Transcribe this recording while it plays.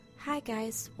Hi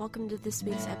guys, welcome to this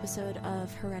week's episode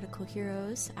of Heretical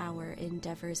Heroes, our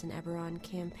Endeavors in Eberron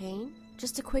campaign.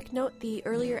 Just a quick note, the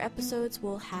earlier episodes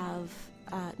will have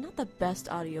not the best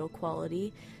audio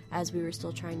quality, as we were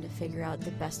still trying to figure out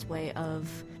the best way of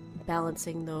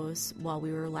balancing those while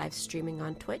we were live streaming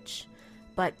on Twitch,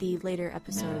 but the later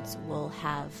episodes will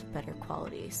have better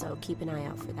quality, so keep an eye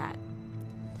out for that.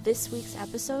 This week's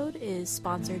episode is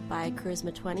sponsored by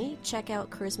Charisma20. Check out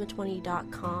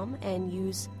charisma20.com and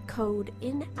use code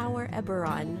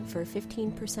INOUREBERON for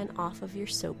 15% off of your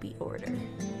soapy order.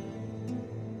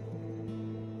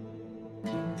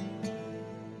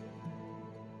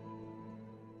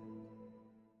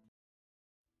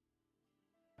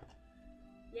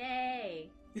 Yay!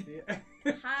 Yeah.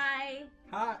 Hi!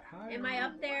 Hi. Am I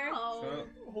up there? So,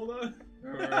 hold on.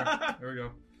 There we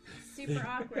go. Super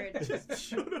awkward. Just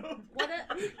shut up.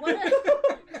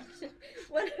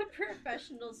 What a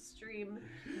professional stream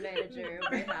manager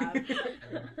we have.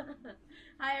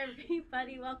 Hi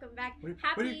everybody, welcome back.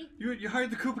 Happy. You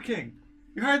hired the Koopa King.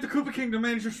 You hired the Koopa King to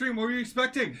manage your stream. What were you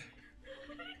expecting?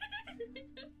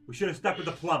 We should have stuck with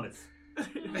the plumbers. I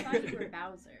thought you were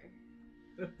Bowser.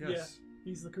 Yes. Yeah,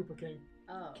 he's the Koopa King.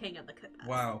 Oh. King of the Koopas.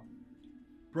 Wow.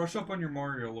 Brush up on your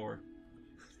Mario lore.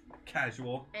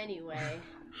 Casual. Anyway.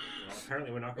 Well,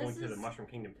 apparently we're not going This to the is- Mushroom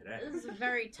Kingdom today. This is a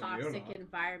very Well, you're toxic not.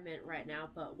 environment right now,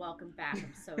 but welcome back.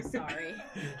 I'm so sorry.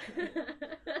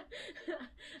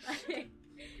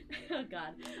 Oh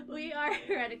god. We are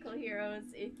Heretical Heroes.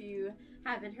 If you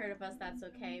haven't heard of us, that's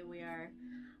okay. We are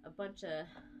a bunch of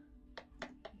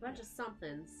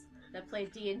somethings that play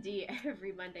D&D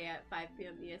every Monday at 5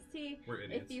 p.m. EST. We're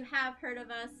idiots. If you have heard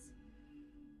of us,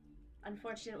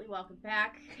 unfortunately, welcome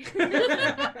back.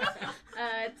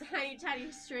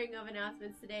 Tiny string of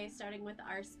announcements today, starting with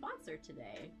our sponsor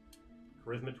today.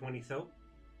 Charisma 20 soap,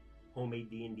 homemade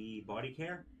D&D body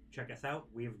care. Check us out.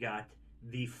 We've got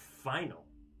the final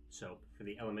soap for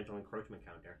the elemental encroachment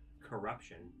counter,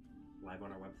 Corruption, live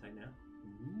on our website now.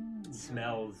 It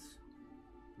smells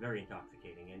very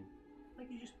intoxicating and like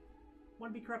you just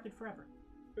want to be corrupted forever.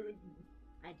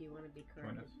 I do want to be Join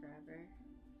corrupted us. forever.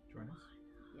 Join us.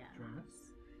 Yeah. Join us.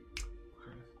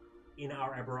 Join us. In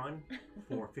our Eberron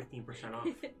for 15% off.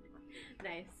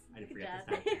 Nice. I didn't Good forget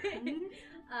job. this time.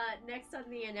 Next on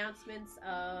the announcements,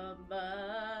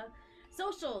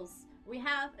 socials. We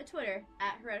have a Twitter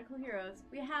at Heretical Heroes.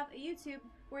 We have a YouTube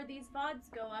where these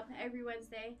VODs go up every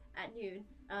Wednesday at noon.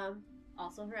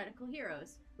 Also Heretical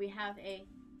Heroes. We have a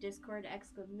Discord,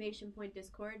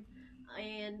 Discord,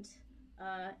 and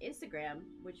Instagram,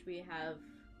 which we have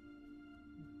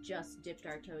just dipped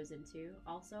our toes into,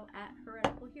 also at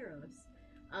Heretical Heroes.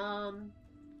 I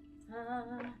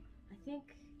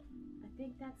think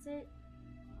that's it.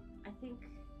 I think,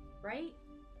 right?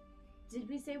 Did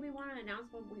we say we want to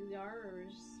announce what we are, or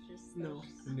just No.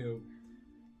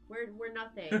 We're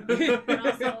nothing. But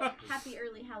also, happy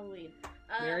early Halloween.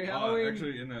 Merry Halloween.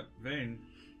 Actually, in that vein,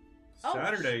 Oh,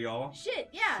 Saturday, y'all. Shit,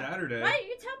 yeah. Saturday. Why didn't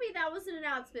you tell me that was an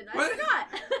announcement? I What?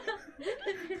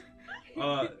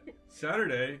 forgot.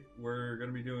 Saturday, we're going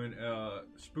to be doing a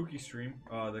spooky stream.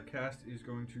 The cast is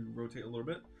going to rotate a little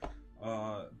bit.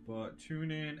 But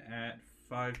tune in at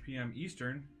 5 p.m.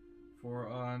 Eastern for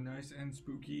a nice and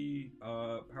spooky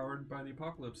Powered by the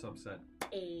Apocalypse subset.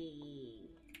 Hey.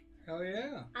 Hell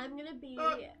yeah. I'm gonna be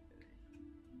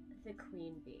the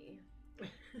queen bee.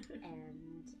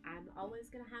 And I'm always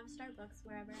gonna have Starbucks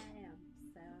wherever I am.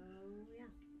 So, yeah.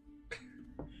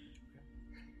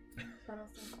 But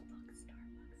also, fuck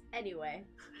Starbucks. Anyway.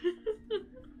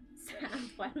 Sam,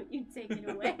 why don't you take it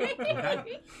away?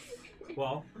 Okay.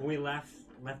 Well, when we left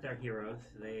our heroes,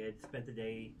 they had spent the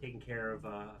day taking care of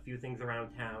a few things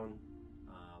around town,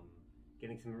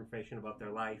 getting some information about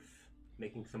their life,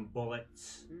 making some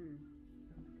bullets,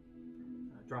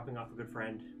 dropping off a good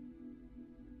friend,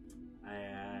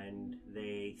 and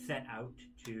they set out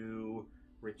to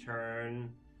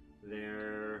return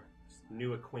their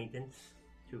new acquaintance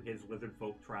to his lizard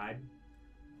folk tribe.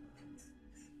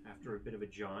 After a bit of a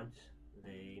jaunt,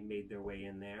 they made their way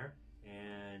in there,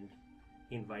 and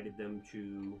he invited them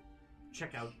to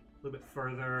check out a little bit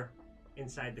further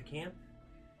inside the camp,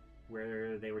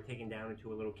 where they were taken down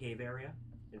into a little cave area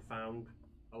and found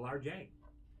a large egg.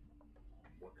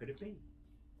 What could it be?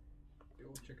 The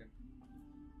old chicken.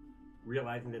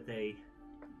 Realizing that the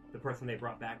person they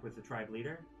brought back was the tribe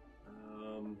leader,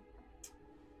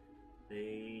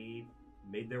 they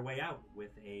made their way out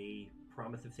with a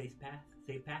promise of safe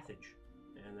passage,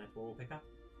 and that's where we'll pick up.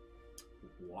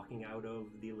 Walking out of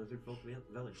the lizard folk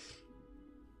village.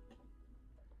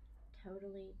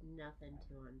 Totally nothing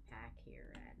to unpack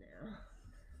here right now.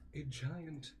 A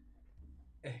giant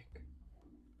egg.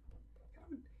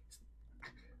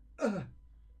 Why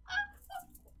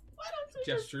don't we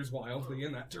Gestures wildly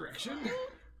in that direction. Why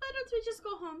don't we just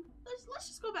go home? Let's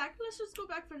just go back. Let's just go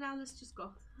back for now. Let's just go.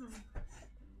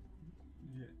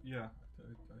 Yeah. I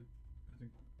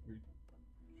think we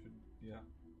should. Yeah.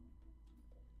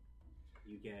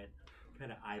 You get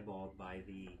kind of eyeballed by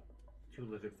the two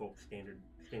lizard folks standing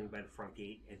by the front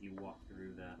gate as you walk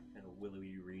through the kind of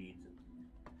willowy reeds and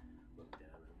look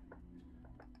down.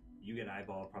 You get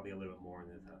eyeballed probably a little bit more, and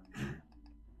there's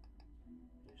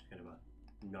just kind of a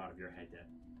nod of your head to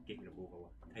get you to move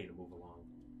along, tell you to move along.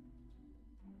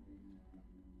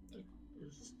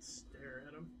 Just stare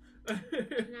at him.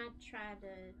 Can I try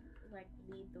to like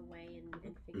lead the way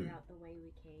and figure out the way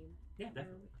we came? Yeah,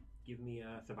 definitely. Give me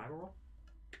a survival roll.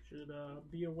 Should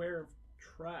be aware of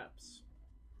traps.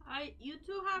 You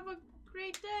two have a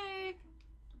great day.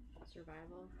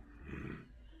 Survival. Okay.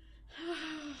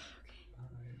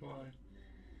 Bye.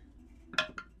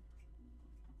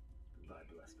 God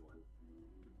blessed one.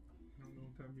 I don't know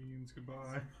what that means.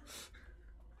 Goodbye.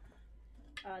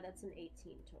 That's an 18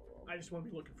 total. I just want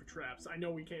to be looking for traps. I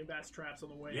know we came past traps on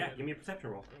the way. Yeah, in. give me a perception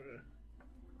roll.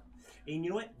 Okay. And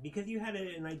you know what? Because you had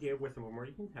an idea of where some of them were,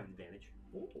 you can have advantage.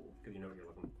 Because you know what you're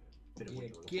looking for. Bit of what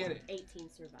you're looking Get for. it. 18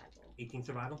 survival. 18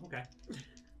 survival? Okay.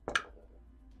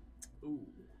 Ooh.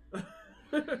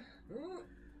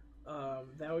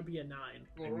 That would be a 9.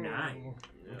 A 9.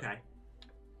 Yeah. Okay.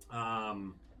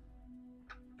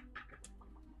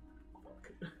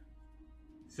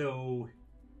 So,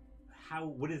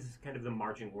 what is kind of the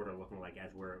marching order looking like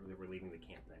as we're leaving the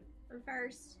camp then? I'm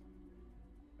first.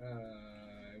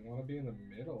 I want to be in the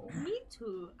middle. Me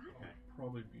too. Okay. I'll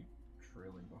probably be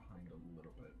trailing behind a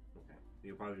little bit. Okay. So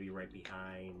you'll probably be right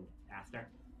behind Aster.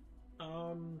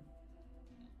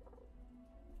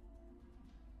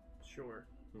 Sure.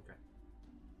 Okay.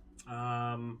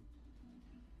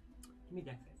 Give me a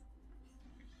dex save.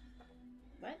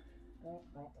 What?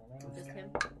 Just him?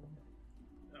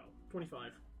 Oh,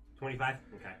 25. 25?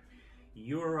 Okay.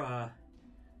 You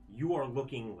are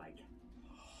looking like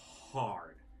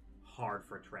hard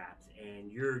for traps,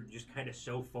 and you're just kind of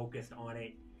so focused on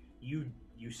it. You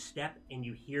step and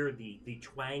you hear the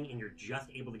twang, and you're just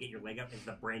able to get your leg up as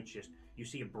the branch you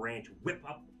see a branch whip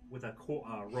up with a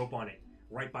rope on it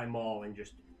right by Maul and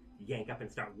just yank up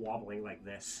and start wobbling like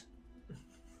this.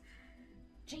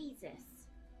 Jesus.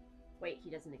 Wait, he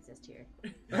doesn't exist here.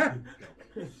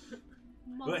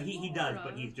 Well, he does,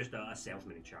 but he's just a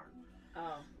salesman in charm.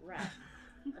 Oh, right.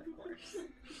 Of course.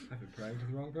 I've been praying to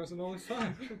the wrong person all this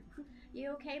time. You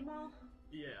okay, Maul?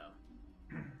 Yeah.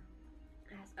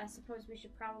 I suppose we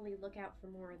should probably look out for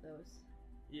more of those.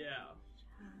 Yeah.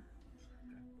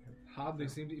 Hardly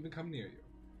seem to even come near you.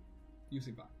 You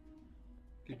seem fine.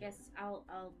 I guess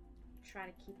I'll try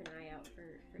to keep an eye out for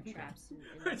traps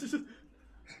and Just-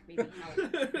 maybe help.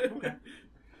 Okay.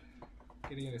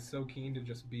 Gideon is so keen to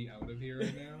just be out of here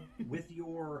right now. With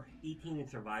your 18 in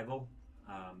survival,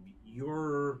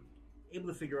 you're able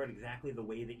to figure out exactly the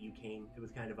way that you came. It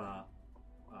was kind of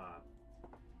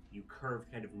you curved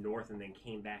kind of north and then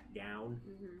came back down.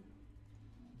 Mm-hmm.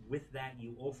 With that,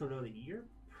 you also know that you're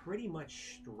pretty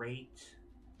much straight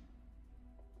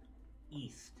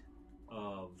east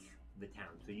of the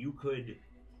town. So you could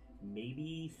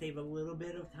maybe save a little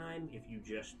bit of time if you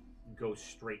just go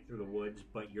straight through the woods,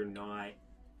 but you're not.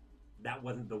 That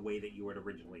wasn't the way that you had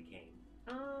originally came.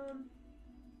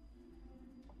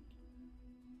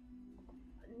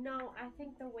 No, I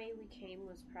think the way we came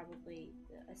was probably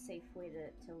a safe way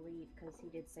to leave, because he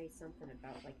did say something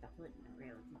about like the hunting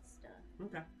grounds and stuff.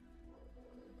 Okay.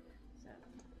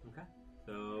 So Okay.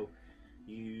 So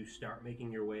you start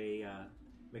making your way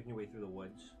through the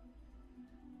woods.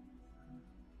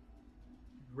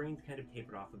 Rain's kind of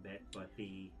tapered off a bit, but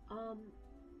the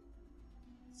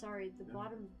sorry, the No.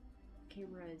 bottom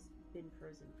camera has been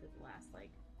frozen for the last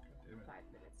like Damn it. 5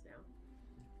 minutes now.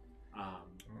 I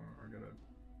gotta.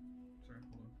 Sorry,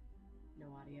 hold on. No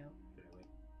audio.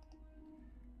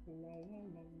 should I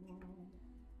wait?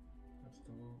 That's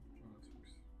still. Oh, that's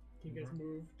fixed. Can you guys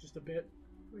move just a bit?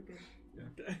 We're good.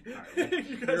 Okay.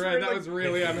 You're right, that was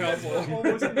really unhelpful. We're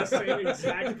almost in the same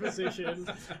exact position.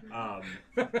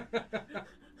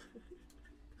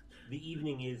 The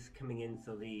evening is coming in,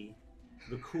 so the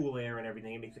cool air and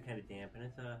everything, it makes it kind of damp, and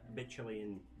it's a bit chilly,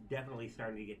 and definitely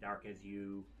starting to get dark as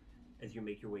you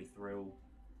make your way through.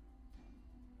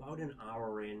 About an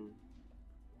hour in,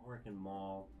 Warwick and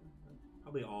Maul,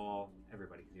 probably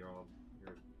everybody,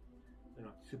 because they're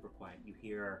not super quiet. You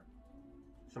hear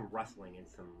some rustling and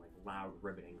some like loud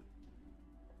ribbiting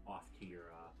off to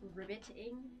your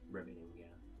Riveting. ribbiting, yeah.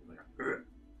 Like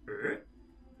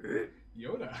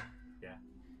Yoda. yeah.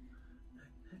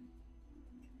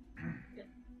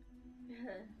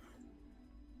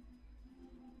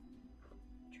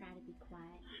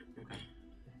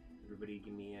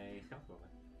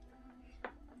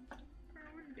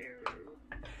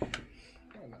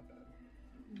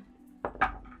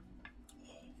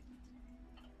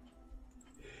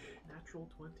 natural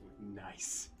 20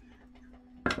 Nice.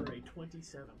 for a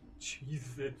 27.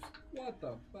 Jesus. What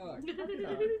the fuck?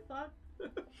 Fuck.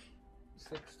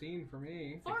 16 for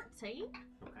me. 14.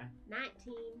 Okay.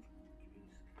 19.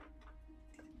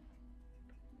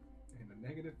 And a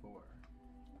negative 4.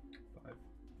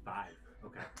 5.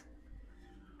 Okay.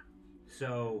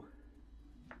 So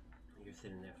you're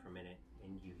sitting there for a minute,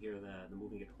 and you hear the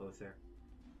moving get closer,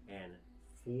 and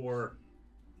 4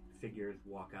 figures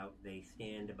walk out. They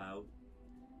stand about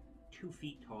 2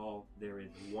 feet tall. There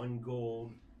is 1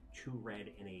 gold, 2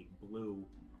 red, and a blue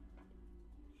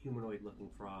humanoid-looking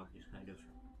frog just kind of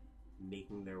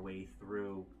making their way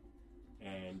through,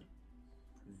 and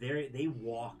they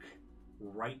walk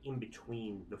right in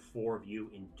between the 4 of you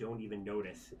and don't even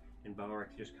notice. And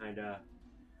Balric just kind of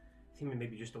seeming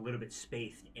maybe just a little bit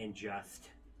spaced, and just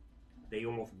they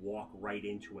almost walk right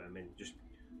into him, and just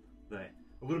a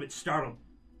little bit startled.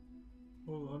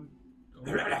 Hold on.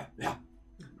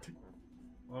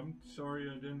 I'm sorry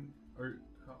I didn't.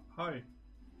 Hi.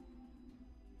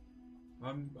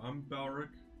 I'm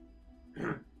Balric.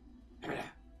 I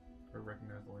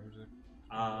recognize the language there.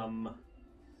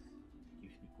 You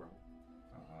speak wrong.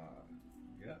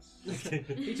 Yes.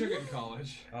 He took it in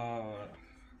college. I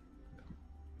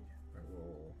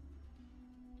will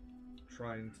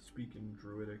try and speak in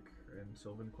Druidic and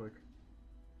Sylvan quick.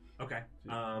 Okay.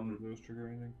 Do those trigger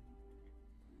anything?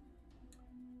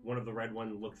 One of the red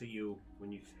one looks at you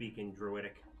when you speak in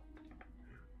Druidic.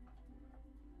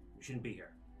 You shouldn't be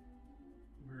here.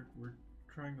 We're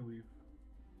trying to leave.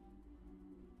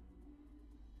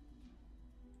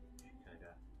 She kind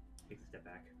of takes a step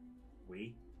back.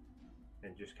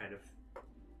 And just kind of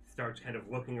starts kind of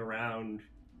looking around.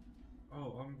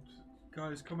 Oh,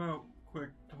 guys, come out quick!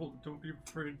 Don't be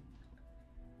afraid.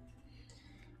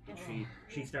 And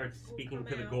she starts speaking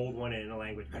to the gold one in a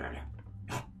language.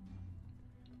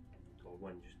 Gold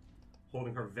one just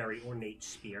holding her very ornate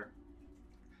spear.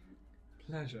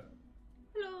 Pleasure.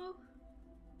 Hello.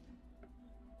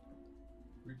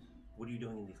 What are you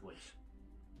doing in these woods?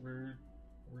 We're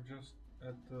just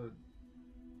at the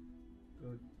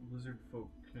lizard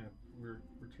folk camp. We're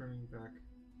returning back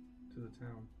to the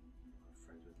town.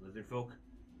 Friends with lizard folk?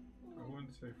 I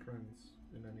wouldn't say friends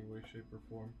in any way, shape, or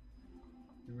form.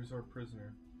 He was our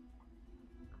prisoner.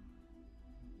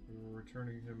 We were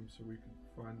returning him so we could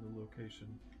find the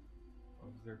location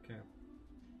of their camp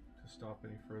to stop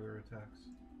any further attacks.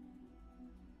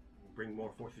 Bring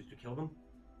more forces to kill them?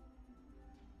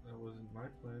 That wasn't my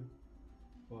plan,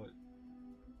 but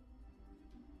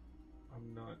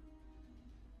I'm not.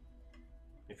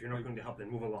 If you're not going to help, then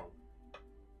move along.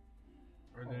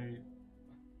 Are they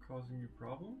causing you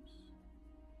problems?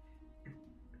 They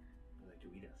like to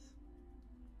eat us.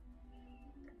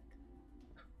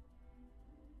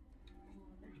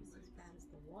 They're just as bad as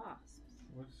the wasps.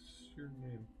 What's your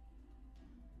name?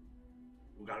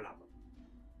 Ugalaba.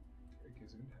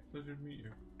 Pleasure to meet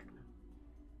you.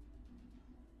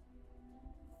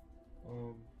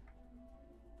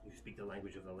 You speak the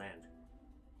language of the land.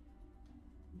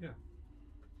 Yeah.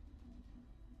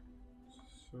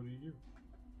 So do you.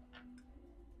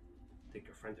 Take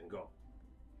your friends and go.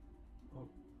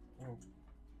 Oh,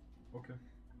 okay.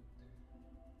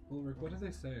 Ulrich, what are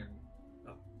they saying?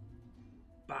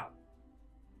 Bow.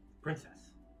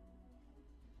 Princess.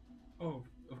 Oh,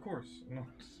 of course. No,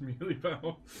 just immediately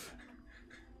bow.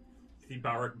 See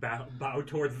Balric bow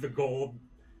towards the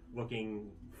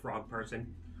gold-looking frog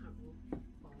person.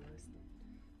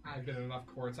 I've been in enough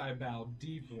courts. I bow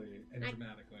deeply and I-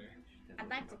 dramatically. I'd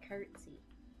like to curtsy.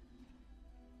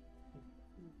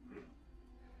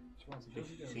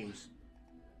 She seems,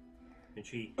 and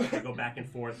they go back and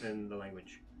forth in the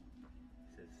language.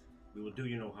 Says, "We will do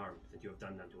you no harm, since you have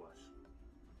done none to us.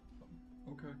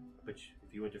 Okay. But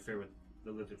if you interfere with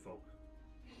the lizard folk,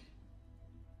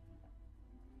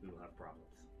 we will have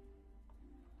problems."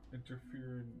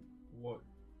 Interfere in what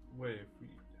way? If we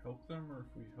help them or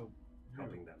if we help you?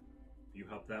 Helping them. If you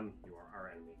help them, you are our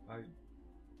enemy. I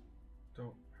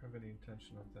don't have any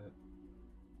intention of that.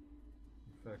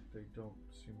 In fact, they don't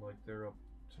seem like they're up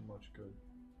to much good.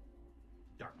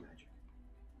 Dark magic.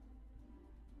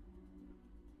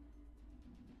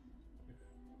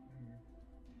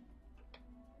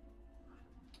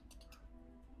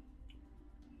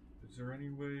 Is there any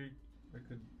way I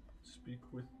could speak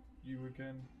with you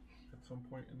again at some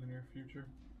point in the near future?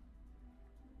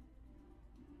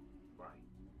 Why?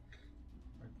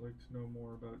 I'd like to know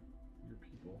more about your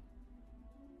people.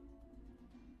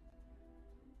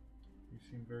 You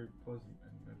seem very pleasant,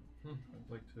 and I'd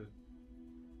like to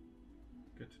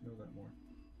get to know that more.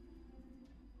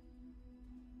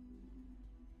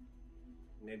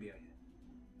 Maybe I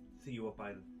see you up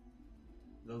by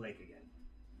the lake again.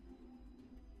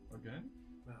 Again?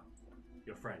 Well,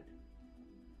 your friend.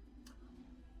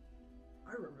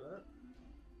 I remember that.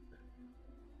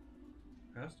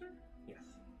 Aster? Yes,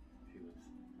 she was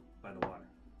by the water.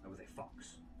 I was a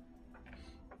fox.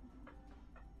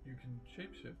 You can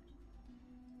shapeshift.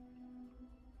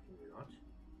 Can you not?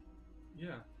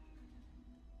 Yeah.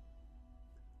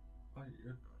 I'm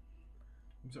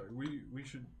sorry. We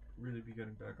should really be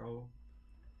getting back. I'll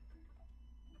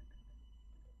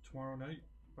tomorrow night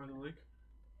by the lake.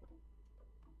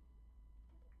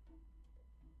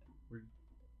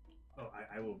 Oh,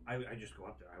 I will. I just go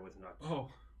up there. I was not. Oh.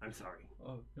 I'm sorry.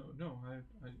 Oh no.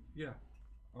 Yeah.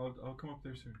 I'll come up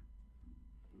there soon.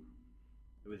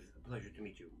 It was a pleasure to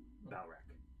meet you, Balrak.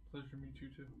 Pleasure to meet you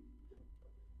too.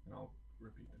 And I'll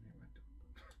repeat the name I do.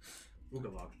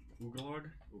 Ugalog. Ugalog?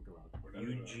 Ugalog.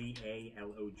 Ugalog. G.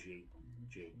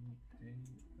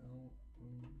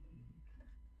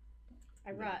 I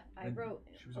wrote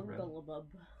She was a red. Ungalabub.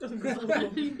 She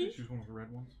was one of the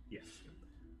red ones? Yes.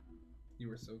 You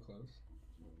were so close.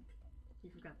 You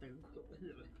forgot the.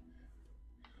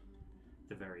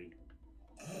 It's a very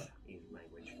easy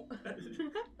language.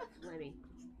 Lemmy.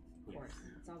 Of Yes. course.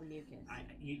 It's all the mucus.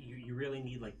 You really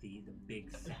need like the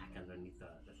big sack underneath the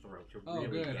throat to Oh,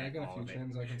 really good. get I got a all few of it.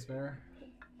 chins I can spare.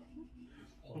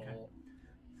 Okay. Oh.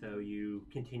 So you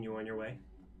continue on your way.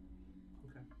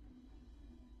 Okay.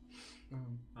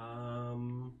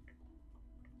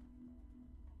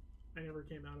 I never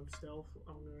came out of stealth.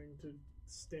 I'm going to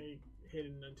stay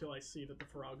hidden until I see that the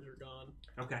frogs are gone.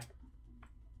 Okay.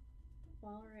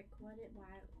 Balric, why were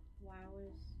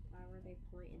they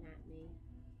pointing at me?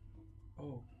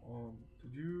 Oh,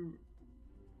 did you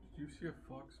see a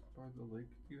fox by the lake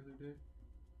the other day?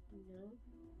 No.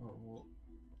 Oh well,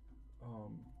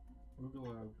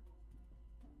 Ugalab.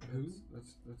 Who?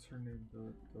 That's her name.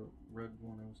 The red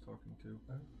one I was talking to.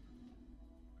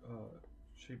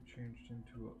 Shape changed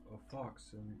into a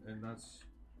fox, and that's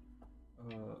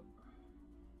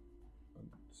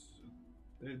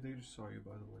they just saw you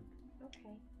by the lake.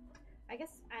 Okay. I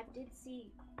guess I did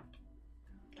see.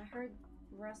 I heard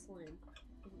rustling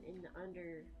in the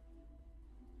underbrush.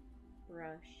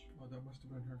 Oh, that must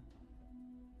have been her.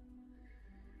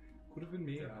 Could have been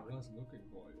me. I was looking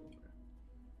for you.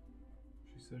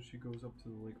 She says she goes up to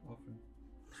the lake often.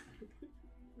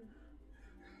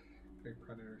 Very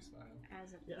predator style.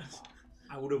 As a Yes.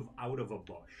 Out of a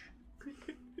bush.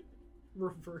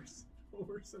 Reverse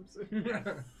Homer Simpson.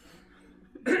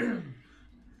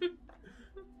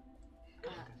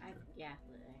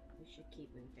 We should keep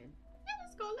moving.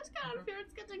 Let's go. Let's get out of here.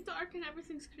 It's getting dark and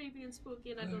everything's creepy and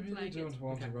spooky, and I I don't really like don't it.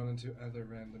 want to run into other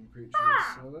random creatures,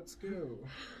 so let's go.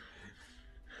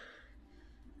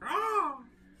 Ah!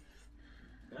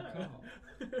 Oh.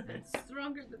 It's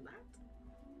stronger than that.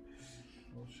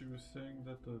 Well, she was saying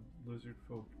that the lizard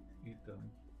folk eat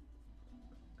them.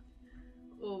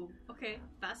 Oh, okay.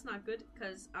 That's not good,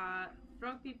 because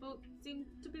frog people seem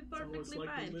to be It's almost perfectly like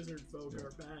fine. the lizard folk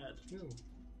are bad. No.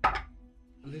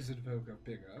 Lizard folk are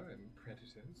bigger and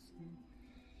predators.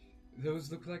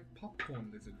 Those look like popcorn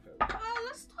lizard folk.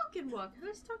 Let's talk and walk.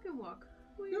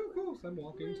 No, of course, I'm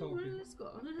walking, talking. Let's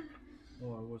go.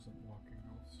 Oh, I wasn't walking.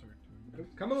 I'll start doing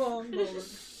that. Come along, Boulder.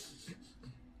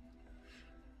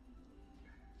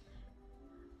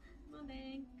 Oh,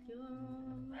 thank you.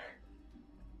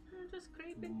 I'm just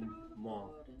creeping through the Mom.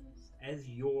 forest. As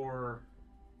you're,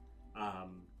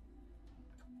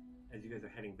 as you guys are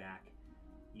heading back,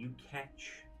 you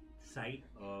catch sight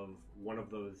of one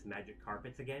of those magic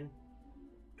carpets again,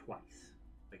 twice.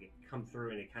 Like it comes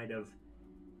through and it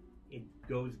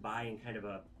goes by and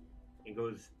it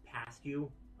goes past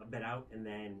you a bit out, and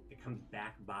then it comes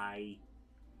back by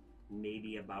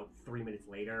maybe about 3 minutes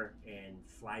later and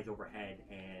flies overhead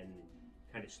and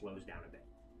kind of slows down a bit,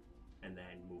 and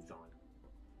then moves on.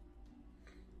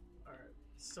 Alright,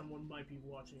 someone might be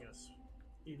watching us.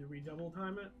 Either we double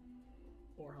time it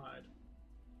or hide.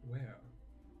 Where?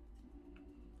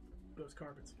 Those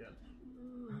carpets again.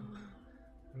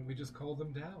 Why don't we just call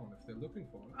them down if they're looking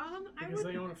for us? Because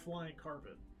they own a flying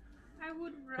carpet. I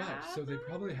would rather. Right, so they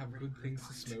probably have good things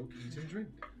to smoke, eat, and drink.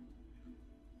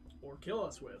 Or kill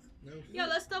us with. No. Yeah,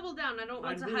 let's double down. I don't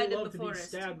want I'd to really hide in love the to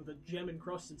forest. be stabbed with a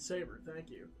gem-encrusted saber,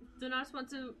 thank you. Do not want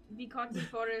to be caught in the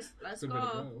forest. Let's Good way to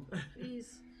go. go.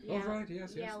 Please. Yeah. All right,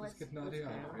 yes, Yeah, let's get let's Nadia go.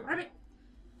 out of here. Rabbit!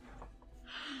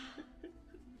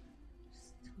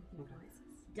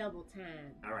 Double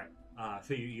time. All right.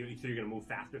 So you're gonna move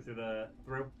faster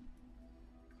through.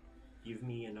 Give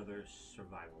me another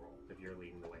survival roll if you're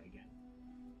leading the way again,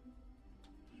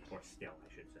 or still, I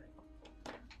should say.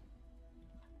 I'd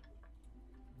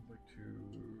like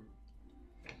to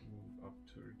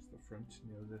front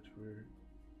now that we're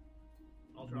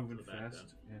I'll drop to moving the back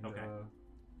fast and Okay. kind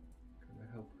of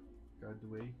help guide the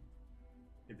way.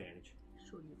 Advantage. then.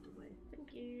 Show you the way.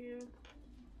 Thank you.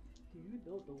 Do you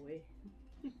know the way?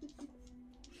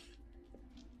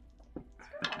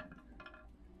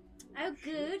 Oh,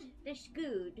 good. That's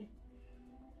good.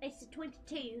 It's a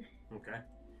 22. Okay. Sorry,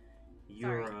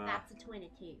 You're that's a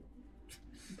 22.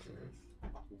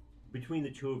 between the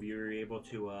two of you, you're able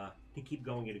to keep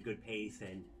going at a good pace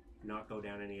and not go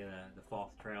down any of the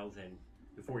false trails. And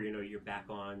before you know it, you're back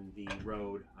on the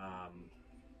road,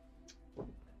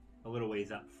 a little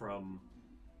ways up from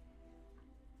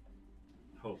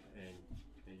Hope, and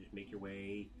just make your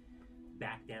way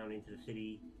back down into the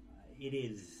city. It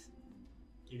is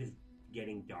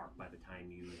getting dark by the time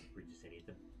you reach the city. It's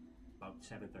about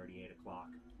 7:30, 8 o'clock.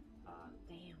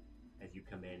 Damn. As you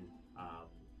come in.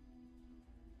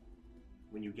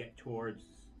 When you get towards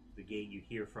the gate, you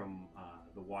hear from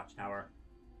the watchtower.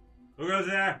 Who goes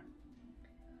there?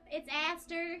 It's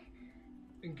Aster.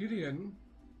 And Gideon.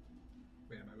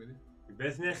 Wait, am I with you? Your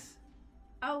business?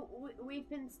 Oh, we've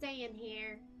been staying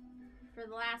here for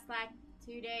the last,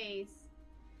 2 days.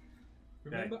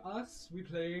 Remember us? We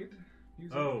played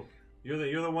music. Oh, you're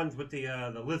the ones with the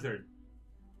lizard.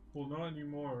 Well, not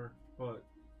anymore, but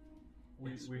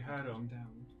we had them.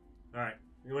 Down. All right,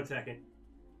 give me 1 second.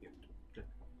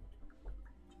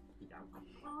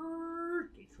 Down.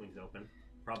 Gate swings open.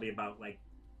 Probably about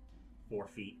 4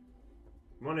 feet.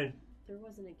 Come on in. There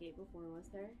wasn't a gate before, was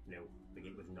there? No, the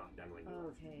gate was not done when you Oh,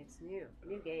 left. okay, it's new.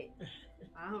 New gate.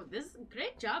 Wow, this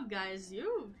great job, guys.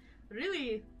 You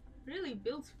really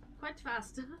built quite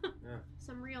fast.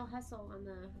 Some real hustle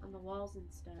on the walls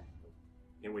and stuff.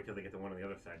 Can't wait till they get the one on the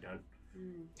other side done.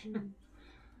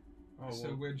 Oh, So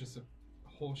well, we're just a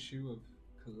horseshoe of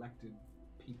collected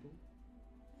people?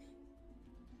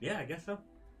 Yeah, I guess so.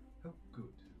 Oh, good.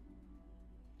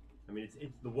 I mean,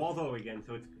 it's the walls all the way again,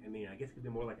 so it's. I mean, I guess it could be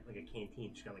more like a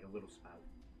canteen. Just got a little spout.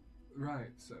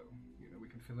 Right, so, we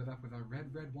can fill it up with our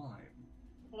red wine.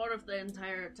 Or if the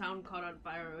entire town caught on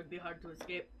fire, it would be hard to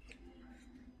escape.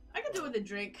 I could do with a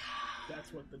drink.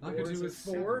 That's what the I could doors do is with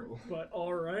for, several. but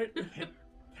alright. Why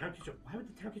would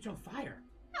the town catch on fire?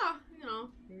 Yeah,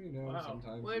 Wow.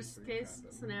 Sometimes worst these case things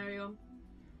happen. scenario.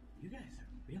 You guys are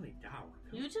really dour.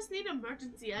 You just need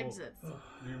emergency exits.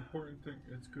 the important thing,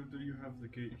 it's good that you have the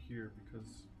gate here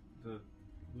because the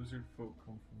lizard folk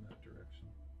come from that direction.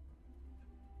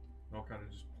 I'll kind of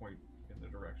just point in the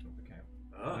direction of the camp.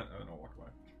 Oh, And I'll walk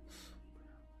by.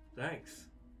 thanks.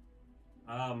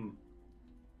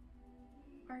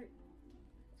 Sorry.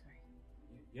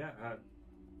 Yeah.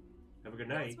 Have a good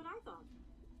That's night. what I thought.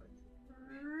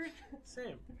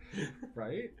 Same.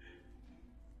 Right?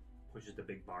 Pushes the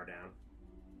big bar down.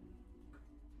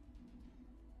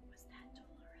 Was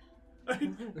that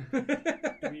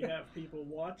Dolora? Do we have people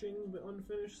watching the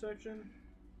unfinished section?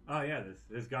 Oh yeah,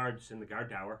 there's guards in the guard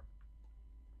tower.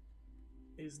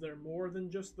 Is there more than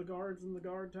just the guards in the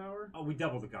guard tower? Oh, we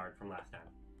doubled the guard from last time.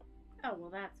 Oh, well,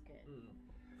 that's good.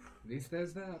 At least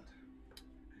there's that.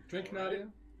 Drink, All right. Nadia?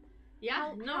 Yeah,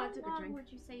 How no, I took a long drink.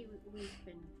 would you say we've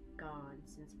been gone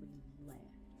since we left?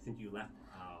 Since you left,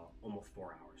 almost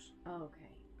 4 hours. Oh, okay.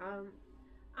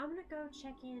 I'm gonna go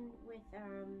check in with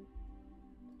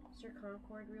Sir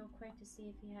Concord real quick to see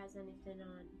if he has anything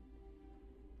on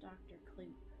Dr.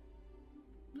 Kloop.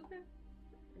 Okay.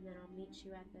 And then I'll meet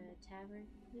you at the tavern.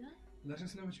 Let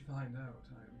us know what you find out.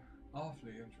 I'm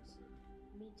awfully interested.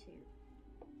 Me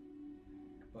too.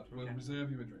 But we'll Okay.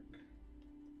 reserve you a drink.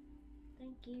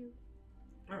 Thank you.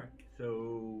 All right.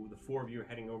 So the 4 of you are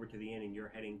heading over to the inn, and you're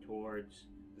heading towards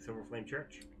the Silver Flame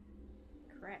Church.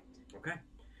 Correct. Okay.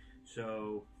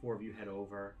 So 4 of you head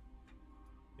over,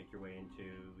 make your way into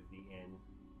the inn.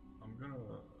 I'm gonna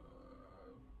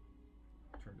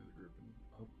turn to the group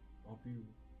and I'll be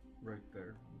right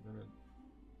there. I'm gonna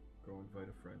go invite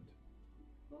a friend.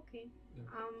 Okay.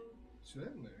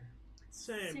 Certainly.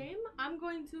 Same. I'm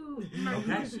going to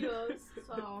Mercutio's,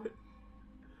 so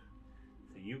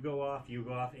So you go off.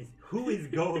 Who is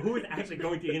actually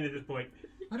going to the inn at this point?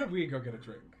 Why don't we go get a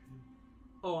drink?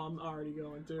 Oh, I'm already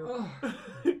going to. Oh,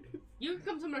 you can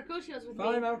come to Mercutio's with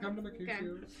fine, me. I'll come to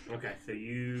Mercutio's. Okay. So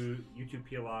you two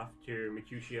peel off to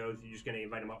Mercutio's. You're just gonna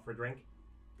invite him up for a drink.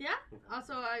 Yeah.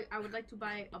 Also, I would like to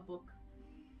buy a book.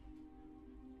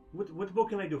 What book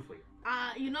can I do for you?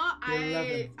 I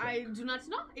 11th do not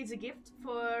know. It's a gift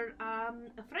for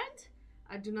a friend.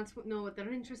 I do not know what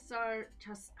their interests are.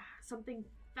 Just something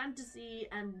fantasy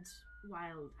and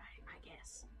wild, I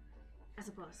guess. I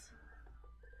suppose.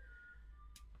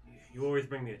 You always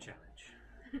bring me a challenge.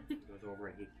 He goes over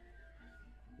and he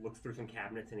looks through some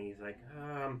cabinets and he's like,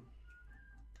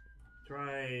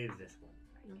 Try this one.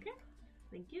 Okay.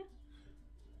 Thank you.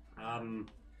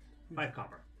 5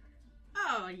 copper.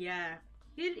 Oh, yeah.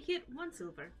 Here, 1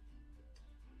 silver.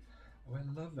 Oh, I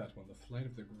love that one. The Flight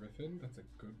of the Griffin. That's a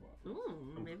good one.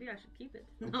 Ooh, maybe I should keep it.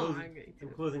 I'm No, closing- I'm going I'm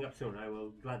to. closing up soon. I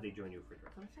will gladly join you for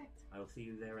drink. Perfect. I will see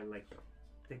you there in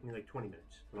take me 20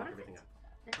 minutes to lock Perfect. everything up.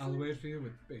 I'll Excellent. wait for you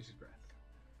with bated breath.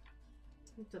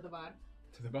 To the bar.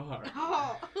 To the bar.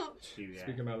 Oh! So you,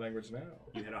 Speaking my language now.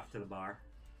 you head off to the bar.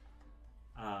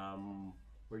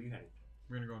 Where are you heading?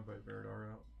 We're gonna go and invite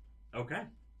Veridar out. Okay.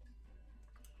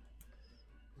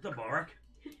 What's up, Barak?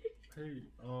 Hey,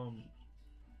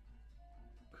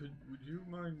 would you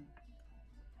mind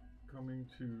coming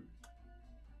to?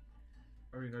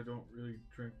 I mean, I don't really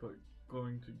drink, but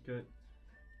going to get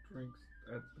drinks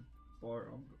at the bar.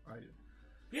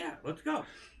 Yeah, let's go.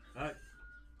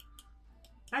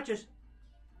 Patches.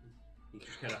 He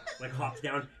just kind of hops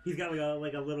down. He's got a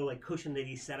little cushion that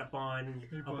he's set up on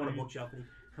Hey, up on a buddy. bookshelf, and he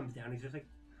comes down. He's just like,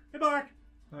 "Hey, Barak."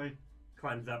 Hi.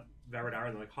 Climbs up Veridar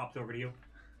and hops over to you.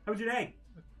 How was your day?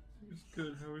 It was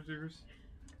good. How was yours?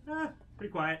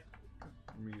 Pretty quiet.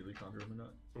 Immediately conjure him a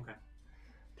nut. Okay.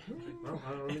 Well,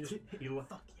 let me just, he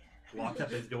locks up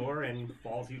his door and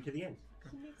follows you to the end.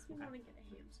 He makes me want to get a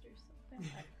hamster so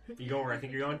bad. You go where I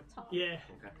think you're going? Top. Yeah.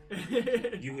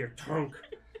 Okay. You hear tunk,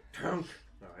 tunk.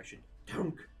 No, I should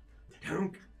tunk,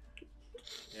 tunk.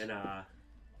 And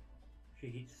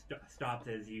he stops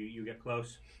as you get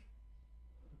close.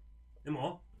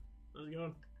 Imol, How's it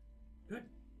going? good.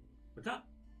 What's up?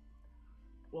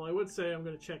 Well, I would say I'm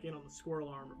going to check in on the squirrel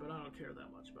armor, but I don't care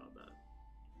that much about that.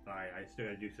 I still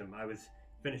got to do some. I was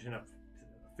finishing up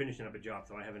a job,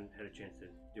 so I haven't had a chance to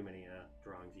do many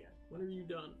drawings yet. When are you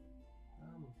done?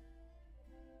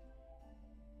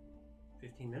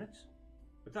 15 minutes.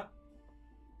 What's up?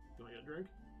 Do I get a drink?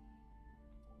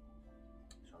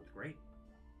 Sounds great.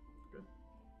 Good.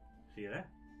 See you there.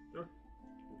 Sure.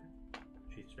 Okay.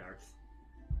 She starts.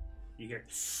 You hear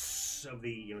of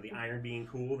the iron being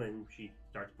cooled, and she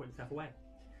starts putting stuff away.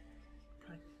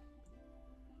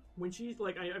 When she's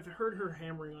I've heard her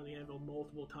hammering on the anvil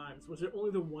multiple times. Was it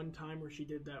only the one time where she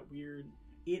did that weird?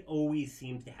 It always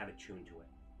seems to have a tune to it.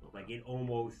 Okay. It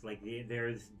almost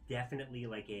there's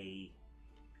definitely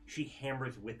she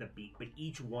hammers with a beat, but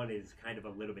each one is kind of a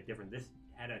little bit different. This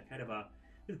had a kind of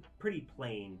it's pretty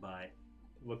plain, but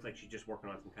looks like she's just working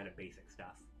on some kind of basic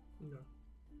stuff. Okay.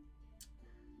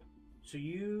 So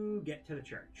you get to the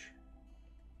church.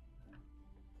 Knock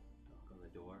on the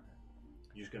door.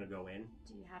 You're just gonna go in.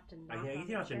 Do you have to knock? Yeah, on you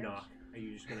the don't have to church? knock. Are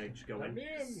you just gonna go in?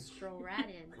 Stroll right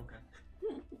in. Okay.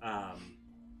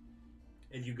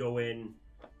 As you go in,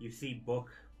 you see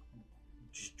Book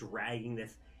just dragging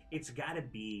this. It's got to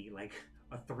be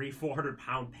a 300-400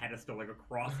 pound pedestal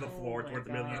across the floor my towards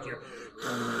the middle. You God.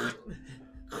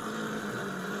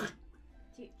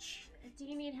 hear, Do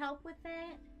you need help with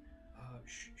that?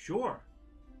 sure.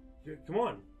 Come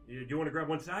on. Do you want to grab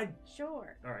one side?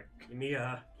 Sure. All right. Give me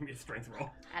a strength roll.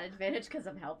 At advantage because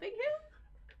I'm helping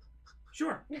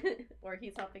Sure. him? Or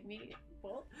he's helping me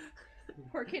both?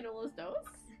 ¿Por qué no los dos?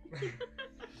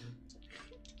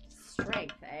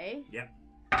 Strength, eh? Yep.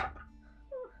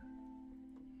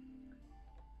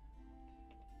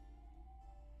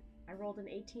 I rolled an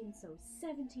 18, so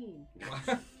 17.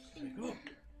 Oh,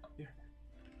 here.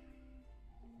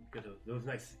 Get those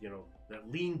nice,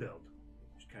 that lean build.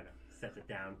 Just kind of sets it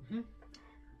down.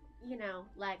 You know,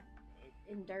 like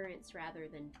endurance rather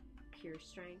than pure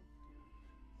strength.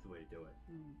 That's the way to do it.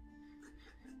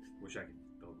 Wish I could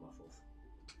build muscles.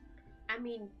 I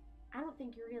mean, I don't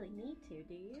think you really need to,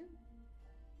 do you?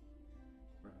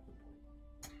 Right, good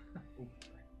point.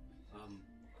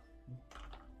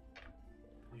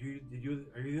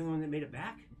 Are you the one that made it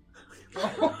back?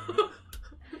 Yes.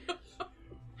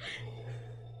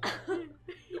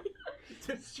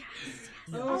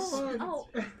 Oh, No.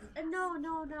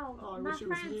 Oh, I My wish it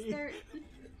was friends, me.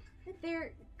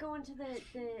 they're going to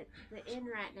the inn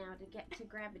right now to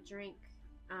grab a drink.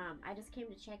 I just came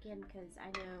to check in because I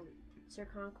know Sir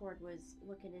Concord was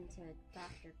looking into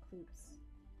Dr. Kloop's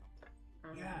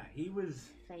Yeah, he was.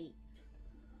 fate.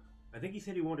 I think he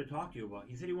said he wanted to talk to you about.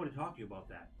 He said he wanted to talk to you about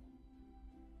that.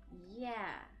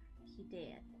 Yeah, he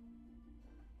did.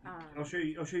 I'll show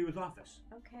you his office.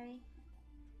 Okay.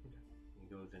 He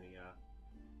goes and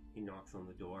he knocks on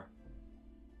the door.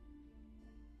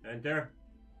 Enter.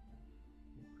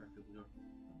 Crack open the door.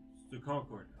 Sir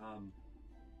Concord.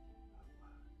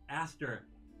 Aster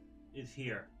is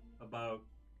here about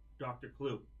Dr.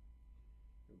 Kloop.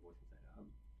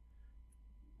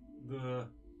 The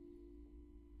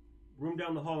room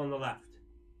down the hall on the left.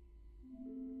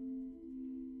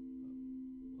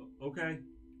 Okay.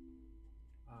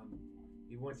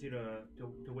 He wants you to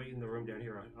wait in the room down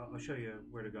here. I'll show you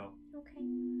where to go. Okay.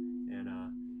 And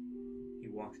he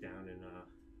walks down and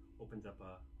opens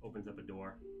up a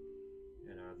door.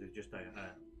 And there's just a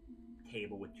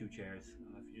table with 2 chairs.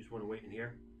 If you just want to wait in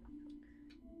here.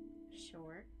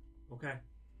 Sure. Okay.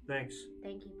 Thanks.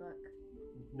 Thank you, Book.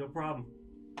 No problem.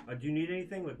 Do you need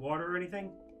anything, like water or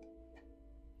anything?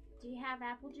 Do you have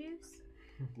apple juice?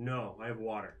 No, I have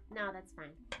water. No, that's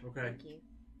fine. Okay. Thank you.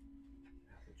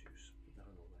 Apple juice. Put that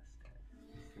on the list.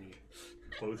 And he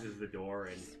closes the door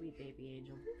and... Sweet baby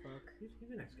angel Book.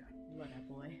 He's a nice guy. What a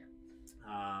boy.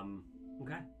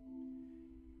 Okay.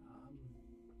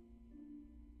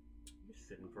 Just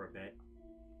sitting for a bit.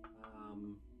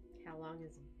 How long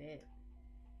is a bit?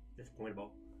 At this point,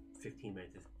 about 15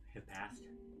 minutes have passed.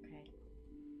 Okay.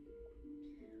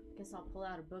 Guess I'll pull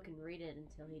out a book and read it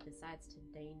until he decides to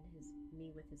deign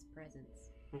me with his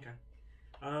presence. Okay.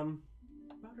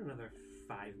 About another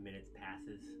 5 minutes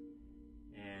passes,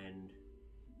 and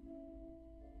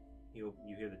you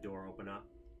hear the door open up.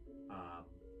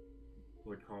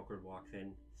 Lord Concord walks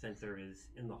in. Censor is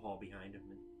in the hall behind him,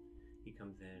 and he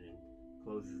comes in and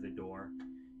closes the door.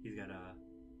 He's got a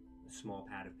small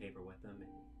pad of paper with him, and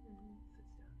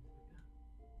sits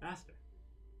down. Aster,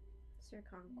 Sir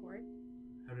Concord.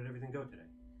 how did everything go today?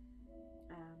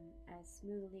 As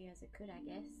smoothly as it could, I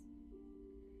guess.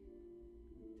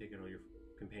 Take it all your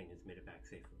companions made it back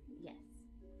safely. Yes.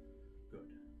 Good.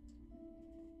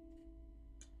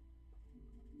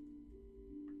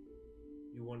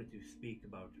 You wanted to speak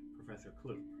about Professor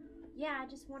Clue. Yeah, I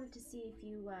just wanted to see if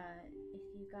you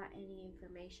got any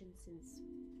information since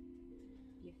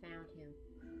you found him.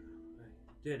 I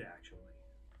did, actually.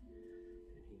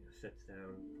 And he sits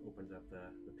down, opens up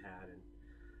the pad,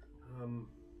 and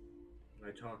I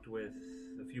talked with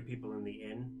a few people in the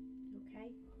inn.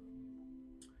 Okay.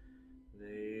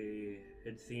 They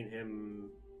had seen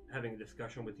him having a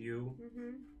discussion with you.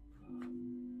 Mm-hmm.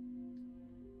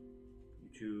 You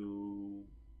two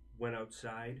went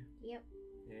outside. Yep.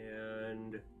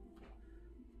 And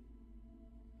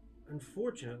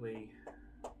unfortunately,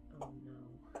 Oh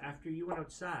no. after you went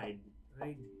outside,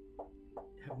 I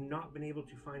have not been able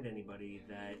to find anybody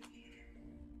that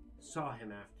saw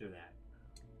him after that.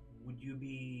 Would you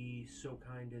be so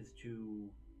kind as to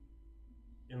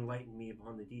enlighten me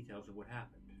upon the details of what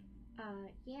happened?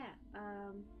 Yeah.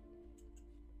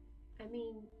 I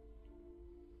mean,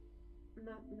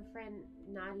 my friend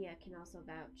Nadia can also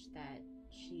vouch that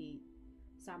she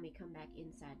saw me come back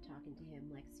inside talking to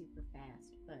him like super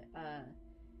fast, but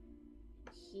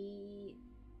he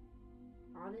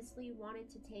honestly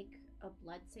wanted to take a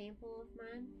blood sample of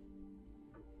mine.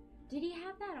 Did he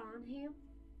have that on him?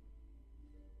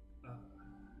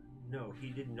 No, he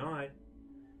did not. It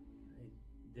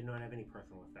did not have any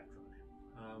personal effects on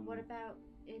him. What about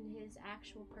in his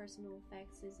actual personal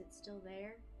effects? Is it still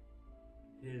there?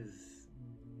 His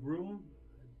room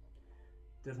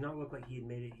does not look like he had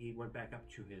made it. He went back up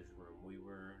to his room. We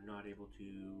were not able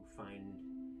to find.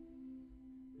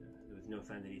 There was no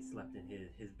sign that he slept in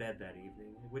his bed that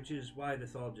evening, which is why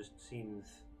this all just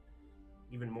seems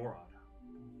even more odd.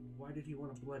 Why did he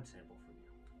want a blood sample from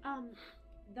you?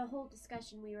 The whole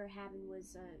discussion we were having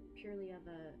was purely of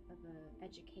a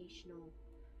educational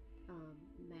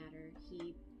matter.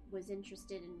 He was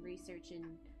interested in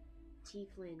researching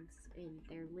tieflings and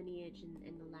their lineage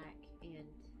and the like, and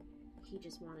he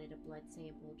just wanted a blood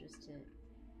sample just to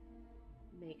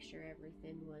make sure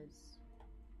everything was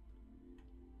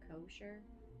kosher.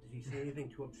 Did he say anything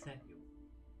to upset you?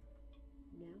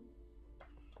 No?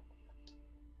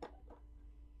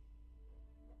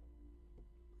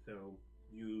 So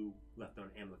you left on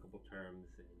amicable terms,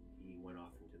 and he went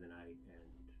off into the night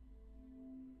and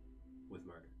was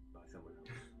murdered by someone else.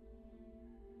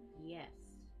 Yes.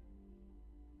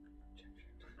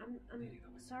 I'm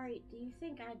sorry, do you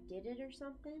think I did it or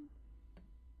something?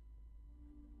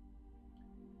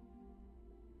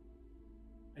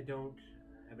 I don't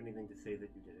have anything to say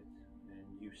that you did it,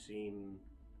 and you seem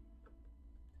to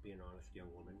be an honest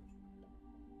young woman.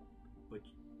 But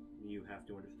you have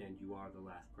to understand you are the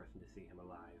last person to see him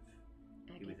alive.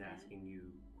 He was asking you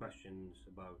questions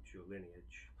about your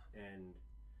lineage, and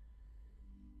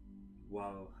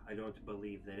while I don't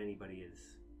believe that anybody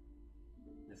is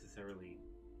necessarily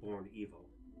born evil,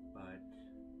 but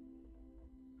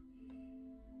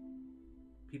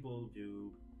people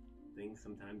do things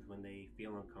sometimes when they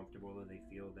feel uncomfortable or they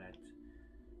feel that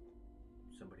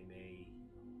somebody may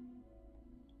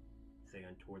say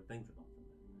untoward things about them.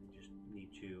 I just need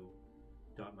to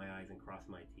dot my I's and cross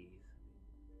my T's.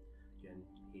 Again,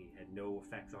 he had no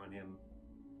effects on him.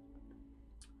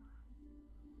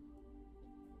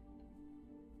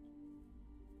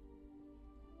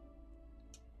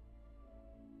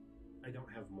 I don't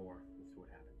have more as to what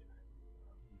happened.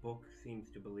 Book seems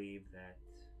to believe that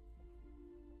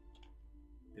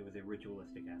there was a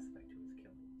ritualistic aspect to his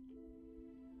killing.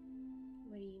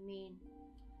 What do you mean?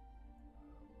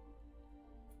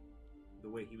 The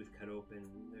way he was cut open,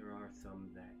 there are some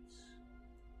that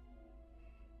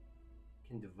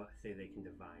can say they can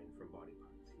divine from body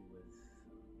parts. He was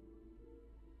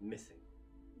missing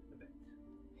a bit.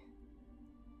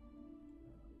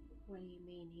 What do you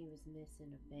mean he was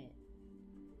missing a bit?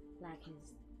 Like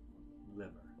his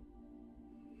liver.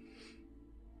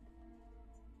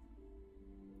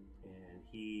 And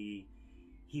he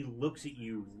looks at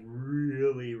you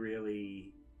really,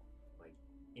 really like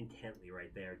intently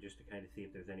right there, just to kind of see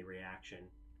if there's any reaction.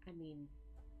 I mean,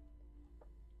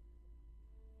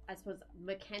 I suppose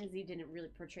Mackenzie didn't really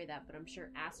portray that, but I'm sure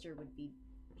Aster would be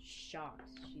shocked.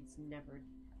 She's never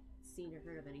seen or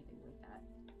heard of anything like that.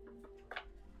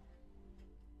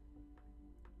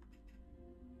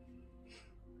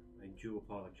 I do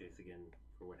apologize again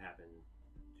for what happened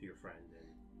to your friend, and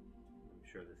I'm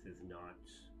sure this is not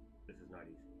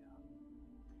easy.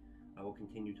 I will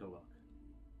continue to look.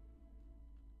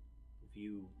 If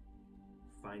you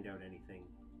find out anything,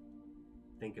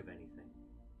 think of anything,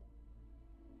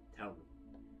 tell me.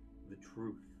 The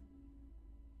truth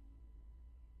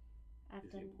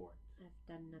is important. I've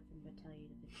done nothing but tell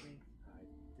you the truth. I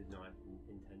did not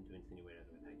intend to insinuate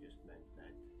anything. I just meant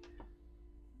that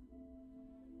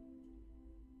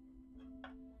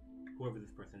whoever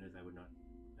this person is, I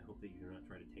hope that you do not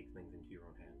try to take things into your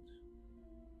own hands.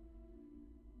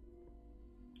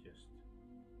 Just,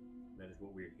 that is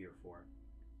what we're here for,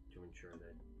 to ensure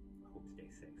that Hope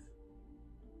stays safe.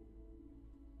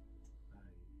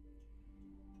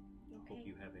 I hope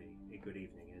you have a good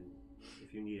evening, and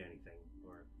if you need anything,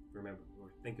 or remember,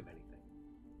 or think of anything,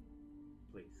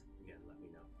 please, again, let me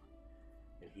know.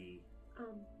 And he...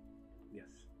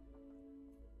 Yes.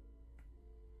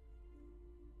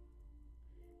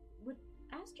 Would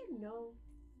Aster know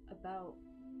about,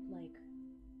 like,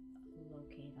 a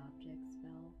locate object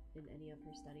spell in any of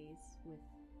her studies with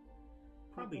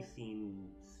Probably people?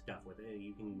 seen stuff with it.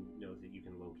 You can know that you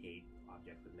can locate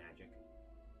objects with magic.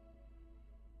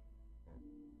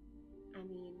 I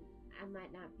mean, I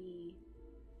might not be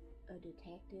a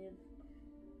detective,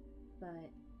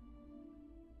 but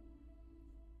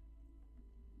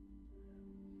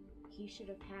he should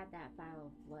have had that vial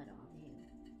of blood on him.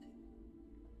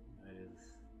 That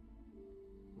is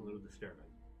a little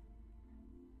disturbing.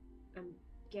 I'm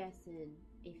guessing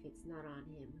if it's not on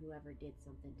him, whoever did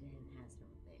something to him has it on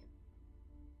them.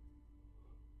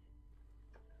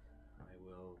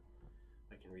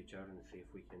 I can reach out and see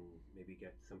if we can maybe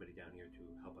get somebody down here to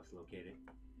help us locate it.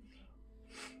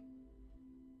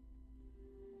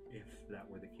 If that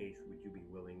were the case, would you be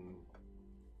willing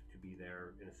to be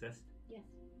there and assist? Yes.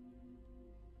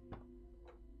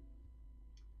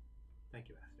 Thank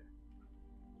you, Aster.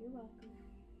 You're welcome.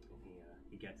 And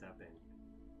he gets up, and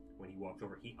when he walks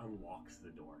over, he unlocks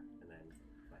the door and then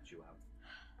lets you out.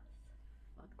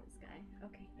 Fuck this guy.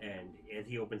 Okay. And as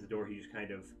he opens the door, he just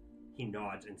kind of he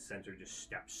nods, and Sensor just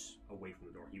steps away from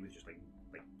the door. He was just like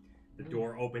the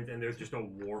door opens, and there's just a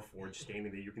Warforged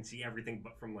standing there. You can see everything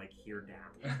but from like here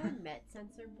down. Have I met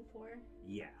Sensor before?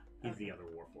 Yeah, he's Okay. the other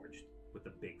Warforged with the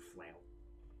big flail.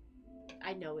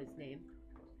 I know his name.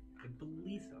 I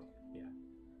believe so. Yeah,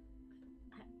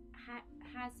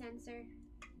 Hi, Sensor.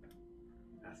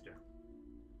 Aster.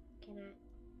 Can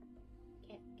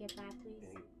I get by, please?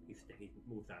 And he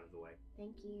moves out of the way.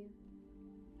 Thank you.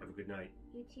 Have a good night.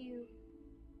 You too.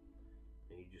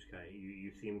 And you just kind of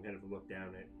you see him kind of look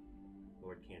down at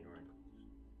Lord Candoran.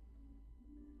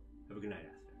 Have a good night,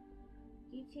 Aster.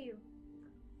 You too.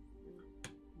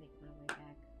 Make my way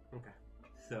back. Okay.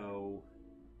 So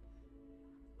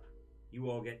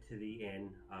you all get to the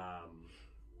inn.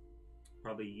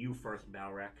 Probably you first,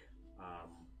 Balrek.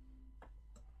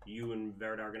 You and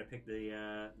Veridar are gonna pick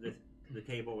the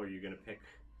table, or you're gonna pick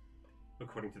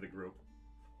according to the group.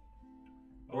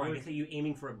 Or I guess are you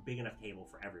aiming for a big enough table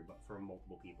for everybody, for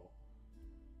multiple people?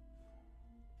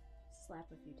 Slap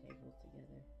a few tables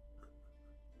together.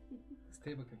 This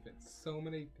table can fit so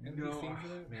many NPCs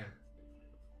in it. Man.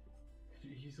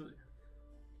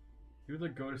 He would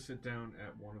like go to sit down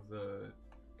at one of the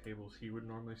tables he would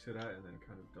normally sit at, and then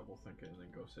kind of double think it, and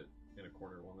then go sit in a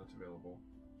corner one that's available,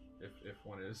 if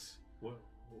one is. What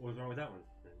was wrong with that one?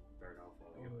 And Veridar will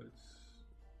follow you.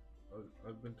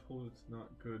 I've been told it's not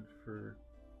good for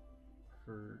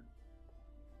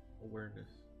awareness.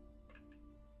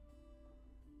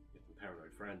 You have some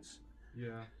paranoid friends.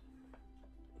 Yeah.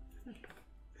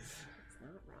 It's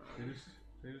not wrong.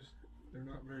 They're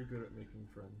not very good at making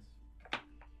friends.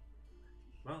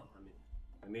 Well, I mean,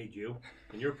 I made you,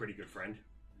 and you're a pretty good friend.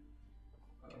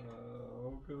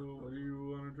 I'll go. What do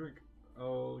you want to drink?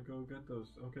 I'll go get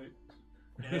those. Okay.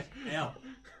 Hell.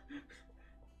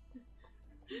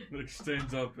 Like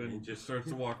stands up and just starts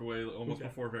to walk away almost Okay.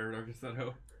 before Veridar gets that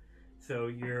out. So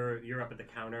you're up at the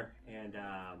counter, and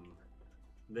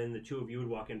then the two of you would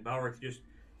walk in. Balric's just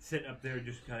sitting up there,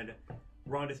 just kind of.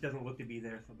 Rondus doesn't look to be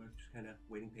there, so they're just kind of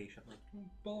waiting patiently.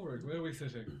 Balric, where are we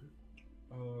sitting?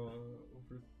 Over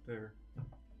there.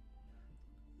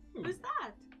 Who's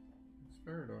that? It's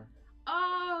Veridar.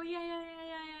 Oh,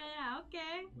 yeah.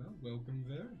 Okay. Well, welcome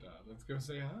Veridar. Let's go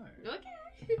say hi.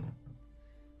 Okay.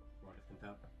 Rondus comes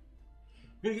out.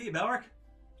 Gonna get you, Balric.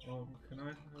 Can I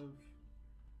have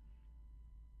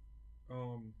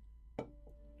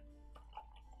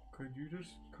could you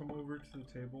just come over to the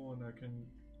table and I can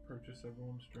purchase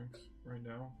everyone's drinks right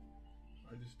now?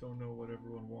 I just don't know what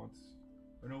everyone wants.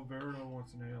 I know Veridar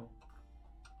wants an ale.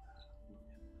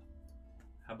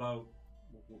 How about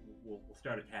we'll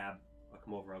start a tab. I'll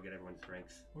come over. I'll get everyone's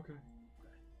drinks. Okay.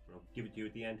 I'll give it to you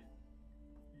at the end.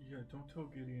 Yeah, don't tell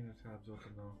Gideon the tab's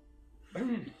open though.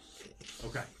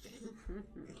 Okay.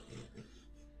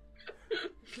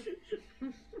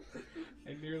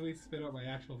 I nearly spit out my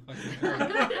actual fucking drink.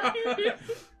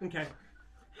 Okay.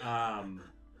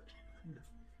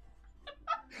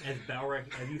 As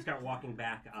Balric, as you start walking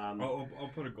back, I'll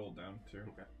put a gold down too.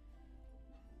 Okay.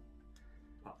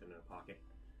 Popped it in a pocket.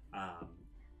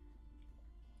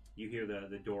 You hear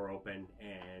the door open,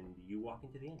 and you walk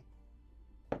into the inn.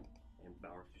 And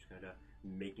Balric's just kind of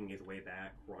making his way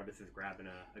back. Rondus is grabbing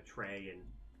a tray and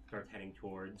starts heading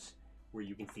towards where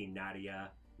you can see Nadia,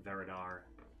 Veridar,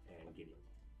 and Gideon.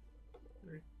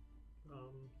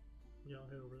 Yeah, I'll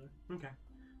head over there. Okay.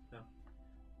 So,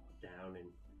 down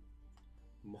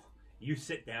and you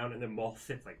sit down, and then Maul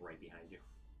sits like right behind you,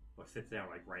 or sits down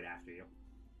like right after you.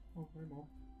 Oh, hi, Mom.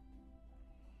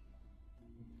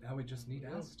 Now we just need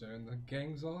Aster, and the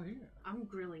gang's all here. I'm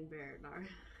grilling Bernard.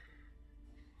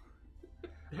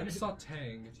 I'm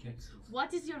sauteing cases.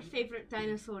 What is your favorite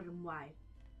dinosaur and why?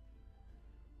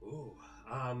 Ooh,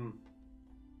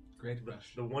 Great the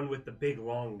question. one with the big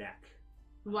long neck.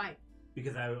 Why?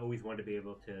 Because I always wanted to be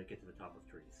able to get to the top of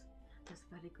trees. That's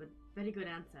very good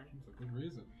answer. That's a good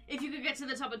reason. If you could get to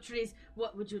the top of trees,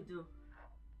 what would you do?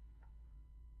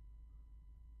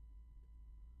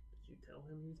 Did you tell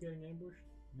him he was getting ambushed?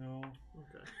 No.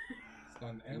 Okay. It's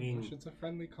not an I mean- ambush, it's a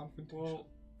friendly confrontation. Well,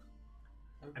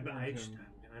 I don't know.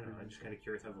 I'm just kind of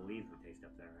curious how the leaves would taste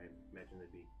up there. I imagine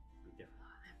they'd be different. Oh,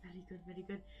 very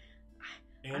good.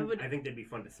 And would- I think they'd be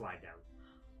fun to slide down.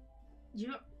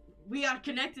 We are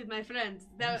connected, my friend.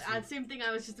 That same thing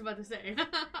I was just about to say.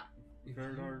 If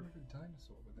Veridar- you were a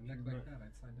dinosaur with a neck like that,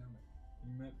 I'd slide down it.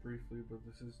 you met briefly, but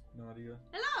this is Nadia,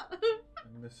 Hello.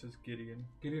 and this is Gideon.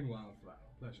 Gideon Wildflower,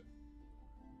 pleasure.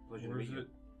 Pleasure to Where's meet you. it?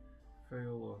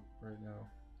 Fayola right now.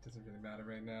 Doesn't really matter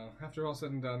right now. After all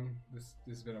said and done, this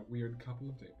has been a weird couple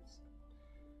of days.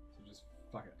 So just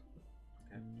fuck it. Okay.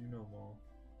 And you know Maul.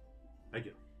 I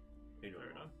do. How you doing?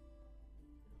 Fair enough.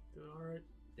 Doing alright.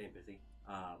 Staying busy.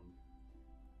 I'll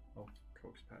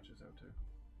coax Patches out too.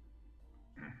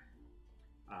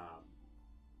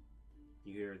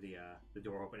 You hear the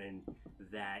door open, and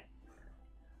that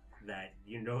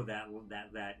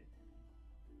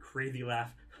crazy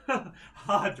laugh.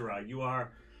 Hadra,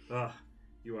 you're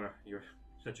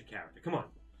such a character. Come on.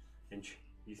 And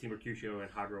you see Mercutio and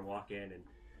Hadra walk in, and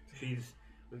she's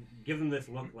gives them this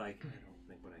look like, I don't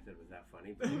think what I said was that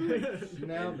funny, but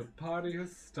Now the party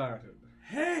has started.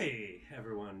 hey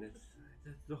everyone, it's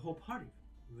the whole party.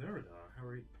 Veridar, how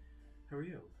are you?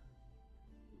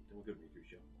 Doing good,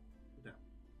 Mercutio. Sit down.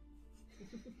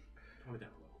 Calm it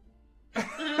down a little.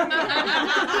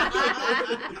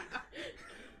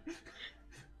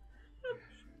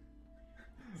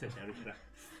 Sits down and kind of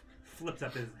flips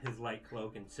up his light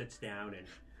cloak and sits down, and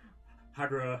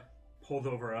Hadra pulls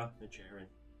over a chair and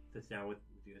sits down with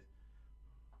you guys.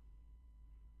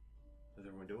 How's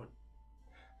everyone doing?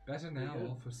 Better now,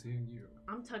 all for seeing you.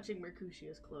 I'm touching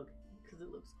Mercutio's cloak because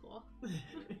it looks cool. It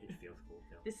feels cool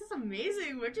too. This is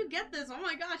amazing. Where'd you get this? Oh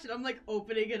my gosh! And I'm like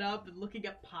opening it up and looking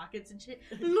at pockets and shit.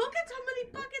 Look at how many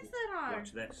pockets there are.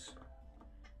 Watch this.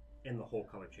 And the whole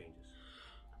color changes.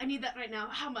 I need that right now.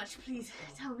 How much, please?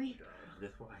 Tell me.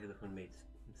 This one made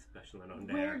special and on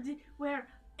there. Where?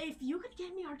 If you could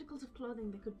get me articles of clothing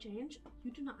that could change,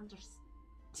 you do not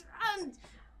understand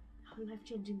how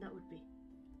life-changing that would be.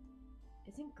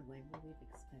 Isn't glamour weave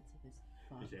expensive as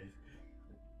fuck? It says,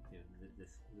 this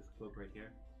cloak right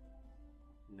here,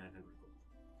 900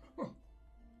 gold.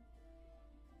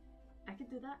 I could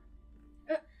do that.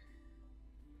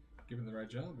 Given the right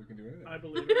job, we can do anything. I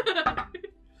believe it.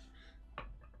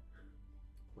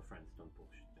 We're friends, don't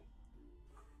bullshit me.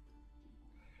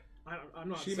 I'm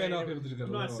not. She may saying not it- be able to do that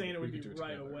I'm not alone, saying but it would we be could do it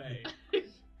right together. away.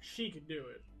 She could do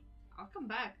it. I'll come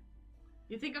back.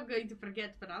 You think I'm going to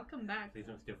forget, but I'll come back. Please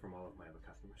don't steal from all of my other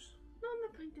customers. No, I'm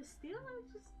not going to steal. I'm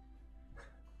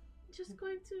just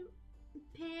going to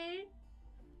pay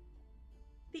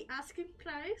the asking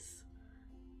price.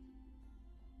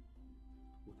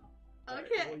 We'll talk. Alright,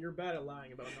 Okay. well, you're bad at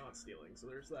lying about not stealing, so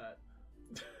there's that.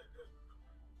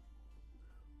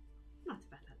 Not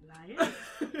bad at lying.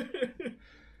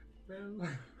 Well,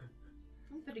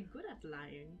 I'm very good at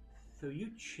lying. So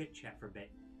you chit chat for a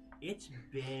bit. It's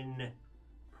been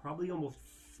probably almost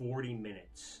 40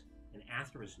 minutes, and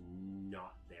Aster is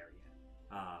not there yet.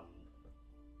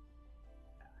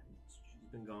 She's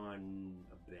been gone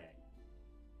a bit.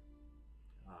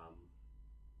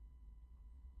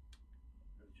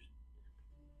 Just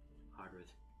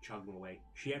Hadra's chugging away.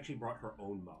 She actually brought her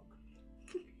own mug.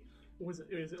 Is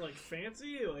it like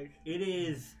fancy? Like It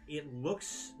is. It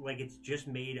looks like it's just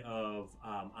made of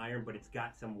iron, but it's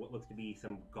got what looks to be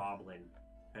some goblin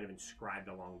kind of inscribed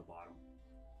along the bottom.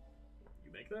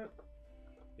 you make that?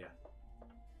 Yeah.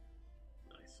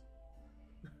 Nice.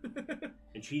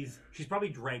 And she's probably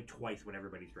drank twice what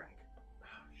everybody's drank.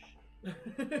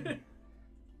 Nadia,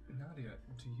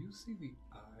 do you see the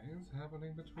eyes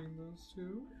happening between those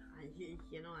two?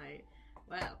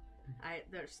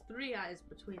 There's 3 eyes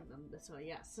between them, so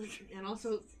yes, and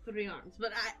also 3 arms.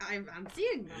 But I'm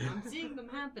seeing them. I'm seeing them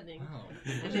happening. Wow.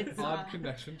 And An it's, odd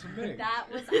connection to make. That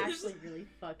was actually really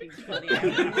fucking funny.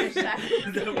 I wish that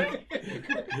was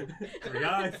 3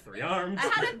 eyes, 3 arms. I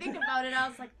had to think about it. I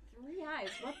was like, 3 eyes?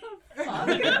 What the fuck?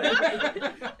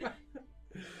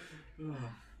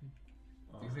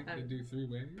 Do you think we could do 3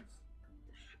 ways?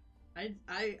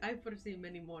 I foresee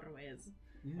many more ways.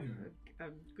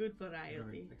 I'm good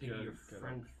variety. I think your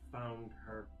friend found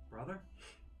her brother?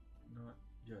 Not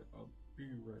yet. I'll be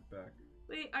right back.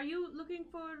 Wait, are you looking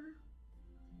for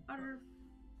our?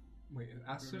 Wait, is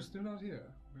Aster's still not here?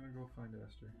 I'm gonna go find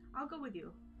Aster. I'll go with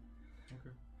you.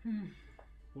 Okay.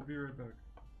 We'll be right back.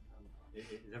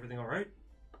 Is everything all right?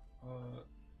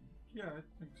 Yeah, I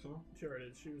think so. Sure it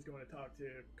is. She was going to talk to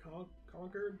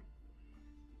Concord.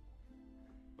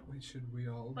 Wait, should we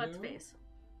all Butt go? face.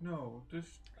 No,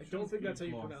 just. I don't think that's how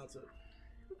you pronounce it.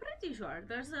 I'm pretty sure.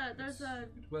 There's a.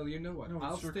 Well, you know what? No,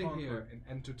 I'll Sir stay Concord. here and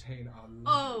entertain our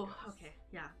Oh, lovely guests. okay,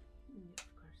 yeah.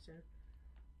 Of course,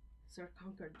 Sir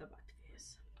Conquered the butt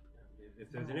face. If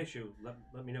there's an issue, let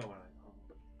me know. I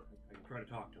can try to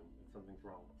talk to him if something's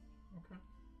wrong. Okay.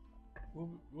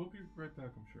 We'll be right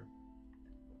back, I'm sure.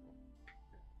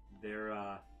 They're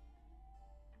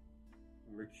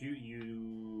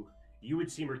you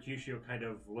would see Mercutio kind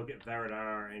of look at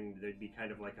Veridar, and there'd be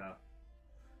kind of like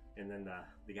and then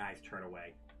the guys turn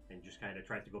away and just kind of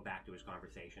tries to go back to his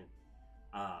conversation.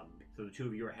 So the 2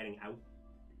 of you are heading out.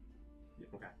 Yeah.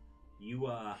 Okay. You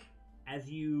as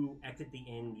you exit the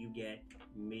inn, you get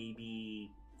maybe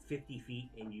 50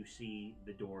 feet, and you see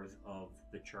the doors of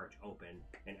the church open,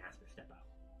 and Aster step out.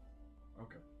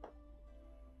 Okay.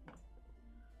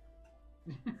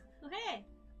 Oh, hey!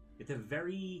 It's a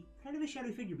very kind of a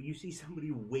shadowy figure, but you see somebody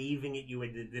waving at you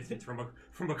at the distance from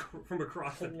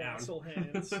across the town. Colossal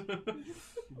hands.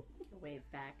 Wave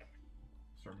back.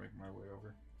 Start making my way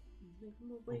over. Make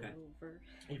my way Okay. over.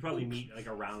 You probably meet like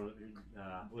around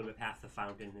a little bit past the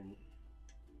fountain, and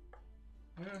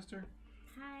Hey, Aster.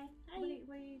 Hi.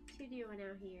 What are you 2 doing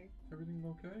out here? Everything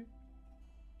okay?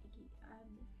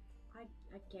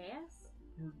 I guess.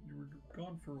 You were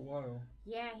gone for a while.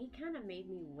 Yeah, he kind of made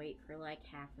me wait for like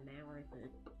half an hour at the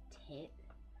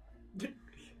tent.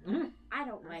 I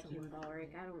don't like him,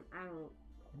 Ulrich. I don't. I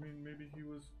mean, maybe he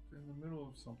was in the middle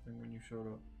of something when you showed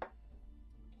up.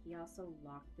 He also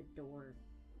locked the door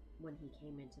when he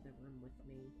came into the room with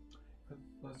me.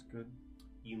 That's good.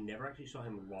 you never actually saw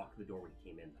him lock the door when he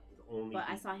came in. Though. It was only But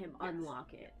I he- saw him yes.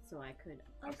 unlock it, so I could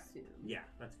assume. Yeah,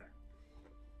 that's fair.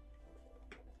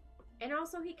 And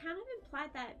also, he kind of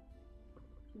implied that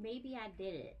maybe I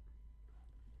did it.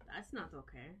 That's not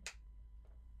okay.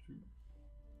 Do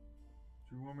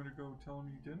you want me to go tell him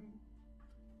you didn't?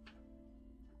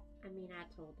 I mean, I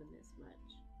told him as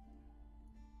much.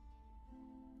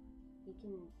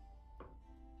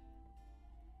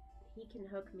 He can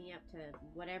hook me up to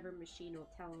whatever machine will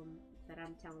tell him that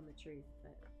I'm telling the truth,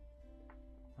 but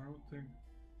I don't think.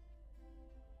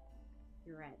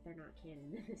 you're right, they're not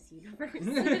canon in this universe.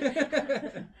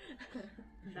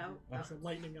 No. There's a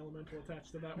lightning elemental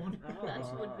attached to that one. Oh.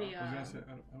 That would be I was gonna say,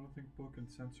 I don't think book and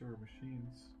censor are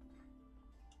machines.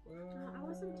 I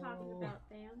wasn't talking about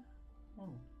them.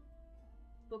 Oh.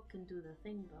 book can do the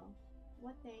thing, though.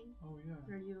 What thing? Oh yeah.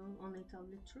 Where you only tell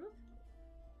the truth?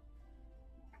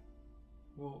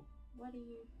 Well, What are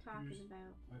you talking Use-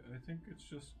 about? I think it's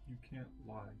just you can't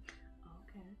lie.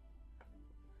 Okay.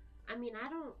 I mean, I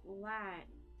don't lie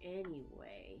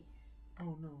anyway.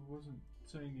 Oh no, I wasn't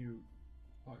saying you.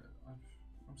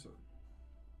 I'm sorry.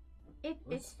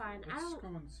 It's fine. I Let's don't.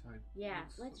 go inside. Yeah,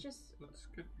 let's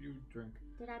get you a drink.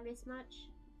 Did I miss much?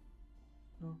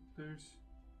 No, there's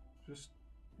just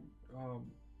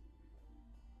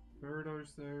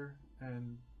Veridar's there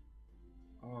and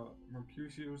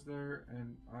Mercutio's there,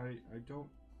 and I don't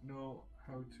know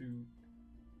how to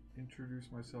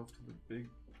introduce myself to the big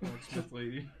blacksmith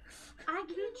lady. I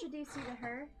can introduce you to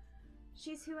her.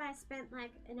 She's who I spent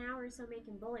like an hour or so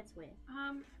making bullets with.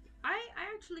 I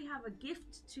actually have a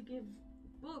gift to give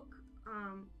Book.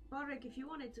 Barik, if you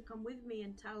wanted to come with me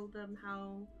and tell them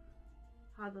how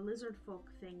the lizard folk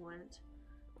thing went.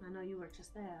 I know you were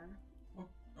just there. Oh,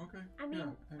 okay. I mean,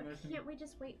 yeah, and can't we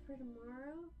just wait for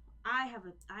tomorrow? I have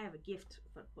a gift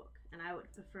for Book, and I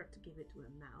would prefer to give it to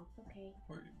him now. Okay.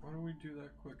 Why don't we do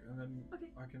that quick, and then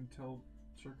Okay. I can tell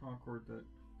Sir Concord that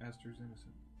Aster's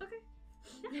innocent. Okay.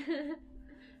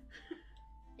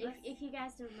 if you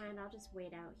guys don't mind, I'll just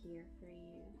wait out here for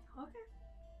you. Okay.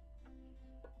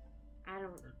 I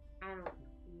don't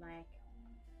like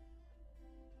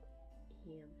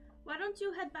him. Why don't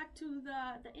you head back to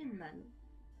the inn then?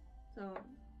 So.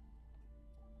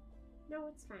 No,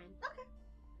 it's fine. Okay.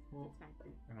 Well, It's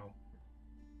fine. and I'll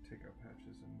take out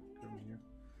Patches and come to you.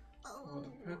 Oh.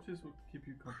 Patches will keep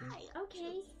you company.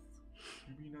 Okay.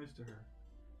 You be nice to her.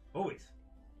 Always.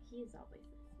 He is always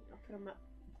nice. I'll put him up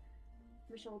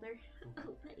my shoulder.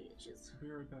 Oh, my itches. I'll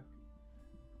be right back.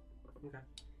 Okay.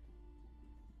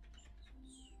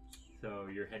 So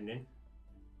you're heading in?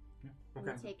 Yeah. I'm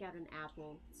Okay. gonna take out an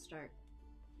apple, start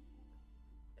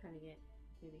cutting it,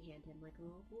 maybe hand him like a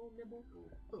little nibble.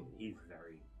 He's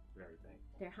very, very big.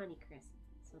 They're Honey Crisp,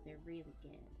 so they're really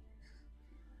good.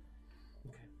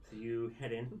 Okay. So you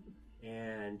head in,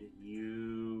 and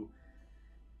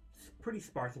it's pretty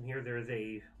sparse in here. There's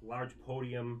a large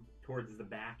podium towards the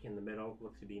back in the middle.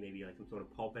 Looks to be maybe like some sort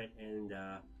of pulpit, and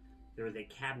there is a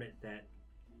cabinet that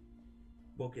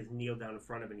Book is kneeled down in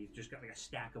front of, and he's just got like a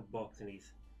stack of books, and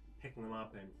he's picking them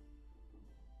up and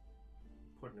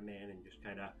putting them in, and just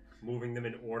kind of moving them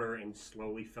in order and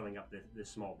slowly filling up this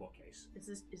small bookcase. Is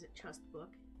it just Book?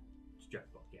 It's just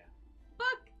book, yeah.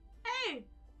 Book! Hey!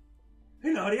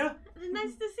 Hey, Nadia!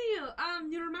 Nice to see you.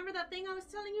 You remember that thing I was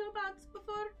telling you about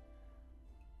before?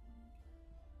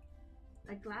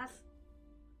 That glass?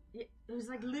 It was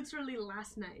like literally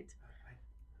last night.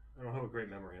 I don't have a great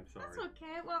memory. I'm sorry. That's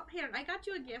okay. Well, here, I got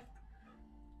you a gift.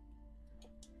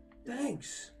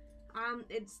 Thanks.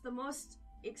 It's the most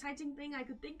exciting thing I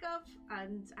could think of,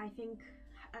 and I think,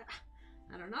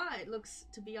 I don't know, it looks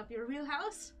to be up your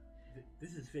wheelhouse.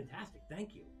 This is fantastic.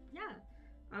 Thank you. Yeah.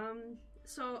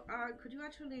 So, could you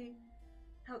actually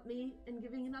help me in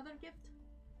giving another gift?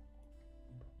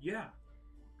 Yeah.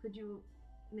 Could you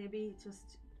maybe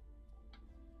just...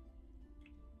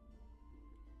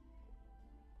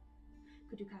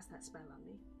 Could you cast that spell on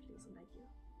me, please, and thank you.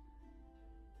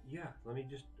 Yeah.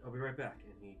 I'll be right back.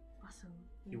 And Awesome.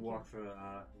 he walks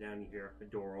down. You hear a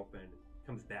door open.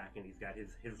 Comes back, and he's got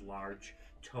his large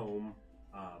tome,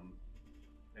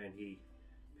 and he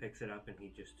picks it up, and he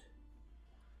just.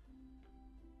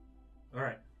 All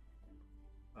right.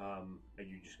 Are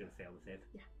you just gonna fail the save?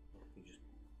 Yeah. He just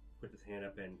puts his hand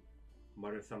up and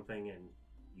mutters something, and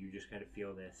you just kind of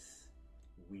feel this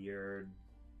weird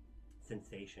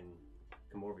sensation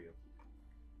come over you.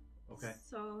 Okay.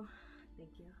 So,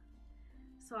 thank you.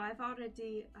 So I've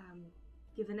already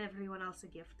given everyone else a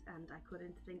gift, and I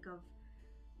couldn't think of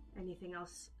anything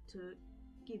else to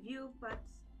give you but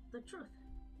the truth.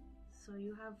 So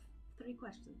you have 3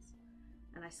 questions,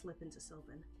 and I slip into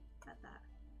Sylvan at that.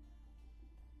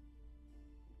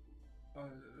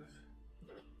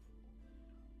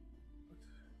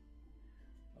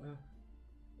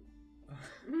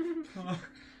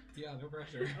 Yeah, no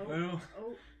pressure. I know.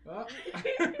 Ah.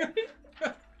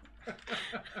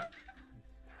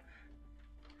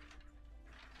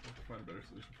 Let's find a better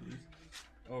solution for these.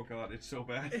 Oh god, it's so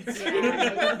bad. Yeah, it's so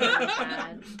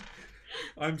bad.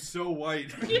 I'm so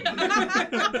white.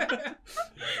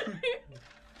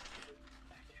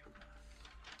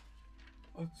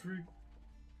 3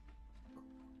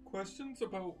 questions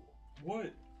about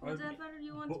what? Whatever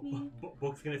you want me.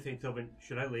 Book's gonna say, Sylvan,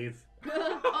 should I leave?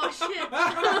 Oh shit.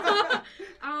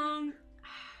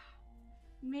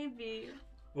 Maybe.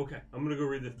 Okay, I'm gonna go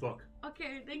read this book.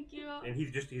 Okay, thank you. And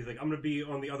he's like, I'm gonna be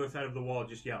on the other side of the wall,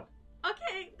 just yell.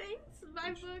 Okay, thanks.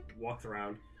 My book. Walks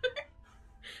around.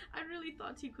 I really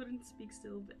thought he couldn't speak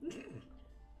still, but I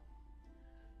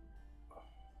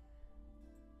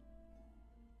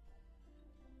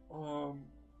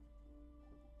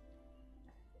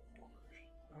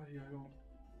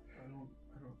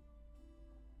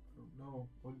don't know.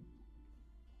 What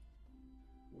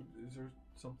is there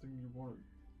something you want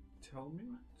to tell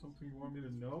me? Something you want me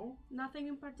to know? nothing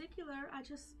in particular. I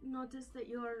just noticed that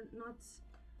you're not.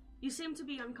 You seem to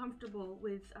be uncomfortable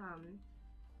with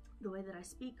the way that I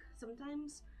speak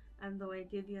sometimes, and the way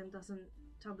Gideon doesn't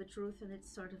tell the truth, and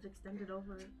it's sort of extended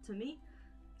over to me.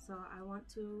 So I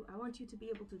want you to be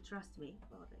able to trust me,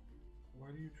 Balric.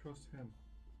 Why do you trust him?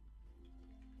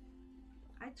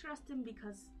 I trust him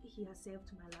because he has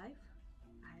saved my life.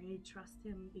 I trust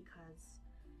him because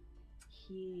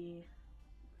he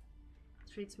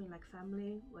treats me like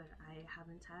family where I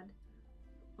haven't had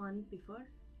one before.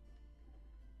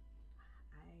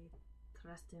 I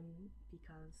trust him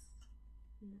because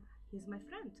he's my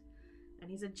friend. And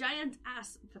he's a giant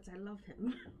ass, but I love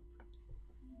him.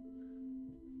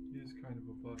 He is kind of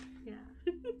a butt. Yeah.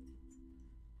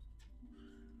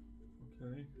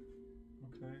 Okay,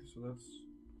 so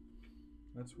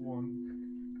that's one.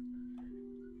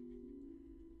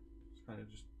 He's kind of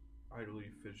just idly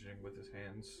fidgeting with his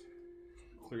hands,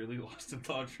 clearly lost in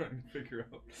thought, trying to figure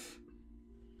out.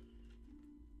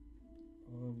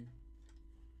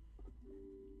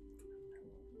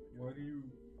 Why do you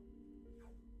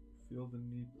feel the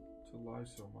need to lie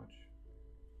so much?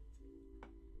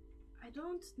 I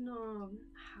don't know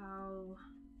how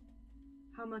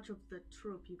much of the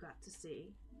troop you got to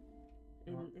see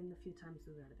in the few times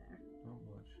we were there. Not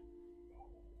much.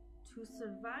 To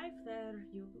survive there,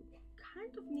 you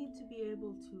kind of need to be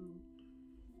able to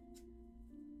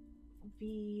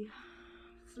be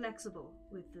flexible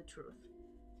with the truth.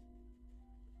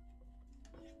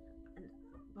 And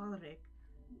Balric,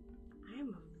 I am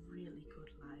a really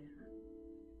good liar.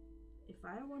 If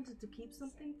I wanted to keep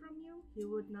something from you, you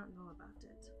would not know about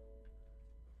it.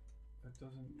 That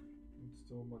doesn't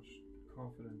instill much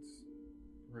confidence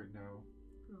right now.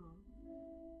 Oh.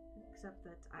 Except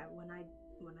that when I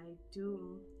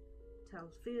do tell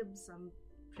fibs, I'm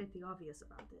pretty obvious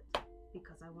about it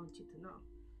because I want you to know.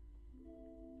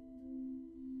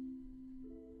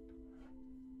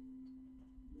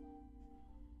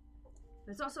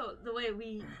 It's also the way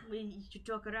we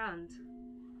joke around.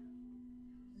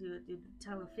 You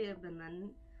tell a fib, and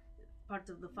then part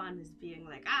of the fun is being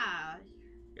like,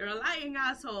 you're a lying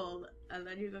asshole, and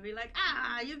then you're gonna be like,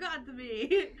 you got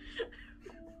me.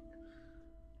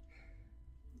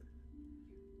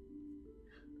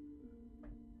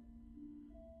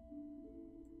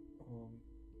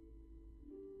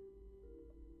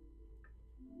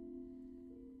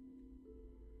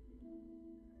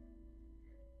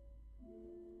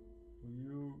 Will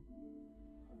you,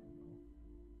 I don't know,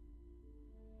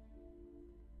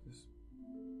 this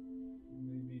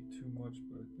may be too much,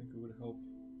 but I think it would help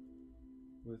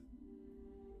with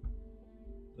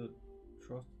the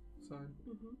trust side.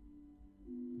 Mm-hmm.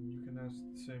 And you can ask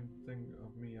the same thing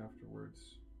of me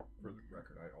afterwards. For the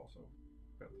record, I also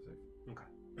felt the same.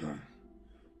 Okay.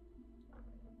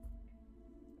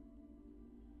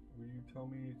 Will you tell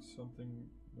me something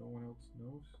no one else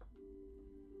knows?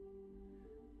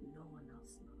 No one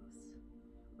else knows.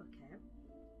 Okay.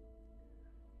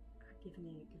 Give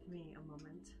me a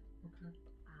moment. Okay.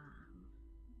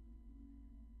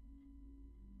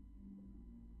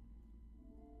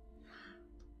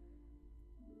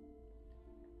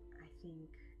 I think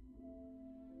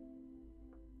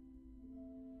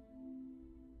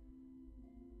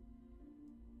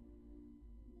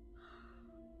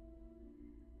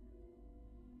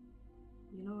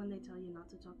you know when they tell you not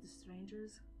to talk to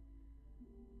strangers?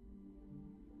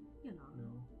 You know.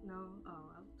 No. No? Oh,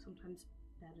 well, sometimes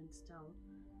parents tell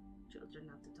children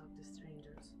not to talk to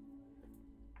strangers.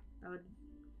 That would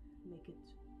make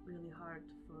it really hard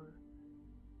for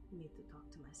me to talk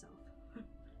to myself.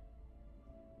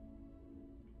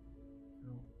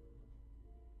 No.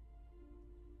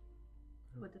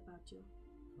 What about you?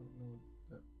 I don't know what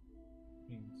that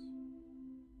means.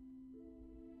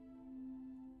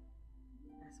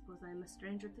 I suppose I'm a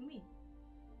stranger to me.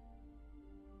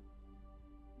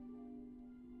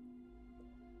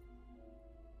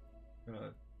 I'm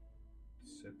gonna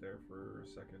sit there for a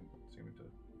second, seeming to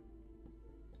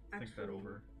think that Actually,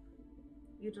 over.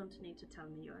 You don't need to tell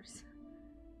me yours.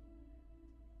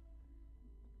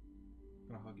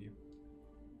 I'm gonna hug you.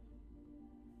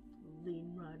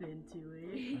 Lean right into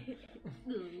it.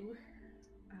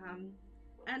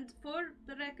 And for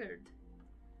the record,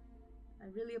 I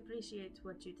really appreciate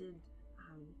what you did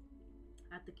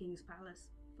at the King's Palace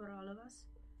for all of us.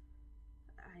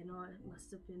 I know it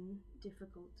must have been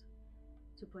difficult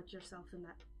to put yourself in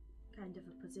that kind of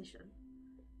a position.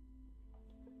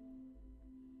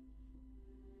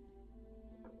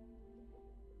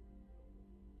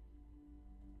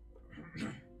 I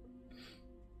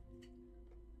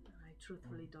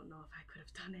truthfully don't know if I could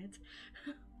have done it.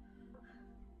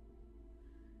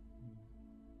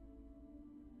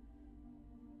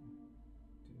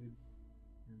 Did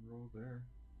your role there?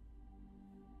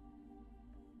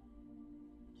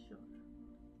 Sure.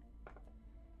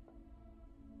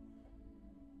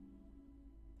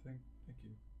 Thank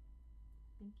you.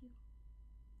 Thank you.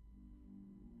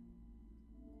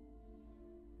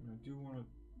 And I do want to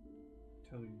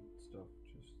tell you stuff,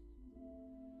 just I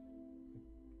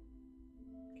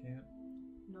can't.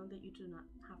 Know that you do not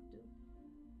have to.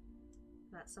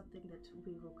 That's something that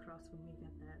we will cross when we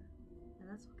get there. And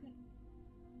that's okay.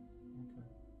 Okay.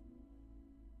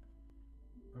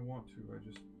 I want to, I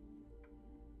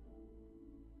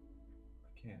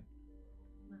can't.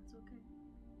 That's okay.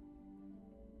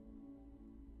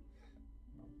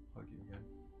 I'll hug you again.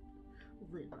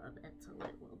 Live on until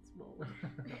it once more. I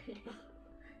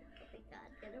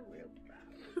got get a real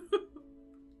problem.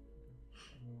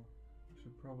 Well, I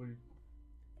should probably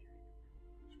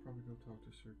go talk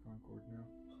to Sir Concord now.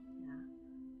 Yeah.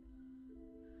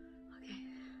 Okay.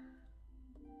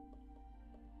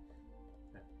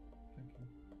 Thank you.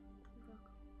 You're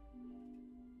welcome.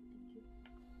 Thank you.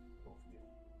 Both of you.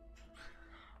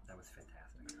 That was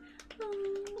fantastic.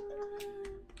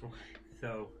 Okay.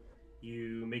 So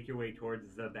you make your way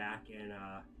towards the back, and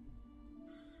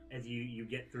as you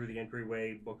get through the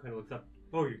entryway, Book kind of looks up.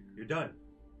 Oh, you're done.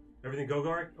 Everything go,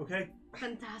 Garik? Okay?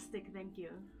 Fantastic, thank you.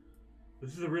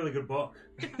 This is a really good book.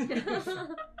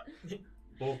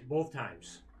 Both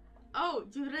times. Oh,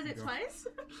 you read it Go. twice?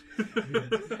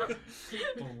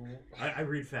 I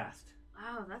read fast.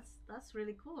 Wow, that's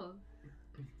really cool.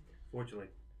 Fortunately,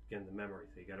 again, the memory,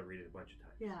 so you gotta read it a bunch of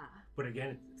times. Yeah. But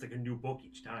again, it's like a new book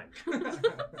each time.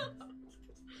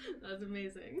 That's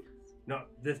amazing. Not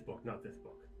this book.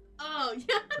 Oh,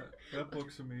 yeah. That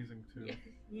book's amazing too. Yeah,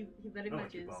 he very I much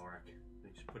like you, is. Balrak. He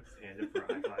just puts his hand in for a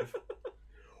high five.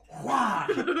 Wah!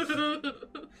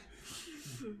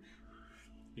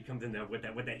 He comes in there with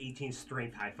that 18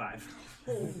 strength high five.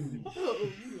 Oh,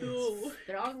 no.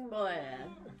 Strong boy.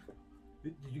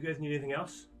 Did you guys need anything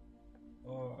else?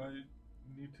 I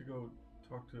need to go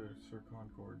talk to Sir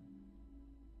Concord.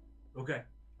 Okay.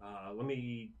 Let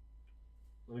me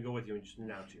go with you and just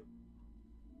announce you.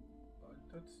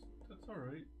 That's all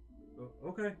right.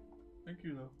 Okay. Thank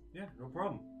you though. Yeah, no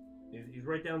problem. He's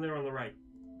right down there on the right.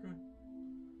 Good.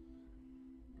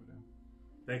 Go down.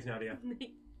 Thanks, Nadia. And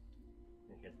he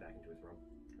gets back into his room.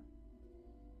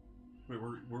 Wait,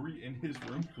 were we in his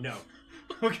room? No,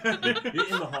 Okay. you're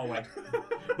in the hallway.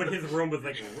 But his room was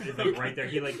like right there.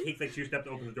 He takes 2 steps,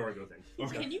 opens the door, and goes in.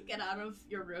 Okay. Can you get out of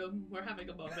your room? We're having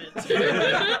a moment.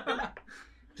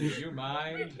 Do you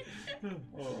mind?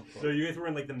 Oh, So you guys were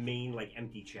in the main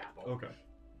empty chapel. okay.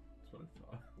 That's what I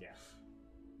thought. Yeah.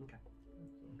 Okay.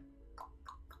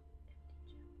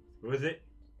 Who is it?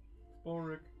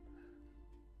 Ulrich.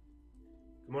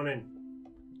 Come on in.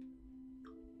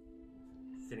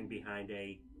 Sitting behind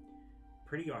a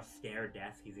pretty austere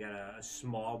desk. He's got a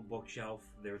small bookshelf.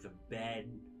 There's a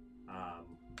bed.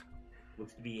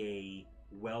 Looks to be a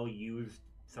well-used,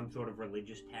 some sort of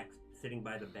religious text sitting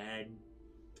by the bed.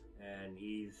 And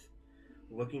he's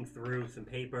looking through some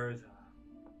papers.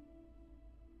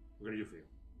 What can I do for you?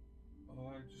 I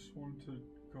just wanted to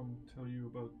come tell you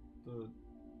about the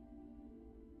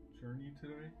journey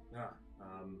today.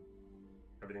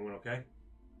 Everything went okay?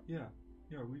 Yeah,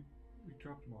 we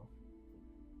dropped him off.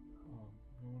 No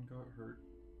one got hurt.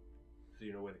 So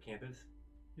you know where the camp is?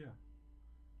 Yeah.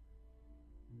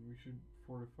 And we should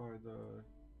fortify the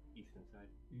Eastern side.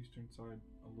 eastern side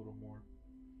a little more.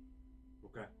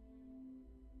 Okay.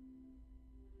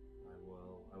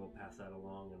 I will pass that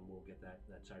along, and we'll get that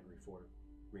side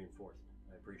reinforced.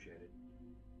 I appreciate it.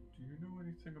 Do you know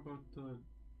anything about the...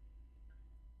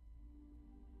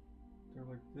 They're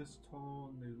like this tall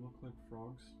and they look like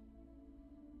frogs?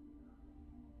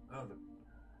 Oh,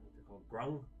 what's it called?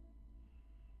 Grung?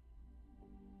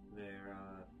 There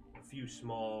are a few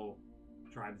small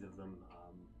tribes of them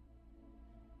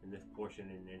in this portion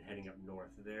and heading up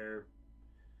north. They're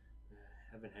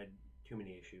haven't had too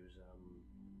many issues.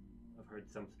 I've heard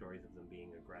some stories of them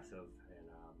being aggressive and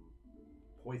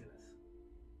poisonous.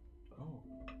 Oh.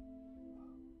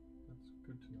 That's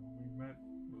good to know. We met a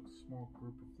small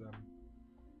group of them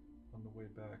on the way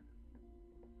back.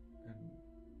 And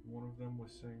one of them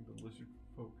was saying the lizard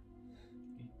folk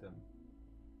eat them.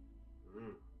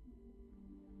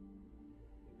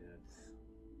 Maybe that's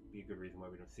be a good reason why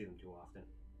we don't see them too often.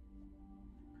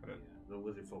 Okay. Yeah, the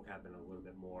lizard folk have been a little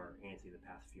bit more antsy the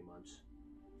past few months.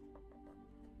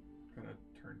 Kind of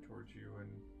turn towards you and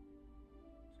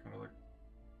just kind of like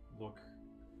look,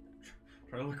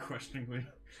 try to look questioningly.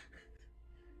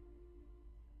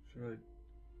 Should I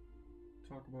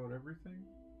talk about everything?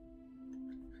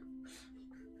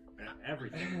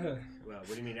 Everything? Well, what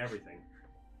do you mean everything?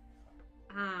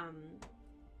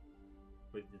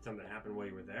 Wait, did something happen while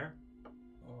you were there?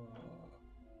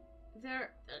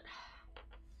 There,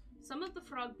 some of the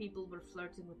frog people were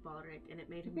flirting with Balric, and it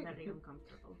made him very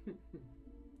uncomfortable.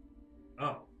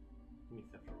 Oh, give me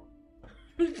stuff wrong.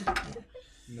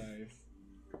 Nice.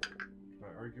 Do I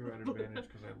argue at advantage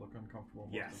because I look uncomfortable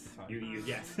most Yes, of the time?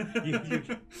 yes.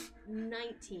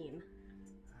 19.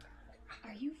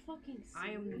 Are you fucking serious? I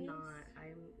am not. I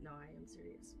am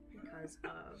serious because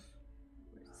of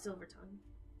Silver Tongue.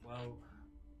 Well,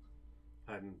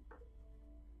 I'm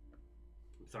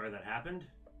sorry that happened.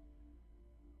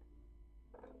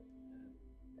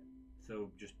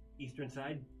 So, just eastern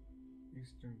side?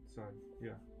 Eastern side,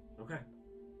 yeah. Okay.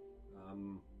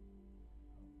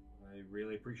 I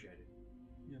really appreciate it.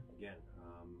 Yeah. Again,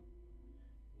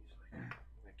 he's like,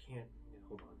 I can't.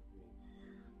 Hold on. He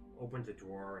opens a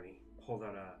drawer and he pulls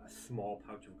out a small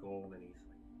pouch of gold, and he's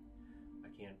like, I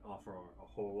can't offer a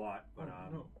whole lot, but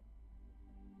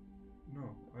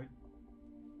no,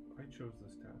 I chose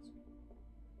this task.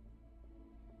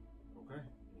 Okay.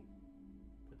 He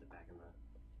puts it back in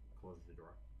closes the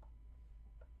drawer.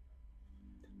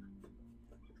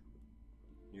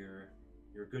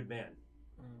 You're a good man.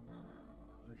 I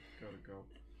gotta go.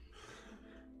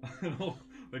 And I'll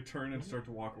like turn and start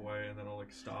to walk away, and then I'll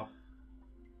like stop,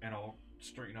 and I'll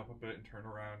straighten up a bit and turn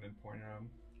around and point at him.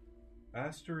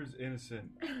 Aster is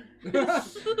innocent.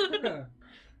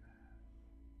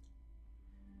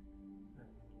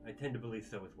 I tend to believe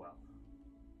so as well.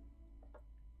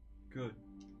 Good.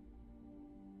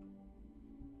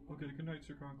 Okay, good night,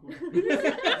 Sir Concord.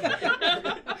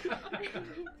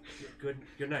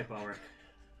 Good night, Balric.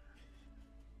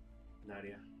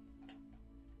 Nadia.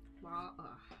 Well,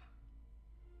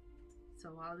 so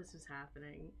while this was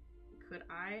happening, could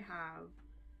I have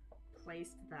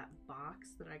placed that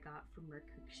box that I got from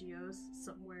Mercutio's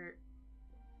somewhere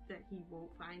that he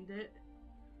won't find it?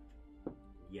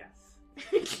 Yes.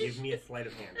 Give me a sleight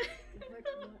of hand.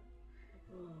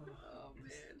 Oh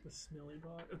man. The smelly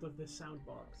box, the sound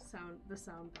box. The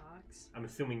sound box. I'm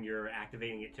assuming you're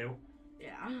activating it too?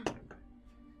 Yeah.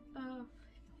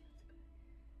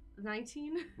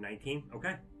 19? 19?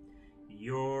 Okay.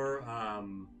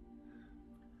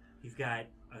 He's got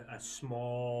a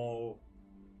small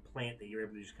plant that you're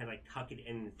able to just kind of like tuck it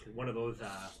into one of those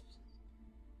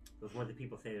ones that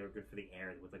people say are good for the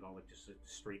air with like all like just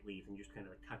straight leaves, and you just kind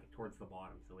of like tuck it towards the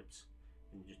bottom so it's,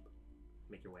 and you just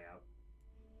make your way out.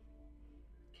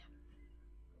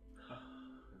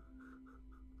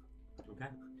 Okay,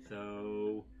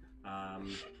 so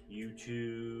you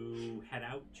two head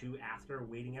out to Aster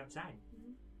waiting outside.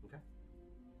 Mm-hmm. Okay.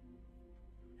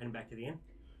 Heading back to the inn?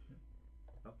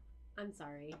 I'm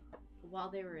sorry. While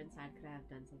they were inside, could I have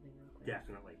done something real quick?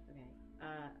 Definitely. Okay.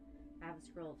 I have a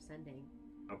scroll of sending.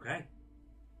 Okay.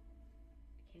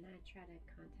 Can I try to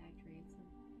contact Ransom?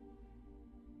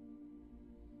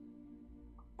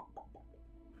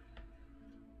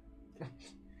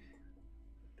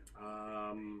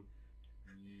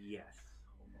 Yes.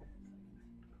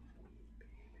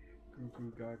 Goo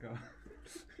goo gaga.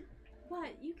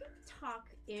 What? You can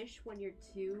talk-ish when you're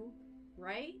 2,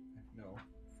 right? No,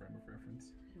 frame of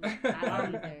reference. I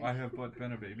don't either. I have but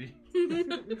been a baby.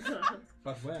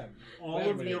 But when?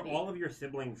 All of your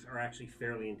siblings are actually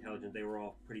fairly intelligent. They were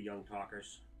all pretty young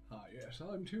talkers. Ah, yes,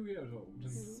 I'm 2 years old.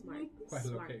 And Smart. quite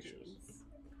Smart loquacious. genes.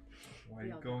 Why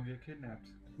you go and get kidnapped?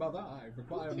 Mother, I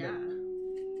require Yeah. milk.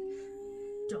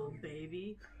 Dumb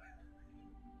baby.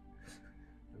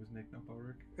 It was Nick, not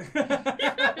Balric. No.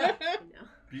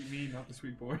 Beat me, not the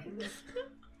sweet boy.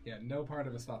 Yeah, no part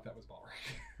of us thought that was Balric.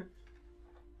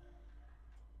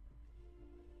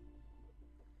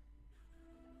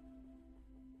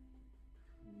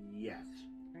 Yes.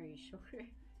 Are you sure?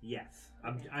 Yes.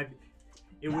 Okay.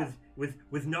 It was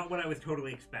not what I was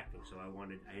totally expecting, so I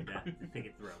had to think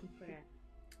it through. Okay.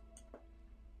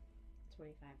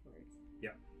 25 words.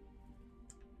 Yep.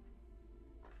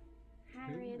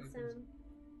 Hi, Ransom.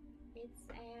 It's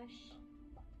Ash.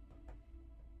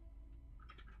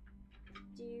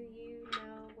 Do you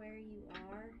know where you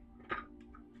are?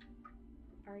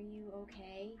 Are you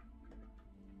okay?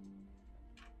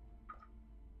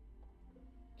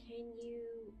 Can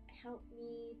you help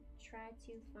me try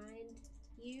to find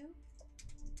you.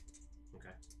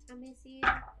 Okay. I miss you.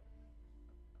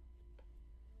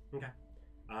 Okay.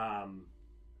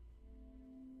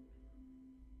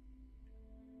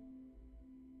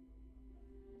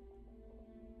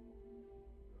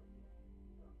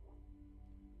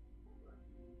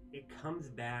 It comes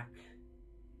back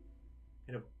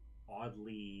kind of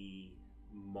oddly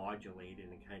modulated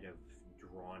and kind of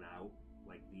drawn out.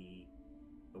 Like the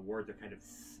words are kind of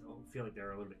feel like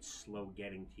they're a little bit slow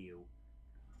getting to you.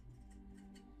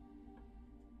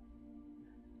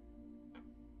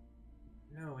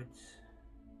 No, it's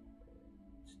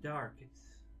dark. I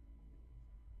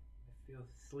feel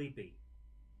sleepy.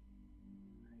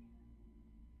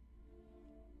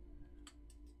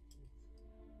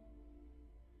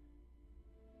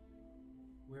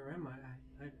 Where am I?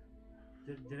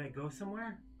 Did I go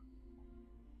somewhere?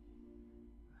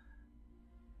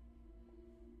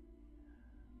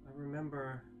 I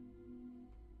remember.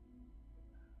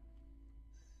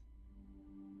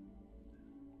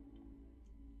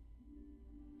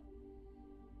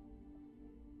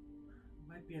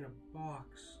 Might be in a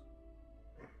box.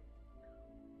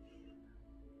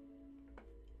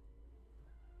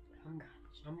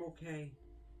 I'm okay.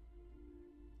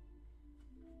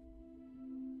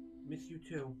 Miss you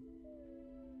too.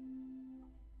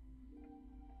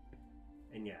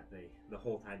 And yeah, the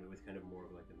whole time it was kind of more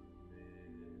of like a miss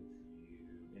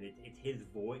you. And it's his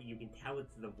voice. You can tell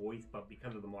it's the voice, but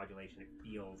because of the modulation, it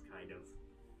feels kind of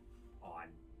odd.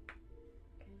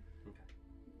 Okay.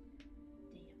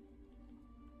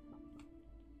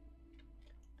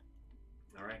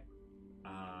 Damn. All right.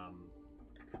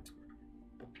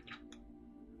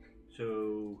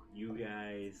 So you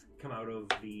guys come out of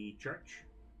the church.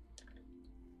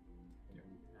 And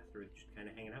Aster is just kind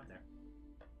of hanging out there.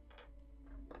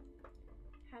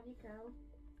 How'd it go?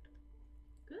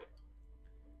 Good.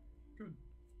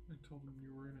 I told him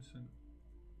you were innocent.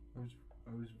 I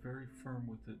was very firm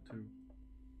with it too.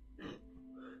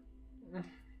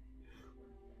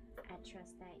 I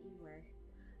trust that you were.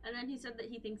 And then he said that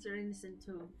he thinks you're innocent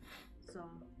too. So.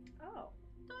 Oh.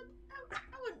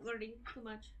 I wouldn't worry too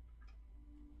much.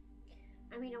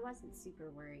 I mean, I wasn't super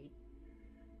worried,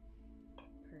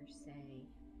 per se,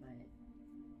 but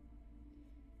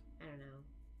I don't know.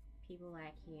 People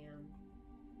like him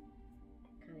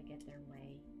kind of get their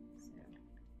way, so.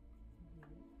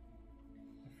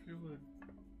 I feel that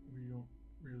we don't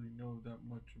really know that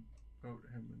much about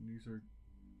him, and these are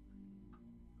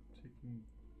taking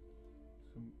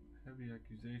some heavy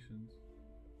accusations.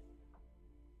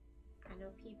 I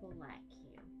know people like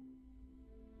him.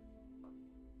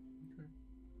 Okay.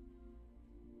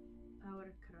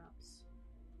 Power corrupts.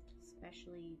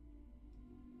 Especially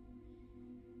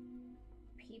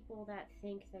people that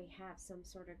think they have some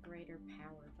sort of greater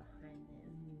power behind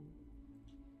them.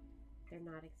 They're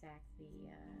not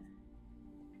exactly,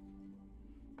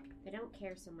 they don't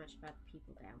care so much about the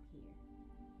people down here.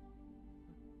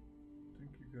 I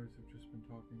think you guys have just been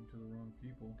talking to the wrong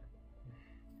people.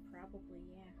 Probably,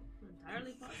 yeah.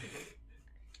 Entirely possible.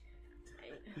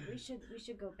 We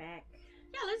should go back.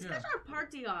 Yeah, let's get our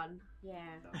party on.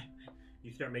 Yeah. So,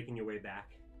 you start making your way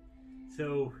back.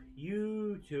 So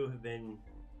you two have been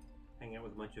hanging out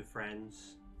with a bunch of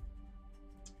friends,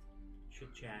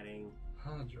 chit-chatting.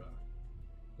 Hadra,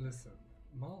 listen,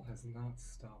 Maul has not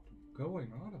stopped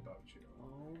going on about you.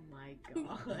 Oh my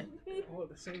god. All at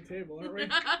the same table, aren't we?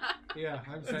 Yeah,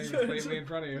 I'm saying this lately in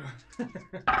front of you.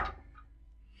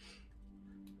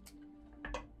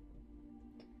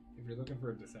 If you're looking for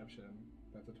a deception,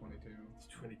 that's a 22. It's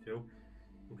 22.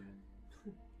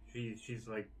 Okay. She's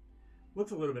like,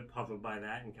 looks a little bit puzzled by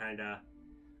that and kind of.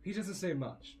 He doesn't say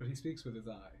much, but he speaks with his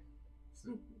eye.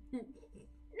 So,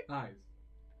 eyes.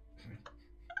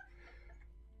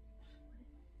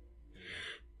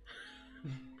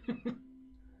 Speak with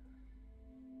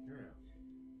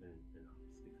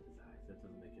his eyes. That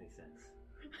doesn't make any sense.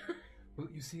 Well,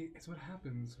 you see, it's what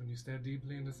happens when you stare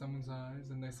deeply into someone's eyes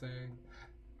and they say,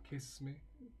 "Kiss me."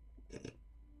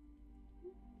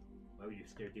 Why would you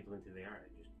stare deeply into the eye?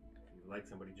 Just if you like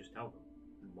somebody, just tell them.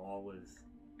 Maul was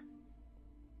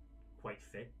quite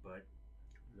fit, but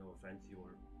no offense, you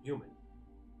are human.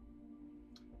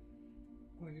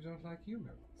 Well, you don't like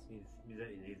humans. He's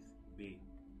be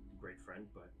a great friend,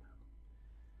 but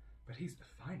he's the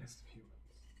finest of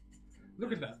humans.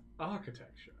 Look at that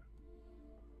architecture.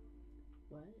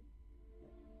 What?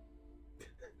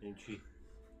 And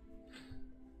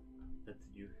that's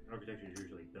you. Architecture is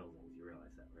usually buildings. You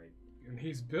realize that, right? And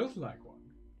he's built like one.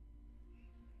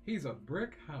 He's a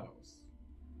brick house.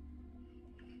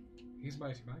 He's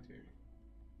mighty mighty.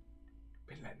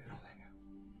 Been letting it all hang out.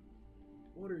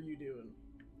 What are you doing?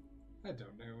 I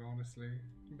don't know, honestly.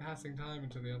 I'm passing time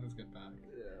until the others get back.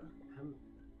 Yeah.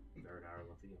 Veridar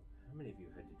looks at you. How many of you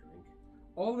had to drink?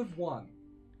 All of one.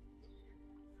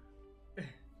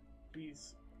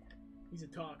 He's a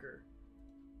talker.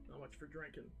 Not much for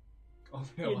drinking. Oh,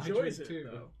 He no, I enjoys drink it, too.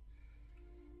 though.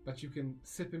 But you can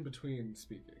sip in between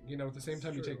speaking. You know, at the same It's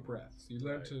time you true. take breaths. You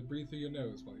learn Right. to breathe through your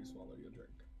nose while you swallow your drink.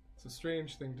 It's a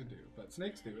strange thing to do, but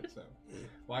snakes do it, so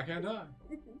why can't I?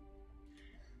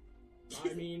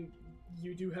 I mean,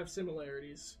 you do have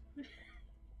similarities.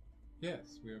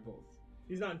 Yes, we are both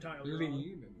He's not entirely wrong.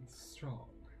 lean and strong.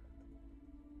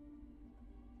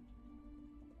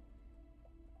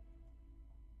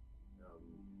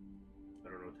 I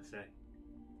don't know what to say.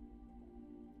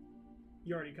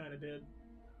 You already kind of did.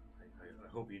 I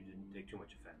hope you didn't take too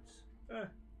much offense. My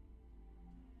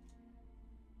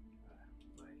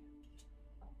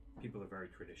people are very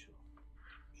traditional.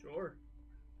 Sure.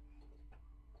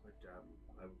 But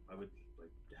I would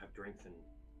like to have drinks and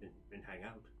hang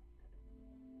out.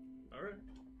 All right.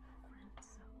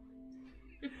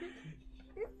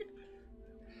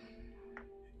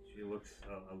 She looks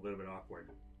a little bit awkward.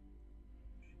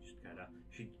 She just kind of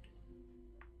she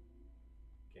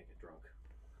can't get drunk.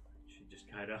 She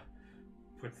just kind of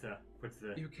puts the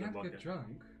You the can't mug get in.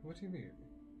 drunk? What do you mean?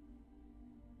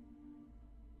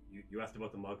 You asked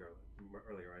about the mug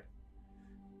earlier, right?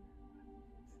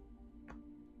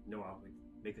 No, I'll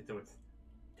make it so it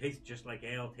tastes just like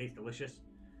ale, tastes delicious.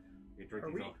 You drink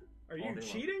these all Are all you day long.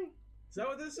 cheating? Is that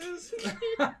what this is?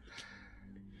 I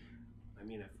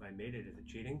mean, if I made it, is it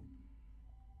cheating?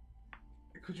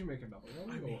 Could you make another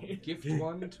one? I Or mean- gift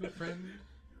one to a friend?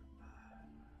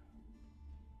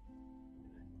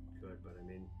 Good, but I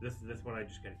mean, this one I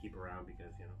just gotta keep around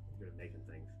because I'm good at making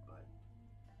things, but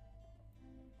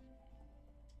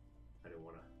I didn't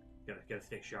want to. Gotta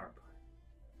stay sharp.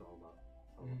 It's all about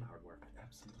the hard work.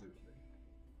 Absolutely.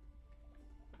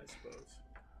 I suppose.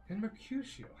 And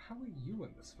Mercutio, how are you on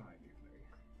this fine evening?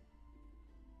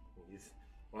 He's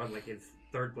on like his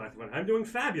third glass one. I'm doing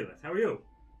fabulous. How are you?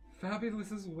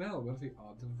 Fabulous as well. What are the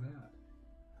odds of that?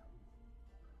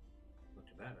 Not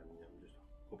too bad. I mean, I'm just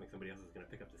hoping somebody else is gonna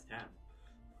pick up this tab.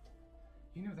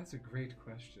 You know, that's a great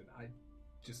question. I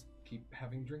just keep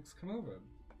having drinks come over.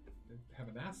 I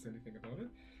haven't asked anything about it.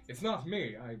 It's not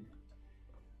me. I'm,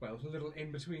 well, a little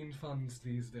in between funds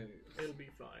these days. It'll be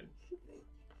fine.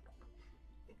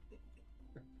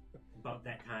 About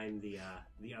that time, the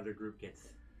other group gets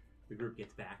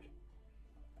back.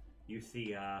 You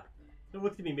see, it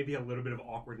looks to me maybe a little bit of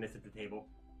awkwardness at the table.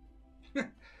 A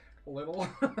little.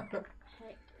 Hey,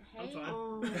 I'm hey, fine.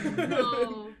 Oh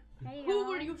no. hey, Who y'all.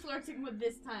 were you flirting with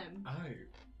this time? I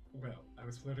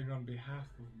was flirting on behalf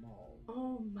of Maul.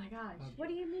 Oh my gosh. What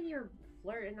do you mean you're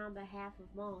flirting on behalf of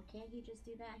Maul? Can't he just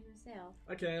do that himself?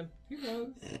 I can. He was.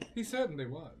 He certainly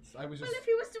was. I was Well, just. if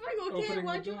he was doing okay, opening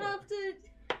why'd the you door. have to?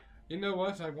 You know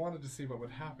what? I wanted to see what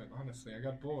would happen, honestly. I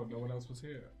got bored. No one else was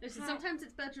here. Listen, Hi. sometimes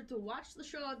it's better to watch the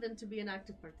show than to be an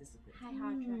active participant. Hi,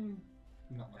 Hodra. Hmm.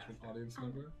 Not much of an audience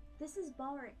member. This is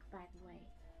Balric, by the way.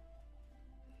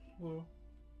 Hello.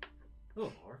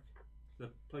 Hello, Mark. It's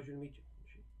a pleasure to meet you.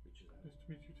 She reaches out. Nice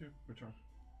to meet you too. Which one?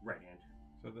 Right hand.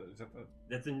 So is that the?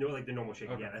 That's the normal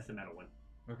shake. Okay. Yeah, that's the metal one.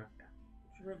 Okay. Yeah.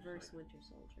 Reverse Winter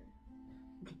Soldier.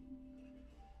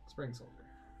 Spring Soldier.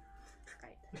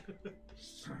 Right.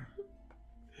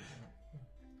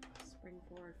 Spring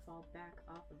forward, fall back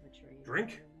off of a tree.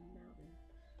 Drink?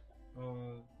 on a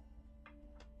mountain.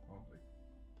 I'll like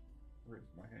raise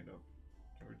my hand up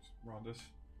towards Rhonda's.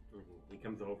 He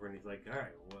comes over and he's like, "All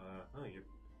right, well, what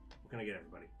can I get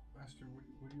everybody?" Master,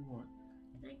 what do you want?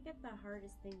 Can I get the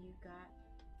hardest thing you've got?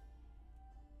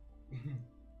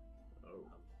 Oh.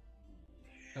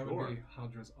 That Sure. would be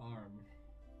Hadra's arm.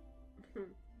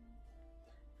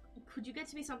 Could you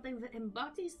get me something that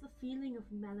embodies the feeling of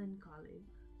melancholy,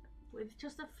 with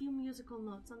just a few musical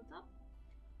notes on top?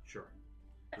 Sure.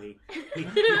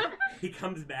 He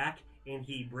comes back and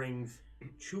he brings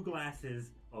 2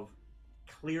 glasses of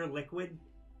clear liquid.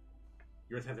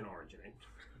 Yours has an orange in it.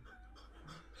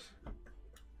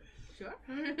 Sure.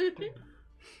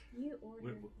 You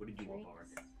ordered What did you want,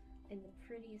 drinks Mark? in the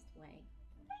prettiest way.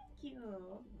 Thank you.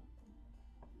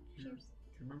 Cheers.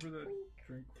 Do you remember that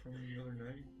drink from the other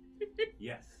night?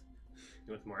 Yes.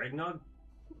 You want some more eggnog?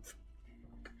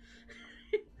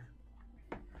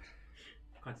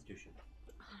 Constitution.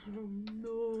 Oh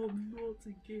no, not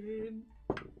again.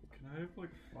 Can I have like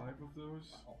 5 of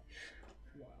those?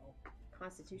 Wow.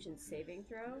 Constitution saving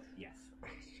throw? Yes. I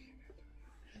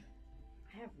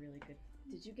have really good.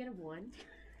 Did you get a 1?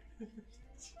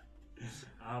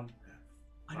 5?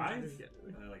 I didn't get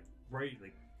it. Like right,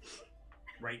 like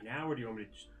right now, or do you want me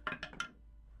to just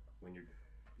when you're?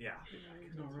 Yeah.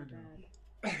 No, right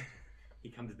now. He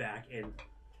comes back and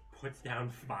puts down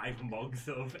 5 mugs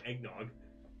of eggnog.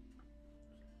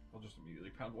 I'll just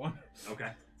immediately pound one.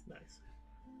 Okay. Nice.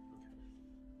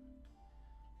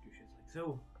 Dusha's like,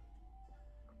 so,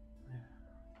 I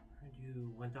heard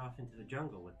you went off into the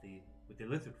jungle with the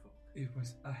lizard folk. It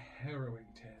was a harrowing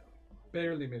tale.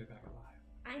 Barely made it back alive.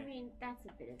 I mean, that's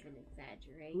a bit of an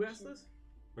exaggeration. Who asked this?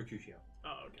 Mercutio.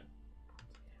 Oh, okay.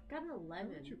 Got an 11.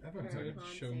 Haven't you ever for heard a of con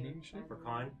showmanship? save, by For the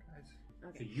con? way. So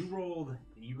Okay. you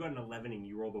got an 11 and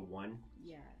you rolled a 1.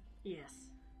 Yeah. Yes.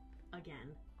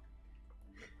 Again.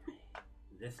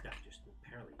 This stuff just,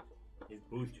 apparently, his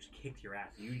booth just kicked your ass.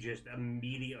 You just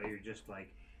immediately, you're just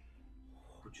like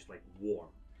warm.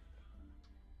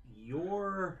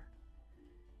 You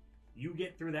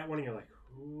get through that one and you're like,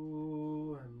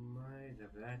 ooh, I might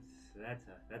have,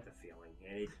 that's a feeling.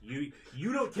 And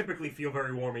you don't typically feel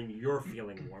very warm and you're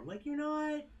feeling warm. Like, you're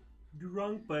not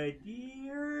drunk, but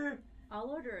you're... I'll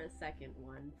order a second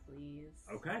one, please.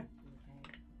 Okay. Okay.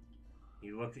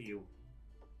 He looks at you.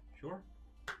 Sure?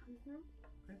 Mm-hmm.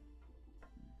 Okay.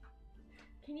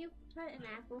 Can you put an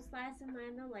apple slice in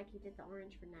mine, though, like you did the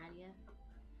orange for Nadia?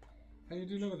 How you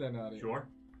do know that, Nadia? Sure.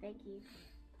 Thank you.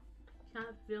 Can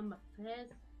I feel my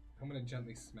face? I'm gonna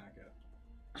gently smack it.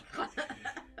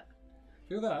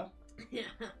 Feel that? Yeah.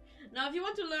 Now, if you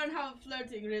want to learn how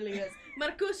flirting really is,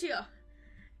 Mercutio,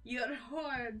 your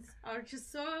horns are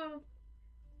just so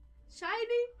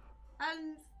shiny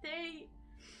and stay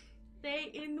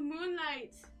in the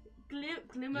moonlight,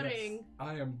 glimmering. Yes,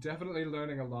 I am definitely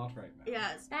learning a lot right now.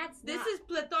 Yes. This Not- is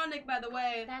platonic, by the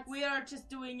way. That's- We are just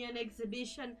doing an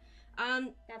exhibition.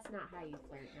 That's not how you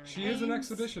flirt, Nadia. She is an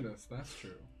exhibitionist, that's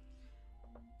true.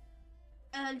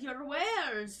 And your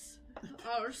wares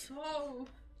are so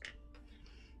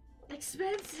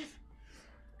expensive.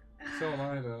 So am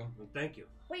I, though. Well, thank you.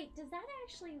 Wait, does that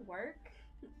actually work?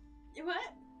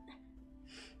 What?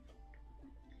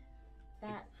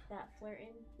 That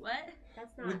flirting? What?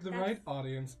 That's not. With the that's- right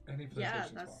audience, any Yeah, flirtation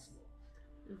is that's- possible.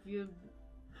 If you...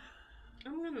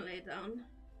 I'm gonna lay down.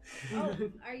 Oh,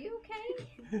 are you okay?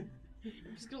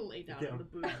 I'm just gonna lay down Yeah. in the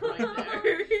booth right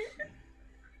there.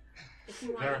 If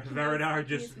you want, you can Veridar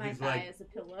use just- my he's thigh like, as a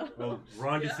pillow. Well,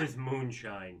 Ron just says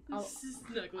moonshine. I'll- Just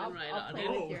snuggling I'll, right I'll on play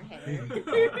it. with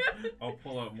your hair. I'll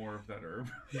pull out more of that herb.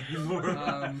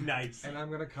 Nice. And I'm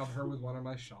gonna cover her with one of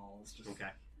my shawls. Just... Okay.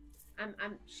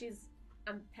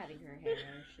 I'm petting her hair.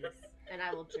 And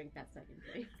I will drink that second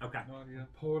drink. Okay. Nadia.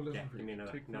 Poor little Yeah, give me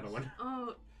another Take this. one.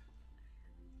 Oh,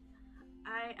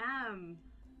 I am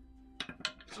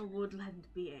a woodland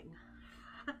being.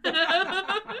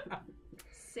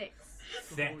 6.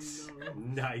 6. Oh, no.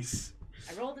 Nice.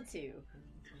 I rolled a 2.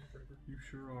 You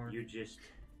sure are. You just...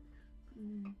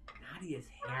 Nadia's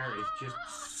hair is just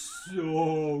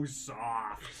so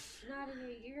soft.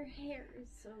 Nadia, your hair is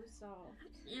so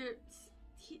soft. You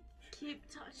keep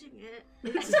touching it.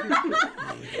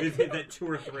 Is it that 2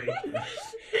 or 3?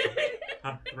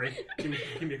 3.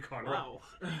 Give me a card. Wow.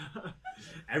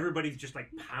 Everybody's just like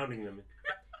pounding them.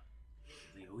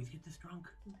 They always get this drunk.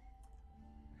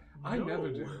 I No. never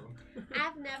do.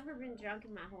 I've never been drunk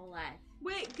in my whole life.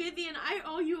 Wait, Gideon, I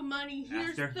owe you money.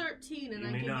 Here's Aster, 13, and You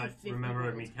I may give not you 50 remember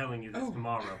gold. me telling you this Oh,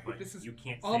 tomorrow, but this is you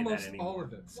can't say Almost that anymore. all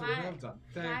of it, so Why- well done.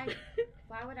 Why, Thank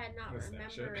why would I not Let's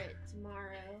snatch remember it. it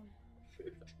tomorrow?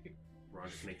 Ron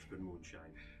just makes good moonshine.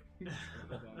 you.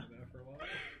 Hold on to that for a while.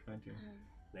 19.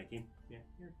 19? Yeah,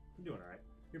 you're doing alright.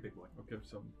 You're a big boy. I'll give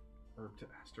some herb to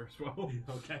Aster as well.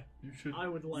 Okay. You should. I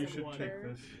would like you should one. take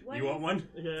this. What You want is- one?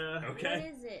 Yeah. Okay. What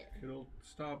is it? It'll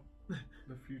stop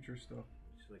the future stuff.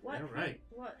 She's like, What, alright.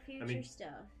 what future mean-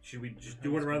 stuff? Should we just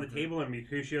do it around the table? And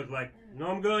Mercutio's like, no,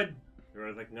 I'm good. Or I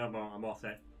was like, no, I'm all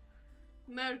set.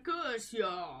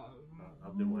 Mercutio.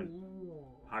 I'll do one.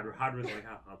 Hadra's like,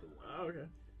 I'll do one. Oh, okay.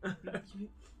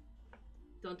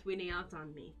 Don't winning out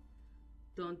on me.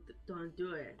 Don't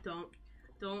do it. Don't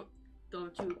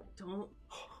you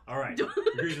Alright.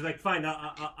 Mercutio's like, fine,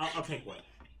 I'll take one.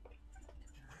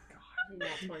 In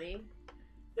that 20?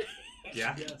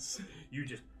 Yeah? Yes. You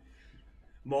just...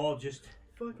 Maul just...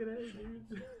 Fucking A,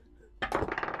 dude.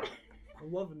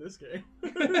 I'm loving this game.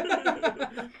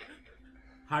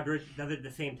 Hadra does it at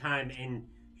the same time, and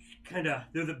kind of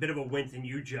there's a bit of a wince, and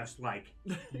you just like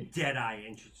dead eye,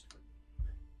 and she's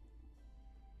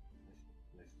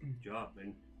like, nice job,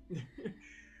 and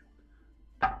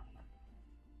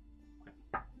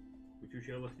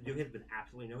Mercutio looks to do his with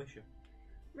absolutely no issue.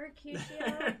 Mercutio,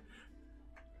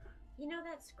 you know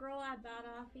that scroll I bought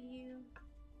off of you?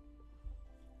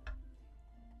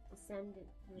 The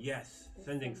Yes,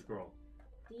 sending scroll.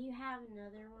 Do you have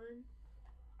another one?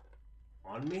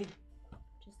 On me?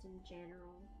 Just in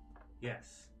general.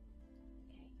 Yes.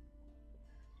 Okay.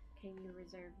 Can you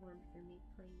reserve one for me,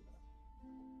 please?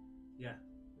 Yeah.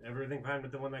 Everything fine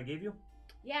with the one I gave you?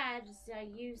 Yeah, I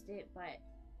used it, but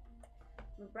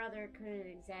my brother couldn't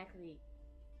exactly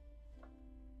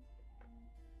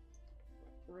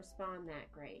respond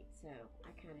that great, so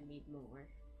I kind of need more.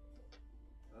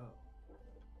 Oh.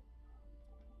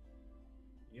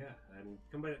 Yeah, and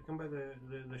come by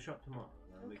the shop tomorrow.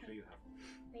 And I'll make Okay. sure you have one.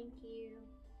 Thank you.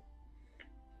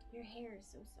 Your hair is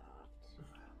so soft.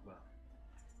 Well,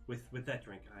 with that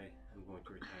drink, I am going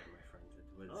to retire, my friends. It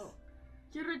was. Oh.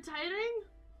 You're retiring?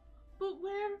 But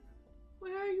where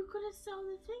are you gonna sell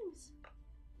the things?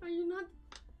 Are you not?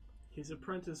 His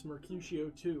apprentice Mercutio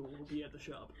 2 will be at the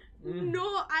shop.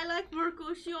 No, I like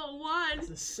Mercutio 1. It's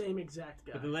the same exact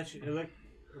guy. But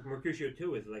Mercutio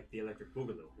 2 is like the electric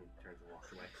boogaloo who turns and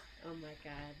walks away. Oh my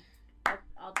god.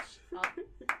 I'll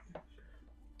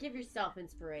give yourself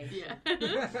inspiration.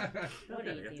 Yeah. What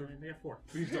are you I got doing? 4.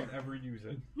 Please don't ever use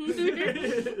it.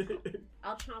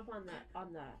 I'll chomp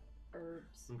on the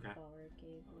herbs Okay. Ballard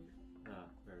gave me.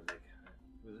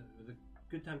 It was a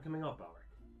good time coming up, Bauer.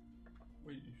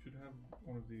 Wait, you should have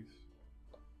one of these.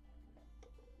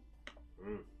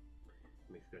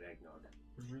 Makes good eggnog.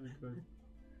 They're really good.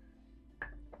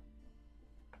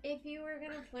 If you were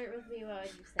gonna flirt with me, what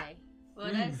would you say?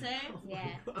 What'd I say?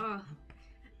 Yeah.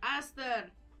 Aster,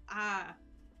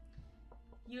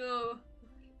 you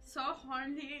so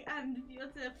horny and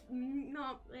beautiful.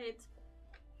 No, wait.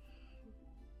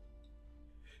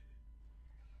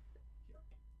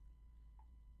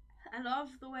 I love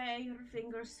the way your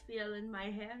fingers feel in my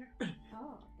hair.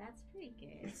 Oh, that's pretty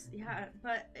good. Yeah,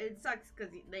 but it sucks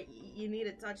because you need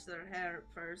to touch their hair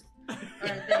first, or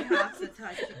they have to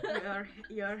touch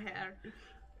your hair.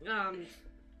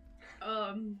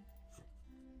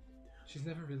 She's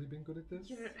never really been good at this.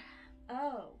 Your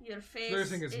face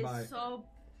Flirting is is my- so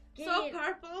Get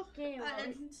purple, it,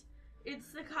 and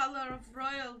it's the color of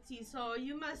royalty. So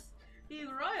you must be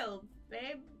royal,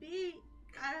 baby.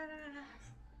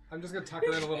 I'm just gonna tuck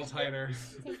her in a little tighter.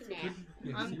 Take a nap.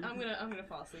 Yes, I'm you- gonna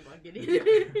fall asleep on Gideon.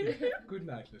 Good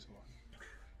night, little one.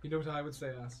 You know what I would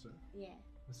say, Aster? Yeah.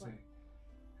 I would say,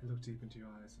 I look deep into your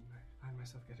eyes and I find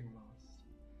myself getting lost,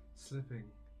 slipping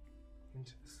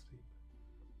into the sleep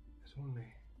that only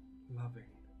loving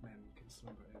men can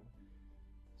slumber in.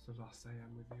 So lost I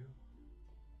am with you.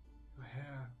 Your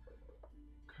hair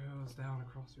curls down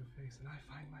across your face, and I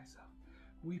find myself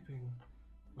weeping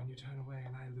when you turn away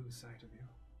and I lose sight of you.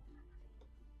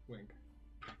 Wink.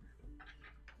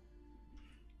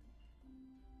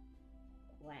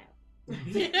 Wow.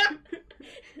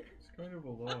 It's kind of a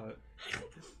lot.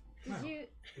 Did you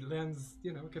It lands,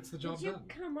 it gets the job did you done.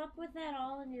 come up with that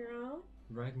all on your own?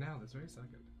 Right now, this very second.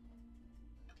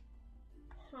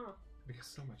 Huh. Because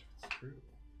so much of it's true.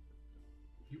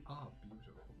 You are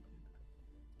beautiful.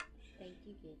 Thank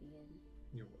you, Gideon.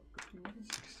 You're welcome.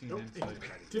 16 Nope, insight.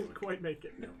 didn't quite make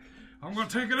it. No. I'm gonna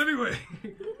take it anyway.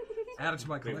 Add it to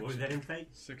my Wait, collection. what was that insight?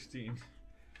 16.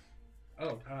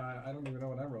 Oh, I don't even know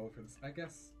what I'm rolling for this. I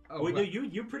guess. Oh, Wait, well, no,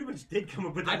 you pretty much did come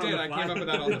up with I that. did. On the I fly. came up with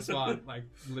that on the spot, like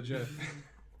legit.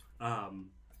 I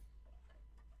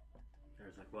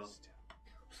was like, well,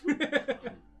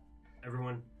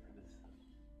 everyone, it was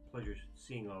a pleasure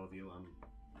seeing all of you. I'm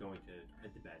going to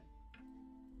head to bed.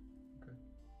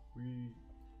 We need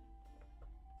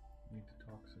to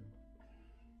talk soon.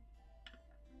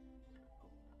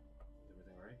 Is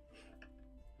everything alright?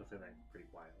 I'll say that pretty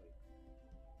quietly.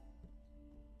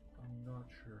 I'm not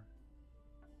sure.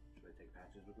 Should I take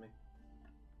patches with me?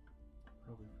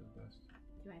 Probably for the best.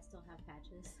 Do I still have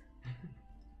patches?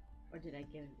 Or did I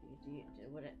give you? Do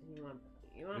you want?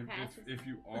 You want patches? If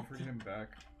you offered him back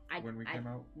when we came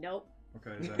out, Nope.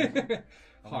 okay, then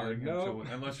I'm Hard letting him no. chill.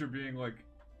 Unless you're being like,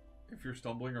 if you're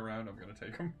stumbling around, I'm gonna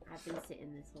take him. I've been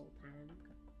sitting this whole time.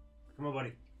 Come on,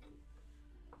 buddy. And,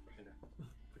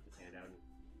 put his hand out and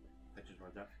patches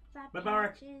runs up. Bye, Bye,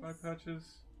 patches. Bye, Patches.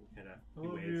 And, I he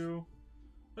love waves. you.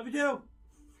 Love you too.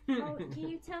 Oh, can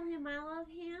you tell him I love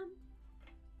him?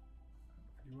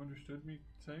 You understood me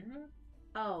saying that?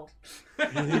 Oh.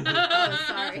 Oh,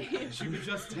 sorry. You could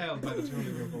just tell by the tone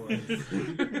of your voice.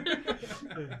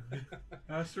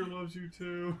 Aster loves you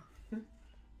too.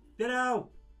 Ditto.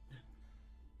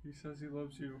 He says he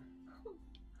loves you.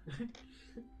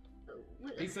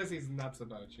 He says he's nuts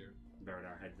about you.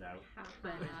 Bernard heads out.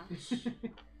 Ha-ha.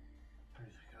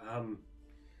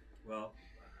 Well,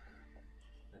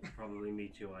 that's probably me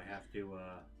too. I have to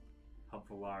help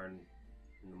Valarn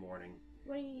in the morning.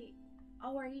 What are you?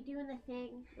 Oh, are you doing the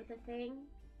thing with the thing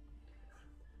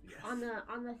Yes. on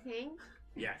the thing?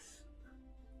 Yes.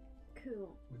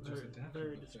 cool. With just adapting Very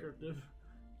the thing. descriptive.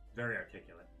 Very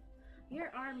articulate.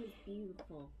 Your arm is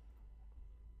beautiful.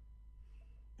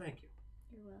 Thank you.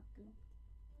 You're welcome.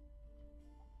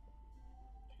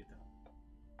 Get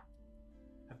that.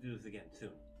 Have to do this again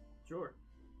soon. Sure.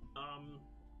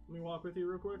 Let me walk with you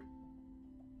real quick.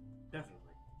 Definitely.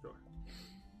 Sure.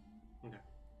 Okay.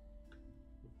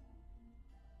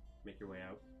 Make your way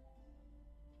out.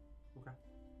 Okay.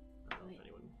 I don't know Wait. if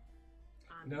anyone.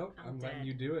 Nope, I'm letting dead.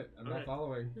 you do it. I'm not Okay.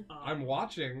 following. Um, I'm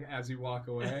watching as you walk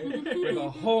away with a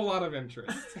whole lot of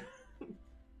interest.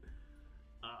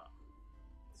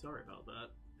 Sorry about that.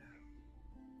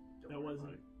 Don't That worry wasn't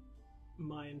about it.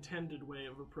 my intended way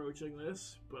of approaching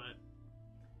this, but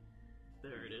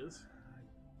there it is.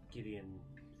 Gideon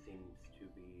seems to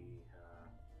be.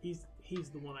 He's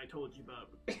the one I told you about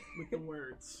with the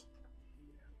words.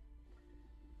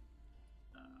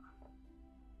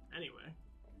 Anyway,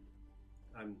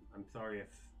 I'm sorry if.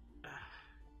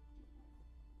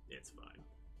 it's fine.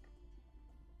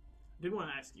 Did want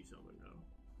to ask you something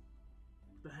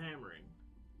though. The hammering.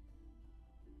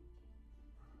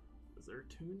 Was there a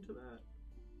tune to that?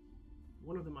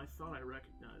 One of them I thought I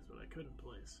recognized, but I couldn't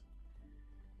place.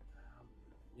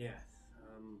 Yes.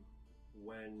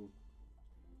 When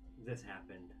this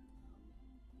happened,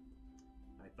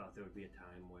 I thought there would be a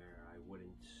time where I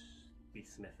wouldn't be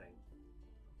smithing.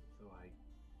 So I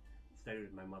studied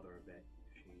with my mother a bit.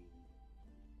 She's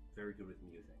very good with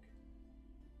music.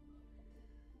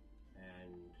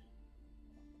 And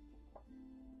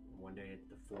one day at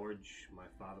the forge, my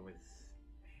father was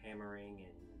hammering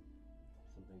and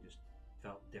something just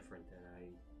felt different.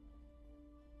 And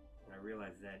when I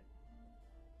realized that,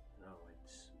 no,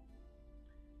 it's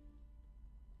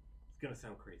gonna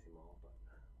sound crazy, Maul, but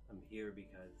I'm here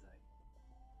because I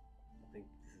think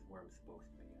this is where I'm supposed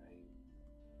to be.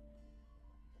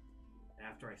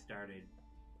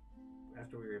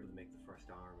 After we were able to make the first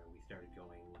arm and we started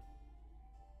going,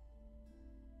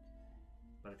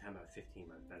 by the time I was 15,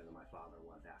 I was better than my father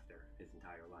was after his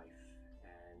entire life,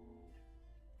 and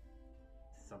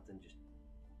something just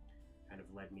kind of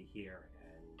led me here,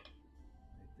 and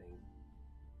I think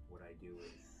what I do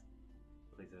is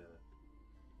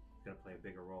gonna play a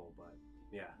bigger role. But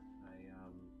yeah,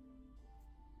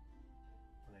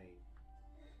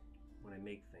 when I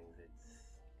make things, it's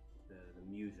the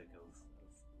music of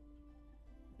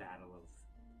battle of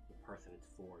the person it's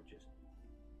for. Just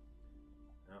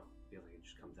feels like it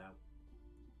just comes out.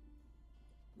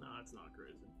 No, it's not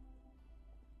crazy.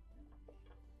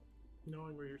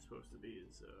 Knowing where you're supposed to be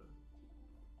is a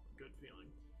good feeling.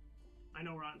 I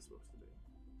know where I'm supposed to be.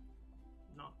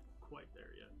 Not quite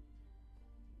there yet.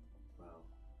 Well,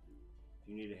 if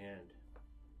you need a hand,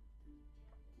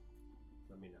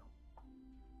 let me know.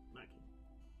 Thank you.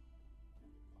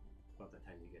 About that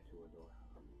time you get to a door.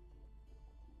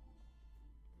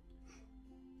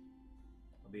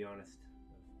 I'll be honest,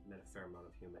 I've met a fair amount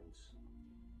of humans.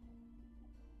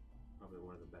 Probably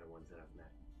one of the better ones that I've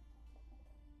met.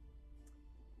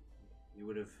 You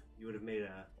would have made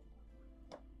a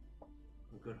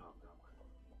good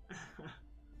hobgoblin.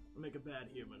 I make a bad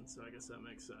human, so I guess that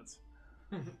makes sense.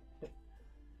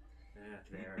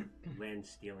 They're land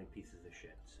stealing pieces of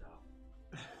shit, so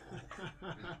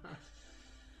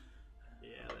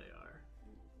Yeah, they are.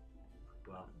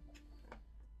 well,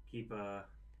 keep an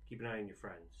eye on your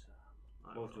friends.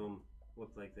 I Most of will. them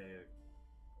look like they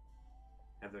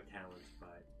have their talents,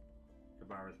 but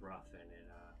Kabara's rough, and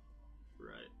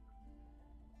Right.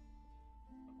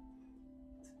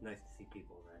 it's nice to see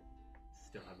people that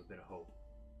still have a bit of hope.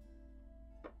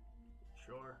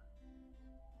 Sure.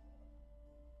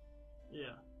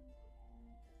 Yeah.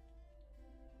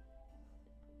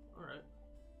 Alright.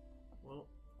 Well,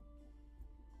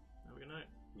 have a good night.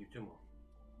 You too, Mo.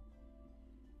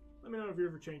 Let me know if you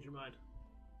ever change your mind.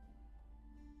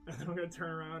 And then I'm gonna turn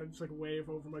around and just like wave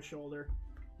over my shoulder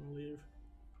and leave.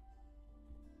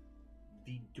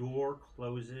 The door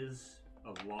closes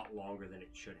a lot longer than it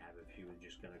should have if she was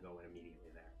just gonna go in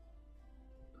immediately there.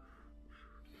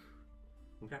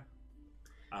 Okay.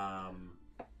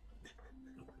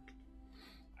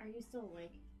 Are you still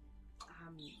awake?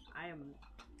 I am.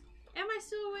 Am I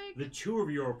still awake? The two of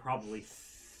you are probably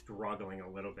struggling a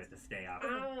little bit to stay up.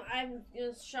 I'm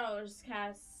just just kind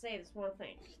of say this one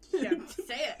thing. Yeah,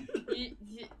 say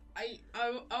it. I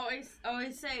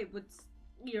always say what's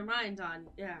your mind on.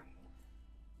 Yeah.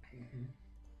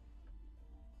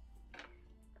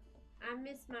 I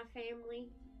miss my family.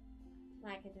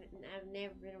 Like I've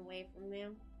never been away from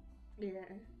them.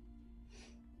 Yeah.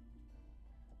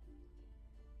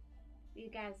 You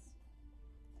guys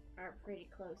are pretty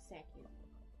close second.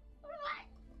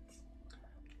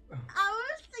 I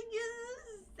was thinking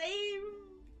the same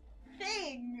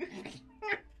thing.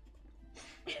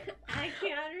 I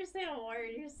can't understand a word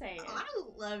you're saying. I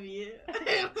love you.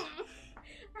 I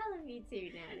love you too,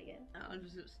 Nadia. I'll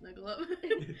just snuggle up.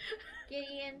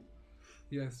 Gideon,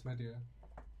 Yes, my dear.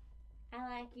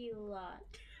 I like you a lot.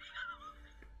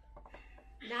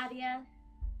 Nadia,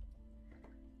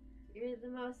 you're the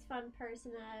most fun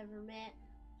person I ever met.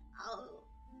 Oh.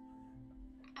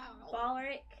 Ow.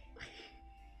 Balric,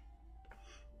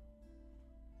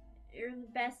 you're the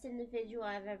best individual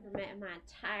I've ever met in my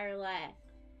entire life.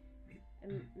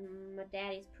 And my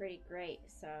daddy's pretty great,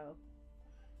 so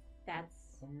that's.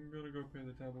 I'm gonna go pay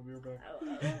the tab. I'll be right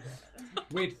back. Oh.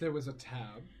 Wait, there was a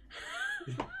tab.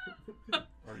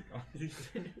 Already gone.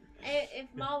 If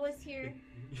Maul was here,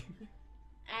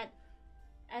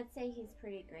 I'd say he's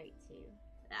pretty great too.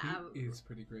 He is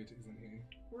pretty great, isn't he?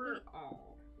 We're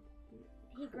all.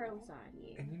 He grows on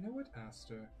you. And you know what,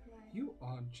 Aster? You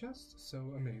are just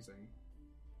so amazing.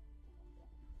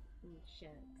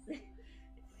 Shucks.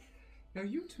 Now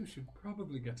you two should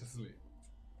probably get to sleep.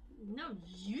 No,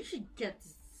 you should get to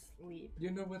sleep.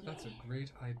 You know what? That's a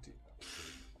great idea.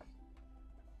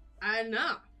 I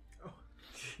know.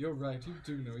 You're right, you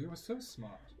do know. You are so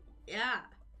smart. Yeah.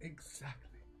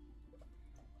 Exactly.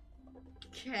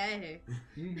 Okay.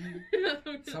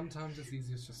 Mhm. Sometimes it's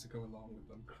easiest just to go along with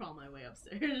them. Crawl my way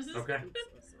upstairs. Okay.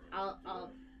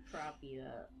 I'll prop you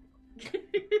up.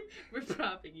 We're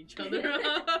propping each other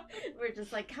up. We're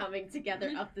just like coming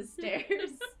together up the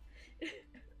stairs.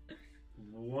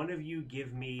 One of you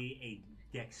give me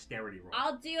a dexterity roll.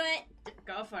 I'll do it.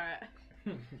 Go for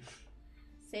it.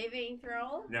 Saving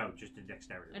throw. No, just a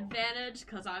dexterity roll. Advantage,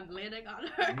 because I'm leaning on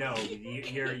her. No,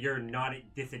 you're not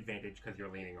at disadvantage because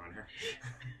you're leaning on her.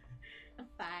 A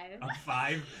 5. A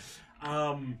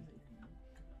 5.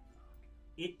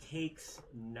 It takes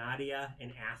Nadia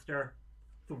and Aster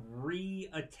 3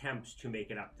 attempts to make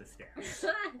it up the stairs.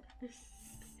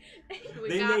 We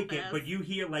They got make this. it, but you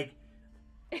hear like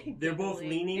they're both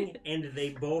leaning and they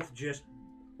both just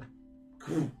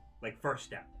like first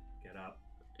step, get up.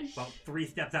 About 3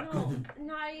 steps up,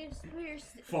 Nadia, we're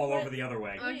fall over the other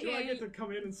way. Do I get to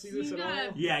come in and see this You at all?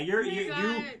 gotta- Yeah, You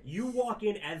got- you walk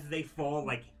in as they fall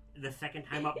like the second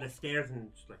time up the stairs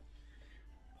and just like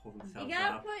pull You themselves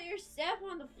gotta up. put your step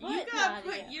on the foot. You gotta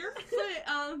Nadia. put your foot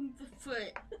on the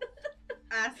foot.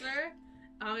 Aster,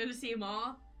 I'm gonna see them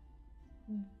all.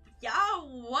 Yeah,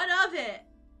 what of it?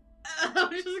 I'm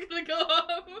just gonna go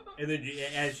up. And then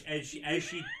as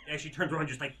she turns around,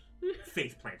 just like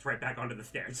face plants right back onto the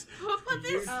stairs. Who put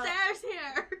these stairs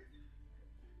here?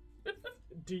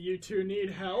 Do you two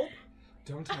need help?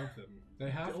 Don't help them. They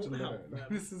have Don't to help learn. them.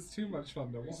 This is too much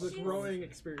fun to It's watch. a growing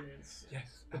experience.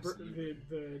 Yes, The absolutely.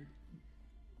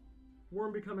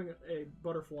 worm becoming a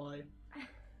butterfly,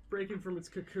 breaking from its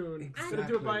cocoon. It's Exactly. gonna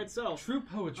do it by itself. True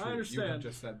poetry, I you understand. have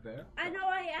just said there. I know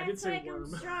I I act did say like I'm worm.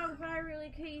 strong, but I really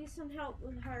could use some help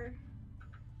with her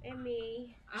and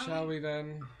me. Shall we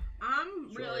then?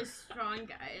 I'm Sure. really strong,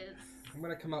 guys. I'm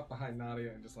gonna come up behind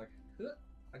Nadia and just like,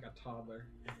 like a toddler.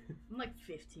 I'm like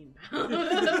 15 pounds.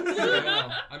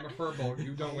 No, I'm a furball.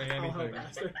 You don't weigh I'll help anything.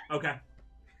 Aster. Okay,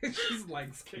 She's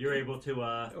legs kicking. you're able to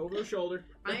Over the shoulder.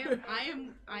 I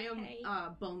am Okay.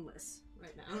 boneless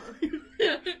right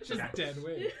now. Just dead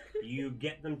weight. you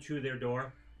get them to their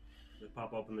door. They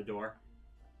pop open the door.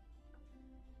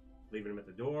 Leaving them at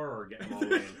the door or getting them all the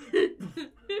way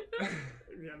in?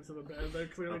 Yeah, into the bed. They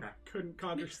clearly Okay. couldn't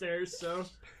conjure stairs, so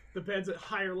the bed's at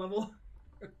higher level.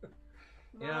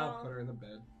 Yeah, I'll Maul, put her in the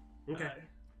bed. Okay.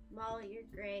 Molly, you're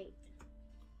great.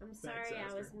 I'm sorry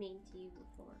I was Aster. mean to you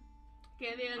before. I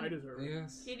Gideon, deserve it.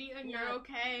 Yes. Gideon, Yeah. you're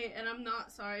okay, and I'm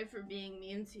not sorry for being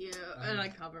mean to you. And I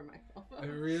cover myself. I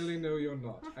really know you're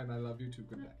not, and I love you too.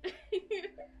 Good night.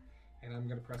 And I'm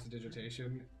gonna press a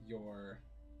digitation your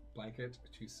blanket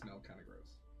to smell kind of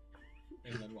gross,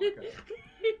 and then walk out.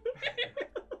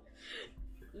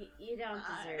 You don't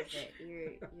deserve it.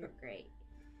 You're great.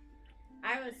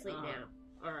 I would sleep now.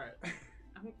 Alright.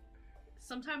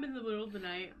 Sometime in the middle of the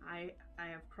night, I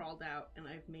have crawled out and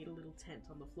I've made a little tent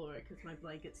on the floor because my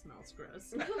blanket smells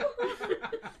gross.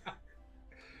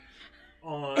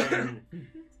 On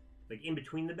like in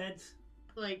between the beds.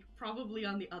 Like probably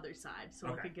on the other side, so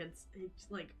Okay. like against it's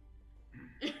like.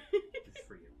 Just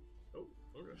for you. Oh,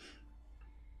 okay.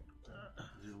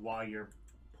 This is while you're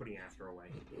putting Aster away.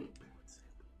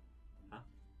 Huh?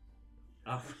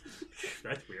 Oh,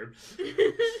 that's weird.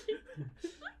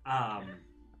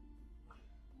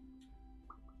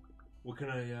 What can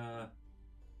I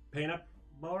paint up,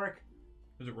 Balric?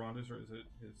 Is it Rhonda's or is it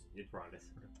his? It's Rondis.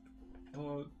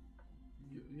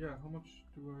 Yeah. How much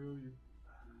do I owe you?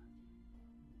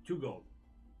 2 gold.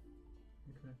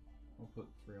 Okay. I'll put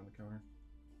 3 on the counter.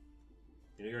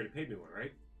 You know, you already paid me 1,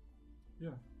 right? Yeah.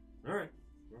 All right.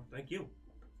 Well, thank you.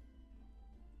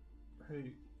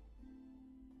 Hey,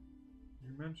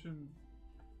 you mentioned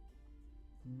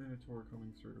Minotaur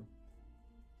coming through.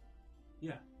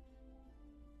 Yeah.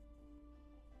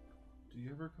 Do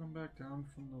you ever come back down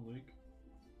from the lake?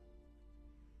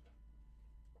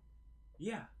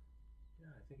 Yeah. Yeah,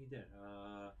 I think he did.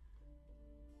 A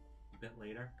bit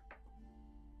later.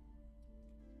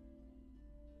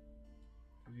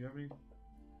 Did you have anything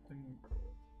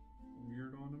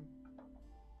weird on him?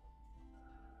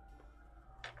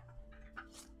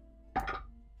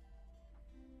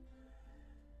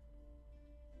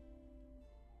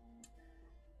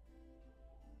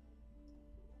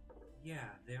 Yeah,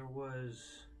 there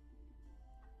was.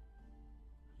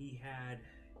 He had.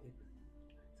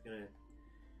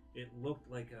 It looked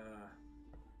like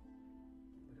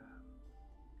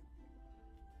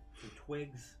some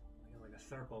twigs, like a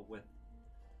circle with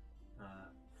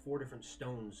 4 different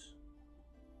stones.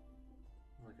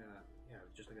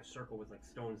 Just like a circle with like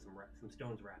stones, some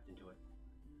stones wrapped into it.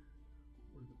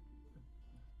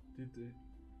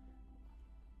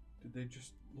 Did they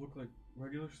just look like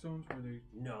regular stones? Were they?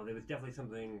 No, there was definitely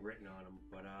something written on them,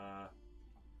 but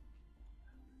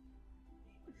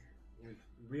he was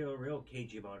real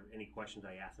cagey about any questions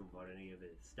I asked him about any of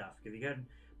his stuff, because he had a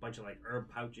bunch of like herb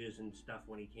pouches and stuff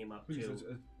when he came up. Please,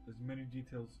 too. as many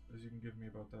details as you can give me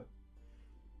about that.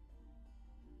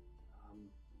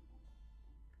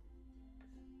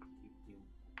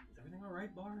 Is everything all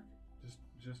right, Bark?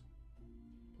 Just,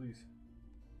 please.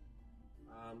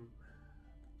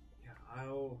 Yeah,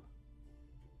 I'll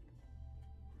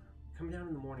come down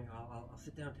in the morning. I'll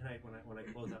sit down tonight when I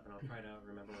close up, and I'll try to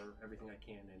remember everything I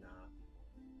can and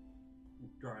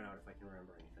draw it out if I can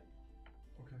remember anything.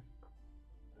 Okay.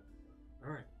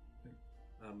 All right.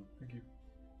 Thank you.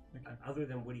 Thank you. Other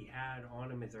than what he had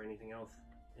on him, is there anything else?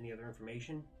 Any other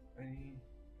information?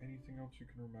 Anything else you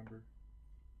can remember?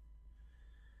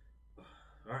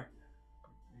 All right.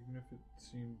 Even if it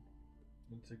seemed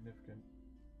insignificant.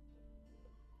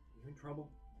 You in trouble?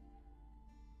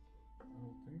 I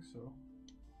don't think so.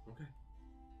 Okay.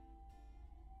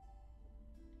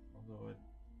 Although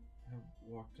I have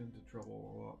walked into trouble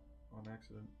a lot on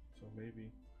accident, so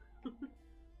maybe.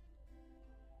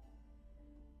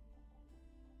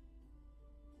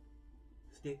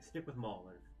 Stick with Maul.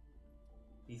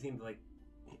 He seems like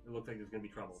it looks like there's going to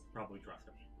be trouble. Probably trust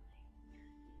him.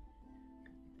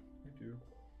 I do.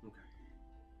 Okay.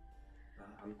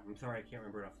 I'm sorry I can't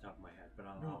remember it off the top of my head, but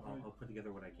I'll put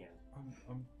together what I can.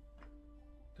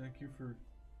 Thank you for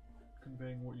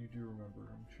conveying what you do remember.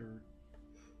 I'm sure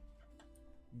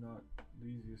not the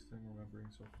easiest thing remembering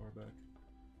so far back.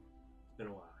 It's been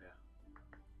a while, yeah.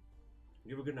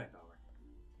 You have a good night, Valor.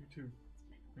 You too.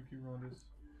 Thank you, Rondis.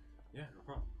 Yeah, no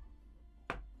problem.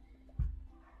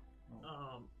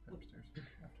 Upstairs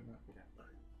after that. Okay.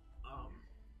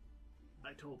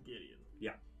 I told Gideon.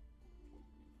 Yeah.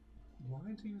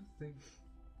 Why do you think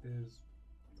there's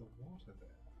the water there?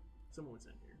 Someone was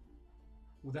in here.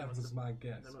 Well, that was my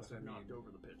guess. They must but have I knocked mean,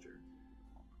 over the pitcher.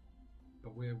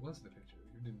 But where was the picture?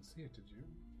 You didn't see it, did you?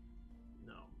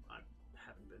 No, I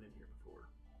haven't been in here before.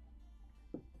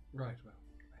 Right, well,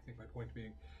 I think my point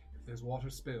being, if there's water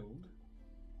spilled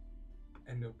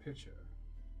and no pitcher,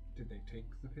 did they take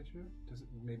the pitcher?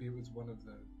 Maybe it was one of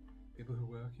the people who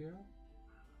work here?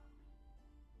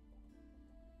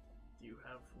 Do you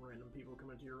have random people come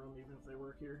into your room even if they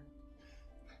work here?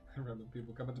 I remember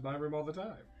people come into my room all the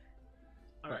time.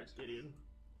 Alright, Gideon.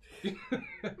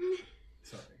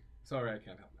 Sorry, I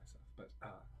can't help myself. But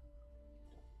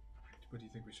what do you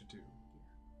think we should do?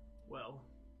 Well,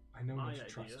 I know my not to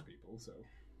idea- trust people, so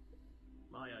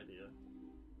my idea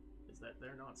is that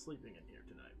they're not sleeping in here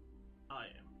tonight. I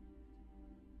am.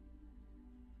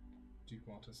 do you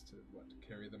want us to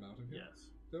carry them out of here? Yes.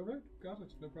 All right, got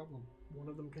it. No problem. One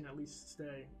of them can at least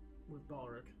stay with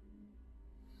Balric.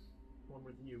 One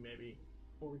with you, maybe.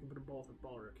 Or we can put them both with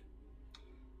Balric.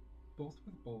 Both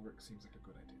with Bulwark seems like a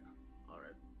good idea,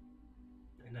 Alright.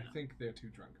 and I think they're too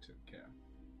drunk to care.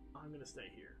 I'm gonna stay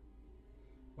here.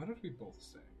 Why don't we both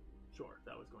stay? Sure,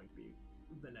 that was going to be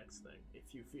the next thing,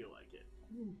 if you feel like it.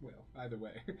 Well, either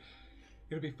way,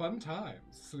 it'll be fun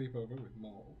times. Sleepover with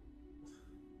Maul.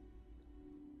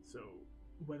 So,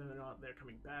 whether or not they're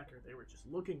coming back or they were just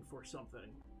looking for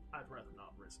something, I'd rather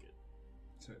not risk it.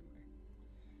 Certainly.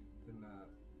 Then,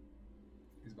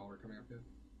 is Bulwark coming up yet?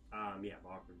 Yeah,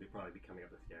 Balric would probably be coming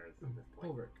up the stairs at this point.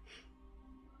 Bulwark.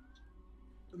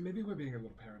 Maybe we're being a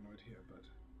little paranoid here, but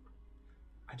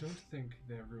I don't think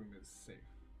their room is safe.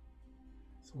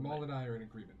 Maul and I are in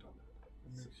agreement on that.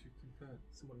 What makes you think that?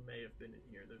 Someone may have been in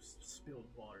here. There's spilled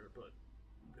water, but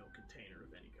no container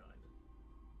of any kind.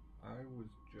 I was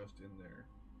just in there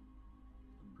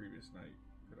the previous night.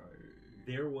 Could I?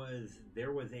 There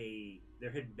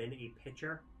had been a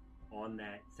pitcher on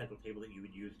that central table that you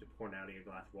would use to pour out of your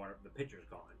glass of water. The pitcher's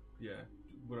gone. Yeah.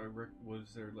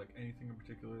 Was there like anything in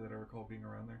particular that I recall being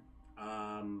around there?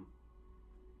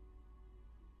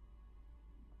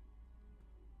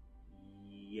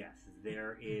 Yes,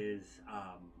 there is.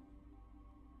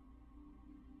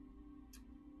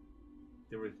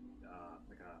 There was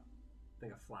like a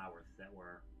thing of flowers that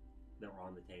were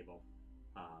on the table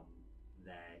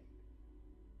that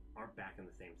aren't back in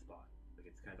the same spot. Like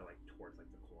it's kind of like towards like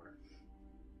the corner.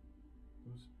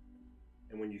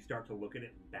 And when you start to look at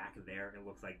it back there, it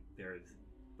looks like there's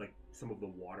like some of the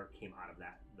water came out of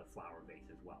the flower vase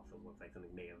as well. So it looks like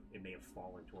something may have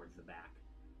fallen towards the back.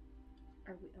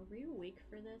 Are we awake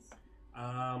for this?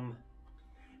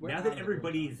 Now that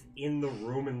everybody's in the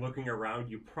room and looking around,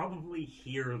 you probably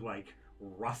hear like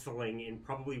rustling and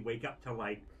probably wake up to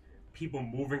like people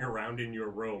moving around in your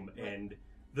room, and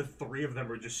the three of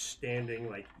them are just standing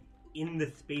like in the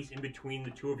space in between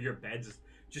the two of your beds,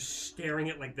 just staring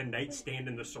at like the nightstand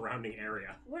and the surrounding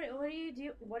area. What are you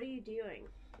doing?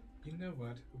 You know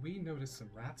what? We noticed some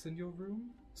rats in your room,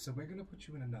 so we're gonna put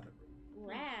you in another room.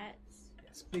 Rats?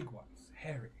 Yes, big ones,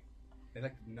 hairy. They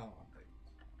like to gnaw on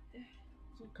things.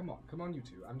 So come on, you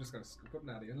two. I'm just gonna scoop up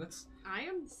Nadia. Let's. I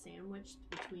am sandwiched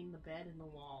between the bed and the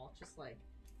wall, just like.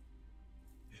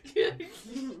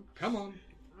 Come on.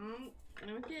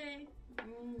 Okay.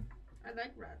 I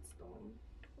like Ratstone.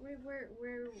 Where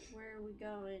are we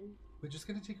going? We're just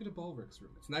gonna take you to Balric's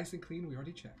room. It's nice and clean. We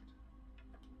already checked.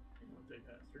 I'll take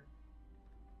Aster.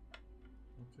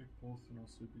 I'll take both and I'll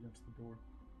sleep against the door.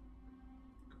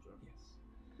 Yes.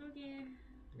 Okay.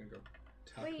 I'm gonna go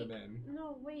tuck them in.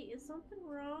 No, wait. Is something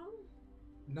wrong?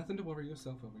 Nothing to worry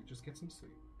yourself over. Just get some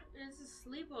sleep. It's a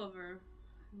sleepover.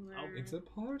 Where It's a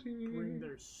party. Bring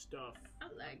their stuff. I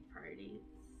like parties.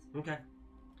 Okay.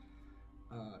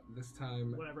 This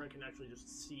time. Whatever I can actually just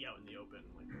see out in the open.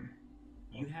 Like,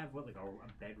 You have what, like a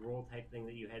bedroll type thing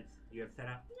that you have set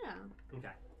up? Yeah.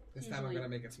 Okay. This time I'm Usually gonna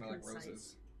make it smell like concise.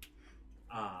 roses.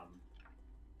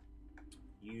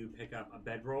 You pick up a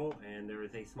bedroll and there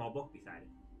is a small book beside it.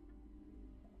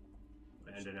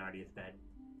 And an Nadia's bed.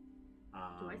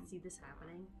 Do I see this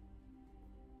happening?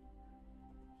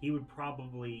 You would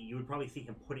probably see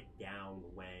him put it down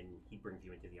when he brings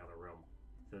you into the other room.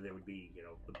 So there would be,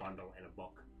 the bundle and a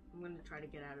book. I'm gonna try to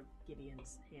get out of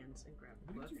Gideon's hands and grab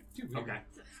the What book. did you do? Okay.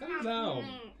 Settle down.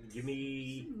 Give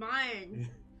me... Mine.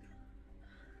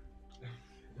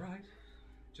 Right.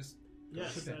 Just. go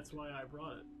yes, to bed. that's why I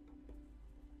brought it.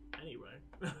 Anyway.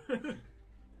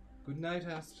 Good night,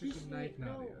 Aster. Good night, No.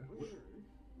 Nadia.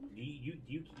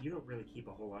 You don't really keep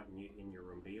a whole lot in your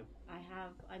room, do you? I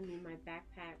have, my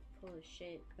backpack full of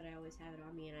shit, but I always have it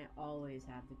on me, and I always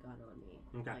have the gun on me.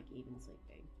 Okay. Like, even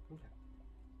sleeping. Okay.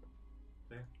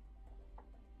 There.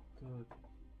 The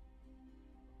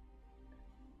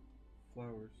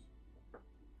flowers.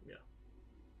 Yeah.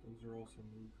 Those are also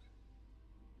moved.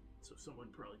 So someone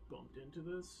probably bumped into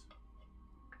this.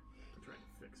 I'm trying to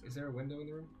fix it. Is there a window in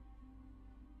the room?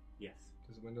 Yes.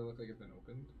 Does the window look like it's been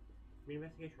opened? Give me an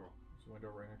investigation roll. Is the window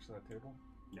right next to that table?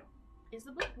 Is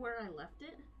the book where I left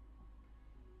it?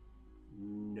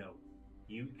 No.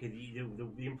 Because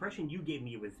the impression you gave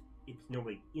me was it's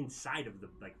normally inside of the,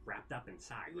 like, wrapped up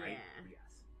inside, right? Yeah.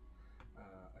 Yes.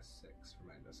 A 6 for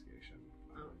my investigation.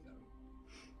 Oh. No.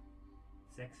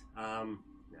 6? No.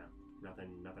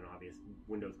 Nothing obvious.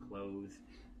 Windows closed.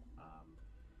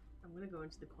 I'm gonna go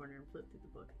into the corner and flip through the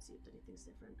book and see if anything's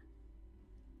different.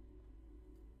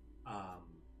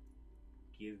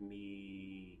 Give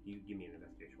me an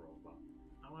investigation roll as well.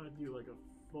 I want to do like a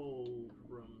full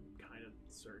room kind of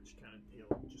search kind of deal.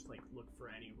 Just like look for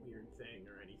any weird thing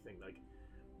or anything. Like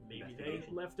maybe they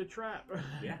Investigation. left a trap.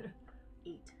 Yeah.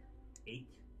 8. 8.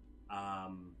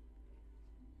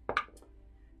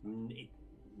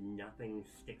 Nothing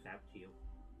sticks out to you.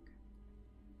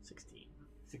 16.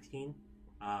 16.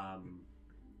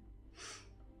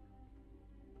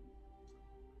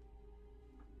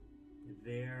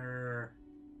 There.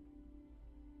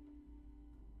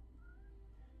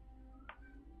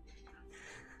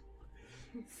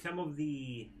 Some of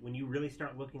when you really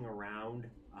start looking around,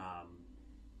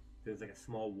 there's like a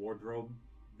small wardrobe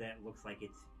that looks like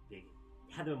it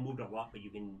hasn't moved a lot, but you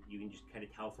can just kind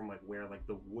of tell from like where like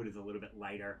the wood is a little bit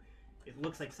lighter. It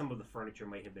looks like some of the furniture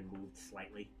might have been moved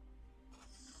slightly,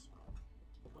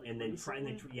 Like and then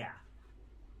recently? yeah.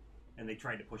 and they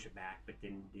tried to push it back, but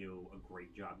didn't do a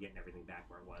great job getting everything back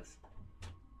where it was.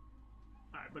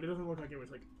 Alright, but it doesn't look like it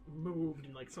was like moved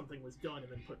and like something was done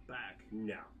and then put back.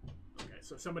 No. Okay,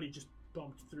 so somebody just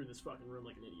bumped through this fucking room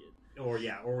like an idiot.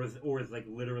 Or was like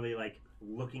literally like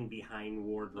looking behind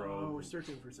wardrobe. Oh, we're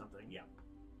searching for something. Yeah.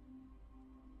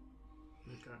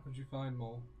 Okay. What'd you find,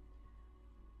 Mole?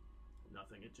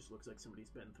 Nothing. It just looks like somebody's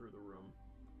been through the room.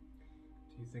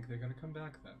 Do you think they're gonna come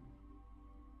back then?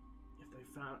 If they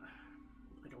found...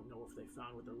 I don't know if they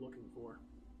found what they're looking for.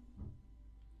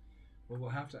 Well, we'll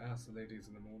have to ask the ladies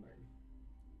in the morning.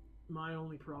 My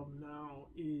only problem now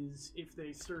is if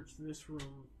they search this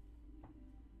room,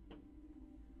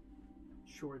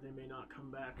 sure, they may not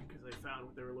come back because they found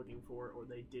what they were looking for, or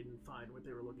they didn't find what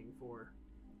they were looking for.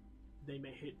 They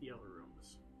may hit the other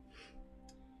rooms.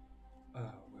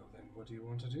 Well then, what do you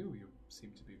want to do? You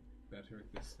seem to be better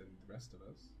at this than the rest of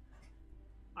us.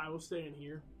 I will stay in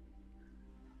here.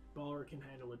 Baller can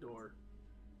handle a door.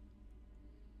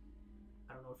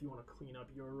 I don't know if you want to clean up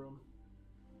your room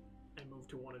and move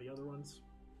to one of the other ones.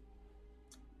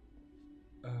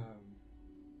 Well,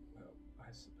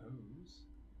 I suppose.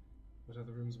 What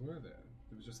other rooms were there?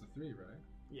 There was just the 3, right?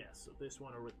 Yes, so this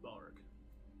one or with Balric.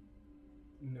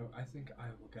 No, I think I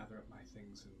will gather up my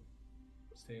things and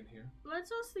stay in here.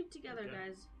 Let's all sleep together, Okay.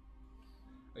 guys.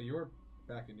 You're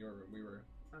back in your room. We were...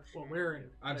 Oh, shit. Well, we're in.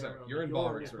 I'm sorry, room. you're in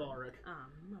Balric's room. Balric.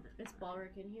 Mother. Is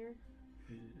Balric in here?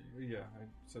 Yeah, I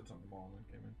said something to Maul and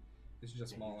then came in. It's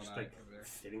just Maul and Just, I like, over there.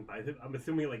 sitting by them. I'm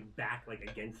assuming like back like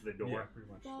against the door. Yeah, pretty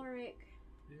much. Balric,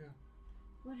 Yeah,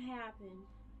 what happened?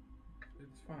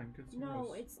 it's fine. Get some No,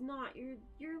 rest. it's not.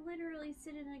 You're literally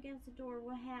sitting against the door.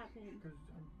 What happened? Because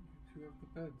you 2 have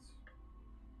the beds.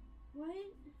 What?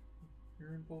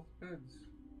 You're in both beds.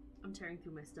 I'm tearing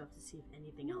through my stuff to see if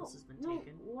anything No, else has been no.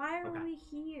 taken. Why are Okay. we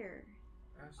here?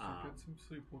 Aster, get some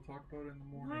sleep. We'll talk about it in the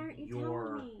morning. Why aren't you You're-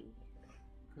 telling me?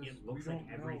 'Cause It we looks like don't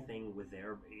know. everything was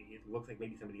there. It looks like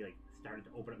maybe somebody like started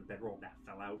to open up the bedroll that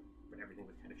fell out, but everything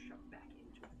was kind of shoved back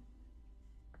into it.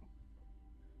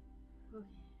 Okay.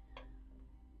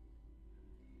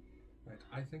 Right,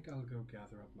 I think I'll go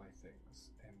gather up my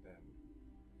things, and then...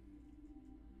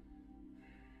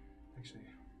 Actually,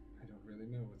 I don't really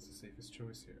know what's the safest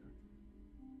choice here.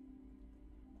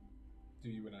 Do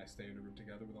you and I stay in a room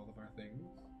together with all of our things?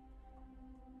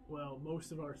 Well,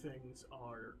 most of our things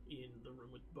are in the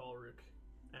room with Balric.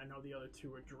 And I know the other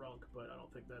 2 are drunk, but I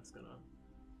don't think that's gonna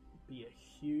be a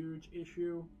huge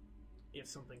issue if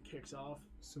something kicks off.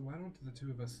 So why don't the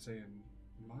 2 of us stay in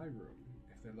my room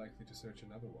if they're likely to search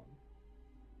another one?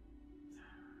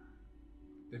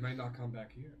 They might not come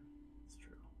back here. It's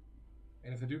true.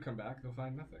 And if they do come back, they'll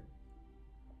find nothing.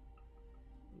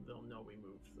 They'll know we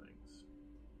moved things.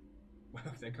 Well,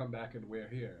 if they come back and we're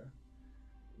here,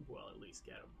 Well, at least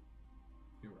get them.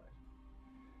 you're right.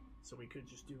 So we could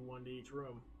just do 1 to each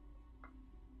room.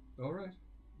 Alright.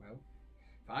 Well,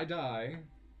 if I die,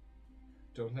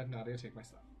 don't let Nadia take my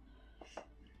stuff.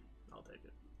 I'll take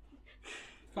it.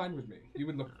 Fine with me. You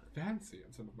would look fancy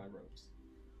in some of my robes.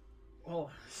 Oh,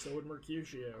 so would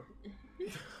Mercutio.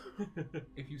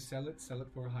 If you sell it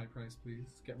for a high price,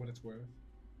 please. Get what it's worth.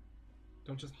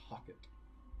 Don't just hawk it.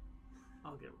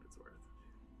 I'll get what it's worth.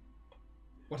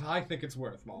 What I think it's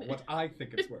worth, Maul. What I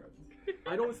think it's worth.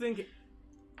 I don't think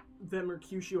that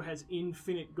Mercutio has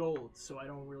infinite gold, so I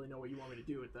don't really know what you want me to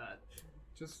do with that.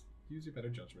 Just use your better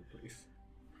judgment, please.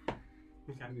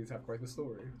 Okay. These have quite the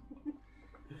story.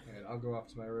 And I'll go off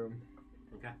to my room.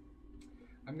 Okay.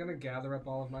 I'm gonna gather up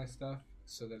all of my stuff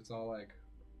so that it's all like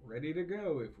ready to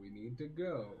go if we need to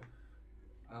go.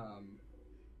 And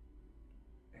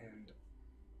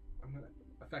I'm gonna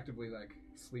effectively like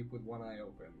sleep with one eye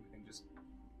open and just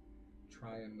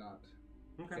try and not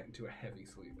get into a heavy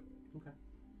sleep. Okay.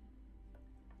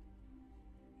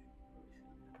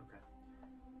 Okay.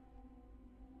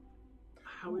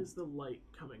 How is the light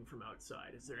coming from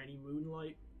outside? Is there any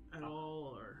moonlight at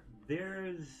all, or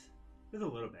There's a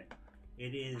little bit.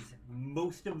 It is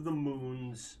most of the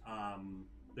moons.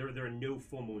 There are no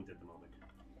full moons at the moment.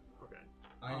 okay?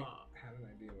 I had an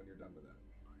idea when you're done with that.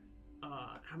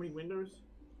 How many windows?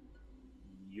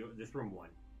 This room 1.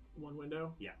 1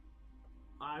 window. Yeah.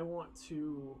 I want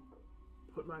to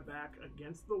put my back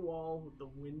against the wall with the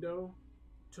window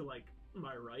to like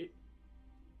my right.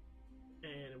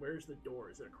 And where's the door?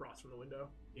 Is it across from the window?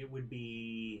 It would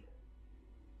be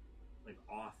like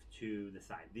off to the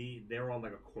side. They're on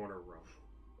like a corner room.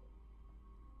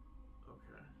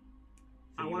 Okay.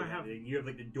 So I want to have. you have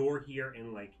like the door here,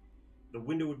 and like the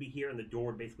window would be here, and the door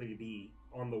would basically be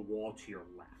on the wall to your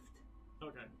left.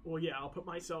 Okay. Well, yeah, I'll put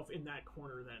myself in that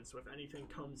corner then. So if anything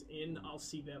comes in, I'll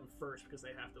see them first because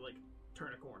they have to like turn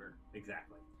a corner.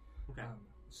 Exactly. Okay.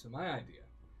 So my idea.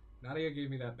 Nadia gave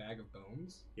me that bag of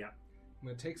bones. Yeah. I'm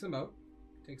gonna take some out,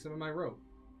 take some of my rope,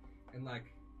 and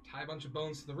like tie a bunch of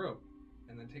bones to the rope,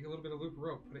 and then take a little bit of loop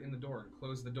rope, put it in the door, and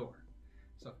close the door.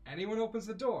 So if anyone opens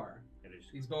the door,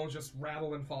 these bones just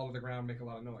rattle and fall to the ground, make a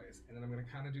lot of noise. And then I'm gonna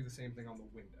kind of do the same thing on the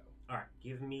window. All right.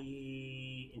 Give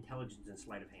me intelligence and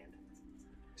sleight of hand.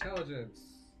 Intelligence.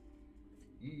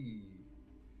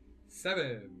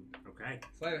 7. Okay.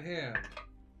 Sleight of hand.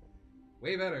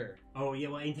 Way better. Oh yeah.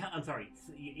 Well, I'm sorry.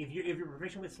 If you're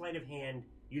proficient with sleight of hand,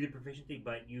 use the proficiency,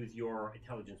 but use your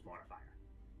intelligence modifier.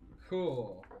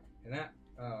 Cool. And that.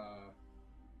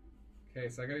 Okay,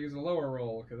 so I gotta use a lower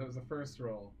roll because that was the first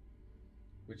roll,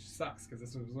 which sucks because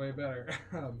this one was way better.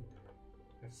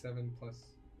 That's 7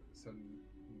 plus some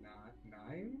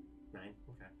 9. 9.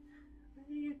 Okay.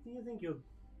 You think you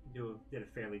did a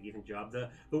fairly decent job. The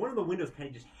one of the windows kind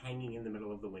of just hanging in the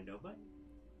middle of the window, but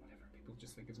Whatever. People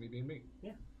just think it's me being me.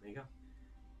 yeah, there you go.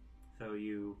 So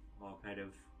you all kind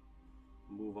of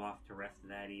move off to rest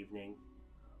that evening.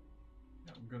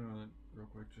 I'm gonna real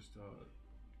quick just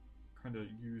kind of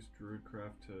use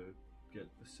Druidcraft to get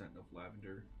the scent of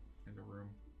lavender in the room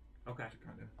Okay. to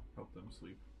kind of help them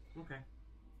sleep. Okay.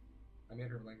 I made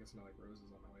her blanket smell like roses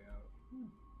on my way out.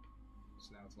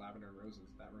 So now it's lavender and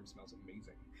roses. That room smells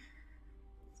amazing.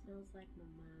 Smells like my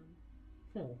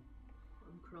mom.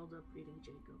 I'm curled up reading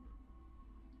Jacob.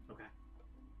 Okay.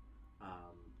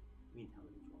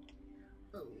 Intelligence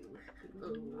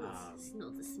roll. It's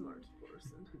not a smart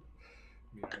person.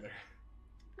 Me either.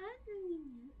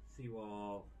 So you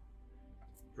all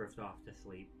drift off to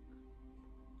sleep.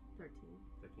 13.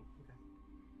 13. Okay.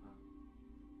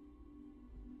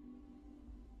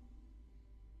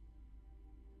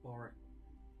 Boric,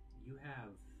 you have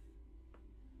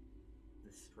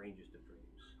the strangest of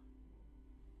dreams.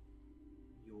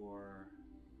 You're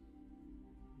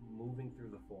moving through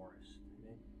the forest,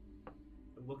 and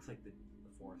it looks like the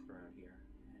forest around here,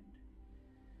 and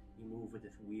you move with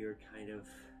this weird kind of,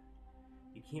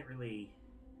 you can't really,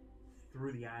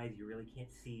 through the eyes, you really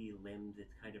can't see limbs.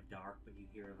 It's kind of dark, but you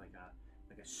hear like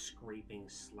a scraping,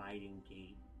 sliding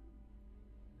gait,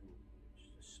 and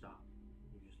just stop.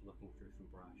 You're just looking through some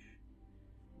brush,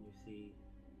 and you see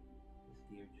this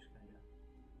deer just kind of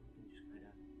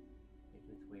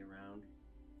making its way around,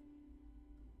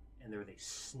 and there was a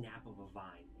snap of a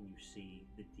vine, and you see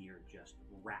the deer just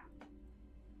wrapped,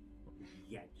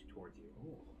 yet towards you.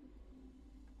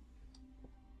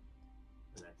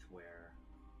 And that's where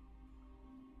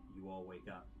you all wake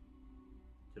up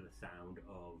to the sound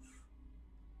of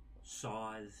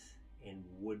saws and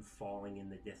wood falling in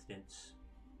the distance.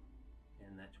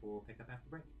 And that's where we'll pick up after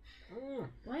break.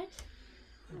 What?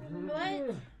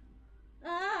 What?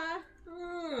 Ah!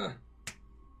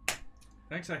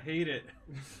 Thanks, I hate it.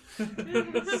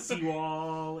 See you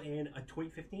all in a toy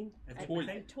 15? That's what you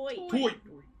say? Toy.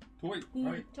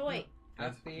 Right. Toy.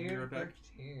 Yes, Happy we'll be right back.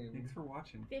 15. Thanks for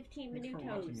watching. 15 Thanks for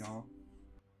minutos. watching, y'all.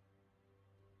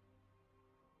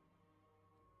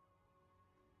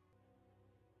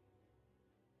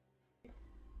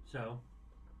 So,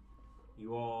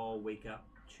 you all wake up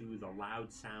to the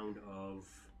loud sound of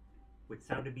what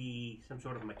sound to be some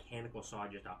sort of mechanical saw,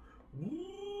 just a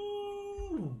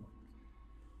woo!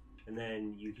 And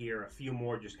then you hear a few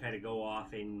more just kind of go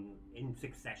off in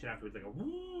succession afterwards, like a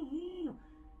woo, woo.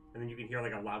 And then you can hear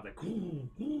like a loud like woo,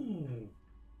 woo.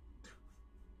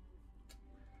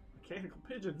 Mechanical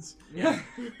pigeons. Yeah.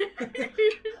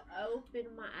 Open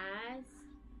my eyes.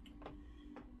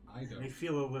 I They don't.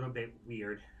 feel a little bit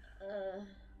weird.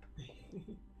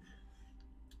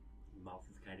 Mouth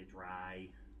is kind of dry.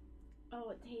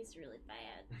 Oh, it tastes really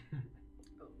bad.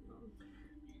 Oh no.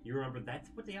 You remember that's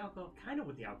what the alcohol, kind of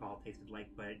what the alcohol tasted like,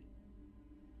 but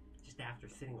just after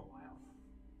sitting a while.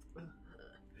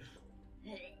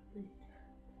 Can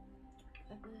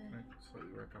I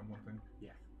slightly wreck on one thing? Yeah.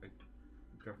 I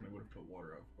definitely would have put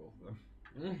water out for both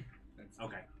of them. That's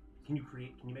Okay. Can you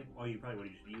make? Oh, you probably would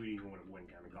have. You even would have went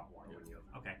down and got water, wouldn't you?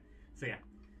 Okay. So yeah,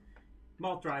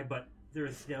 malt dry, but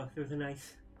there's a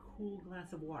nice cool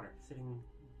glass of water sitting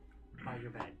by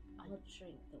your bed. I'll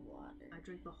drink the water. I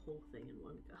drink the whole thing in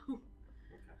one go.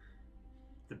 Okay.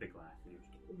 It's a big glass. You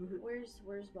just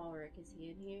Where's Balric? Is he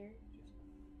in here?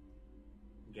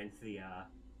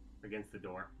 against the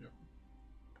door.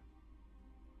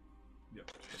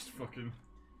 Yep, just fucking.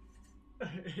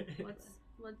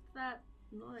 What's that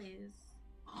noise?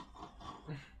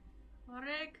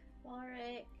 Balric?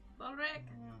 Balric. Balric?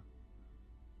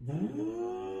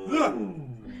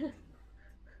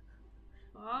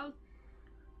 Bal?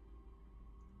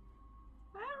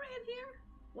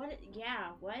 What?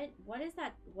 Yeah. What is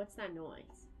that? What's that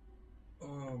noise?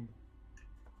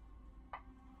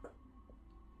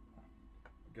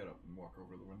 Get up and walk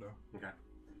over to the window. Okay.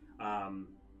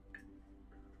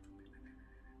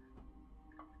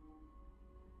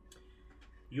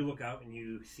 You look out and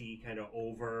you see kind of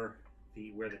over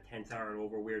where the tents are and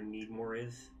over where Needmore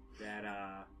is, that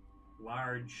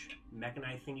large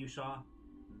mechanized thing you saw.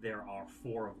 There are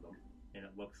 4 of them, and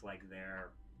it looks like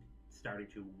they're starting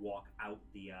to walk out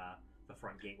the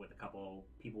front gate with a couple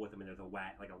people with them, and there's a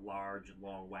large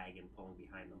long wagon pulling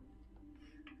behind them.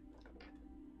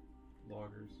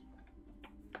 Loggers.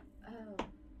 Oh.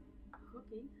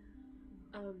 Cooking.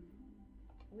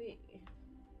 Wait.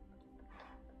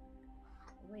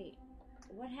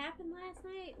 What happened last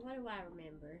night? What do I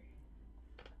remember?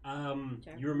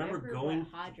 You remember going?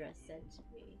 What Hadra said to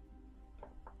me.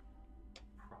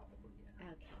 Probably, yeah.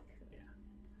 Okay, cool. Yeah.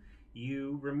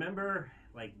 You remember,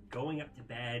 like, going up to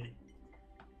bed.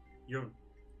 Your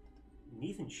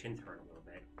knees and shins hurt a little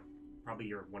bit.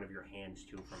 Probably one of your hands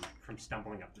too from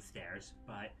stumbling up the stairs.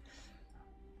 But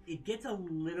it gets a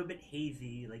little bit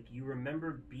hazy. Like, you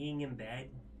remember being in bed,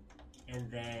 and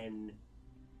then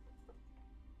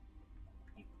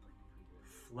you were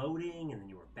floating, and then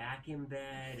you were back in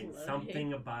bed, and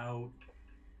something about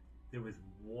there was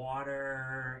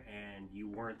water, and you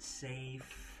weren't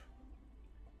safe,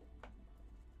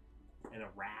 and a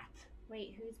rat.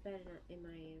 Wait, whose bed am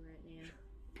I in right now?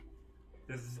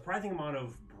 There's a surprising amount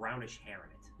of brownish hair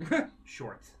in it.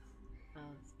 Short.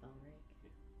 Oh, it's Balric.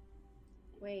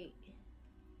 Wait.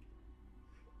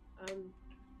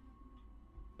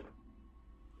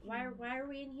 Why are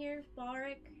we in here,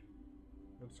 Balric?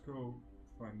 Let's go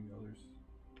find the others.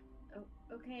 Oh,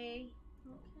 okay.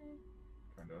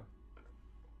 Kinda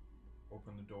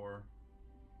open the door,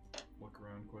 look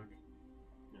around quick.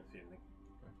 You don't see anything.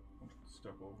 Okay. I'll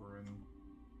step over and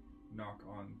knock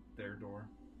on their door.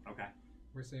 Okay.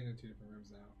 We're staying in 2 different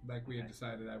rooms now. Like, we had Okay.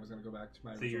 decided I was going to go back to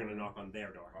my room. So you're gonna knock on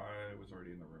their door. I was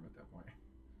already in the room at that point.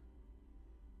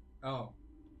 Oh.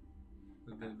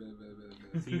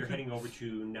 So you're heading over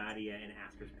to Nadia and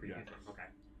Aster's previous Yeah. room. Okay.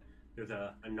 There's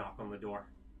a knock on the door.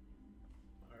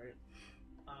 Alright.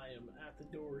 I am at the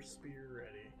door, spear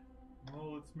ready.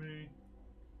 Oh, it's me.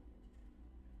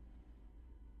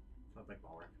 Sounds like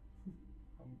Balric.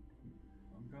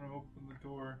 I'm gonna open the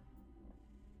door.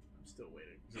 I'm still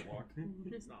waiting. Is it locked?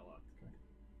 It's not locked.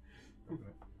 Open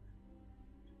it.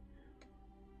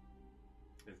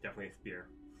 There's definitely a spear.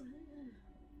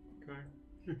 Okay.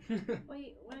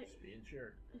 Wait, what? Just being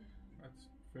sure. That's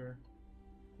fair.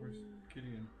 Where's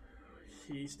Gideon?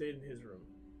 He stayed in his room.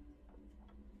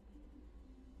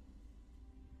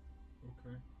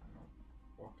 Okay. I'll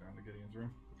walk down to Gideon's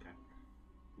room. Okay.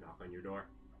 Knock on your door.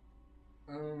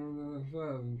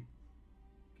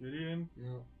 Gideon?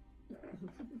 No.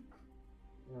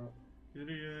 No.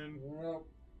 Gideon? No.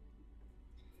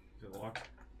 Is it locked?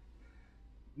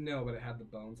 No, but it had the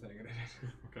bones hanging in it.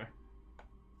 Okay.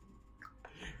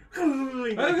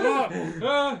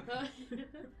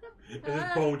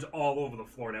 There's bones all over the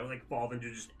floor now, like falling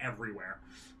into just everywhere.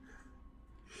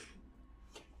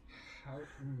 How? What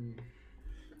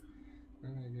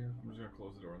do I do? I'm just gonna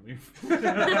close the door and leave.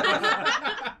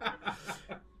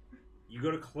 You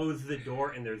go to close the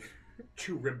door, and there's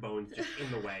 2 rib bones just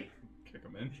in the way. Kick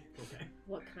him in. Okay.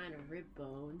 What kind of rib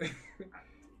bone?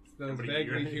 Those Somebody-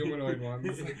 vaguely humanoid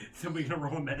ones. Somebody gonna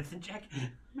roll a medicine check?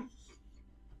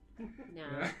 No.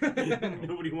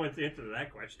 Nobody wants to answer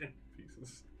that question.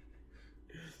 Pieces.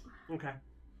 Okay.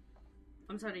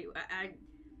 I'm sorry. I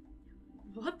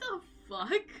what the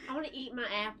fuck? I want to eat my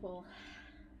apple.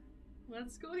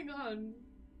 What's going on?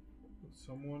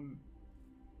 Someone.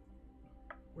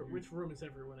 Which room is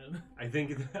everyone in? I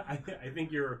think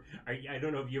you're. I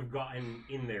don't know if you've gotten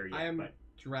in there yet. I am But,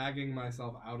 dragging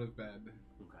myself out of bed.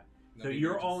 okay. So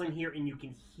you're all in here, and you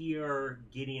can hear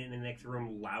Gideon in the next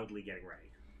room loudly getting ready.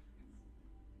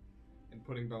 And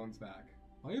putting bones back.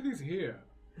 Why are these here?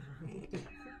 You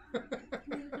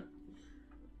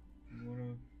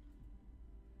wanna.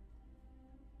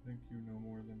 Think you know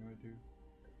more than I do.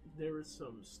 There was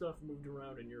some stuff moved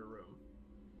around in your room.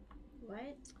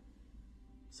 What?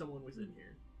 Someone was in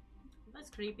here That's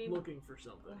creepy. looking for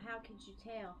something. Well, how could you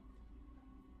tell?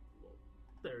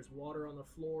 There's water on the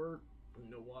floor,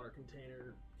 no water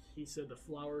container. He said the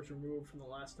flowers removed from the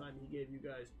last time he gave you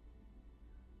guys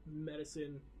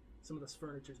medicine. Some of this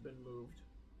furniture's been moved.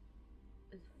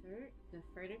 The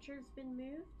furniture's been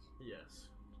moved? Yes.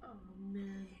 Oh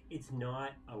man. It's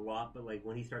not a lot, but like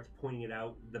when he starts pointing it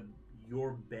out,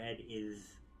 your bed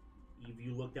is. If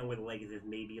you look down where the leg is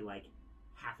maybe like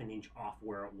half an inch off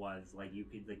where it was. Like you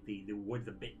could like the wood's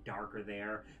a bit darker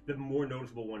there. The more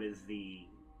noticeable one is the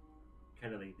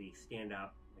kind of the stand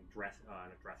up like dress not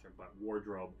dresser but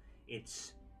wardrobe.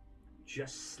 It's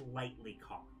just slightly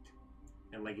cocked,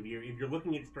 and like if you're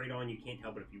looking at it straight on, you can't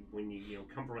tell. But if you when you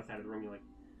come from a side of the room, you're like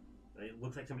it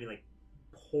looks like somebody like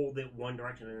pulled it one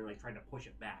direction and then like tried to push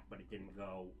it back, but it didn't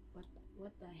go.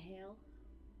 What the hell?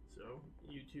 So,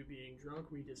 you two being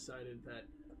drunk, we decided that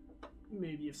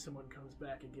maybe if someone comes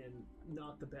back again,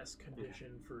 not the best condition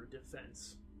for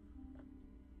defense.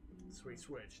 So we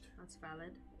switched. That's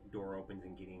valid. Door opens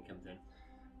and Gideon comes in.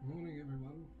 Morning,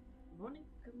 everyone. Morning.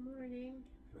 Good morning.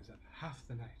 I was up half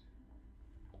the night,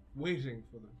 waiting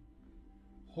for the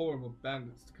horrible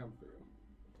bandits to come for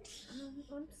you.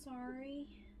 I'm sorry.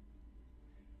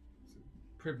 It's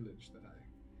a privilege that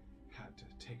I had to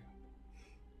take up.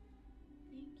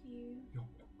 Thank you. You're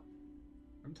welcome.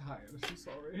 I'm tired. I'm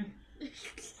sorry.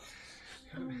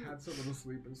 I haven't had so little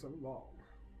sleep in so long.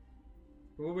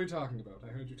 What were we talking about?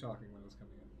 I heard you talking when I was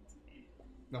coming in.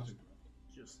 Not to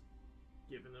Just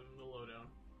giving them the lowdown.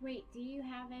 Wait, do you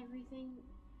have everything?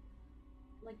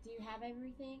 Like, do you have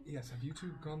everything? Yes, have you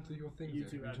two gone through your things You yet?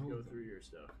 two you have to told go them? through your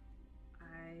stuff.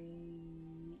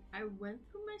 I went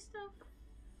through my stuff,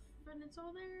 and it's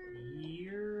all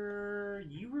there.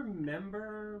 You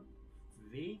remember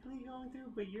vaguely going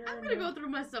through, but you're. I'm gonna go through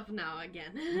my stuff now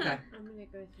again. Okay. I'm gonna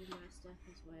go through my stuff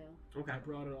as well. Okay. I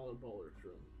brought it all in Bulwark's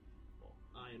room. Well,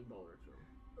 I in Bulwark's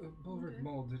room. Bulwark Okay.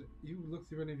 Mall, did you look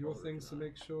through any of your Bulwark things to not.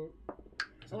 make sure?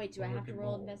 Oh wait, do I have Bulwark to and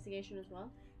roll Mall. investigation as well?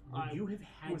 Would I you have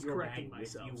had was your correcting bag with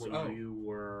myself, you so- when Oh. you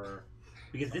were?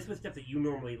 Because this was stuff that you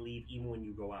normally leave even when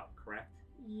you go out, correct?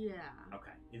 Yeah.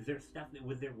 Okay. Is there stuff that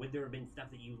would there have been stuff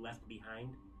that you left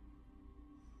behind?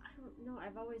 I don't know.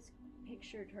 I've always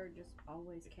pictured her just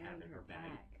always Just carrying having her her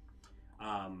bag.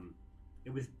 bag.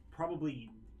 It was probably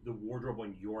the wardrobe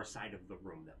on your side of the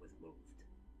room that was moved.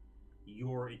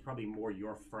 It's probably more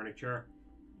your furniture.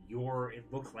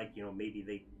 It looks like, maybe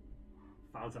they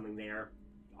found something there.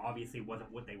 Obviously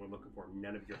wasn't what they were looking for.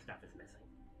 None of your stuff is missing.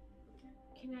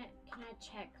 Can I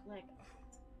check like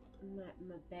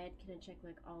my bed? Can I check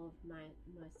like all of my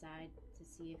side to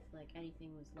see if like anything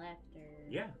was left or?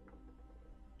 Yeah.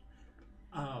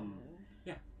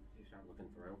 Yeah. You start looking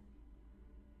through.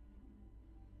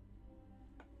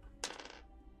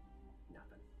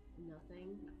 Nothing.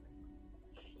 Nothing.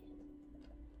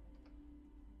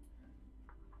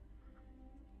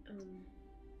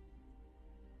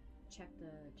 Check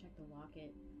the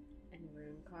locket and the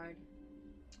rune card.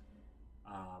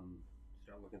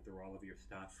 Start looking through all of your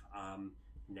stuff.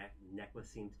 Necklace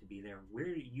seems to be there. Where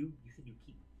you said you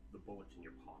keep the bullets in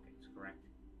your pockets, correct?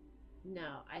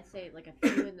 No, I'd say like a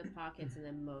few in the pockets and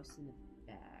then most in the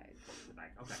bag. In the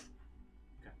bag. Okay.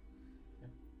 Okay. Yeah.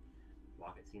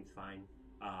 Locket seems fine.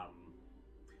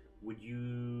 Would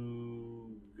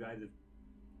you guys have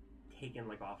taken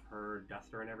like off her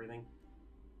duster and everything?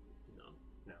 No.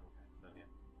 No. Okay. So yeah,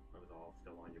 that was all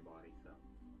still on your body. So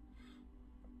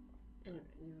And the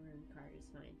rune card is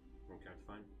fine. okay, it's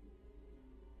fine.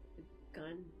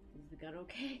 Gun, is the gun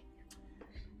okay?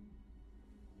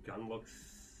 Gun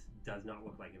does not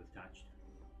look like it was touched.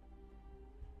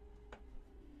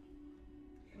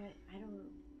 What? I don't.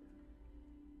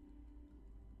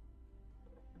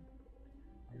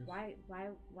 Yes.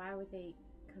 Why would they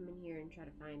come in here and try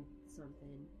to find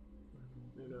something?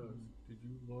 Who knows? Did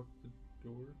you lock the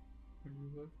door when you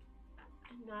left?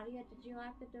 Nadia, did you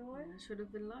lock the door? I should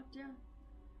have been locked, yeah.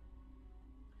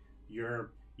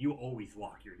 You always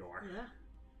lock your door. Yeah.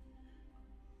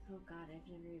 Oh god, I've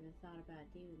never even thought about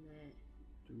doing that.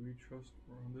 Do we trust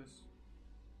her on this?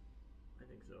 I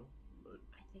think so. But,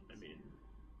 I think I so. mean,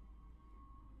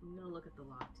 I'm gonna look at the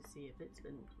lock to see if it's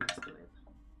been messed with.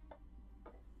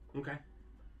 Okay.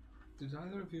 Did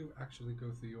either of you actually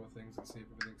go through your things and see if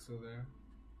everything's still there?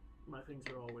 my things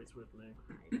are always with me.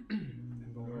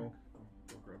 And Bulwark?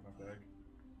 I'll grab my bag.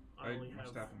 I only my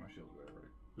have staff and my shield are there already.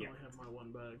 I Yeah. only have my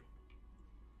one bag.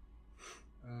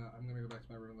 I'm gonna go back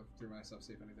to my room and look through my stuff,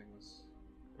 see if anything was.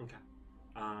 Okay.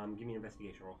 Give me an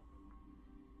investigation roll.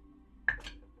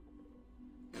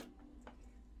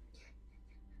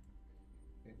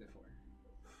 Made it for.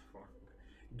 4.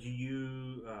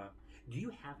 Okay. Do you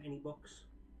have any books?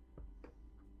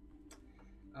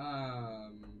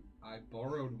 I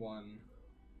borrowed one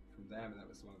from them, and that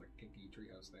was one of the kinky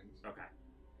treehouse things. Okay.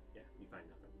 Yeah, you find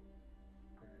nothing.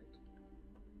 Alright.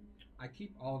 I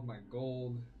keep all of my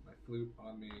gold, my flute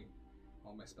on me,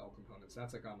 all my spell components.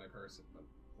 That's like on my person, but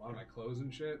a lot of my clothes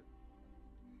and shit,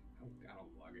 I don't got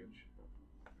no luggage.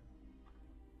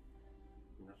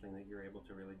 Nothing that you're able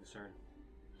to really discern.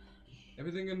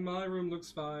 Everything in my room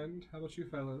looks fine. How about you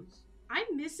fellas?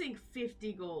 I'm missing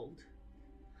 50 gold.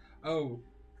 Oh,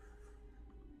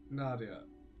 Nadia,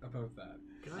 about that.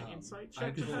 Can I insight I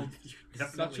check? told such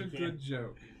Definitely a can. good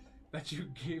joke that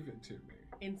you gave it to me.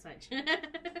 Inside.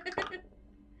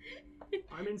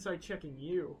 I'm insight checking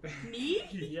you. Me?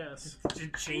 Yes. Just a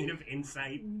chain of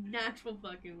insight. Natural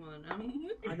fucking one. I'm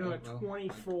I got a Well,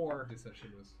 24.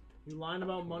 Deception was You lying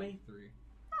about money? 3.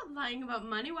 not lying about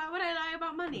money. Why would I lie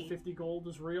about The money? 50 gold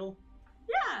is real?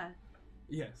 Yeah.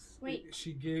 Yes. Wait.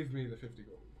 She gave me the 50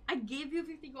 gold. I gave you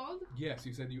 50 gold? Yes,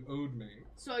 you said you owed me.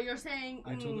 So you're saying...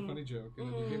 I told a funny joke,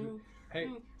 and then you gave it. Hey,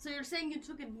 So you're saying you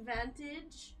took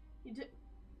advantage? You took...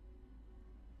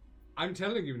 I'm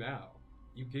telling you now.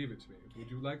 You gave it to me. Would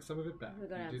you like some of it back? We'll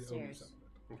go You did owe me downstairs.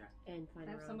 some of it. And find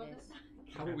Have around some of this. it?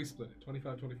 How about we split it?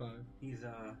 25-25? He's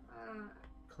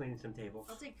cleaning some tables.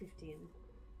 I'll take 15.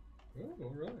 Oh,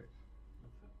 alright.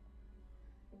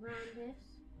 Rondis.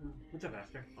 What's up,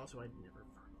 Aster? Also, I'd never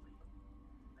verbally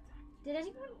attack. Did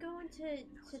anyone go into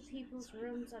people's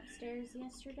rooms upstairs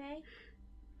yesterday?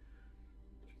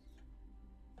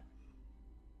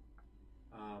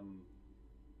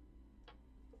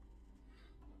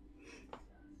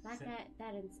 Like Sa-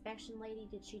 that inspection lady,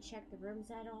 did she check the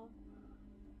rooms at all?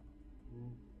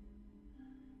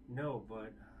 No,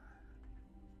 but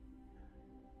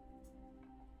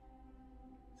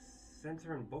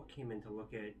Sensor and Book came in to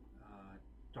look at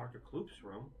Dr. Kloop's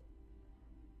room.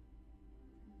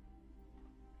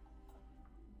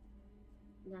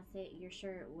 That's it. You're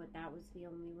sure that was the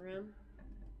only room?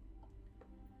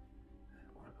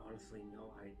 Honestly, no.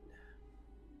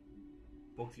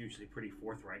 Book's usually pretty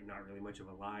forthright, not really much of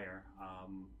a liar.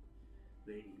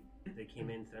 They came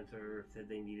in. Sensor said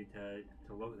they needed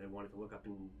to look. They wanted to look up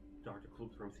in Dr.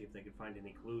 Kloop's room, see if they could find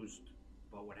any clues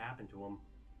about what happened to him.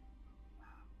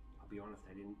 I'll be honest,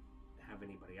 I didn't have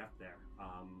anybody up there.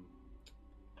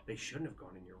 They shouldn't have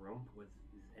gone in your room. Was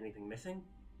anything missing?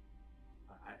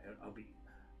 I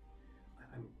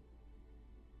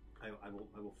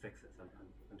will fix this.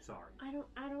 I'm sorry.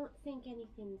 I don't think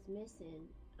anything's missing.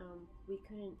 We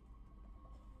couldn't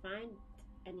find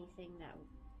anything that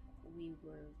we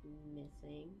were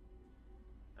missing.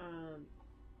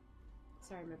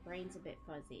 Sorry, my brain's a bit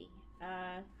fuzzy.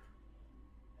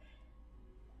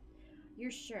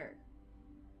 You're sure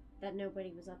that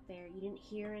nobody was up there? You didn't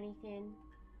hear anything?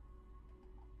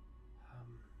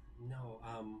 No.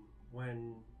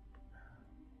 When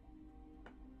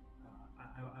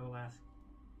I will ask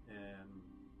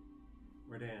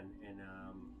Rodan and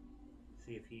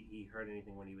see if he heard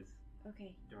anything when he was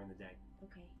Okay, during the day.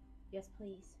 okay. Yes,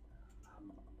 please.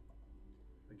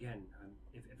 Again,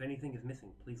 if anything is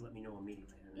missing, please let me know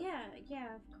immediately.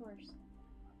 Yeah, of course.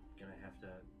 Gonna have to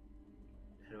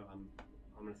head over. I'm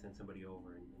gonna send somebody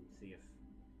over and see if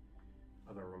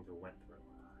other rooms are went through.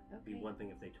 It'd be Okay. one thing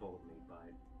if they told me, but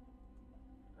I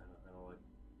don't like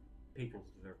patrons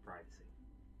deserve privacy.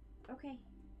 Okay.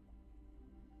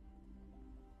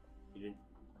 You didn't.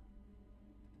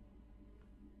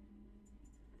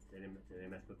 They didn't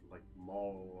mess with like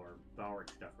mall or Valric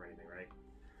stuff or anything, right?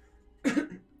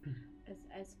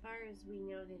 As far as we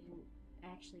know, they didn't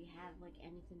actually have like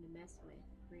anything to mess with,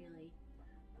 really.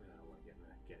 I don't want to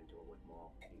get into it with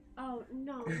mall. Oh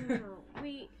no.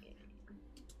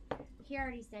 He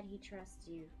already said he trusts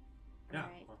you. Yeah.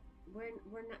 Alright.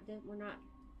 We're not.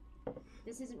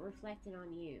 This isn't reflected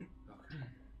on you. Okay.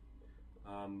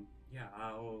 Yeah,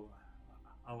 I'll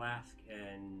ask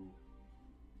and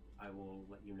I will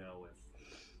let you know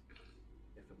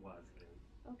if it was.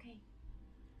 Okay.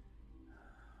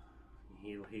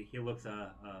 He looks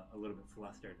a little bit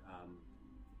flustered.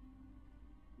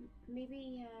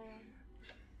 Maybe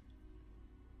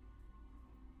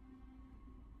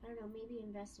I don't know. Maybe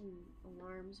invest in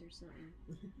alarms or something.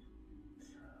 You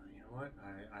know what?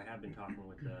 I have been talking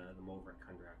with the Mover at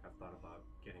Kundrak. I've thought about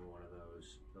getting one of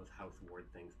those house ward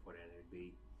things put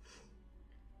in.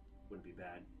 Wouldn't be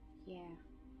bad. Yeah.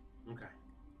 Okay.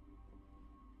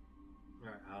 All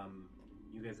right.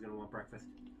 You guys gonna want breakfast?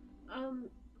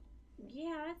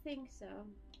 Yeah, I think so.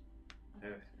 How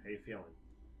you feeling?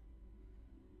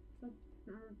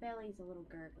 My belly's a little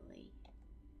gurgly.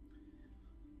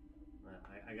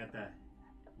 I got the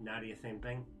Nadia same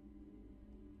thing.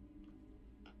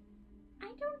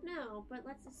 I don't know, but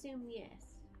let's assume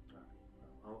yes.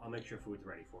 I'll make sure food's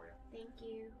ready for you. Thank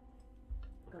you.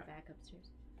 Go Okay. back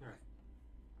upstairs. Alright.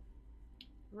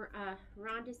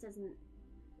 Rondis doesn't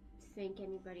think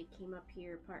anybody came up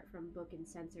here apart from Book and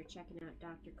Sensor checking out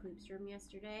Dr. Kloop's room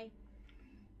yesterday.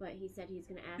 But he said he's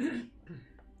gonna ask.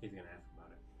 He's gonna ask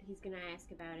about it. He's gonna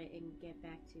ask about it and get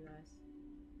back to us.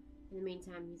 In the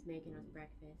meantime, he's making us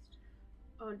breakfast.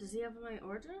 Oh, does he have my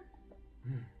order?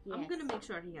 Yes. I'm gonna make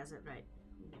sure he has it right.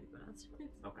 I'm gonna go downstairs.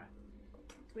 Okay.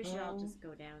 We should all just go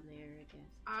down there,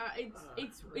 I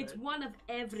guess. It's one of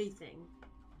everything.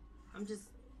 I'm just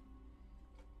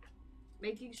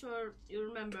making sure you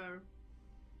remember.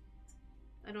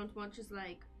 I don't want just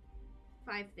like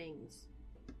 5 things.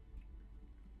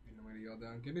 You know where to yell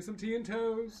down. Give me some tea and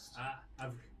toast.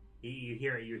 You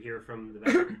hear from the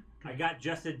back. I got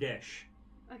just a dish.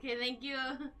 Okay, thank you.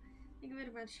 Thank you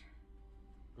very much.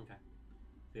 Okay.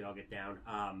 So you all get down.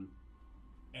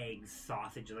 Eggs,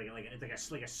 sausage,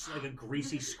 it's like a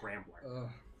greasy scrambler.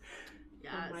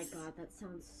 Yes. Oh my god, that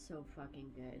sounds so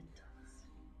fucking good.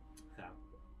 So,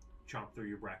 chomp through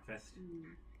your breakfast.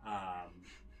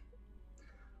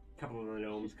 Couple of the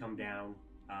gnomes come down.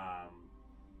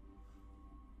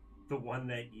 The one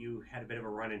that you had a bit of a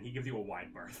run in, he gives you a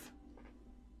wide berth.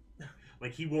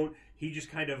 Like he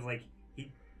just kind of like,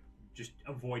 he just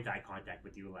avoids eye contact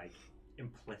with you, like,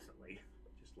 implicitly.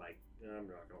 Just like, I'm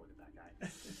not gonna look at that guy.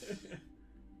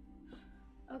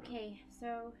 Okay,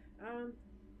 so,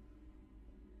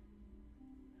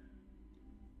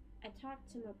 I talked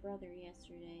to my brother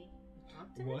yesterday.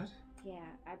 What? Yeah,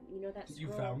 you know that scroll?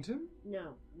 You found him?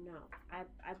 No.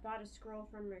 I bought a scroll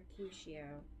from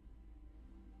Mercutio,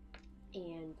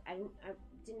 and I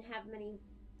didn't have many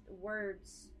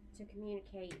words to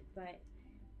communicate, but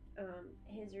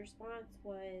his response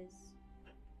was,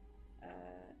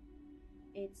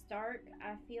 it's dark,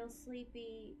 I feel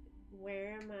sleepy,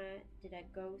 where am I? Did I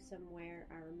go somewhere?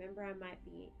 I remember I might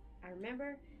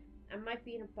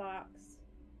be in a box.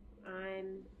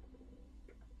 I'm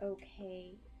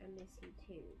okay. I miss you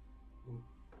too.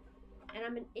 And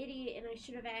I'm an idiot, and I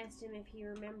should have asked him if he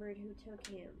remembered who took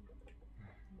him.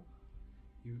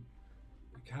 You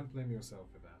can't blame yourself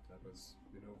for that. That was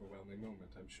an overwhelming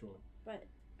moment, I'm sure. But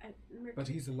But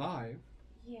he's alive.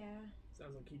 Yeah.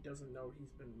 Sounds like he doesn't know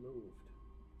he's been moved.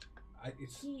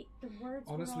 The words.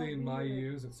 Honestly, were all in my weird.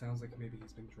 ears, it sounds like maybe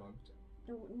he's been drugged.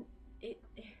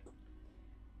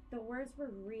 The words were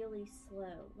really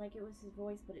slow. Like it was his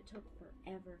voice, but it took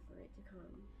forever for it to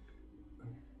come.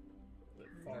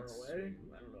 Far That's away? strange.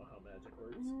 I don't know how magic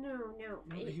works. No.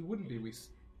 No, he wouldn't be.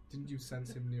 Didn't you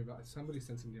sense him nearby? Somebody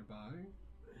sensed him nearby?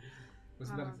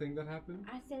 Wasn't that a thing that happened?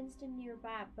 I sensed him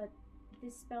nearby, but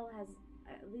this spell has,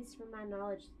 at least from my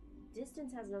knowledge,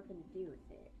 distance has nothing to do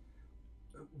with it.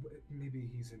 Maybe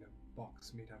he's in a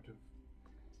box made out of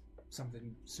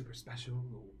something super special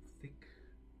or thick.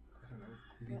 I don't know.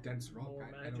 Maybe dense rock. More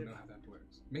I don't magic. know how that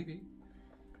works. Maybe.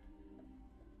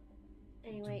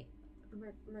 Anyway,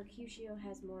 Mercutio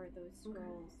has more of those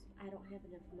scrolls. I don't have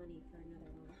enough money for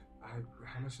another one.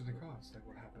 How much did it cost? Like,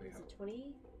 what happened? Is it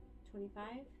 20? 25?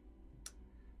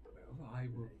 Well, I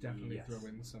will definitely Yes. throw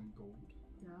in some gold.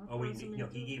 Yeah, Oh,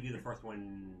 he gave you the first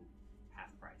one half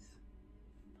price.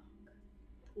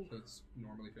 So it's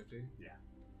normally 50? Yeah.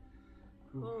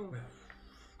 Ooh, Oh. well,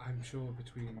 I'm sure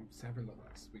between several of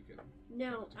us we can...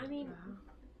 No, get it I mean, together.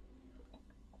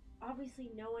 obviously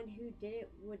knowing who did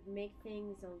it would make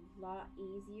things a lot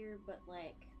easier, but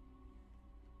like,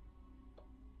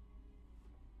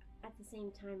 at the same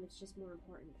time, it's just more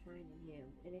important finding him.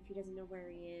 And if he doesn't know where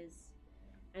he is,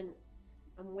 and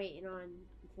I'm waiting on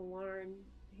Valarn,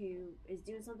 who is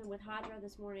doing something with Hadra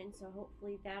this morning, so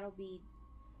hopefully that'll be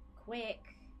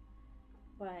quick.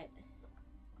 But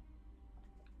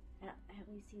at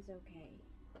least he's okay.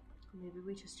 Maybe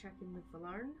we just check in with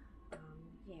Valarn.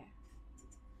 Yeah.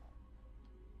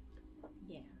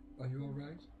 Yeah. Are you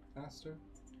alright, Aster?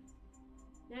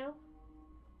 No?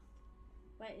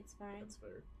 But it's fine. That's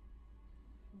fair.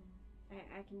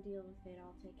 I can deal with it.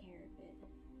 I'll take care of it.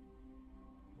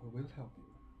 Well, we'll help you.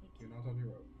 Thank You're you. not on your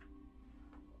own.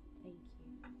 Thank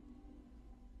you.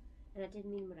 And I did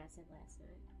mean what I said last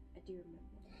night. I do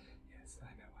remember that. Yes,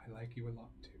 I know. I like you a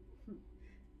lot, too.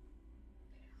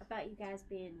 About you guys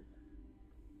being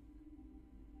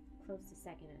close to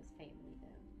second as family,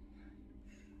 though.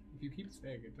 If you keep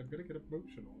saying it, I'm gonna get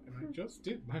emotional, and I just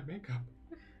did my makeup.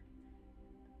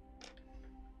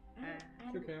 I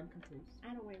It's okay, I'm composed.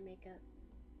 I don't wear makeup.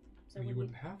 So Well, you when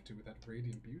wouldn't have to with that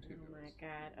radiant beauty of Oh my yours.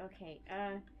 god. Okay.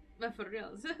 But for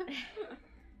reals.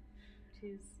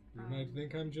 Jeez. You might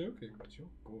think I'm joking, but you're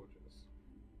gorgeous.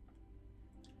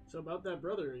 So about that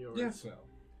brother of yours. Yes, well.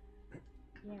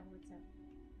 Yeah. What's up?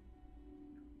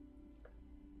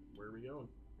 Where are we going?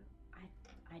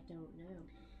 I don't know.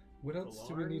 What else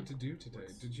do we Alarm? need to do today?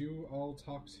 What's- Did you all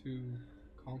talk to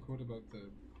Concord about the...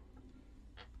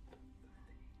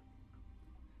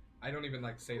 I don't even,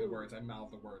 like, say the words. I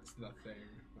mouth the words. The thing.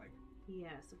 Like,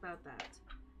 Yes, about that.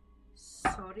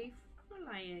 Sorry for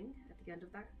lying at the end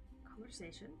of that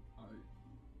conversation.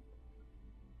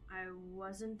 I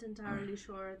wasn't entirely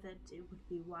sure that it would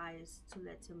be wise to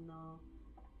let him know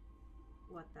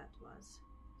what that was.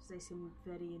 They seem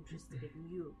very interested in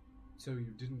you. So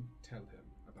you didn't tell him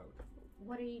about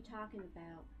What are you talking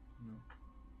about? No.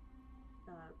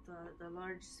 The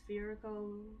large spherical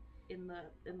in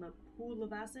the pool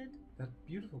of acid? that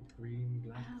beautiful green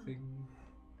black Oh. thing?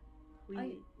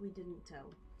 We didn't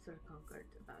tell Sir Concord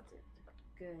about it.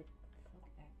 Good. Fuck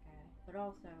that guy. But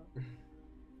also,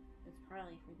 it's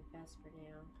probably for the best for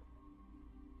now.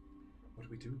 What do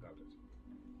we do about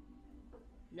it?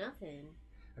 Nothing.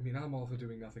 I mean, I'm all for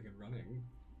doing nothing and running.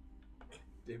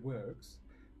 It works,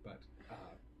 but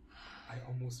I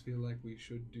almost feel like we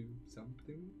should do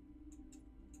something.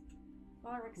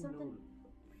 Ulrich, Who something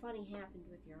knows? funny happened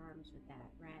with your arms with that,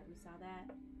 right? We saw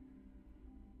that.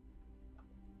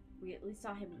 We at least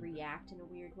saw him react in a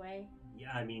weird way.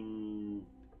 Yeah, I mean,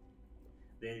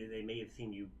 they may have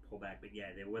seen you pull back, but yeah,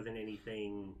 there wasn't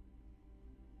anything.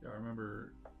 Yeah, I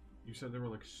remember you said they were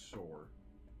like sore,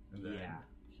 and then Yeah.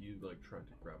 he like tried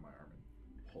to grab my arm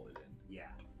and pull it in. Yeah.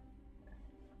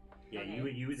 Yeah,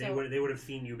 Okay, you so- they would have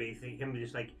seen you basically him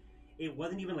just like it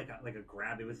wasn't even like a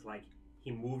grab. It was like he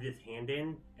moved his hand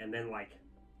in and then like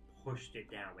pushed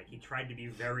it down. Like he tried to be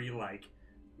very like,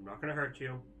 I'm not gonna hurt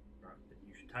you. Or,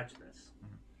 you should touch this.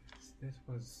 This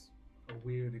was a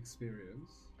weird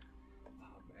experience,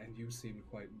 and you seemed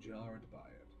quite jarred by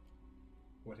it.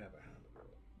 Whatever happened.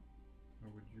 How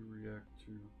would you react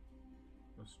to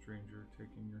a stranger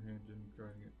taking your hand and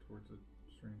guiding it towards a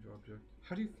strange object?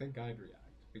 How do you think I'd react?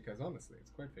 Because honestly, it's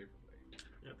quite favorably.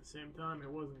 At the same time, it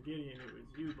wasn't Gideon, it was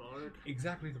you, Balric.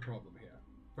 Exactly the problem here.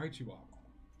 Right you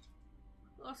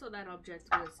are. Also, that object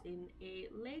was in a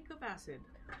lake of acid.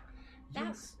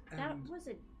 Yes, That and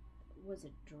was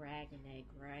a dragon egg,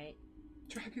 right?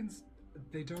 dragons,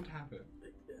 they don't have it.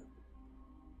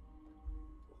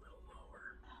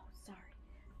 Oh, sorry.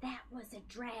 That was a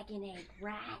dragon egg,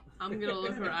 right? I'm gonna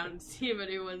look around and see if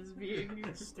anyone's being.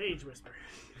 Stage whisper.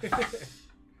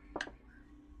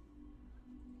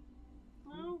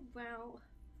 Oh well,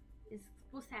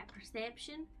 what's that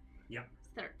perception? Yep.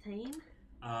 13.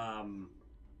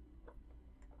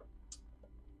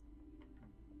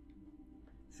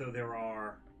 So there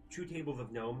are 2 tables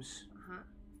of gnomes, Huh.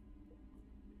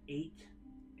 8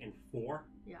 and 4.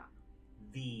 Yeah.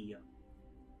 The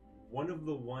one of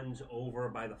the ones over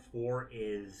by the 4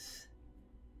 is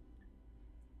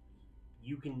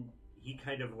he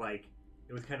kind of like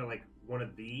it was kind of like one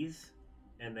of these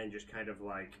and then just kind of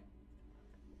like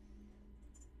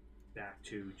back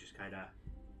to just kind of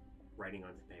writing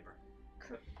on some paper.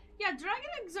 Yeah, dragon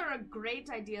eggs are a great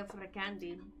idea for a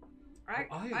candy. I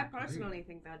Oh, I agree. personally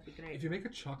think that'd be great. If you make a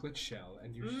chocolate shell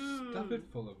and you Mm. stuff it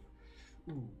full of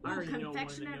I already know one of the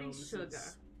confectionery gnomes' sugar.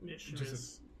 mission Just a-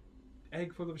 is.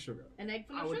 egg full of sugar. An egg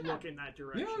full I of would sugar. look in that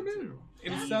direction Yeah, I'm in. too.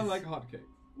 It'll Yes. sell like hotcakes.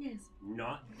 Yes.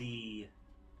 Not the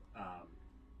oh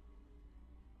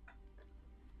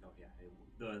yeah,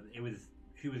 it was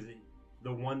she was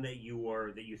the one that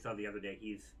you saw the other day.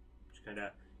 He's just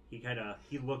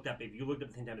he looked up. If you looked up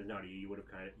at the same time as Naughty, you would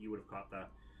have caught the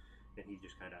and he's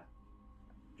just kind of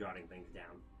jotting things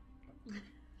down.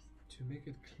 To make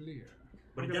it clear,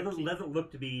 But I'm it gonna doesn't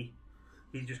look to be.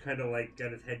 He's just kind of like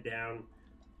got his head down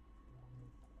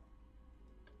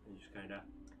and just kind of.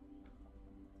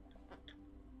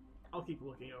 I'll keep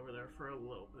looking over there for a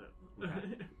little bit.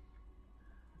 Okay.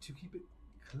 to keep it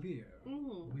clear,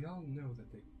 Mm. we all know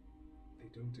that they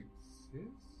don't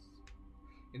exist.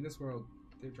 In this world,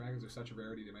 their dragons are such a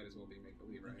rarity; they might as well be make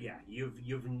believe, right? Yeah,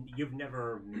 you've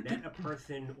never met a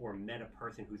person or met a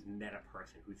person who's met a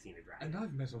person who's seen a dragon. And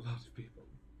I've met a lot of people,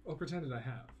 or pretended I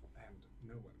have, and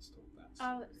no one's told that.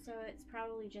 Oh, so it's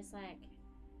probably just like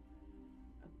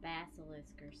a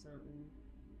basilisk or something.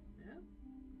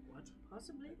 What?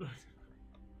 Possibly.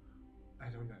 I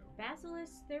don't know.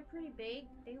 Basilisks, they're pretty big.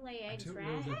 They lay eggs, don't know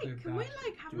right? that Hey, they're can we that-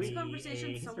 like have Do this we- conversation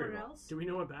history somewhere roll. else? Do we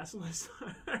know what basilisks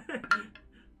are?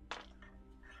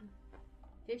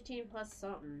 15 plus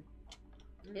something.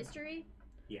 History?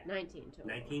 Yeah. 19 total.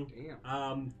 19.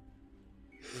 Damn.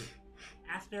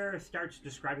 Aster starts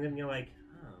describing them, and you're like,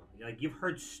 oh, like you've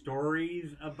heard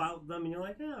stories about them, and you're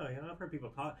like, oh, you know, I've heard people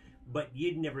talk, but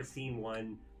you'd never seen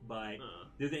one. But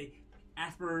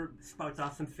Asper spouts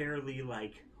off some fairly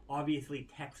like obviously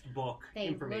textbook They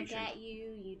information. look at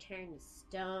you, you turn to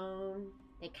stone.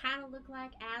 They kind of look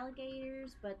like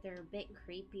alligators, but they're a bit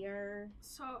creepier.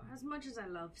 So, as much as I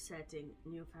love setting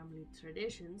new family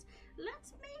traditions,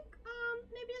 let's make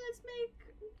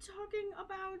talking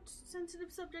about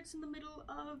sensitive subjects in the middle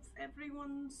of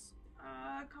everyone's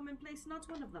commonplace not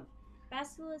one of them.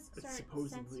 Basilisks But aren't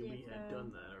supposedly sensitive, we had though.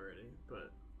 done that already,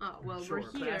 but Oh well, Sure,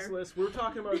 we're here. Basilisk. We're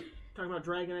talking about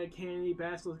dragon egg candy,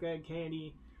 basilisk egg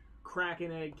candy,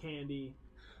 kraken egg candy.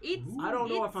 I don't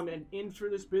know if I'm in for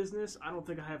this business. I don't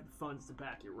think I have the funds to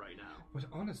back it right now. But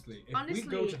honestly, if we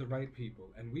go to the right people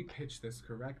and we pitch this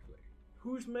correctly,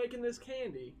 who's making this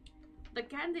candy? The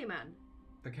Candyman.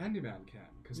 the Candyman can,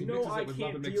 because he You know mixes I it with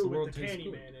love can't and makes deal the world with the taste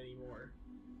good. Candyman anymore.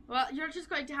 Well, you're just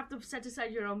going to have to set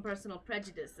aside your own personal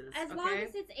prejudices. As okay? long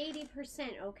as it's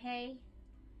 80%, okay?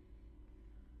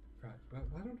 Right, well,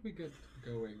 why don't we get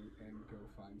going and go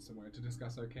find somewhere to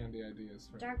discuss our candy ideas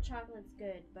first? Dark chocolate's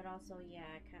good, but also, yeah,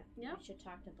 Yeah. we should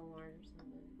talk to Valorn or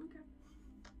something. Okay.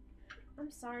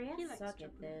 I'm sorry, I He likes suck at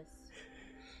chocolate. this.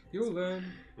 You'll learn.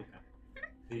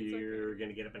 So you're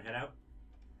gonna get up and head out?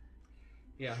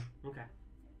 Yeah. Okay.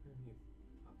 You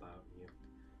pop out and you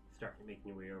start making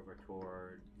your way over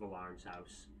toward Valarn's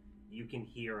house. You can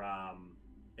hear,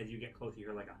 as you get closer, you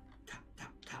hear like a tap,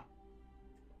 tap, tap.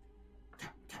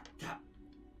 Tap, tap, tap.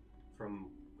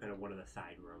 From kind of one of the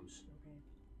side rooms.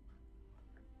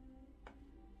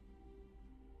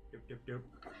 Okay. Doop, doop,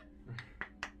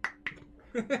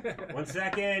 doop. 1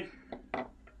 second.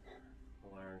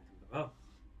 Valarn. Oh.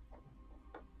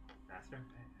 Aster.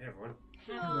 Hey, everyone.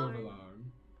 Hello,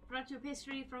 Valarn. Brought you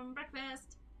pastry from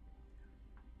breakfast.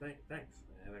 Thanks. I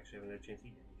actually haven't had a chance to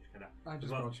eat it. You just kind of. I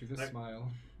just brought you this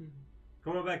smile.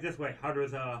 Come on back this way.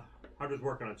 Harder's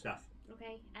working on stuff.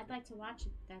 Okay, I'd like to watch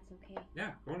it. That's okay.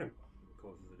 Yeah, go on in.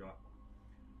 Closes the door.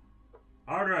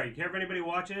 Harder, you care if anybody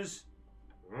watches?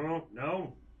 Oh,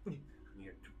 no. You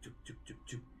hear toop, toop, toop, toop,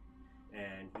 toop.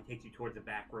 And he takes you towards the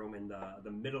back room, and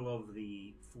the middle of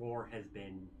the floor has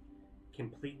been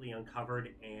completely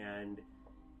uncovered, and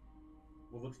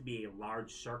what looks to be a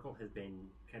large circle has been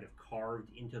kind of carved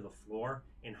into the floor,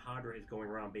 and Hadra is going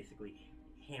around basically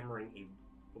hammering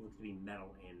what looks to be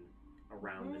metal in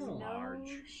around this Oh. No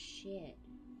shit.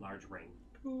 large ring.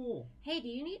 Cool. Hey, do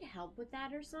you need help with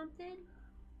that or something?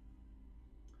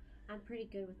 I'm pretty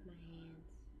good with my hands.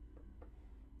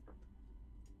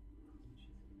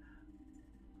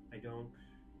 I don't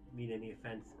mean any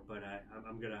offense, but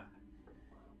I'm gonna.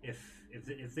 If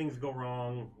things go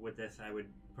wrong with this, I would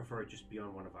prefer it just be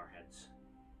on one of our heads.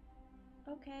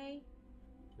 Okay.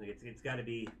 Like it's got to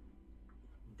be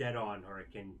dead on, or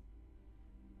it can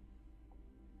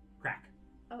crack.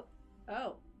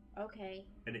 Oh, okay.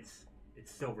 And it's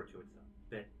silver to it,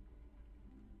 though. Bit,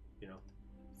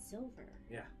 Silver.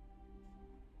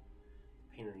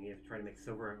 pain in the ass to try to make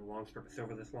silver, a long strip of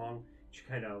silver this long. She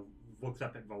kind of looks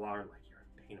up at Valarn like, you're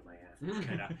a pain in my ass. And she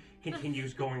kind of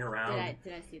continues going around.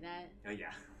 Did I see that? Oh,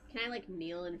 yeah. Can I like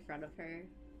kneel in front of her?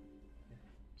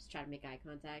 Just try to make eye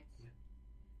contact.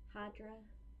 Hadra,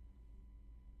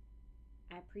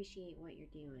 I appreciate what you're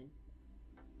doing.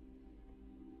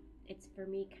 It's for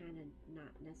me, kind of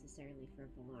not necessarily for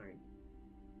Valarn.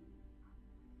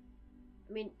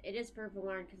 I mean, it is for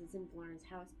Valarn because it's in Valarn's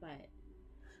house, but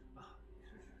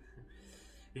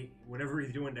Whatever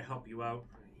he's doing to help you out,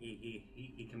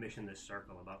 he commissioned this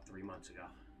circle about 3 months ago.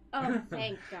 oh,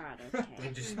 thank God. Okay.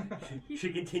 And just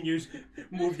she continues,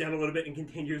 moves down a little bit, and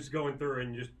continues going through,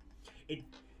 and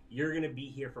you're gonna be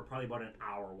here for probably about an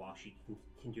hour while she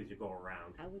continues to go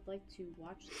around. I would like to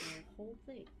watch the whole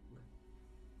thing.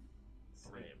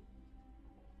 Same.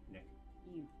 Nick.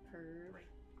 You perv.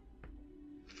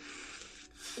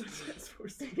 What's that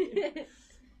supposed to be?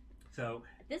 So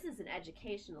This is an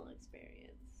educational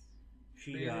experience.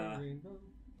 she Reading.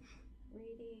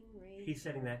 she's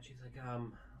setting that. She's like,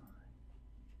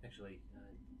 actually,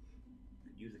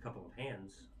 could use a couple of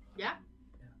hands. Yeah.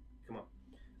 Come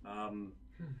on.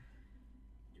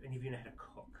 Do any of you know how to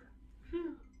cook?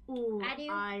 Ooh, I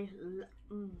do.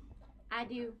 I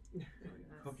do.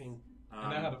 Cooking.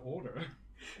 I know how to order.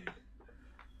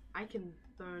 I can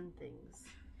burn things.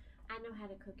 I know how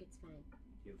to cook. It's fine.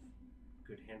 You have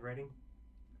good handwriting.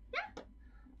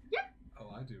 Oh,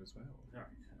 I do as well. All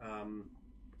right.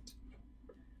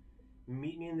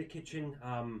 Meet me in the kitchen.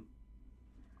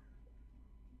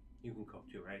 You can cook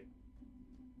too, right?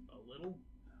 A little?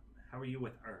 How are you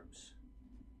with herbs?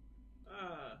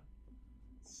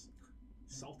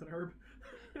 Salt and herb.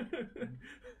 I'm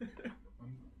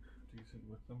decent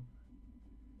with them.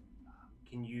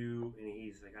 Can you? And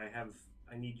he's like,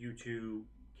 I need you to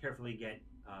carefully get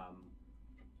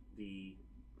the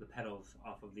petals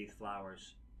off of these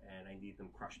flowers, and I need them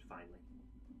crushed finely.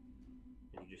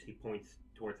 And he points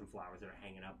towards some flowers that are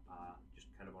hanging up, just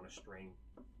kind of on a string.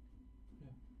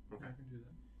 Yeah. Okay. I can do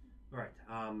that. All right.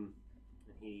 And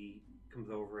he comes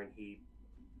over and he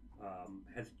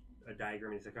has a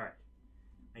diagram, and he's like, all right,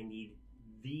 I need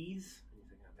these. And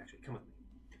he's like, actually, come with me.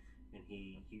 And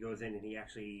he goes in and he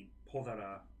actually pulls out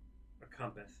a a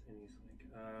compass, and he's like,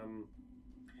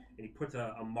 and he puts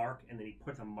a mark, and then he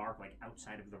puts a mark like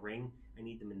outside of the ring. I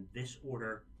need them in this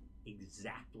order,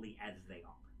 exactly as they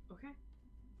are. Okay.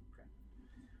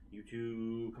 You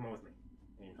two come on with me.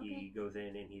 And he Okay. goes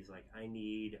in and he's like, I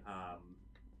need,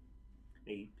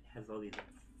 he has all these like,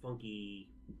 funky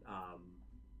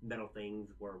metal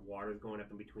things where water's going up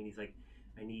in between. He's like,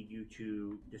 I need you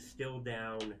to distill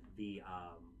down the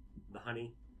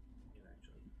honey. And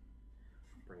actually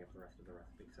bring up the rest of the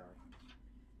recipe, sorry.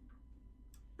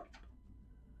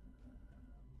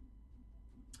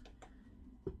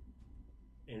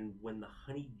 And when the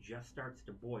honey just starts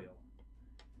to boil,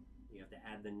 you have to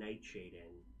add the nightshade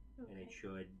in, and it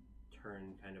should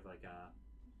turn kind of like a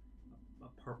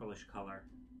purplish color.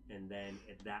 And then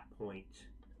at that point,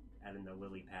 add in the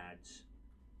lily pads.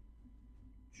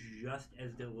 Just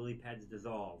as the lily pads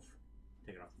dissolve,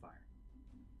 take it off the fire.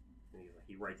 And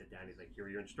he writes it down. He's like, here are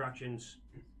your instructions.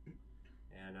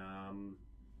 And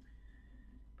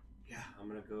yeah, I'm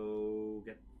gonna go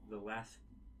get the last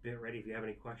bit ready. If you have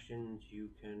any questions, you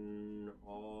can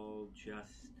all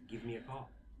just give me a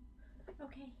call.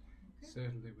 Okay.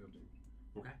 Certainly will do.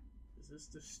 Okay. Is this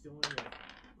distilling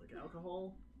like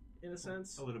alcohol, in a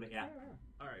sense? A little bit, yeah.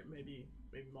 All right, maybe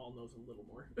Maul knows a little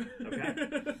more. Okay.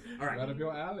 All right. Right up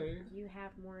your alley. You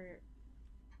have more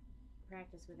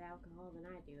practice with alcohol than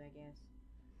I do, I guess.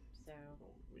 So.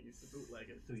 Well, we used to bootleg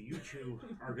it. So you two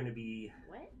are going to be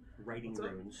What? writing What's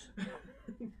up? runes.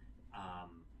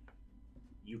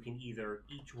 You can either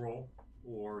each roll,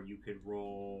 or you could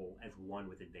roll as one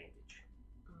with advantage.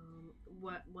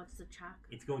 What's the check?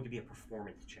 It's going to be a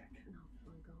performance check. No,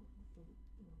 I'll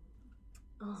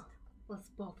go. Oh, let's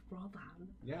both roll down.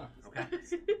 Yeah. Okay.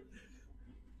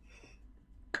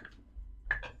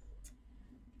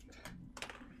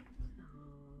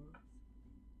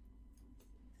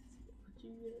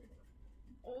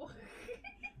 Oh.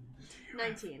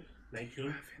 19.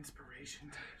 19.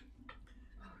 Inspiration.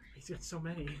 He's got so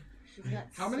many. She's got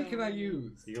How many so can I many.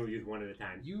 use? You're going to use one at a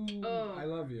time. You. Oh. I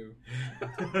love you.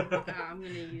 I'm gonna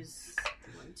use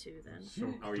 1, 2 then. So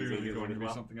Are you clearly gonna going to do be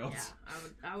well? something Yeah, else.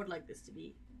 I would like this to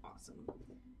be awesome.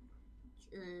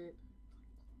 22.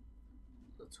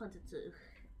 22.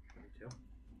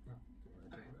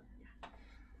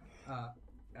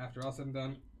 After all said and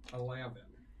done, 11.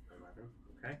 11.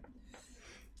 Okay.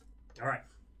 All right.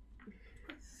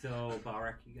 So,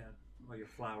 Barak, you got all your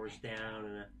flowers down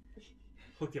and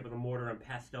hooked up with a mortar and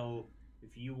pestle.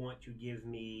 If you want to give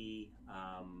me,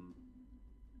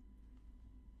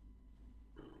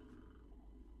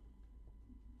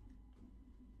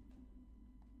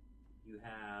 do you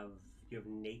have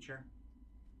nature?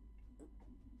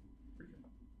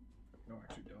 No,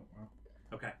 actually don't. Wow.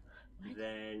 Okay. What?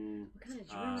 Then, What kind of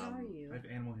druid are I you? have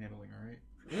animal handling, alright?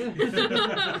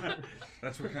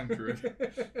 That's what kind of druid.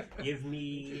 give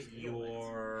me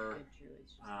your Good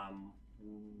druids.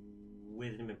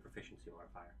 wisdom and proficiency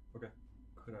modifier.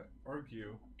 Could I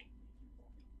argue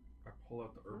I pull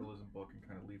out the herbalism book and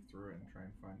kind of leaf through it and try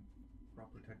and find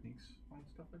proper techniques on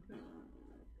stuff like this?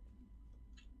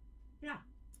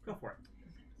 Go for it.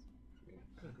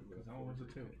 Because that one was a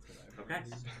 2. Okay.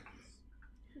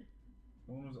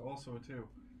 That one was also a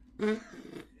 2.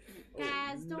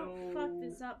 Guys, don't no. fuck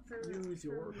this up for Use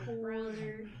your my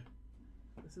brother.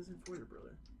 This isn't for your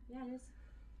brother. Yeah, it is.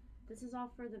 This is all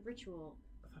for the ritual.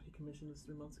 I thought he commissioned this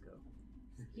 3 months ago.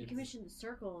 He commissioned the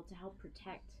circle to help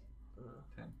protect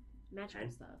 10. magical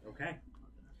 10? stuff. Okay.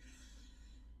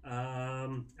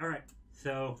 All right.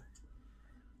 So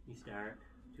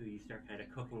you start kind of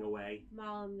cooking away.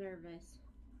 Mal, I'm nervous.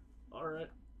 All right.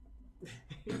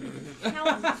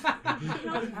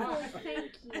 Helpful,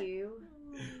 thank you.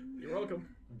 You're welcome.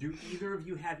 Do either of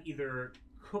you have either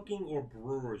cooking or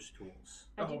brewer's tools?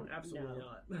 I do absolutely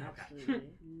no. not.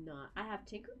 Absolutely not. I have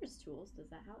tinkerer's tools. Does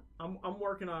that help? I'm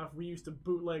working off. We used to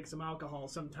bootleg some alcohol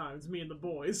sometimes, me and the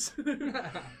boys. And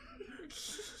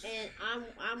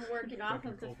I'm working off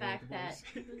of the Fucking fact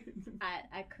cold that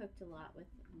I cooked a lot with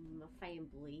my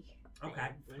family.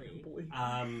 Okay. Boy.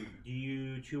 Do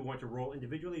you two want to roll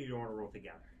individually, or do you want to roll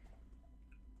together?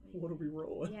 What are we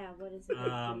rolling? Yeah, what is it?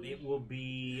 It will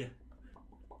be.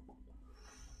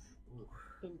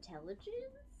 Intelligence?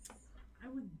 I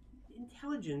would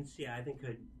intelligence. Yeah, I think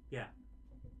could. Yeah,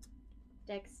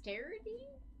 Dexterity?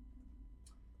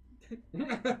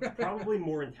 probably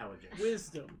more intelligence.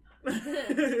 Wisdom.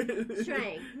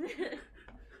 Strength.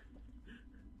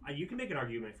 You can make an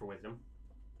argument for wisdom.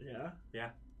 Yeah. Yeah.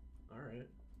 All right.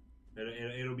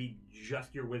 It'll be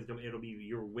just your wisdom. It'll be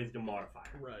your wisdom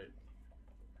modifier. Right.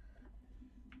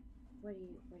 What do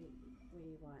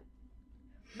you want?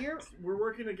 We're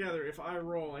working together. If I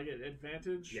roll, I get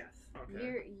advantage. Yes.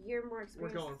 Okay. You're more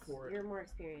experienced. We're going for it. You're more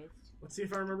experienced. Let's see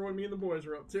if I remember what me and the boys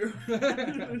were up to.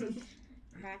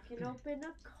 Cracking open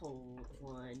a cold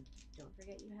one. Don't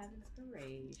forget you have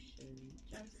inspiration,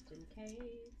 just in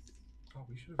case. Oh,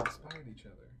 we should have inspired each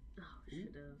other. Oh,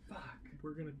 should have. Fuck.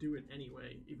 We're gonna do it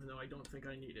anyway, even though I don't think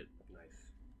I need it. Nice.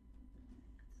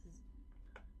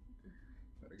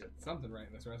 Better get something right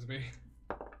in this recipe.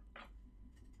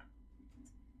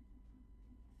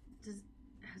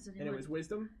 Has And anyone? it was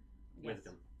wisdom. Yes.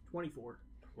 Wisdom. 24.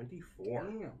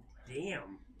 24.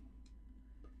 Damn.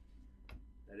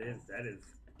 That is. I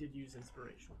did use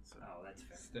inspiration. So. Oh, that's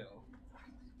fair. Still.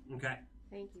 Okay.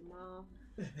 Thank you, Mom.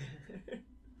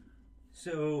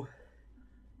 So,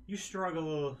 you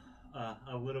struggle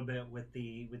a little bit with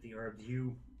the herbs.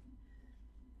 You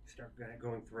start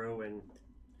going through, and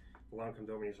along comes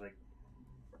over, and he's like,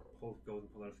 goes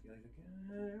and pulls out a scale. He's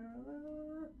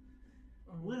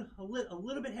like, a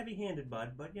little bit heavy-handed,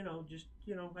 bud. But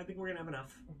I think we're gonna have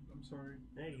enough. I'm sorry.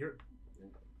 Hey, you're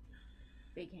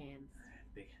Big hands.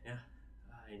 big, yeah.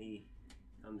 And he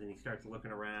comes and he starts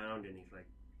looking around, and he's like,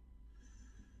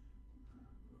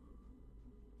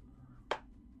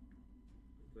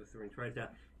 goes through and tries to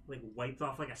wipes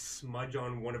off a smudge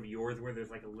on one of yours where there's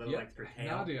a little extra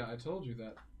tail. Nadia, I told you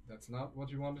that. That's not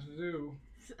what you wanted to do.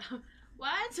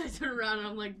 What? I turn around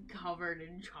and I'm covered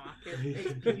in chocolate.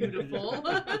 It's beautiful.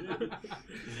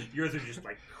 Yours are just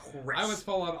crisp. I was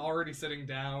full on already sitting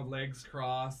down, legs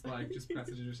crossed, just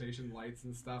prestidigitation lights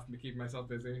and stuff, to keep myself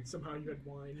busy. Somehow you had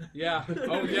wine. Yeah.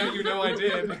 Oh yeah, I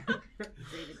did.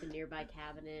 Raided the nearby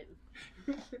cabinet.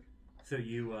 So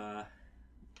you're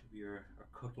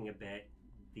cooking a bit.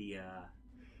 You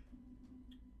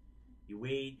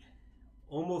wait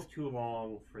almost too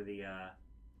long for the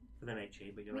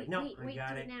nightshade, but you're I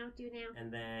got it. Do it now.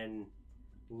 And then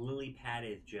lily pad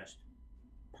is just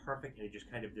perfect, and it just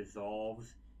kind of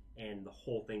dissolves, and the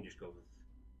whole thing just goes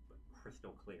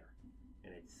crystal clear,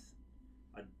 and it's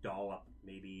a dollop,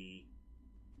 maybe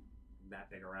that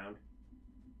big around.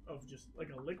 Of just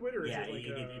a liquid, or yeah, is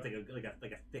it it's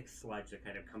like a thick sludge that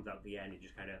kind of comes out the end. It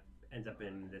just kind of ends up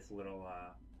in this little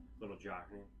jar.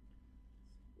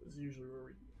 It's usually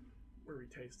where we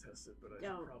taste test it, but I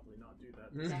Don't. should probably not do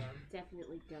that this time.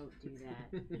 Definitely don't do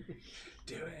that.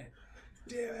 Do it.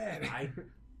 Do it.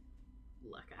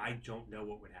 I don't know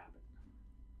what would happen.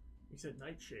 You said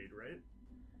nightshade, right?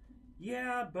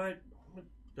 Yeah, but with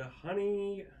the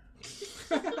honey,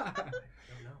 I don't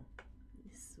know.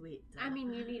 Sweet. I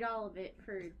mean, you need all of it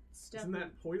for stuff Isn't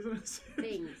that poisonous?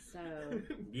 things, so...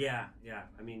 Yeah.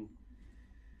 I mean,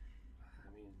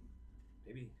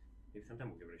 maybe sometime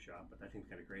we'll give it a shot, but that seems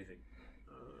kind of crazy.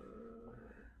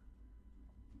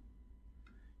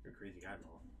 You're a crazy guy,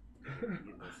 Paul.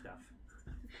 You know stuff.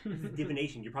 This is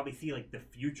divination. You probably see the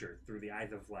future through the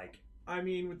eyes of I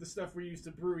mean, with the stuff we used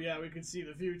to brew, yeah, we could see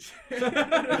the future.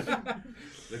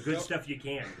 the good stuff you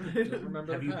can. Don't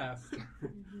remember the past.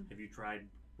 Have you tried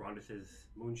Rondus's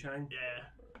moonshine?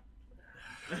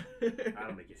 Yeah.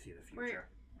 That'll make you see the future.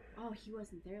 Oh, he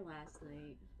wasn't there last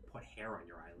night. Put hair on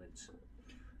your eyelids.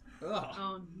 Ugh.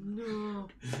 Oh no.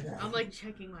 I'm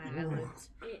checking my eyelids.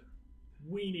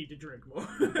 We need to drink more.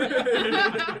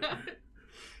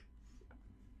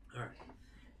 Alright.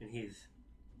 And he's...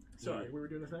 Sorry, we were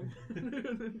doing a thing?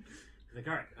 He's like,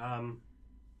 alright,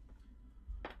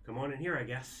 come on in here, I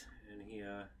guess. And he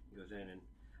goes in, and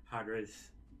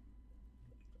Hadra's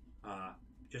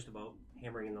just about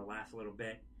hammering in the last little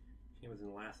bit. She was in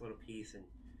the last little piece, and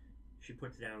she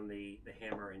puts down the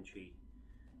hammer, and she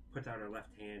puts out her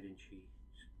left hand, and she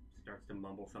starts to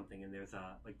mumble something, and there's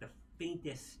the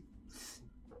faintest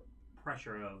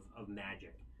pressure of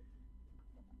magic.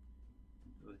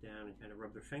 Goes down and kind of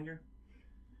rubs her finger.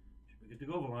 Should be good to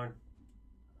go, Valarn.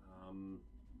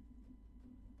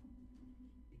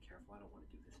 Be careful, I don't want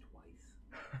to do this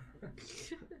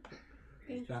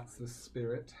twice. That's the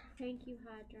spirit. Thank you,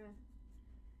 Hadra.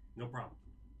 No problem.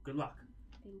 Good luck.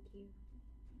 Thank you.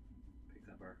 Picks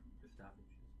up her stuff, and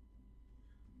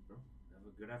well, have a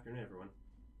good afternoon, everyone.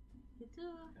 You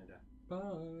too. And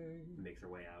Bye. makes her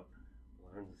way out.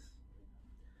 Learns.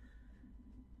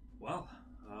 Well,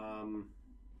 I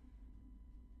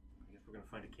guess we're gonna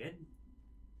find a kid.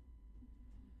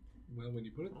 Well, when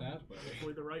you put it that way.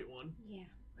 Hopefully the right one. Yeah.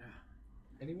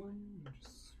 Anyone?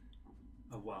 Just...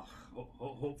 Oh well,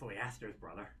 hopefully Aster's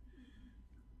brother.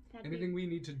 Anything we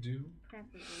need to do?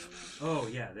 Preferably, Oh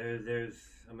yeah, there's.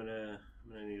 I'm gonna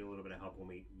need a little bit of help when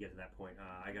we get to that point.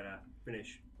 I gotta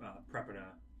finish prepping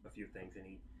a few things, and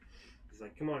he's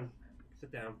like, "Come on,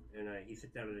 sit down." And he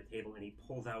sits down at a table, and he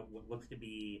pulls out what looks to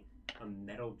be a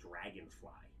metal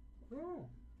dragonfly. Oh.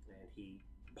 And he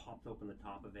popped open the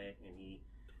top of it, and he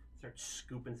starts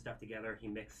scooping stuff together. He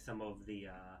mixed some of the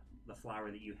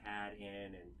flour that you had in,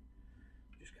 and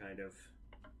just kind of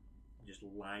just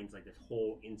lines like this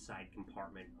whole inside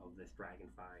compartment of this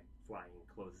dragonfly and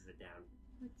closes it down.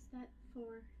 What's that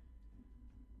for?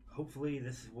 Hopefully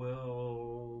this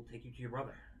will take you to your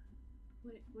brother.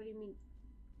 What do you mean?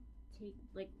 Take,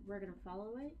 like, we're gonna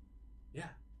follow it? Yeah.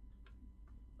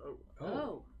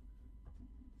 Oh.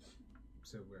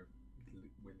 So we're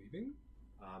leaving?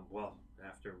 Well,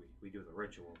 after we do the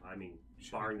ritual. I mean,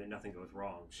 barring that nothing goes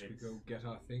wrong. Should we go get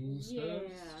our things Yeah.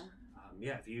 first?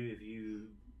 Yeah, if you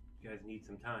guys need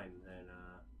some time, then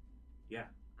yeah.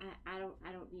 I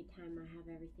don't need time. I have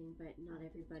everything, but not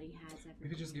everybody has everything.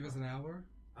 Maybe just give us an hour?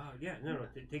 Yeah, no,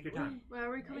 take your time. Well,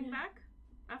 are we coming back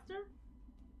after?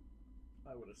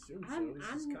 I would assume so. I'm- This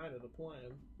is I'm- kind of the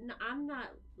plan. No, I'm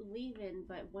not leaving,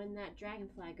 but when that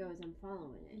dragonfly goes, I'm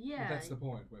following it. Yeah. But that's the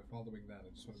point. We're following that. I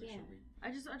just want to make sure we...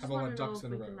 I just have all our want to know ducks if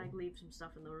in a we can row. like leave some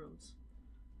stuff in the rooms.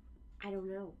 I don't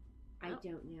know. I Oh.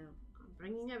 don't know. I'm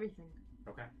bringing everything.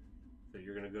 Okay. So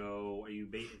you're gonna go. Are you?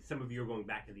 Some of you are going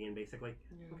back to the inn, basically.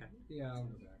 Yeah. Okay. Yeah, I'll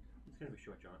go back. It's gonna be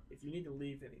short, John. If you need to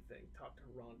leave anything, talk to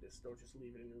Rondis. Don't just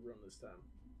leave it in your room this time.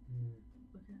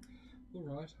 Okay.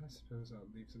 Alright, I suppose I'll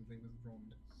leave something with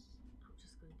Rondis. I'm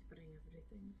just going to bring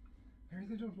everything. I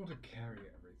really don't want to carry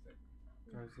everything.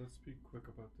 Guys, let's be quick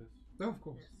about this. No, of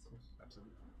course. Yes. Of course.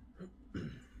 Absolutely.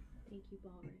 Thank you,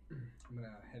 Balric. I'm going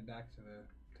to head back to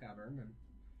the tavern and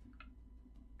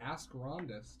ask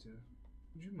Rondis to...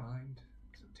 Would you mind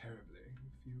so terribly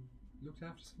if you looked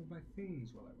after some of my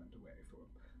things while I went away for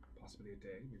possibly a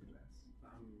day, maybe less?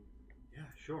 Yeah,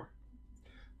 sure.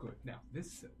 Good. Now, this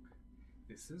silk.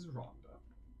 This is Rhonda.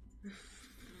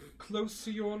 Close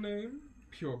to your name?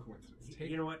 Pure coincidence. Take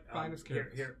You know what? finest care of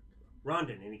this. Here,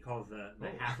 Rondon, and he calls the Oh.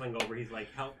 halfling over. He's like,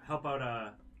 help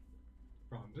out.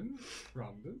 Rondon?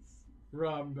 Rondis?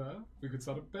 Rhonda? We could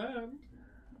start a band.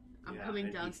 I'm Yeah, coming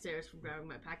and he- downstairs from grabbing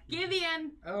my pack.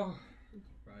 Gideon! Oh,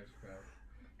 right, well.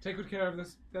 Take good care of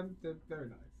this. They're very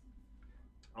nice.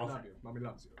 All Love set. you. Mommy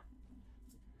loves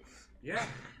you. Yeah.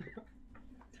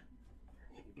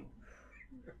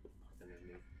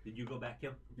 Did you go back,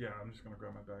 Kim? Yeah, I'm just gonna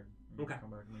grab my bag. And Okay.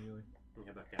 Come back immediately. You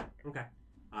head back down. Okay.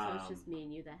 So it's just me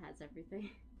and you that has everything.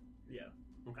 Yeah.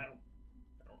 Okay. I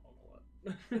don't own a lot.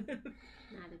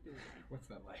 Not a big What's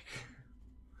that like?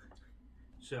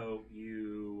 So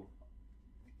you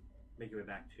make your way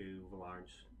back to Villarn's.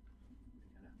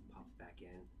 Kind of pops back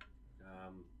in.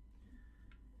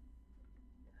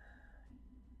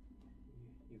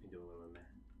 You can do a little in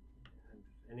there.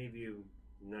 Any of you?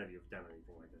 None of you have done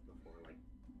anything like this before. Like,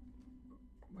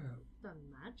 Well, The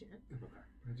magic. okay.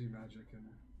 I do magic and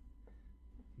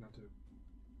not to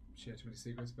share too many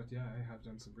secrets, but yeah, I have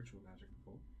done some ritual magic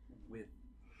before. With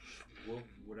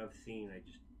what I've seen, I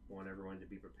just want everyone to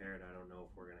be prepared. I don't know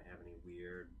if we're going to have any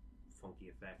weird, funky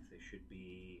effects. They should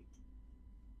be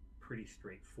pretty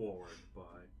straightforward,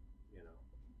 but, you know,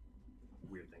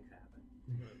 weird things happen.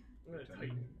 I'm gonna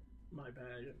tighten my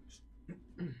bag and just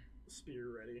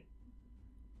spear ready.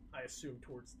 I assume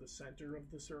towards the center of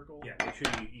the circle. Yeah, make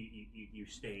sure you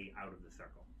stay out of the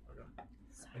circle. Okay.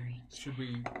 Sorry. Should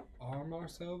we arm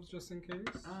ourselves just in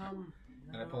case?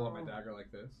 And I pull out my dagger like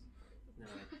this. No,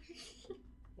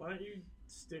 Why don't you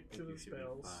stick I to think the you should be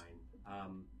spells?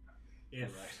 fine.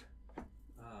 If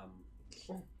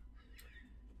Oh.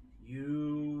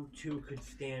 you two could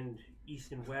stand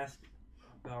east and west,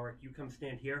 Balric, you come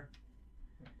stand here.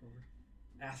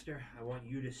 Aster, I want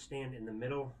you to stand in the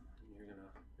middle. And you're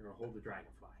gonna hold the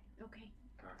dragonfly. Okay.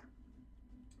 All right.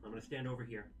 I'm gonna stand over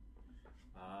here.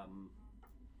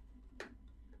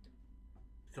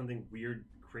 Something weird,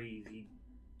 crazy.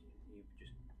 You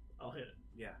just I'll hit it.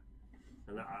 yeah,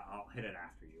 and I'll hit it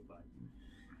after you. But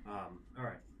all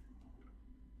right.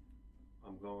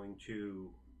 I'm going to.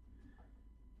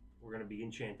 We're gonna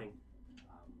begin chanting.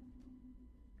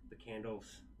 The candles.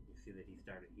 You see that he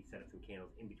set up some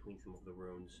candles in between some of the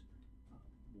runes.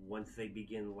 Once they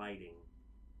begin lighting,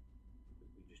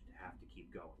 we just have to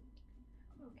keep going.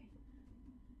 Okay.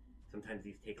 Sometimes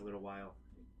these take a little while.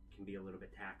 It can be a little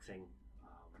bit taxing.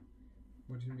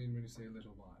 What do you mean when you say a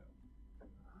little while?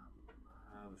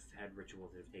 I've had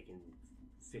rituals that have taken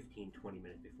 15, 20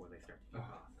 minutes before they start to kick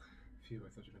Oh. off. Phew, I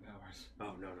thought you meant hours.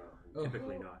 Oh, no. Oh.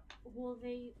 Typically not. Will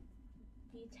they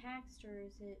be taxed, or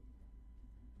is it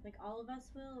like all of us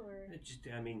will, or? It's just,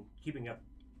 I mean, keeping up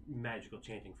magical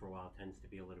chanting for a while tends to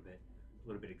be a little bit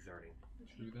exerting.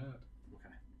 True that.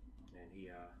 Okay. And he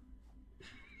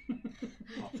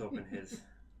pops open his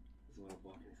little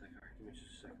book and he's like, all right, give me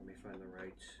just a second. Let me find the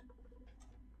right.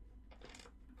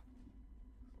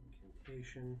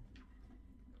 location.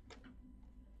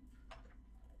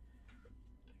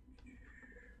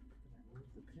 Move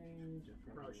the page.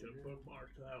 I Probably should have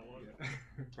bookmarked that one. Yeah.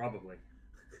 Probably.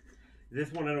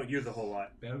 This one I don't use a whole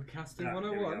lot. Bellcasting Ah,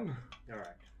 there we 101. All right.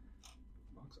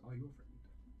 Fox, are you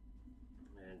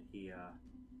a friend? And he,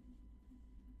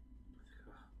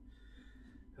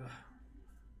 God,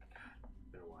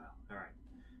 been a while. All right.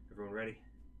 Everyone ready?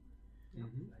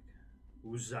 Mm-hmm.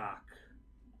 Uzak.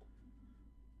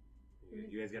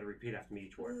 You guys got to repeat after me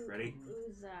each word. Ready?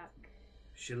 Uzak.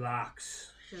 Shilax.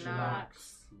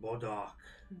 Shilax. Bodok.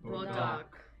 Bodok.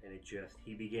 And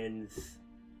he begins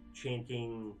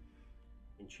chanting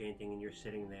and chanting, and you're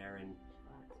sitting there, and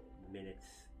minutes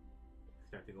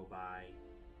start to go by,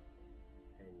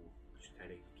 and just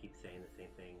kind of keep saying the same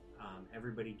thing.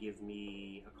 Everybody give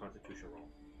me a constitution roll.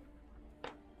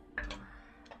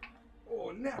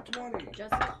 Oh, nat 20!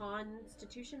 Just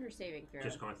Constitution or saving throw?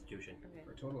 Just constitution. Okay.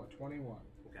 For a total of 21.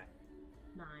 Okay.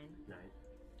 9. 9.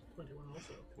 21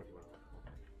 also.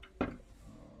 21.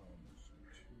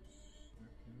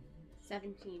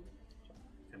 17.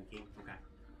 17. Okay.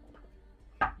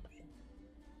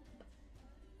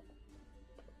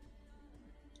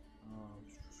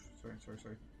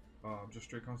 Sorry. Just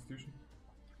straight Constitution?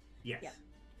 Yes. Yep.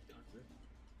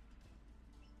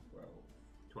 12.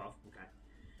 12. Okay.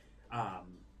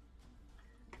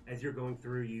 As you're going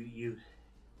through, you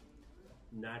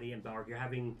Nadia and Balric, you're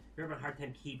having a hard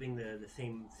time keeping the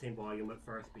same volume at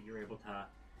first, but you're able to,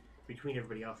 between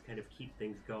everybody else, kind of keep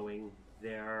things going.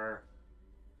 A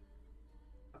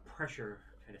pressure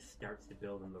kind of starts to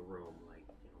build in the room, like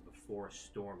before a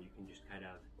storm. You can just kind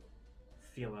of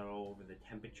feel it all over. The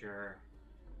temperature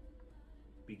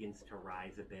begins to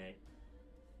rise a bit.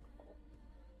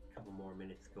 A couple more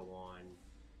minutes go on,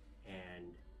 and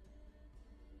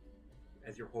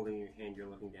as you're holding your hand, you're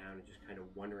looking down and just kind of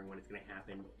wondering when it's going to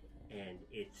happen. And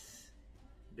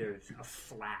there's a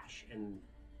flash, and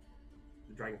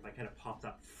the dragonfly kind of pops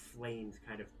up, flames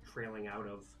kind of trailing out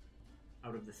of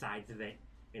the sides of it,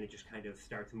 and it just kind of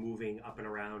starts moving up and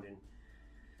around, and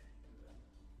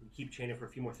you keep chanting for a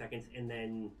few more seconds, and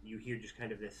then you hear just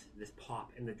kind of this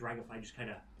pop, and the dragonfly just kind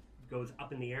of goes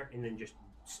up in the air, and then just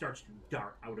starts to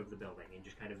dart out of the building, and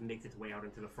just kind of makes its way out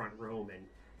into the front room, and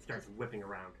starts whipping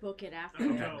around. Book it after.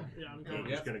 I'm Okay. going. Yeah, I'm You're going.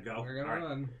 just gonna go. We're gonna All right.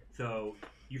 run. So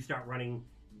you start running.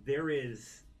 There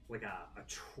is like a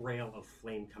trail of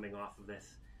flame coming off of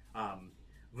this.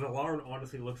 Valarn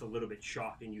honestly looks a little bit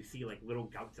shocked, and you see like little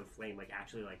gouts of flame like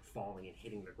actually like falling and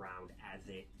hitting the ground as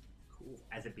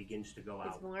it begins to go Is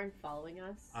out. Lauren following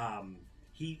us?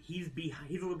 He's behind.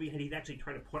 He's a little behind. He's actually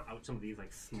trying to put out some of these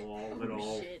like small little.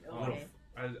 Oh, shit. Okay.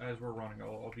 As we're running,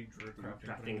 I'll be drip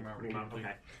crafting, putting them out repeatedly.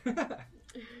 Okay.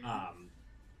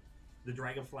 The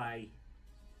dragonfly,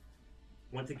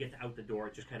 once it gets out the door,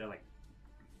 it just kind of like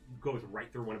goes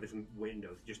right through one of his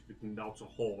windows, just melts a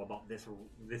hole about this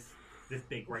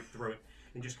big right through it,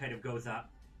 and just kind of goes up.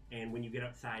 And when you get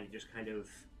outside, it just kind of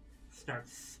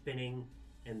starts spinning,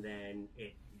 and then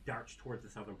it darts towards the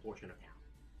southern portion of town.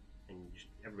 And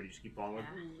everybody just keep following.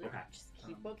 Yeah. Okay. Just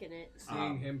keep booking it.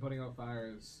 Seeing him putting out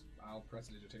fires, I'll press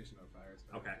digitation on fires.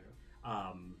 Okay.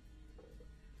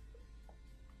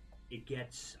 It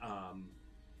gets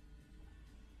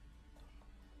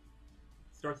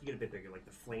starts to get a bit bigger, like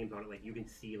the flames on it, like you can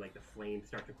see like the flames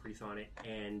start to increase on it,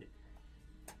 and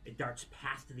it darts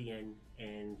past to the end,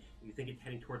 and you think it's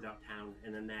heading towards Outtown,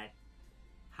 and then that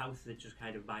house that's just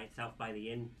kind of by itself by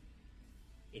the inn,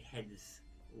 it heads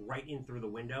right in through the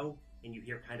window, and you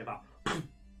hear kind of a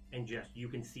and just you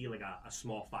can see like a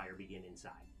small fire begin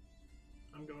inside.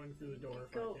 I'm going through the door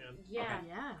if Go. I can. Yeah. Okay.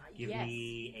 Yeah. Give Yes.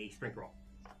 me a strength roll.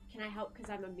 Can I help? Because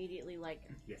I'm immediately like,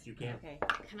 Yes, you can. okay.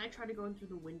 Can I try to go in through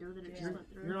the window that it just You're, went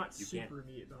through? you're not You super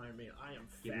immediate behind me. I am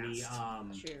fast. Give me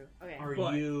True. Okay. Are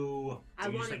But- you I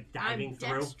just want like diving I'm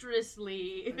through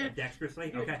dexterously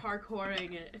dexterously? Okay.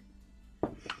 parkouring it.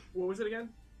 What was it again?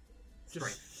 Strength.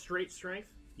 Just straight strength?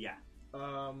 Yeah.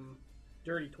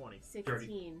 Dirty 20.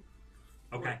 16.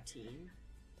 Okay. 14.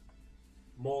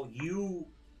 Mole, you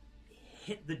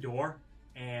hit the door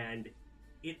and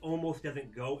it almost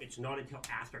doesn't go. It's not until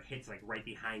Aster hits like right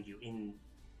behind you. In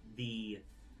the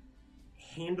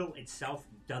handle itself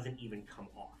doesn't even come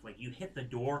off. Like you hit the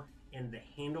door and the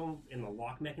handle and the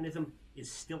lock mechanism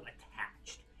is still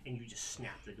attached, and you just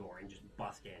snap the door and just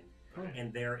bust in. Okay.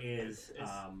 And there is As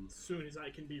soon as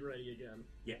I can be ready again.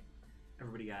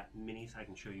 everybody got minis. I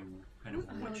can show you kind of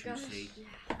Oh what my you gosh. see.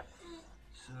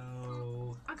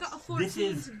 So I got a 14 This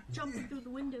is- jumping through the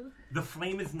window. the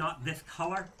flame is not this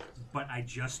color, but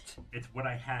it's what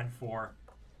I had for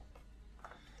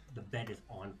the bed is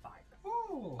on fire.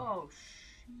 Oh. Oh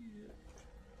shit.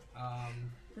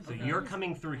 So you're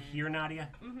coming through here, Nadia?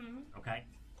 Mm-hmm. Okay.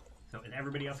 So is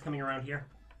everybody else coming around here?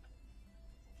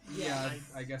 Yeah,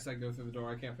 I guess I go through the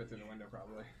door. I can't fit through the window,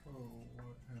 probably. Oh,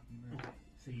 what happened there?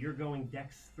 So you're going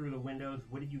dex through the windows.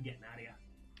 What did you get, Nadia?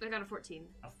 I got a 14.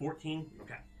 A 14?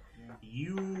 Okay. Yeah.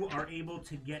 You are able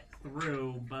to get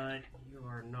through, but you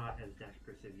are not as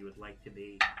dexterous as you would like to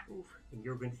be. Oof. And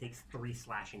you're going to take 3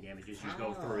 slashing damage as you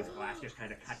go through. The glass just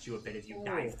kind of cuts you a bit as you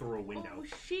dive through a window. Oh,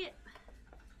 shit.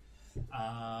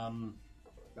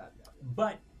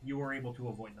 But you were able to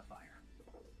avoid the fire.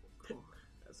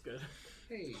 That's good.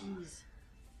 Hey. Jeez.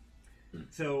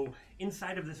 So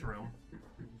inside of this room,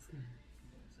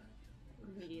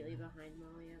 Immediately behind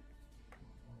Molly.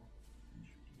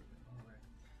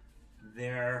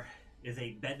 there is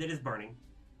a bed that is burning,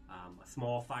 a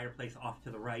small fireplace off to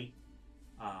the right,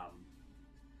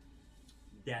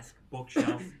 desk,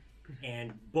 bookshelf,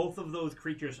 and both of those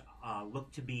creatures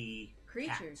look to be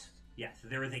Creatures? cats. Yes,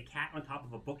 there is a cat on top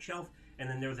of a bookshelf, and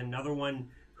then there's another one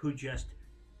who just,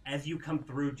 as you come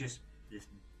through, just this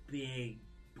big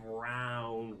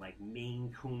brown, like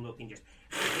Maine Coon looking, just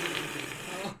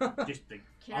like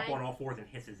Can up I- on all fours and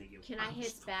hisses at you. Can I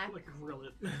hiss back? Like grill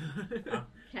it. Can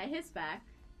I hiss back?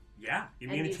 Yeah, give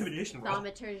me And an use intimidation roll.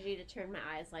 Thaumaturgy to turn my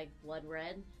eyes like blood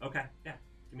red. Okay, yeah,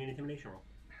 give me an intimidation roll.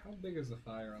 How big is the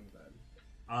fire on the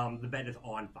bed? The bed is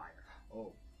on fire.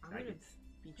 Oh. I'm Like gonna it's-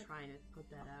 be trying to put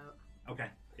that out. Okay,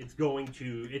 it's going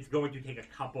to take a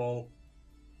couple.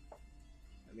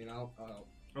 I mean, I'll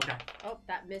Okay, Oh,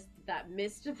 that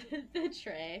missed the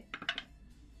tray.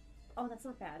 Oh, that's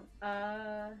not bad.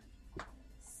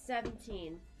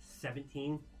 17.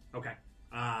 17. Okay.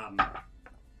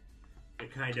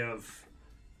 It kind of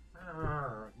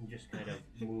and just kind of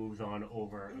moves on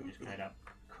over and just kind of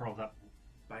curls up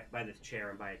by this chair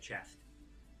and by a chest.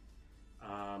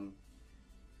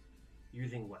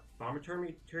 Using what?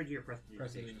 Thaumaturgy or prestidigitation?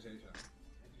 prestidigitation.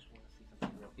 I just want to see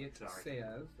something real quick. It Sorry.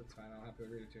 says, that's fine, I'll have to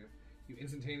read it to you. You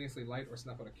instantaneously light or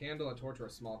snuff out a candle, a torch, or a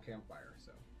small campfire.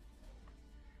 So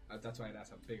that's why I'd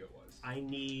asked how big it was. I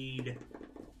need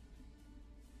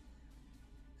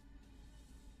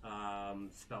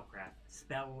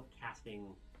spell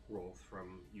casting rolls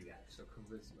from you guys. So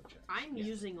charisma check. I'm Yes.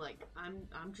 using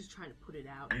I'm just trying to put it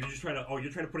out. You're just trying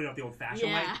to put it out the old-fashioned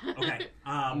Yeah. way. Okay.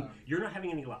 You're not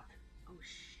having any luck. Oh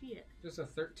shit. Just a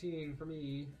 13 for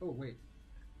me. Oh wait,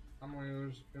 I'm gonna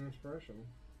use inspiration.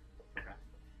 Okay.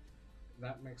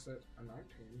 That makes it a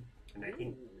 19. A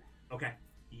 19. Okay.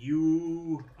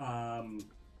 You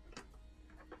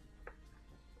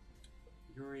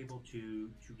you're able to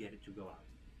get it to go out.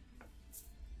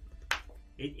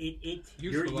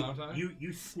 Useful, aren't I?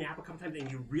 You snap a couple times and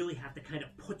you really have to kind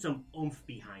of put some oomph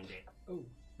behind it Oh.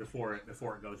 before it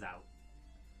goes out.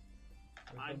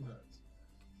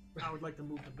 I would like to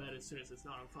move the bed as soon as it's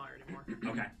not on fire anymore.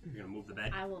 Okay. You're gonna move the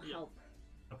bed. I will Yeah. help.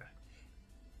 Okay.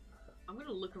 I'm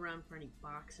gonna look around for any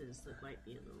boxes that might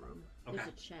be in the room. Okay. There's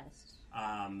a chest.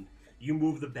 You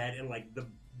move the bed and like the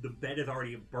bed is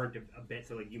already burnt a bit,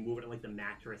 so like you move it and like the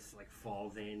mattress like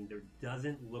falls in. There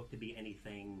doesn't look to be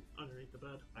anything Underneath the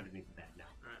bed. underneath the bed now.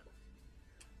 Alright.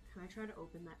 Can I try to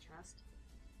open that chest?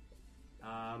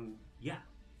 Yeah.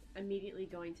 Immediately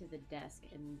going to the desk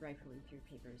and rifling through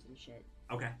papers and shit.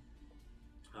 Okay.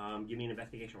 Give me an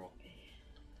investigation roll.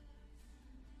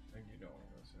 I think you know what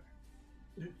I'm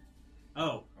gonna say.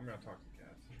 Oh, I'm gonna talk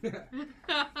to cats.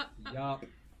 Yup.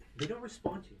 they don't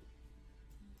respond to you.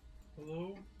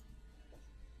 Hello?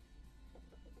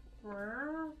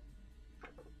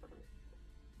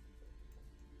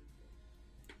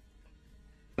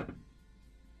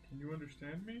 Can you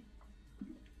understand me?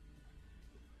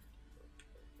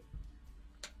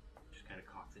 Just kind of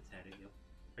cocks its head at you.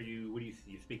 What are you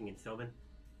speaking in Sylvan?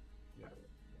 Yeah.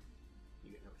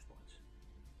 You get no response.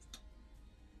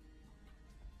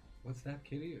 What's that,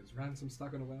 kitty? Is ransom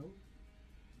stuck in a well?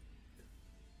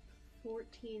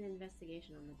 14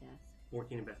 investigation on the desk.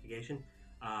 14 investigation.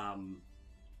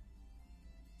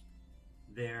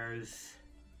 There's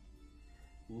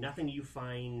nothing you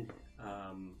find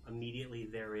immediately.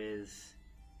 There is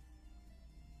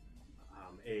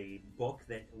a book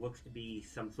that looks to be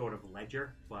some sort of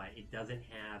ledger, but it doesn't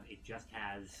have, it just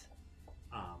has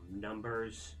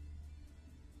numbers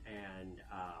and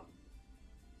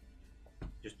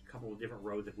just a couple of different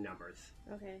rows of numbers.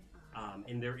 Okay.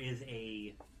 And there is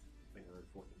a, another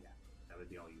 14, yeah, that would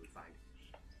be all you would find.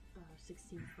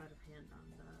 16 sleight of hand on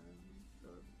the.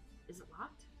 Is it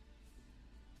locked?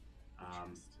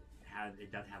 Chest.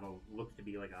 It does have looks to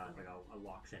be like a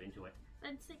lock set into it.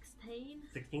 Then 16.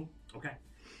 16? Okay.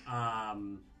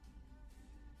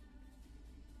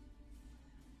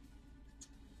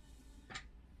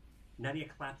 Nadia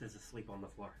collapses asleep on the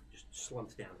floor. Just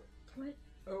slumps down. What?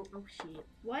 Oh, Oh shit.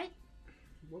 What?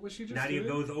 what was she just Nadia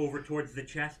doing? goes over towards the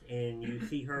chest, and you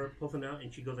see her pull something out,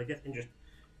 and she goes like this, and just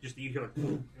you hear like,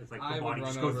 it's like I her would body run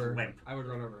just goes over. limp. I would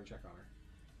run over and check on her.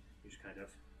 You just kind of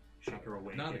shake her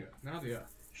awake. Nadia, and Nadia,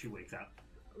 She wakes up.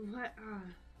 What?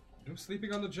 no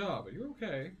sleeping on the job. Are you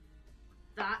okay?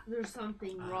 That there's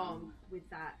something wrong with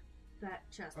that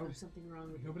chest. Oh, There's something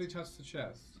wrong with Nobody touched the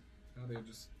chest. Nadia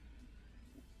just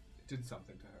did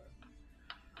something to her.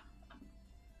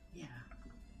 Yeah.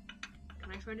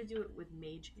 Can I try to do it with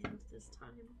mage hand this time?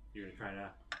 You're gonna try to.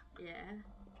 Yeah.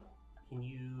 Can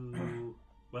you?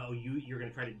 Well, you're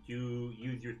gonna try to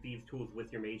use your thieves' tools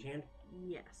with your mage hand.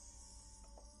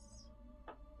 Yes.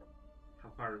 How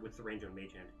far? What's the range on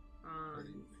mage hand?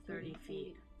 30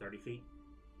 feet. 30 feet.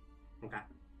 Okay.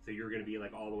 So you're gonna be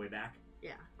like all the way back.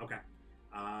 Yeah. Okay.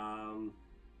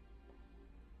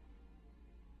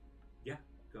 Yeah.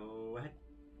 Go ahead.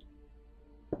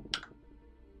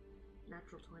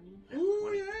 Natural 20. Ooh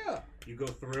 20. yeah! You go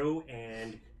through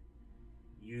and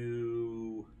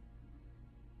you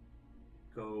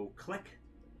go click.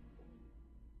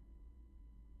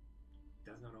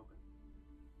 Does not open.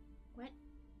 What?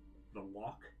 The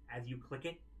lock, as you click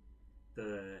it,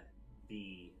 the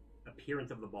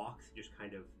appearance of the box just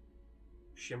kind of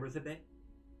shimmers a bit,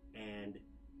 and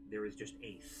there is just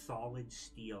a solid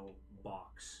steel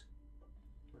box.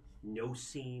 No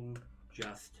seam,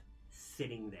 just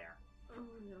sitting there. Oh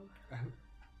no.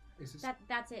 Is this...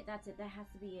 That's it. That's it. That has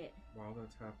to be it. While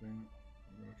that's happening,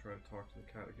 I'm gonna try to talk to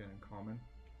the cat again in common.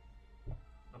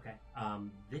 Okay.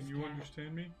 This Can you cat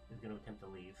understand me? is going to attempt to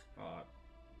leave.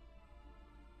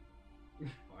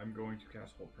 I'm going to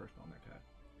cast Hold Person on that cat.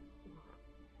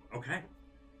 Okay.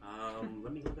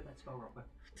 Let me look at that spell real quick.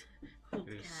 Hold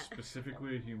It is cat.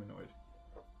 specifically a humanoid.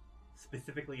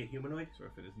 Specifically a humanoid So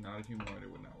if it is not a humanoid, it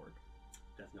would not work.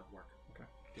 does not work.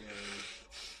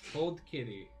 Hold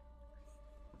kitty.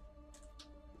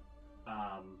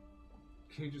 Um,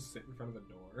 Can you just sit in front of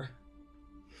the door?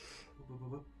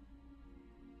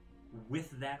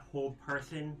 with that hold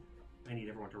person, I need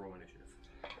everyone to roll initiative.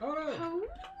 Oh no! Oh,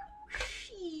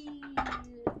 shit.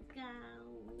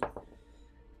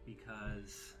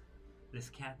 Because this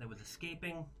cat that was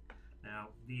escaping, now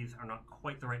these are not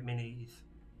quite the right minis,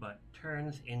 but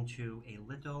turns into a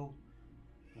little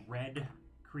red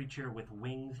creature with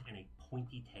wings and a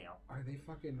pointy tail. Are they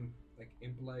fucking like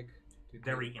imp-like? Dude,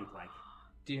 Very they- imp-like.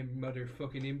 Damn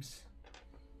motherfucking imps.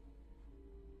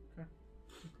 Okay.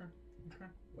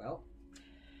 Well,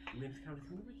 Imps count as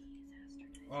humanoid?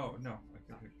 Oh no, I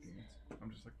can pick demons.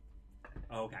 I'm just like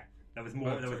Oh, okay. That was more.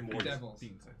 That was sorry, more. devils.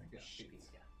 beans, I think. Yeah, Beans,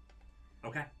 yeah.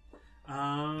 Okay.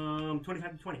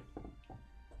 25 to 20.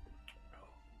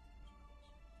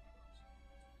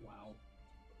 wow.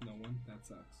 No one? That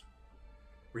sucks.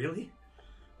 Really?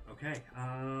 Okay.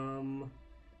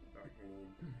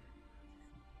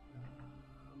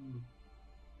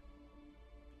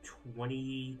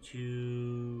 20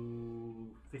 to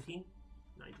 15?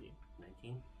 19.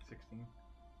 19? 16.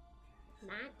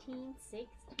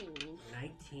 1916.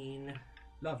 19.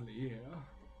 Lovely,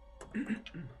 yeah.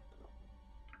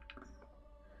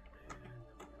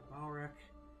 Balric.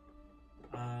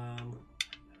 I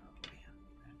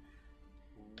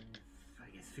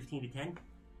guess 15 to 10?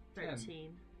 13.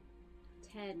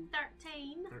 10.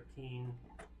 13. 13.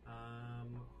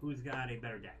 Who's got a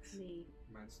better dex? Me.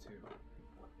 Mine's 2.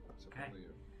 So Okay. probably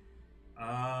you.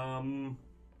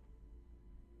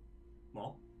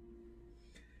 Maul?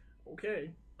 Okay.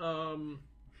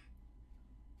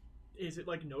 Is it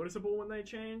like noticeable when they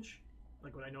change?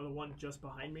 Like when I know the one just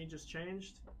behind me just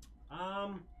changed?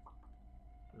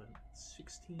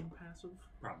 16 passive?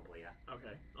 Probably, yeah.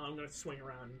 Okay. I'm gonna swing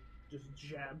around and just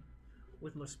jab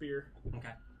with my spear.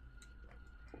 Okay.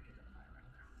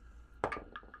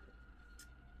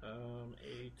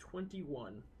 A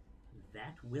 21.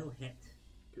 That will hit.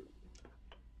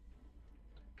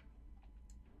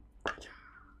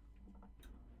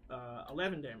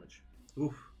 11 damage.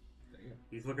 Oof. Damn.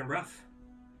 He's looking rough.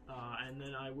 And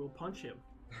then I will punch him.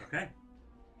 Okay.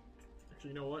 Actually,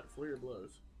 you know what? Flurry of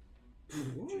blows.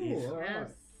 Ooh, alright.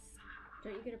 Yes.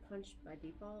 Don't you get a punch by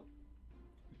default?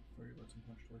 Or you let some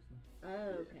punch twice then.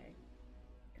 Oh, okay.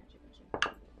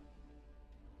 Gotcha.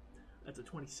 That's a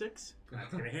 26 That's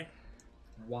gonna hit.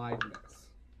 Wide miss.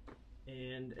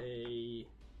 and a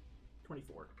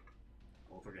 24.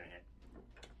 Both are gonna hit.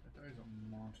 That guy's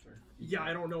a monster. Yeah,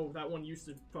 I don't know. That one used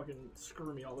to fucking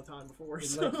screw me all the time before. It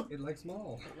So. likes, it likes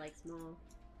mall. It likes small.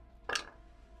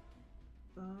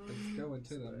 Let's go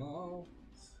into the mall.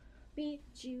 Beat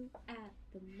you at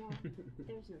the mall.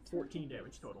 There's no 14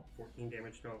 damage total. 14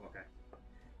 damage total. Okay.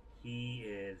 He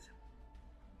is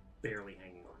barely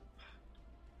hanging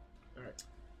on. Alright.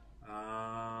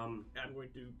 Um, I'm going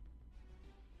to.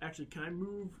 Actually, can I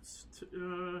move?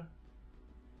 I'm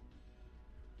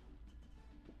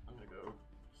gonna go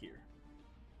here.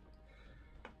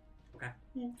 okay.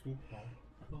 You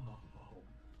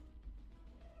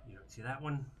don't see that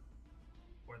one.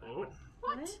 Or that one.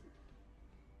 What?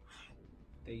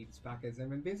 Dave's back as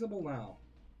I'm invisible now.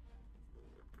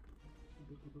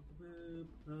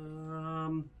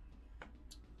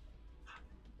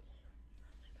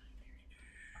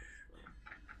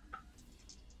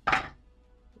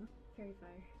 Fairy fire.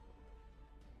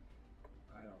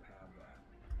 I don't have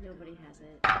that. Nobody has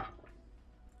it.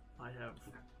 I have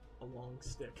a long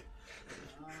stick.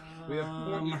 We have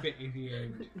 40 bit in the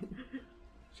end.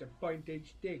 It's a pointed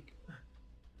stick.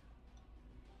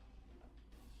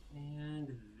 And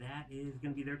that is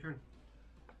going to be their turn.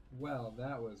 Well,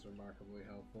 that was remarkably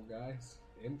helpful, guys.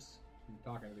 Imps? I'm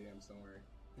talking to the imps, don't worry.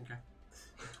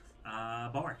 Okay.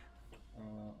 Bulwark.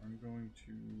 I'm going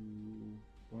to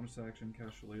bonus action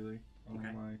cast Shillelagh on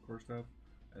Okay. my core staff,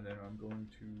 and then I'm going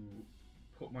to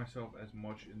put myself as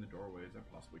much in the doorway as I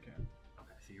possibly can.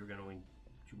 Okay, so you're going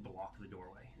to block the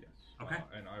doorway. Yes. Okay.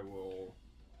 And I will.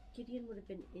 Gideon would have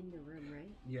been in the room,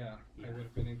 right? Yeah, Yeah. I would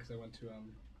have been in because I went to,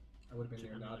 I would have been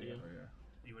near Nadia. Oh, yeah.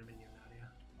 You would have been near Nadia.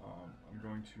 I'm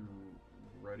going to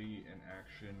ready an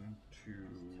action to.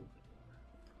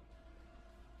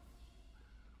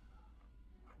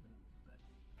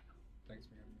 Thanks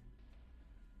for having me.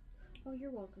 Oh,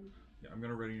 you're welcome. Yeah, I'm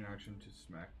gonna ready an action to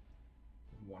smack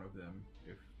one of them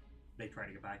if They try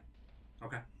to get by.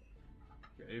 Okay.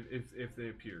 if they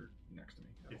appear next to me.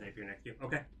 If they appear next to you.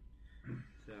 Okay.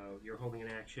 So you're holding an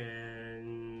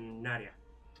action, Nadia.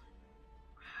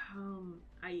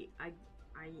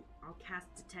 I'll cast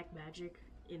detect magic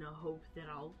in a hope that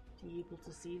I'll be able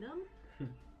to see them.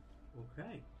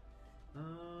 Okay.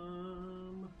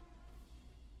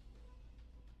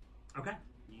 Okay.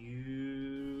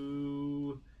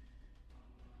 You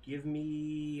give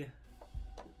me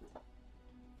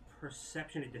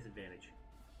perception at disadvantage.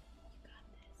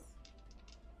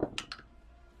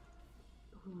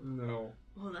 No.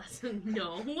 Well, that's a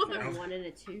no. A 1 and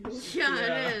a 2. Yeah,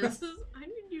 Yeah. it is. I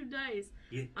need new dice.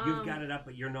 You've got it up,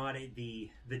 but you're not the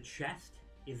chest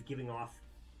is giving off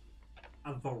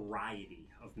a variety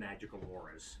of magical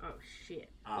auras. Oh shit.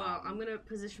 Well, I'm Um, gonna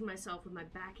position myself with my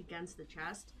back against the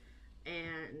chest,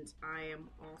 and I am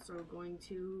also going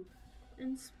to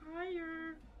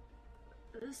inspire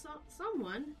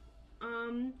someone.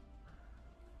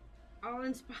 I'll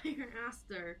inspire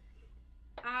Aster.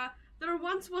 There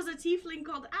once was a tiefling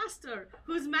called Aster,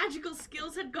 whose magical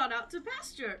skills had gone out to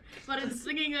pasture. But in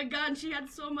slinging a gun, she had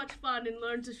so much fun and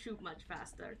learned to shoot much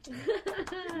faster.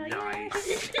 Nice.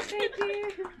 Thank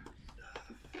you.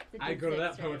 I go to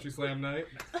that poetry slam night.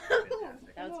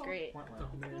 That was great. Oh,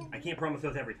 man. I can't promise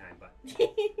those every time, but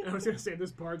I was gonna say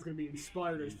this bard's gonna be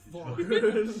inspired as fuck.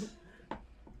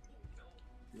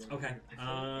 okay.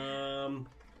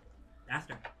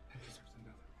 Aster.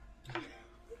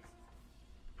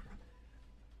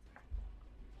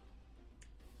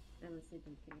 I honestly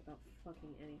didn't think about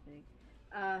fucking anything.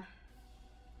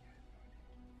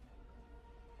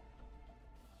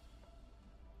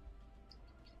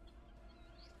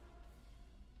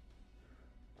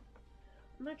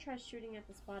 I'm gonna try shooting at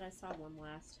the spot I saw one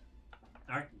last.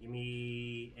 All right, give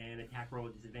me an attack roll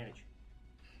with disadvantage.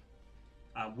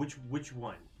 Which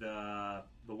one? The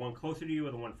one closer to you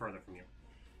or the one further from you?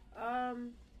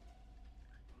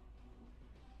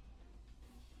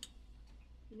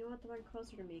 You know what? The one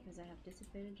closer to me because I have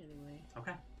disadvantage anyway.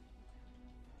 Okay.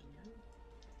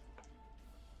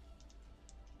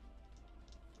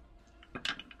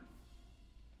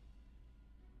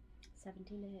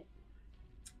 17 to hit.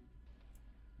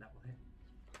 That will hit.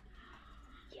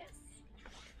 Yes.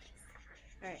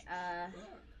 All right.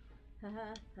 Ha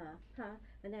ha ha ha.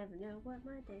 I never know what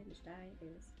my damage die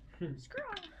is. Scraw.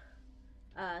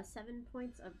 7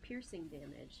 points of piercing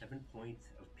damage. 7 points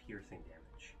of piercing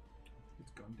damage.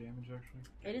 It's gun damage, actually.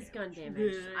 It is gun damage.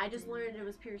 Good. I just learned it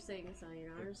was piercing, so you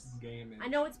know. It's game. I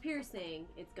know it's piercing.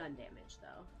 It's gun damage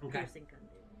though. Okay. Piercing gun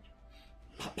damage.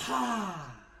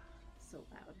 Pa-pa! So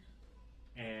loud.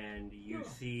 And you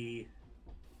see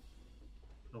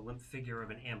the limp figure of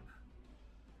an imp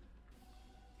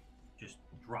just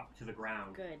drop to the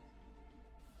ground. Good.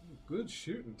 Good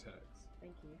shooting, Tex.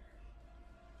 Thank you.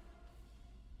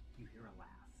 You hear a laugh.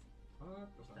 What?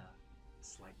 Just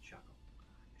a slight chuckle.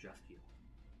 Just you.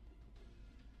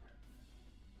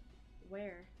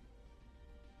 Where?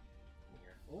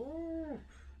 Here. Oh,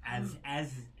 As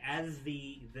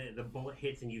the bullet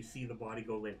hits and you see the body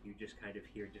go limp, you just kind of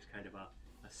hear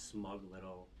a smug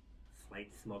little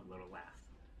laugh.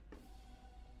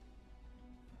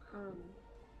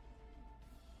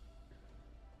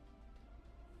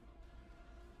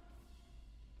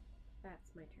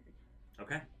 That's my turn.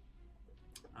 Okay.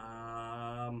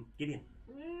 Gideon.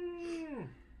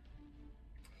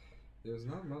 There's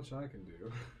not much I can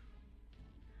do.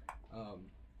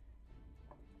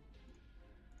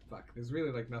 Fuck. There's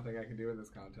really like nothing I can do in this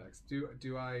context.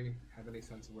 Do I have any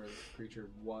sense of where the creature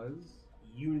was?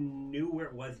 You knew where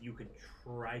it was. You could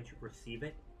try to perceive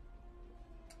it.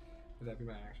 Would that be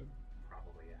my action?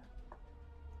 Probably,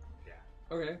 yeah.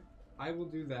 Okay, I will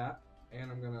do that,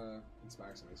 and I'm gonna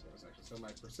inspire somebody for a section. So my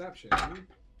perception,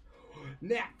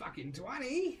 nat fucking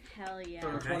 20 Hell yeah.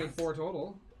 for 24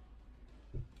 total.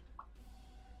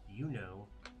 You know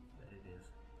that it is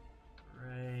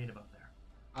right about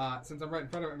there. Since I'm right in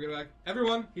front of him, I'm gonna be like,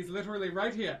 everyone, he's literally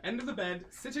right here, end of the bed,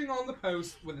 sitting on the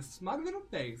post with a smug little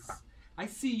face. I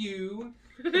see you.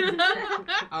 And then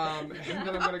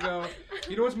I'm gonna go,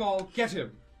 you know what, Maul? Get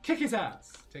him. Kick his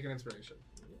ass. Take an inspiration.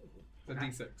 The Okay.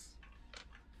 D6.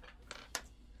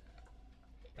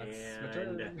 That's my And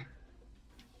turn.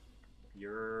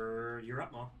 you're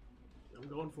up, Maul. I'm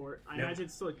going for it. I Yep. imagine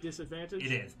it's still a disadvantage.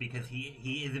 It is because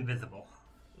he is invisible.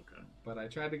 Okay, But I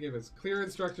tried to give as clear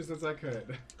instructions as I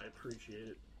could. I appreciate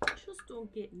it. Just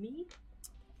don't get me.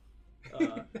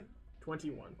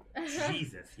 21.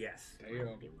 Jesus, yes.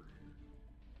 Damn.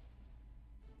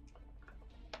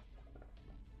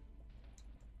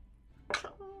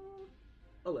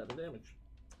 Oh, 11 damage.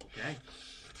 Okay.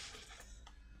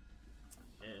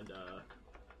 And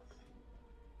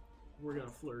we're gonna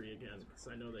flurry again because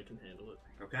I know they can handle it.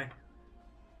 Okay.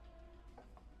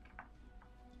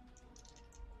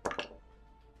 Oh,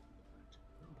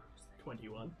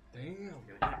 21. Damn. Gonna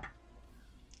hit.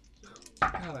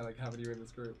 God, I like having you in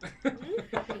this group.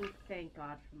 Thank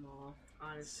God for Maul.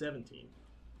 Honestly. 17.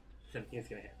 17 is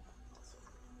gonna hit.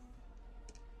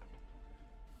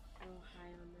 So high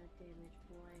on that damage,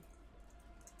 boy.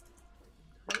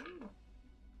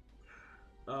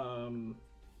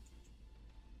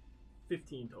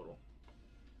 15 total.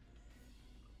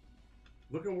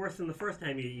 Looking worse than the first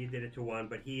time you did it to one,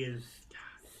 but he is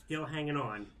still hanging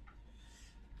on.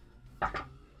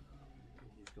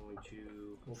 He's going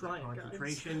to hold his Trying, guys.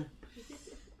 concentration.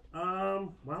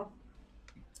 Well,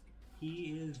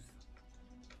 he is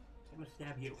gonna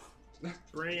stab you.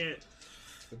 Bring it.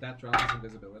 Did that drop his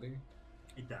invisibility?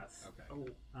 It does. Okay.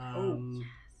 Oh, Um,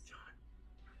 John.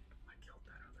 I killed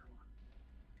that other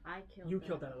one. I killed You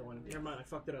killed that other one. Never mind, I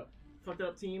fucked it up. Fucked it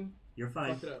up, team. You're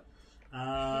fine. Fucked it up. A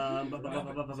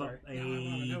Sorry. No,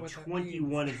 I know what that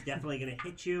 21 is definitely gonna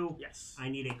hit you. Yes. I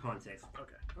need a con save.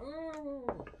 Okay.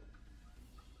 Oh.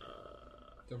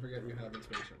 Don't forget you have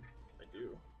inspiration. I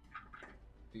do.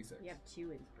 D6. You have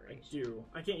 2 I inspirations. do.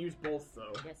 I can't use both,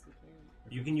 though. Yes, you can.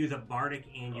 You can use a bardic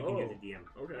and you can use a DM.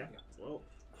 Okay. Yeah. Well.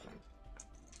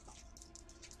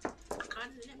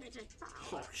 Unlimited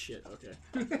power. Oh, shit. Okay.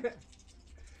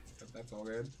 That's all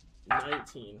good.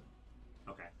 19.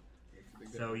 Okay. That's a big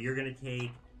So difference. you're gonna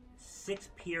take 6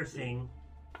 piercing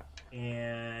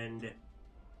and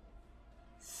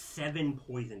 7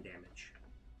 poison damage.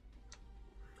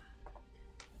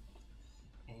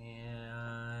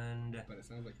 And But it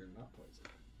sounds like you're not poisoned.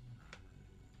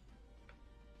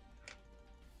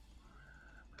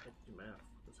 I had to do math.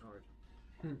 It's hard.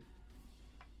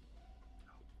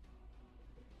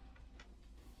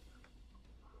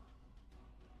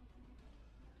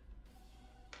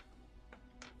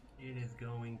 it is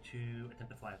going to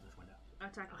attempt to fly out this window.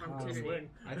 Attack of Oh, opportunity. swing.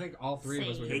 I think all three of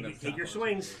us would Take- give it a take your stop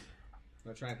swings. motion. I'm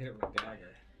gonna try and hit it with a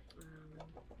dagger.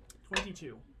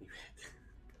 22.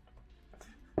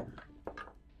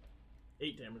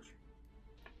 8 damage.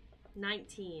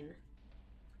 19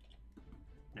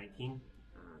 19.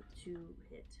 to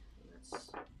hit.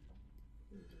 That's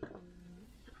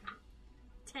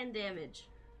 10 damage.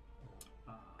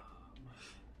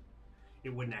 It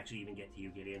wouldn't actually even get to you,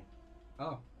 Gideon.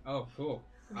 Oh, cool.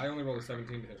 I only rolled a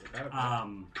 17 to hit with that.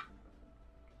 High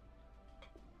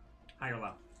or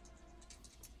low?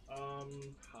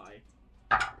 High.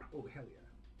 Oh, hell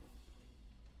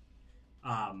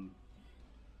yeah.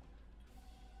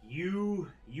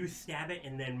 You stab it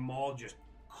and then Maul just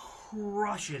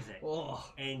crushes it. Oh.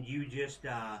 And you just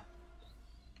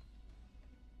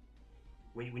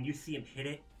when you see him hit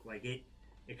it, like it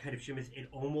kind of shimmers. It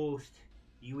almost,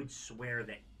 you would swear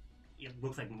that it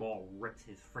looks like Maul rips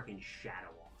his freaking shadow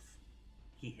off.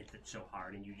 He hits it so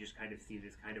hard, and you just kind of see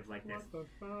this kind of like this What the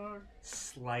fuck?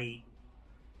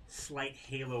 slight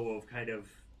halo of kind of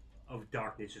of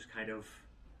darkness just kind of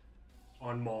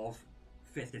on Maul's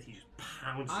fist as he just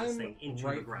pounds this I'm thing into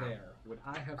right the ground. there. Would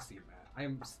I have seen that? I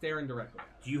am staring directly at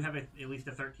it. Do you have at least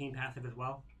a 13 passive as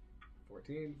well?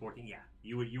 14. 14, yeah.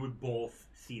 You would both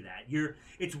see that.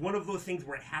 It's one of those things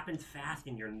where it happens fast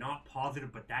and you're not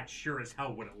positive, but that's sure as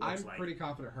hell what it looks I'm like. pretty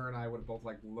confident her and I would have both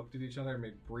like looked at each other and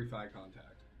made brief eye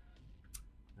contact.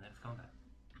 And that's combat.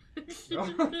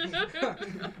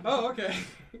 Oh, okay.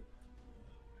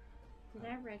 Did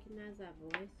I recognize that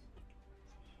voice?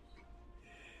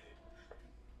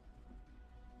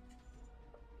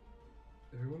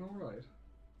 Everyone all right?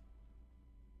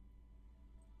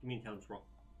 Give me an intelligence roll.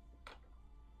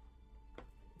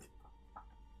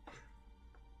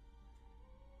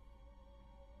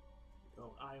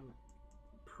 Oh, I'm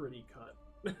pretty cut.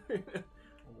 I'll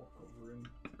walk over and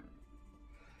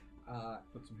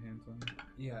put some hands on it.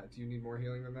 Yeah. Do you need more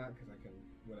healing than that? Because I can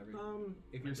whatever.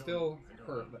 If I you're don't- still I don't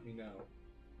hurt, know. let me know.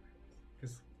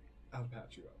 Because I'll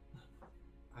patch you up.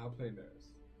 I'll play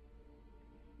nurse.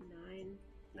 9.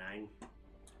 9.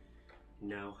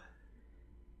 No.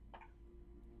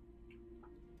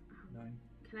 9.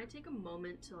 Can I take a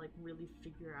moment to like really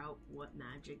figure out what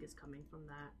magic is coming from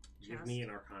that chest? Give me an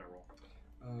Arcana roll.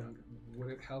 Would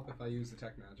it help if I use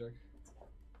detect magic?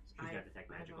 She's got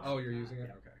detect I magic. don't Oh, you're have using that.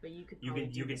 it. Okay. But you could. You probably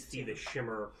can do this see too. the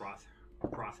shimmer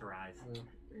across her eyes. I would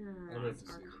to see.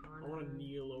 Arcana. I want to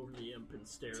kneel over the imp and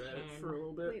stare at it 10. for a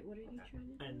little bit, Wait, what are you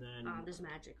trying to and then There's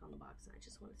magic on the box, and I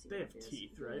just want to see. they what have it is.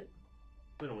 teeth, right?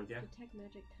 Little ones, yeah. Detect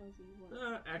magic tells you what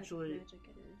type Actually, of magic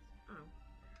it is. Oh.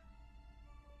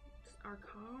 It's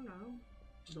Arcana.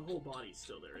 the whole body's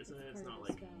still there, isn't it? It's part not of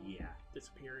the like spell. Yeah.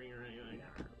 disappearing or anything.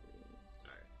 Yeah.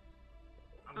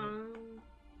 I'm gonna-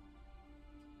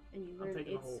 And you I'm learn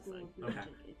taking the its whole school thing. of Okay.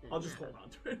 magic. is I'll that- just hold on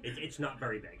to it. It's not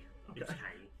very big. It's Okay.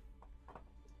 tiny.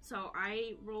 So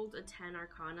I rolled a 10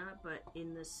 Arcana, but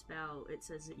in the spell it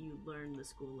says that you learn the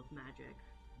school of magic.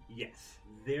 Yes.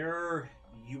 The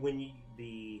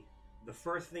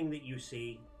first thing that you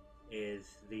see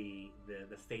is the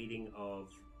fading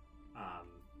of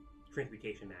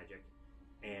transmutation magic,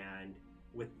 and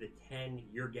with the 10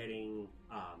 you're getting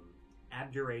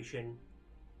abjuration,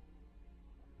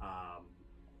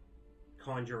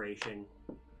 conjuration,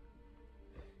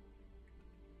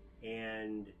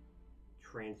 and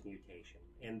transmutation.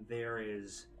 And there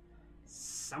is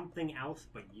something else,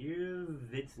 but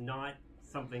it's not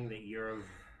something that you've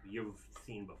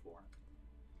seen before.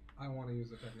 I want to use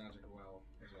detect magic as well.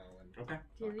 And Okay.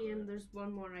 Gideon, there's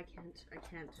one more I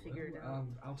can't figure it out.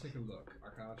 I'll take a look.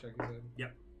 Arcana check, you said?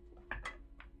 Yep.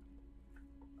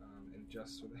 And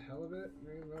just for the hell of it,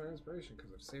 maybe another inspiration,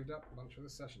 because I've saved up a bunch for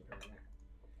this session apparently.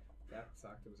 That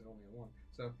sucked, it was only a 1.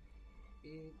 So,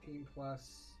 18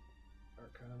 plus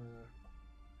Arcana...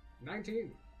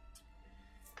 19!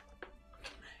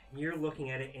 You're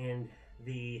looking at it, and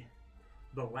the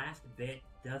last bit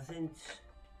doesn't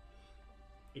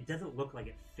look like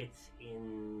it fits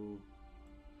in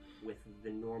with the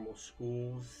normal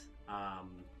schools.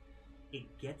 It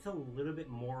gets a little bit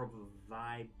more of a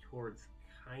vibe towards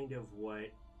kind of what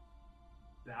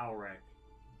Balric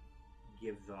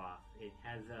gives off. It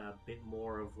has a bit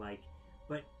more of like,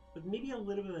 but maybe a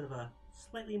little bit of a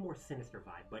slightly more sinister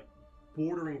vibe, but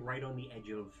bordering right on the edge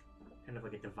of kind of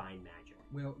like a divine magic.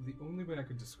 Well, the only way I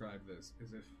could describe this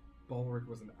is if Balric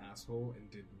was an asshole and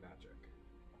did magic.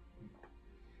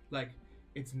 Like,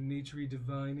 it's nature-y,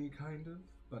 divine-y kind of,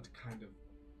 but kind of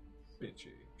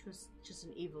bitchy. Just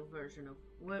an evil version of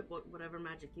whatever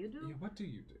magic you do. Yeah, what do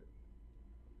you do?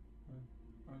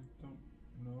 I don't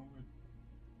know.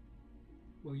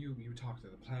 Well, you talk to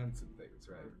the plants and things,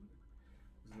 right?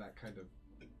 Isn't that kind of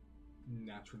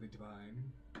naturally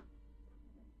divine?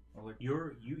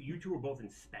 You two are both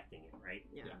inspecting it, right?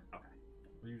 Yeah. Okay.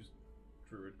 I use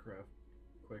Druidcraft.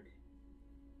 Quick.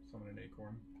 Summon an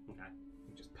acorn. Okay.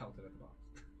 You just pelt it at the box.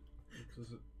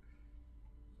 Does it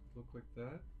look like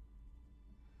that?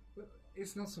 Well,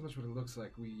 it's not so much what it looks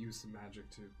like. We use some magic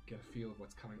to get a feel of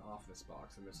what's coming off this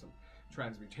box, and there's some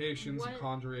transmutation, some What-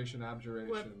 conjuration,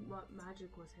 abjuration. What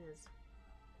magic was his?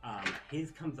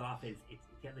 His comes off as it's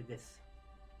got like this.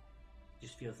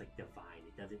 Just feels like divine.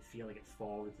 It doesn't feel like it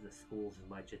falls into the schools as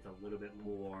much. It's a little bit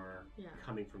more Yeah.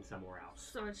 coming from somewhere else.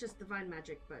 So it's just divine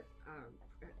magic, but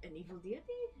an evil deity,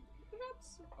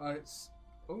 perhaps? It's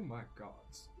oh my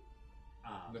gods.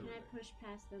 Can Literally. I push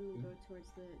past them and go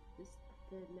towards the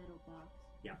metal box?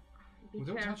 Be Well,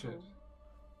 don't touch careful. it.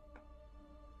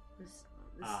 This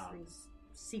Um, thing's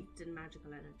seeped in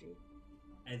magical energy.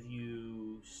 As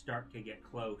you start to get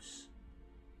close,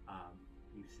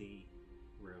 you see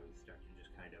runes start to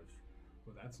just kind of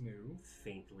Well, that's new.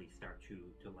 faintly start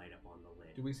to light up on the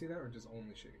lid. Do we see that, or just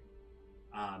only she?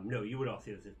 No, you would all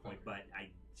see this at this point, but I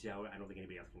don't think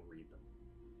anybody else can read them.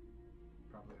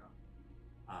 Probably not.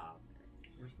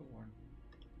 Where's the alarm?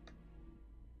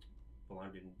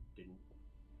 Valarn didn't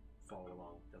follow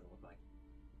along. Doesn't look like.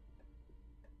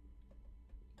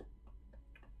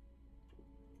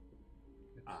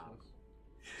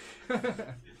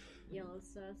 Yellow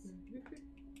sus.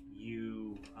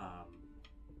 You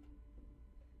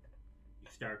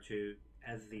start to,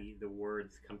 as the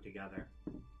words come together.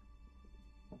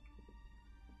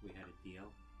 We had a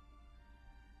deal.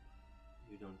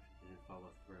 You didn't follow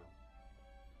through.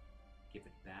 Give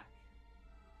it back,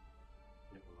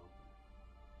 and it will open.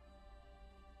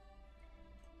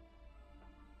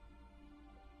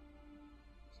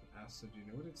 So Aster, do you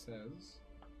know what it says?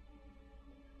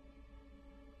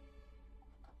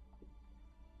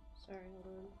 Sorry,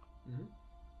 hold on. Mm-hmm.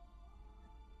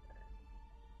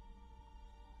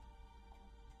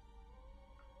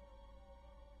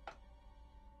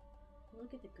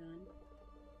 Look at the gun.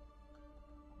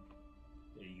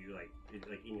 Are you like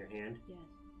in your hand? Yes.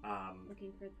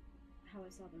 Looking for how I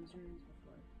saw those runes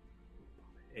before.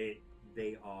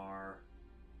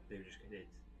 They're just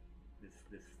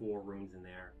there's 4 runes in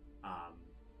there.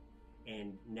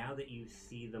 And now that you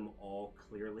see them all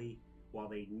clearly, while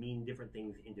they mean different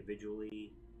things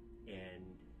individually and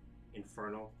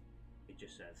infernal, it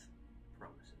just says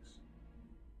promises.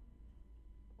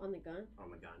 On the gun? On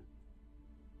the gun.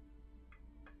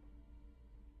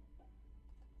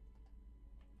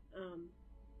 I'm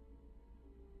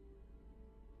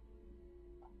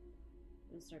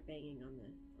gonna start banging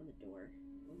on the door.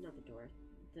 Well, not the door.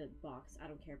 The box. I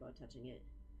don't care about touching it.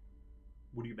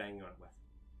 What are you banging on it with?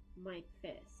 My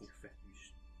fist. Your fist.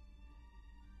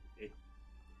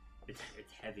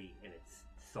 It's heavy and it's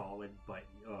solid, but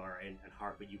and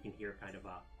hard. But you can hear kind of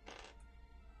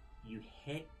you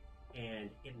hit, and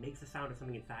it makes the sound of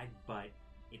something inside, but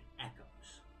it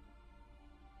echoes.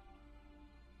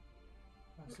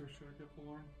 Aster, should I get the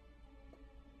alarm?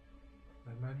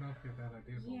 That might not be a bad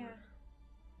idea, Yeah. Bulwark.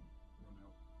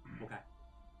 Oh, no. Okay.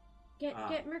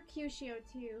 Get Mercutio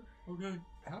too. Okay.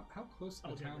 How close to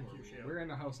I'll the get town were we? Mercutio. We're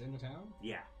in a house in the town?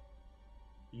 Yeah.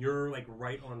 You're like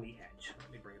right on the edge.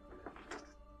 Let me bring it from there.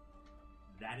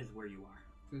 That is where you are.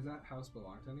 Does that house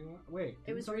belong to anyone? Wait,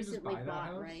 It was somebody just recently buy that bought,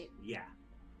 house? right? Yeah.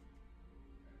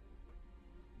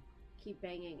 Keep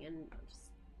banging and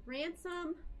just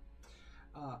ransom.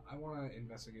 I want to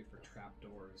investigate for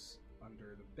trapdoors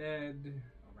under the bed,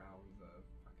 around the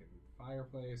fucking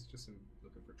fireplace, just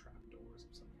looking for trapdoors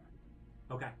of some kind.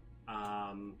 Okay.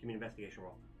 Give me an investigation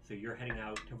roll. So you're heading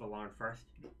out to Valarn first.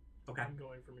 Okay. I'm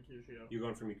going for Mercutio. You're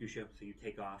going from Mercutio, so you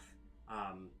take off.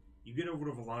 You get over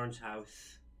to Valarn's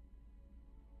house,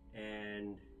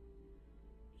 and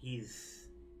he's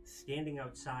standing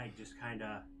outside, just kind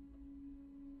of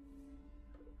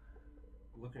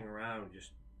looking around,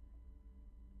 just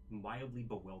mildly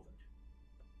bewildered.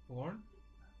 Alarm?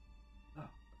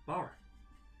 Valarn,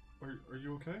 Are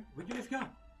you okay? where'd you guys go?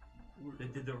 Where,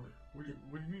 Did the what do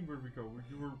you mean where'd we go?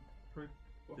 You were right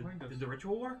behind us. did the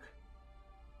ritual work?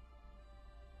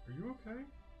 Are you okay?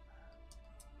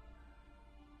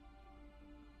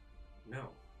 No.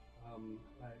 I'm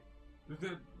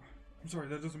sorry,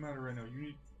 that doesn't matter right now. You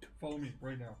need to follow me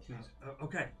right now, please.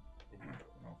 Okay.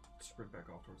 I'll sprint back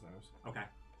off towards the house. Okay.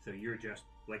 So you're just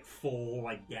like full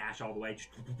like dash all the way, just,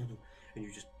 and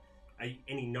you just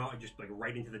any nod just like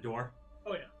right into the door.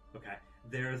 Oh yeah. Okay.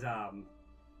 There's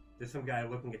some guy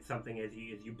looking at something as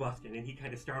you bust in, and he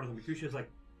kind of startles him. Mercutio's like,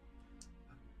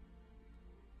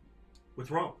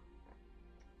 "What's wrong?"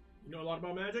 You know a lot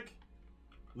about magic?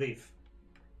 Leave.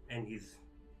 And he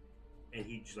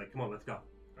just like, "Come on, let's go."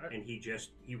 Alright. And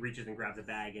he reaches and grabs a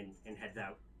bag and heads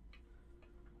out.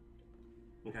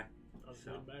 Okay. I'll So-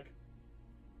 stand back.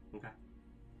 Okay.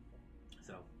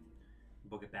 So,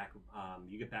 we'll get back.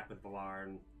 You get back with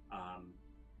Valarn.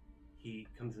 He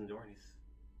comes in the door and he's,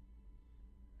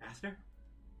 Aster?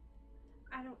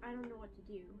 I don't know what to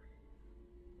do.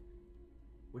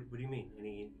 What do you mean? And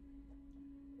he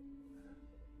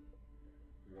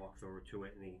walks over to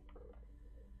it and he.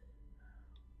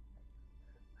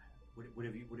 What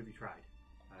have you tried?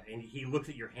 And he looks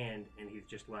at your hand and he's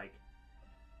just like,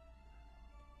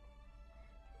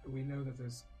 We know that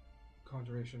there's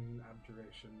conjuration,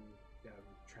 abjuration,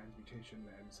 transmutation,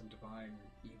 and some divine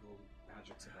evil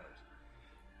magics about.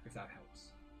 If that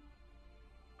helps.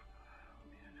 oh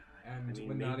man. And I mean,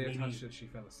 when Nadia maybe- touched it, she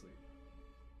fell asleep.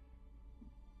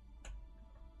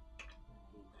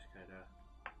 He just kind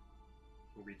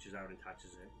of reaches out and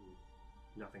touches it, and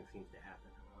nothing seems to happen.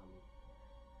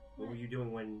 What were you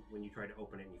doing when you tried to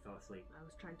open it and you fell asleep? I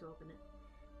was trying to open it.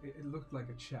 It looked like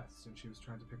a chest, and she was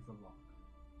trying to pick the lock.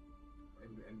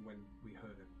 And when we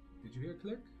heard it, did you hear it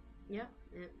click? Yeah,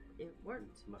 it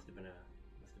worked. Must have been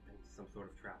some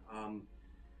sort of trap.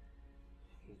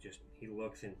 He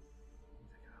looks and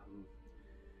he's like,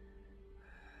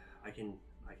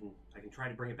 I can try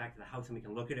to bring it back to the house and we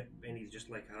can look at it. And he's just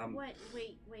like, What?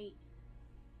 Wait.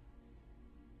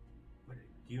 What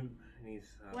do you? And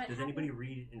he's, What does anybody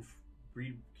read?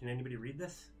 Can anybody read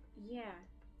this? Yeah.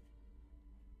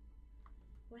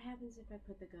 What happens if I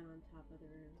put the gun on top of the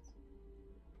runes?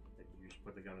 That you just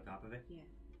put the gun on top of it? Yeah.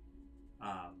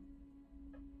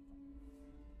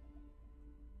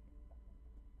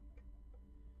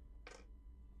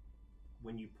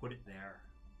 When you put it there,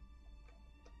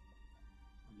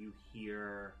 you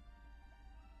hear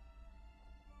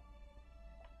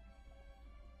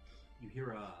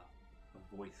a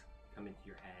voice come into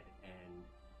your head, and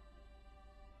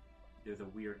there's a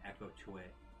weird echo to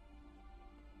it,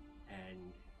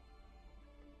 and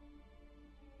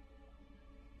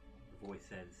the voice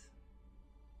says,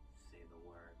 "Say the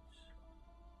words,"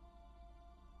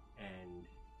 and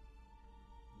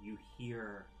you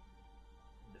hear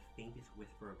the faintest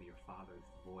whisper of your father's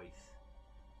voice.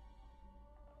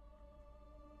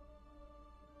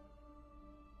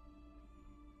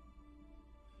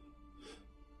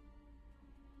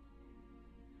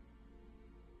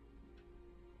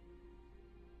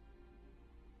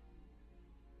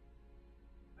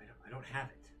 I don't have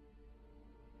it.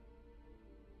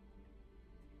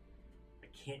 I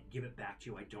can't give it back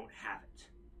to you. I don't have it.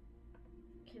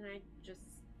 Can I just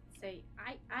say,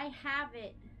 I have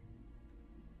it?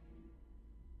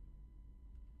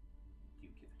 You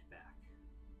give it back.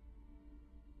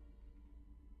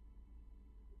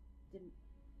 Didn't...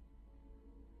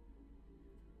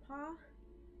 Pa?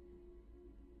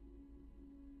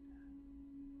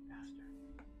 Aster.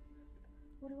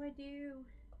 What do I do?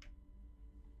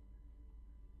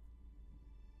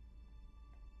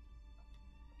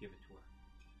 Give it to her.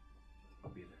 I'll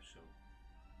be there soon.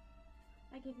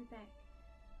 I give it back.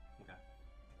 Okay.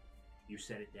 You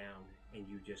set it down, and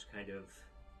you just kind of...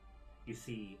 You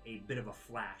see a bit of a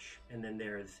flash, and then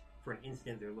there's... For an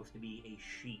instant, there looks to be a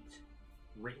sheet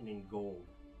written in gold,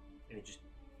 and it just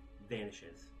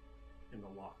vanishes in the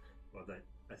lock. Well,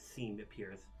 a seam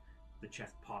appears, the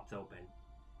chest pops open,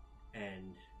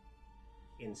 and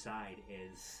inside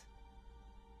is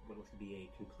what looks to be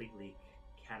a completely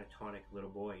catatonic little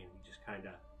boy, and he just kind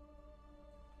of...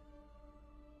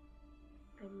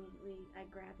 Immediately, I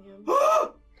grab him.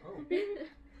 Oh.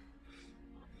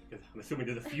 I'm assuming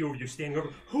there's a few of you standing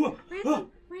over.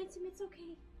 Ransom, it's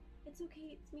okay. It's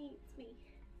okay, it's me.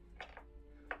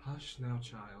 Hush now,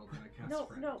 child. And I cast No,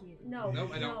 friend.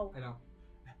 no, I don't.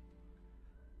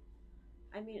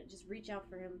 I mean, just reach out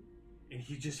for him. And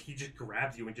he just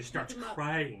grabs you and just starts Pick him up.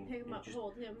 crying. Pick him and up, just,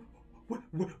 hold him.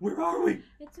 Where are we?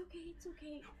 It's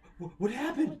okay. What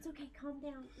happened? No, it's okay, calm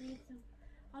down, Ransom.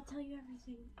 I'll tell you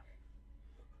everything.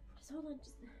 Just hold on,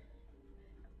 just...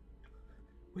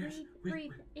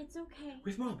 Breathe. It's okay.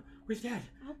 Where's Mom? Where's Dad?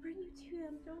 I'll bring you to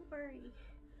them, don't worry.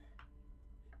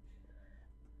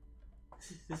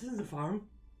 This isn't the farm.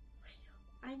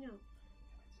 I know.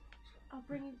 I'll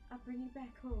bring you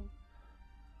back home.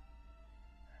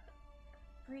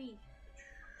 Breathe.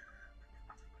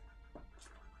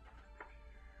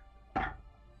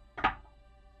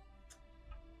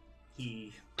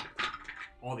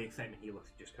 All the excitement, he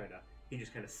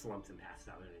just kind of slumps and passes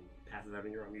out,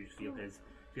 in your arm. You just feel him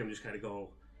just kind of go.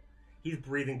 He's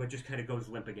breathing, but just kind of goes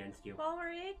limp against you.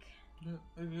 Ulrich?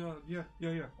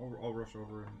 Yeah. I'll rush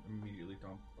over and immediately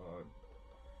dump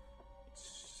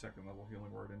second level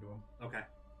healing word into him. Okay.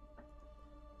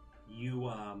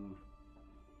 You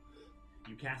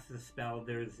cast the spell.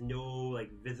 There's no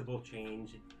visible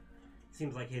change. It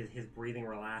seems like his breathing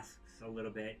relaxes a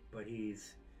little bit, but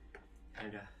he's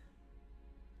kind of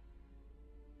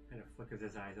flickers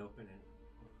his eyes open and...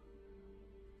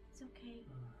 It's okay.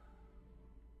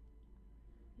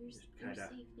 You're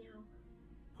safe now.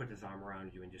 Put his arm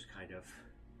around you and just kind of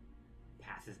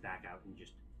passes back out in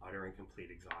just utter and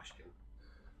complete exhaustion.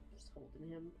 Just holding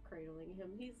him, cradling him.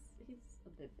 He's a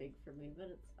bit big for me, but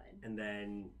it's fine. And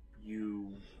then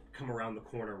you come around the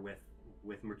corner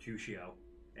with Mercutio,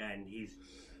 and he's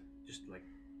just like,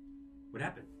 "What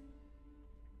happened?"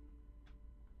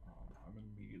 I'm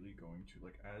immediately going to,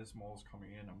 as Maul's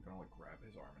coming in, I'm going to, grab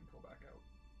his arm and go back out.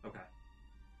 Okay.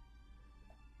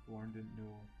 Lauren didn't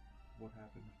know what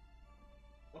happened.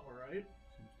 Alright.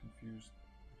 Seems confused.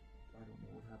 I don't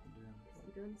know what happened to him.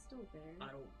 The gun's still there.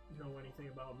 I don't know anything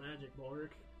about magic,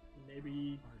 Bulwark.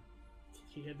 Maybe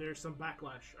there's some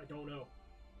backlash. I don't know.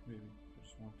 Maybe. I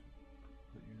just want to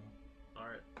let you know.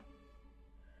 Alright.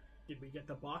 Did we get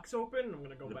the box open? I'm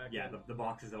gonna go back. Yeah, in. the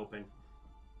box is open.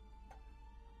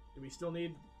 Do we still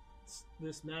need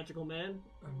this magical man?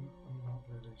 I'm not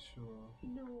really sure.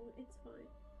 No, it's fine.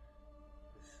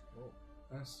 Oh.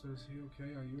 Aster, is he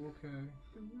okay? Are you okay?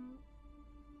 Mm-hmm.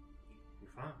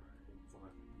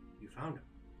 You found him.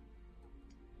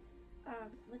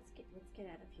 Let's get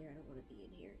out of here. I don't want to be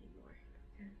in here anymore.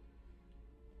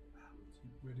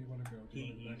 Where do you want to go? Do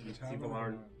you You want to go see back to town or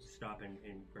Valarn around? stop and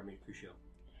grab me a crucio.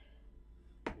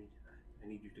 I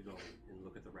need you to go and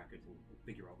look at the records and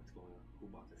figure out what's going on. Who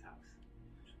bought this house?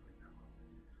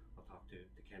 I'll talk to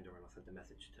Kendor and I'll send a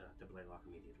message to Blaylock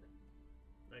immediately.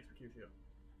 Thanks for QCO.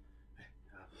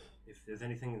 If there's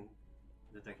anything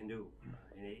that I can do,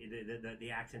 and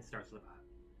the accent starts to I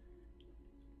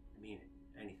mean it.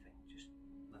 Anything. Just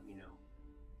let me know.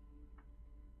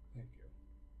 Thank you.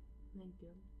 Thank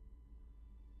you.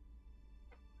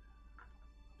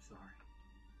 I'm sorry.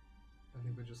 I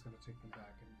think we're just going to take them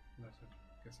back and let him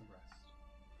get some rest.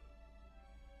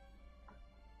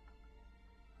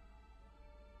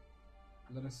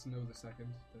 Let us know the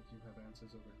second that you have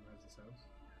answers over who has this house.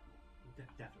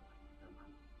 Definitely. I'm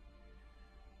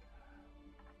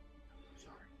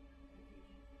sorry.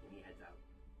 When he heads out.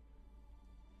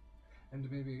 And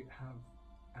maybe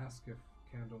ask if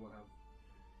Candle will have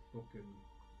Book and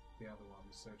the other one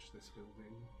search this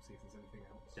building, see if there's anything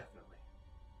else. Definitely.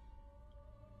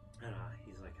 And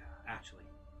he's like, actually,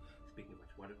 speaking of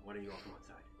which, why don't you all come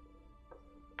outside?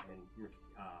 And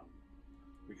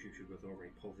Rikushu goes over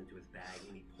and he pulls into his bag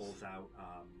and he pulls out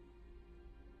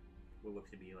what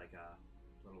looks to be like a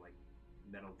little like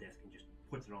metal disc and just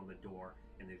puts it on the door,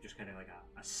 and there's just kind of like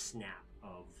a snap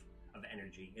of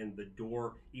energy, and the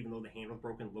door, even though the handle's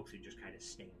broken, looks to just kind of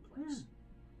stay in place.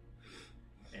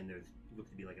 And there's looks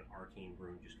to be like an arcane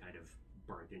rune just kind of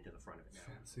burnt into the front of it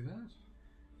now. Fancy that.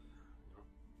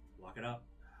 Lock it up.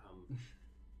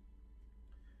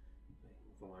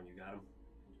 Valarn, you got him?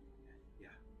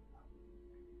 Yeah.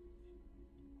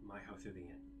 My house or the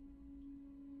inn?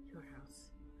 Your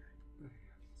house.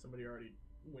 Somebody already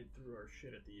went through our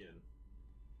shit at the inn.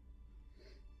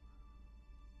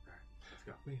 Alright, let's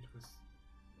go. Wait,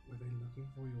 were they looking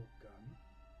for your gun?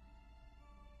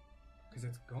 Because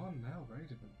it's gone now, right?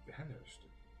 It vanished.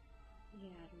 Yeah,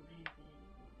 I don't have it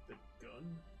anymore. The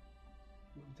gun?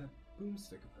 That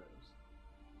boomstick of hers.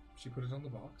 She put it on the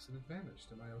box and it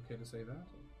vanished. Am I okay to say that?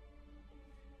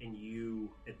 And you,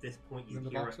 at this point, you Then the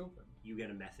hear box it, open. you get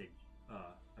a message,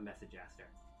 Aster.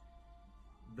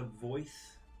 The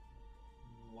voice,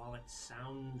 while it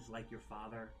sounds like your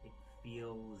father, it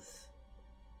feels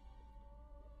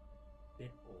a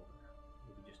bit older.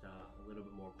 Maybe just a little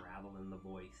bit more gravel in the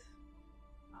voice.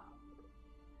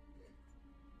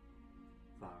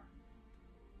 Flower.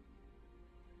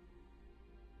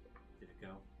 Did it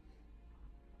go?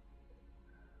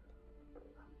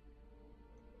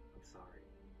 I'm sorry.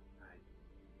 I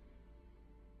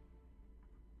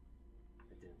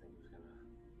didn't think it was gonna.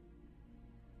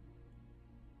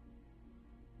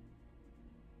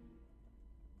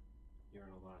 You're in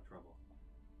a lot of trouble.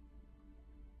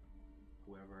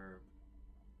 Whoever,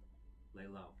 lay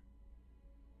low.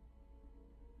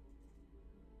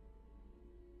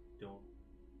 Don't.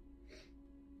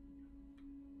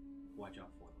 Watch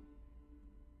out for them.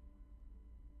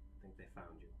 I think they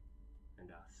found you.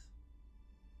 And us.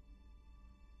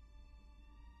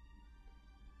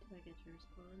 Do I get to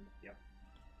respond? Yep.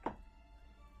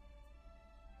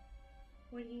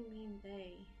 What do you mean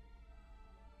they?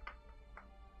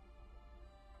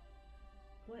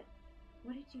 What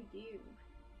did you do?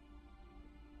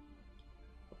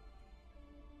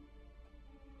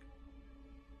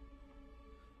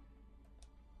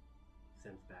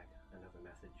 Sends back another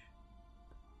message.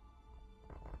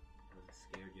 I was a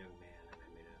scared young man and I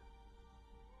made a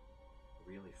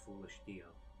really foolish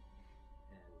deal.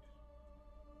 And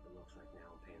it looks like now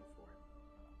I'm paying for it.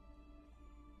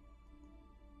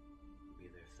 I'll be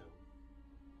there soon.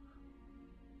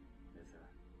 There's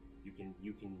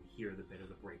you can hear the bit of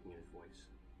the breaking in his voice.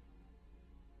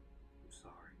 I'm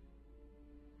sorry.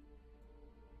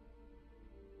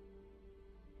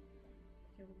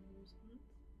 Do you have a response?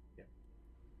 Yep.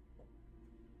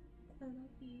 I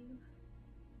love you.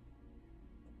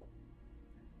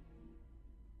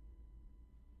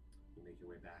 You make your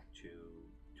way back to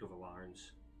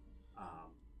Valarn's.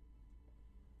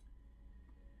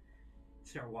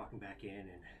 Start walking back in,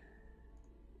 and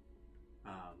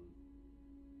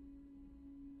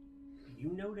you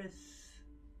notice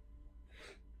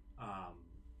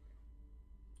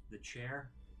the chair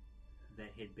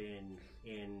that had been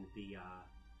in the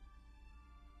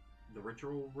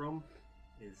ritual room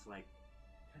is like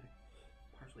kind of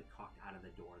partially cocked out of the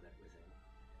door that it was in.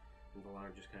 And Valar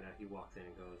just kind of, he walks in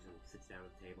and goes and sits down at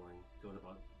the table and goes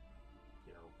about,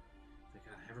 you know, it's like,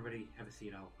 everybody have a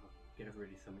seat, I'll get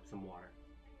everybody some water.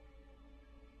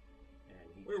 And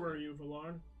he Where were you,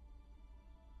 Valar?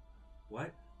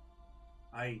 What?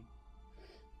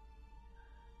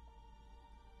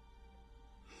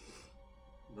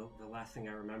 The last thing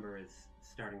I remember is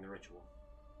starting the ritual.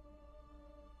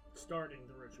 Starting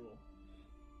the ritual.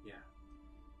 Yeah.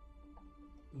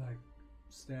 Like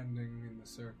standing in the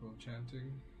circle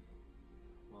chanting?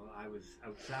 Well, I was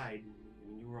outside,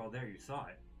 and you were all there, you saw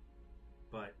it.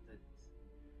 But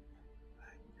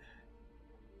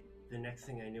the next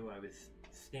thing I knew, I was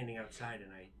standing outside,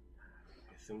 and I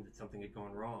assumed that something had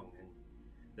gone wrong, and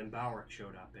then Bowrick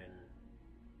showed up, and...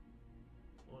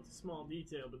 Well, it's a small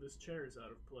detail, but this chair is out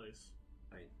of place.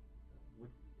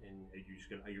 And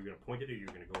are you gonna point it, or are you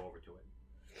gonna go over to it?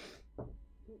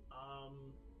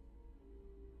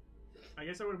 I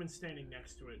guess I would have been standing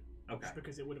next to it. Okay. Just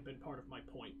because it would have been part of my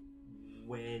point.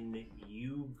 When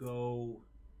you go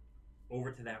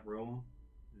over to that room,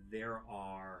 there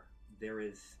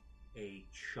is a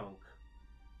chunk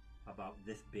about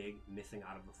this big missing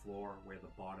out of the floor where the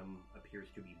bottom appears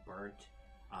to be burnt.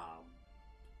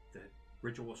 The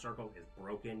ritual circle is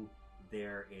broken.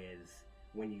 There is,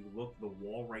 when you look, the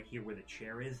wall right here where the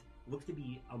chair is, looks to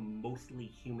be a mostly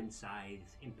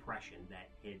human-sized impression that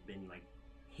had been like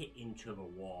hit into the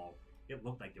wall. It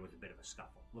looked like there was a bit of a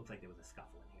scuffle. Looks like there was a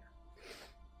scuffle in here.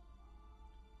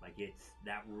 Like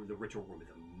the ritual room is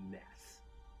a mess.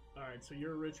 Alright, so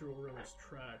your ritual room is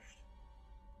trashed.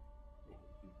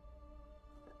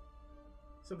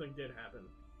 Something did happen.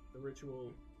 The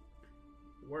ritual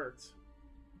worked,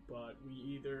 but we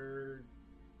either...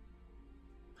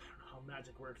 I don't know how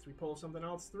magic works. We pull something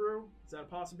else through? Is that a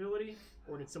possibility?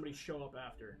 Or did somebody show up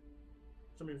after?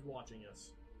 Somebody was watching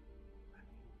us.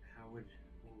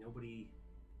 Nobody...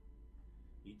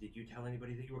 Did you tell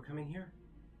anybody that you were coming here?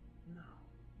 No.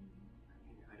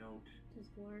 I don't... Does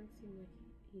Warren seem like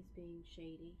he's being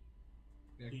shady?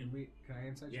 Yeah, can I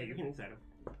insight check? Yeah, you can insight him.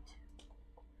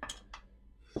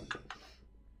 It's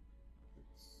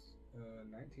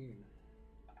 19.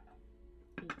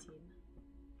 18.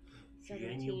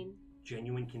 17.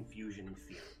 Genuine confusion and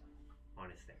fear on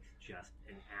his face. Just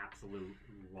an absolute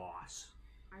loss.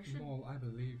 Well, I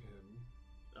believe him,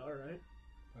 Alright.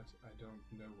 but I don't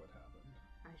know what happened.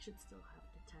 I should still have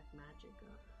detect magic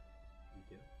up. You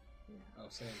do? Yeah. Oh,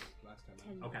 same. Last time.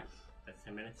 10 Okay, that's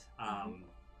 10 minutes.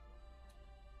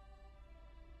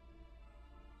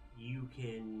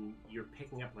 You're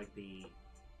picking up like the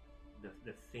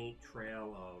faint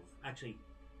trail of, actually,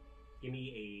 give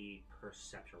me a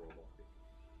perception roll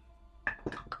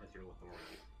as you're looking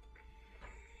around.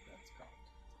 That's cocked.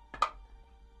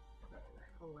 Better.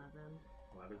 11.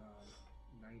 11?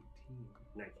 19.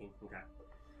 19, okay.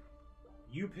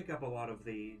 You pick up a lot of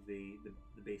the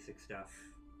basic stuff.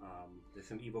 There's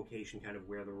some evocation kind of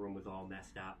where the room was all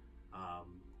messed up.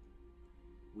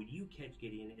 What you catch,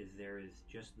 Gideon, is there is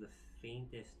just the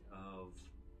faintest of,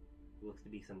 looks to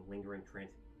be some lingering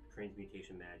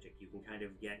transmutation magic. You can kind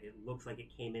of get, it looks like it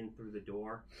came in through the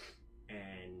door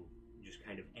and just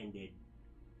kind of ended,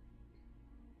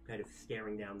 kind of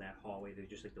staring down that hallway. There's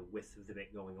just like the wisps of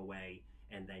it going away,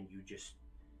 and then you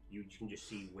can just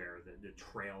see where the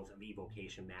trails of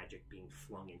evocation magic being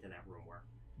flung into that room were.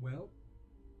 Well,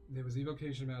 there was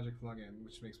evocation magic flung in,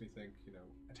 which makes me think,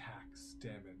 attacks,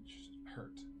 damage,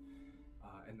 hurt.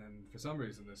 And then, for some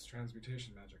reason, this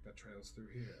transmutation magic that trails through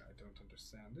here. I don't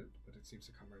understand it, but it seems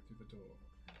to come right through the door.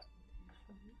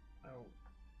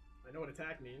 I know what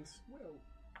attack means. Well,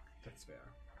 that's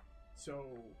fair.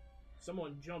 So,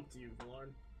 someone jumped you,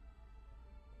 Valarn.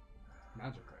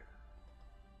 Magically.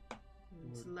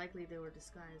 It's likely they were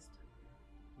disguised.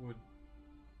 Would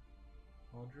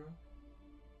Audra?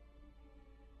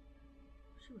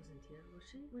 She wasn't here, was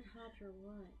she? Would Hadra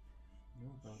what?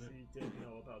 Know about it? She did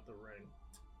know about the ring.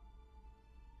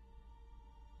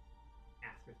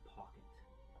 Aster's pocket.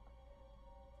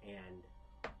 And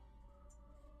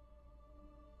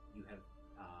you have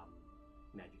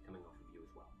magic coming off of you as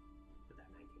well with that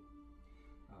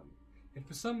 19. And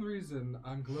for some reason,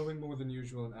 I'm glowing more than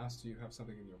usual and asked, do you have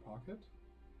something in your pocket?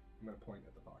 I'm going to point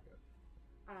at the pocket.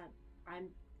 I'm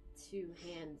two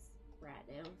hands right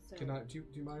now, so... Do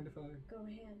you mind if I Go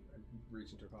ahead.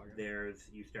 reach into her pocket?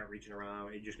 You start reaching around.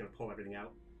 Are you just going to pull everything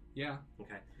out? Yeah.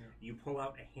 Okay. Yeah. You pull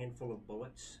out a handful of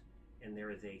bullets, and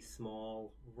there is a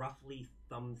small, roughly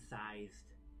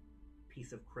thumb-sized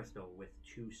piece of crystal with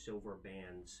 2 silver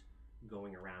bands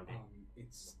going around it.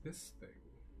 It's this thing.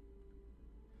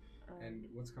 And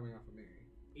what's coming off of me?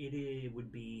 It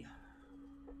would be...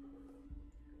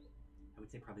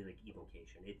 would say probably like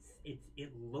evocation. It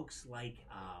looks like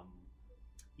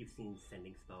you've seen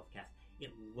sending spells cast.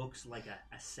 It looks like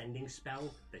a sending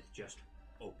spell that's just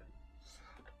open.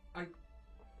 I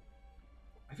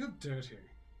feel dirty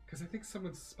because I think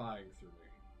someone's spying through me.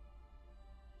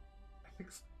 I think.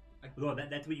 Well,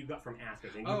 that's what you got from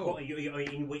Aster's. And Oh.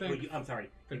 I'm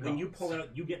sorry. Thank When you gods. pull it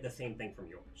out, you get the same thing from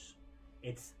yours.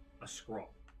 It's a scroll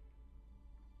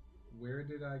Where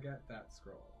did I get that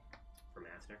scroll? from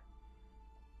Aster.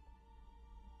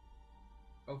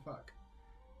 Oh fuck.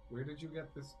 Where did you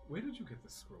get this? Where did you get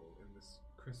this scroll in this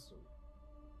crystal?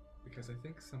 Because I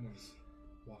think someone's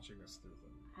watching us through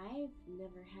them. I've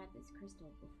never had this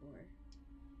crystal before.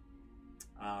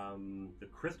 The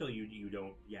crystal you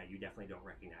don't. Yeah, you definitely don't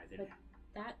recognize it. But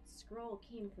that scroll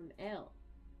came from Elle.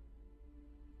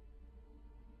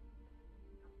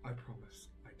 I promise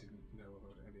I didn't know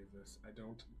about any of this. I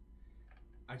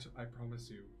promise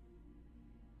you.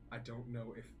 I don't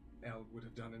know if Elle would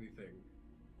have done anything.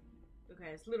 Okay,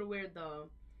 it's a little weird though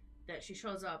that she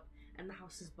shows up and the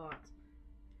house is bought.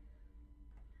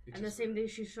 It And the just- same day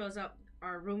she shows up,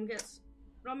 our room gets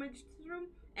rummaged through,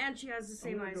 and she has the I'm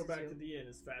same gonna eyes go as back you. to the inn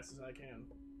as fast as I can.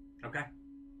 Okay.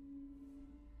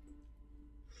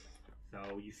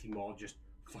 So you see Maul just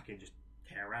fucking just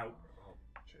tear out. I'll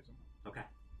chase him. Okay.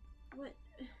 What?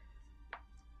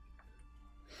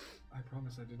 I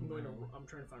promise I didn't know I'm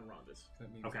trying to find Rhonda's. if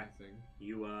that means Okay. anything.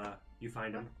 You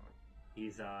find him.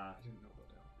 He's I didn't know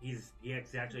about Elle. he's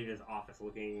actually in his office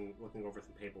looking over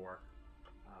some paperwork.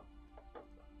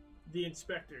 The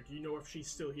inspector, do you know if she's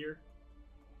still here?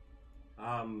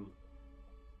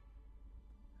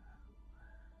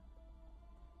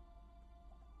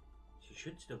 She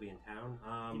should still be in town.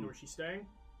 Do you know where she's staying?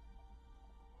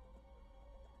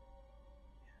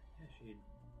 Yeah, she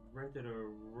rented a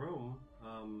room.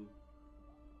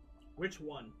 Which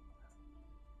one?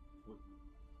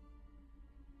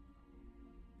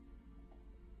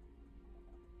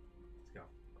 Let's go.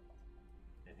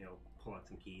 And he'll pull out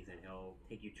some keys and he'll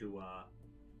take you to a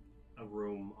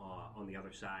room on the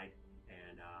other side,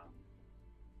 and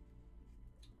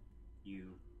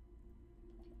you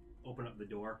open up the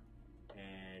door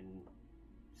and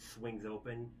swings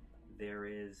open. There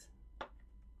is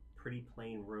pretty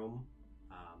plain room,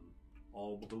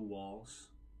 all blue walls,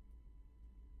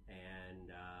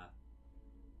 and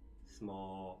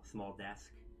small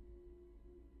desk,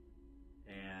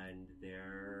 and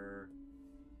there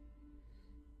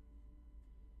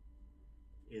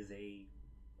is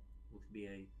looks to be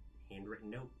a handwritten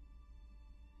note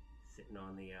sitting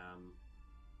on the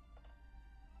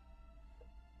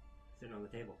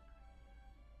table.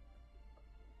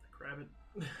 Grab it.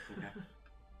 Okay.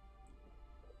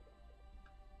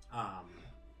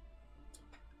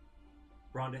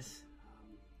 Rondis,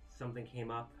 something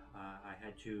came up. I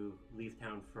had to leave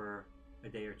town for a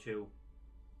day or two.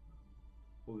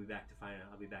 I'll be back to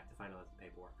finalize the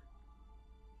paperwork.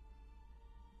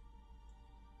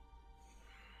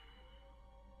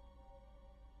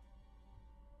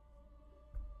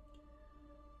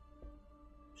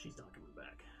 She's not coming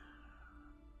back.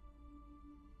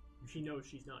 She knows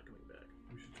she's not coming back.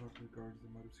 We should talk to the guards. They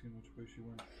might have seen which way she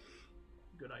went.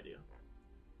 Good idea.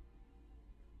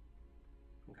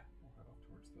 Okay. We'll head off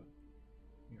towards the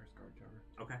nearest guard tower.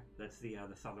 Okay, that's the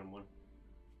southern one.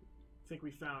 I think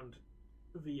we found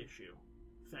the issue.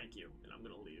 Thank you, and I'm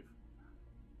gonna leave.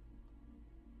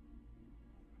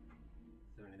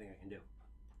 Is there anything I can do?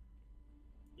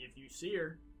 If you see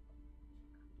her,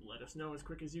 let us know as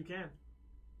quick as you can.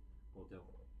 Will do.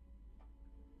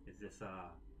 Is this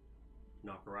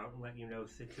knock her out and let you know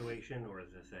situation, or is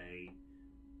this a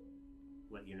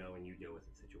let you know and you deal with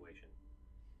the situation?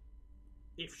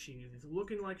 If she is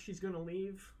looking like she's gonna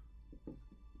leave,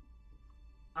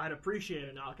 I'd appreciate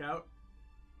a knockout.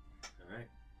 All right.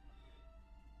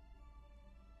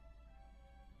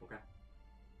 Okay.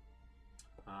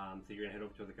 So you're gonna head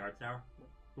over to the guard tower.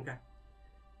 Okay.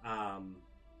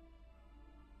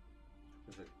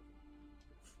 Is it?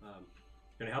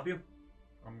 Can I help you?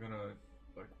 I'm gonna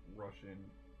rush in,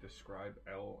 describe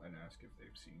Elle, and ask if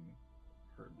they've seen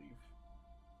her leave.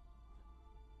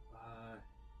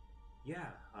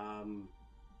 Yeah.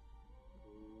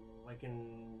 Like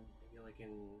an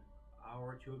hour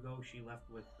or two ago, she left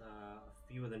with a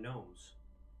few of the gnomes.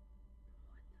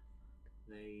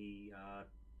 They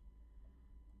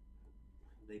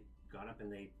got up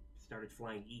and they started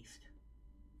flying east.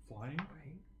 Flying?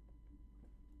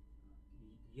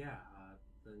 Yeah,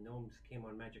 the gnomes came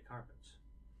on magic carpets.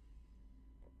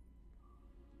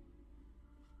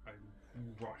 I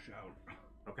rush out.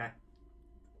 Okay.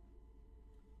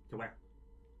 To where?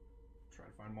 Try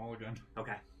to find Maul again.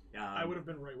 Okay. I would have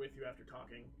been right with you after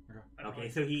talking. Okay,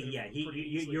 so he's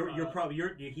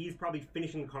probably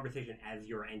finishing the conversation as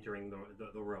you're entering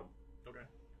the room. Okay.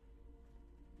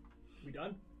 We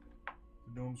done?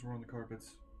 The gnomes were on the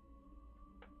carpets.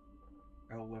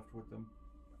 Al left with them.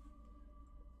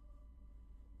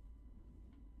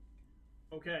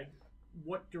 Okay.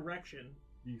 What direction?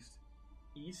 East.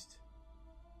 East?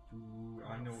 Do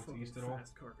I know what's east at all?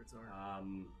 Fast carpets are.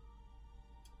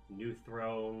 New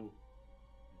Throne,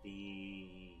 the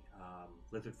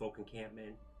Lizard Folk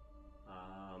encampment,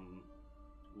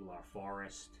 Ular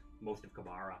Forest, most of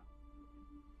Kabara.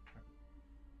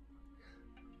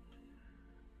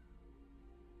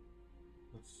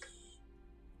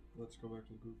 Let's go back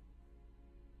to the group.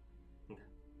 Okay.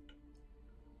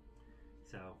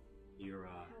 So you're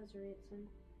How's Ransom?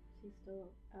 Is he still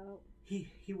out?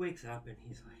 he wakes up and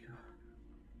he's like,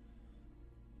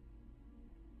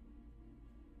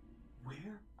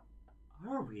 where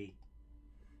are we?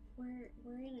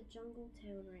 We're in a jungle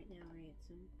town right now,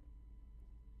 Ransom.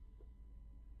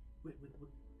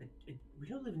 We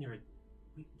don't live near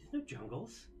there's no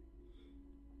jungles.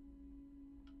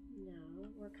 No,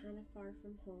 we're kind of far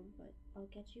from home, but I'll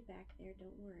get you back there,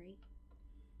 don't worry.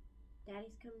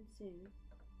 Daddy's coming soon.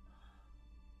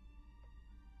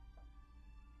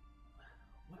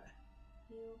 What?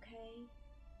 You okay?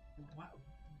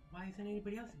 Why isn't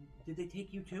anybody else? Did they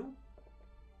take you too?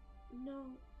 No,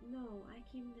 I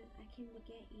came to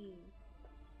get you.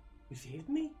 You saved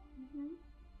me? Mm-hmm.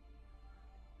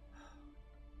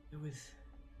 It was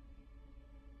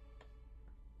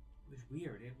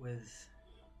weird. It was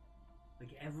like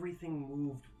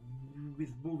everything was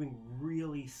moving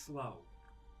really slow.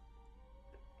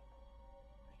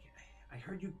 I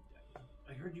heard you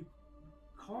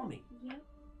call me. Yep,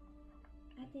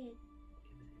 I did. It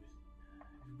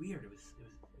was weird. It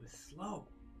was slow.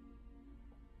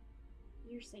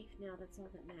 You're safe now, that's all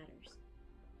that matters.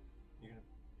 You're gonna.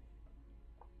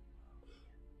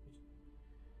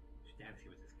 Stabs you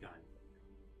with his gun.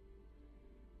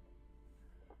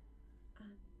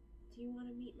 Do you want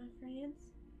to meet my friends?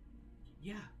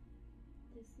 Yeah.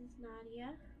 This is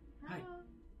Nadia. Hi.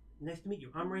 Nice to meet you.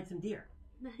 I'm Ransom Deer.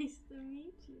 Nice to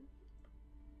meet you.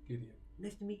 Gideon.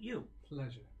 Nice to meet you.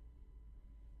 Pleasure.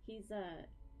 He's a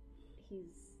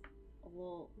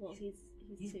little. Well, he's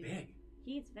too big.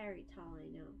 He's very tall, I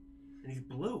know. And he's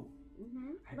blue.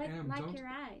 Mm-hmm. I Like am. your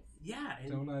eyes. Yeah.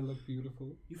 And Don't I look beautiful?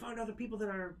 you found other people that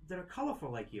are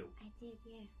colorful like you. I did,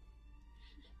 yeah.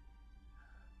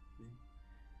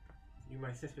 You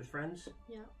my sister's friends?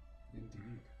 Yeah.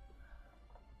 Indeed.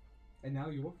 And now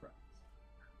you're friends.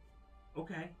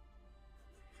 Okay.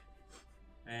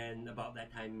 And about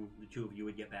that time, the two of you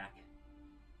would get back.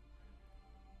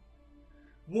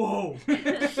 Whoa!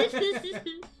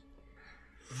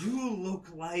 You look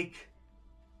like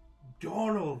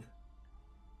Donald,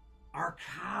 our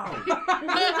cow.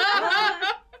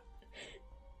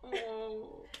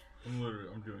 Oh.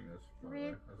 I'm doing this. by the way,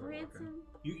 as I'm walking. Ransom?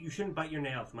 You shouldn't bite your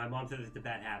nails. My mom says it's a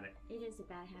bad habit. It is a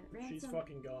bad habit. Ransom. She's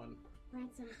fucking gone.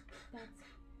 Ransom, that's...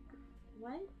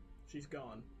 What? She's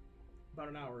gone. About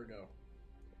an hour ago.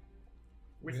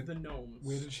 With Where- the gnomes.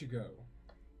 Where did she go?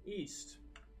 East.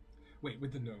 Wait,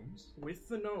 with the gnomes? With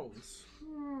the gnomes.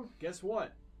 Guess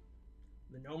what?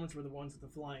 The gnomes were the ones with the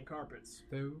flying carpets.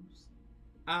 Those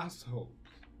assholes.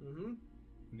 Mm-hmm.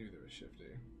 Knew they were shifty.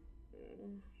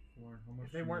 Lauren, how much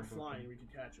If they do you weren't know about flying, them? we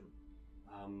could catch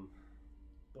them.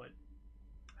 But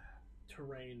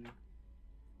terrain,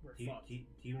 we're Do fucked.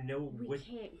 you know We which?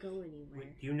 can't go anywhere.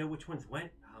 Do you know which ones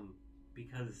went?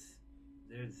 Because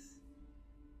there's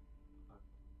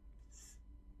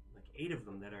like 8 of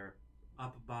them that are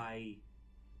up by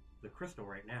the crystal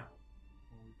right now.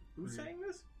 Who's saying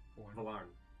this? Valarn.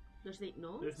 There's 8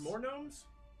 gnomes? There's more gnomes?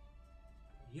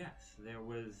 Yes, there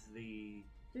was the.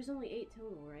 There's only 8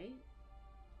 total, right?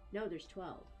 No, there's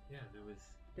 12. Yeah, there was.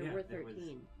 There yeah, were there was-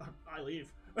 13. I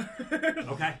leave.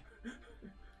 Okay.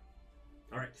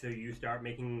 All right, so you start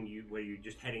making were you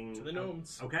just heading To the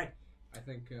gnomes. Okay. I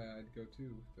think I'd go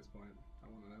too at this point. I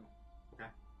want to know. Okay.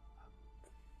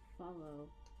 Follow.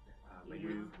 But Yeah.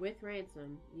 you. With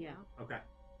Ransom, yeah. Okay.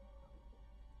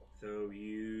 So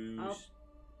you I'll-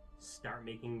 start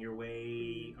making your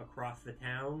way across the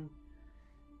town.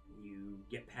 You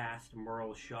get past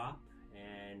Merle's shop,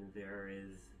 and there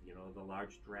is, the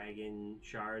large dragon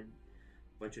shard.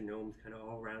 Bunch of gnomes kind of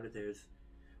all around it. There's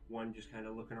one just kind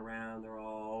of looking around.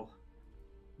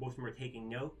 Most of them are taking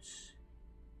notes.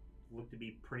 Look to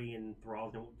be pretty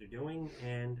enthralled in what they're doing,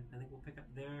 and I think we'll pick up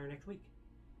there next week.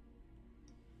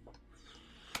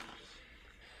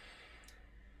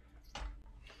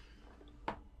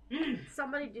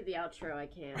 somebody do the outro. I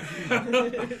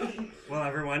can't. Well,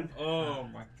 everyone, Oh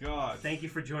my god. thank you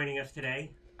for joining us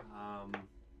today.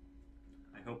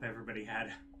 I hope everybody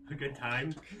had a good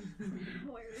time.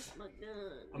 Where's my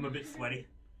gun? I'm a bit sweaty.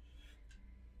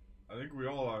 I think we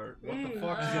all are. What the Mm.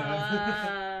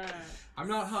 fuck? I'm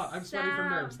not hot. I'm sweaty from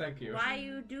nerves. Thank you. Why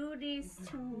you do this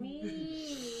to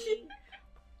me?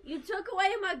 You took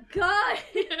away my gun.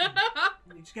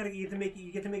 You just gotta you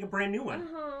get to make a brand new one.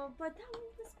 Oh, but that one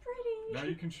was pretty. Now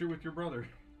you can shoot with your brother.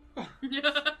 Oh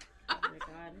my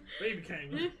god. Baby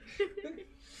King.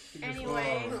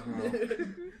 Anyway, Oh.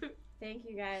 thank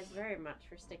you guys very much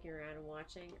for sticking around and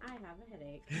watching. I have a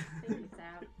headache. Thank you,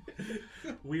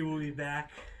 Sab. We will be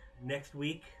back next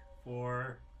week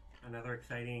for another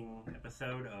exciting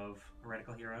episode of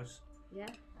Heretical Heroes. Yeah.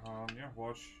 Yeah,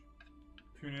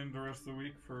 tune in the rest of the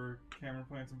week for Cameron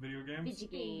playing some video games. Video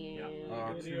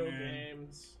game. Video Tune in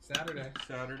games.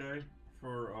 Saturday.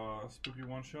 for Spooky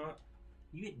One Shot.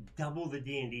 You get double the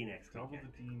D&D next Double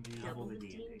weekend. the D&D. Double the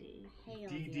D&D. Hell yeah.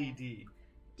 DDD.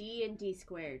 D&D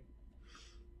squared.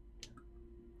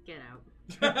 Get out.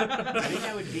 I think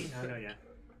that would be... Oh, no, yeah.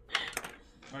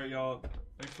 Alright, y'all.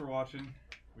 Thanks for watching.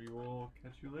 We will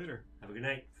catch you later. Have a good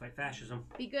night. Fight fascism.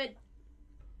 Be good.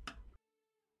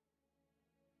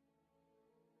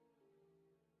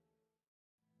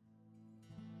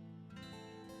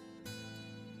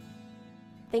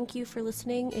 Thank you for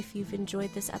listening. If you've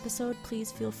enjoyed this episode,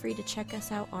 please feel free to check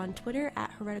us out on Twitter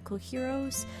at Heretical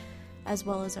Heroes, as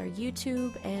well as our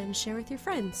YouTube, and share with your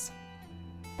friends.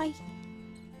 Bye!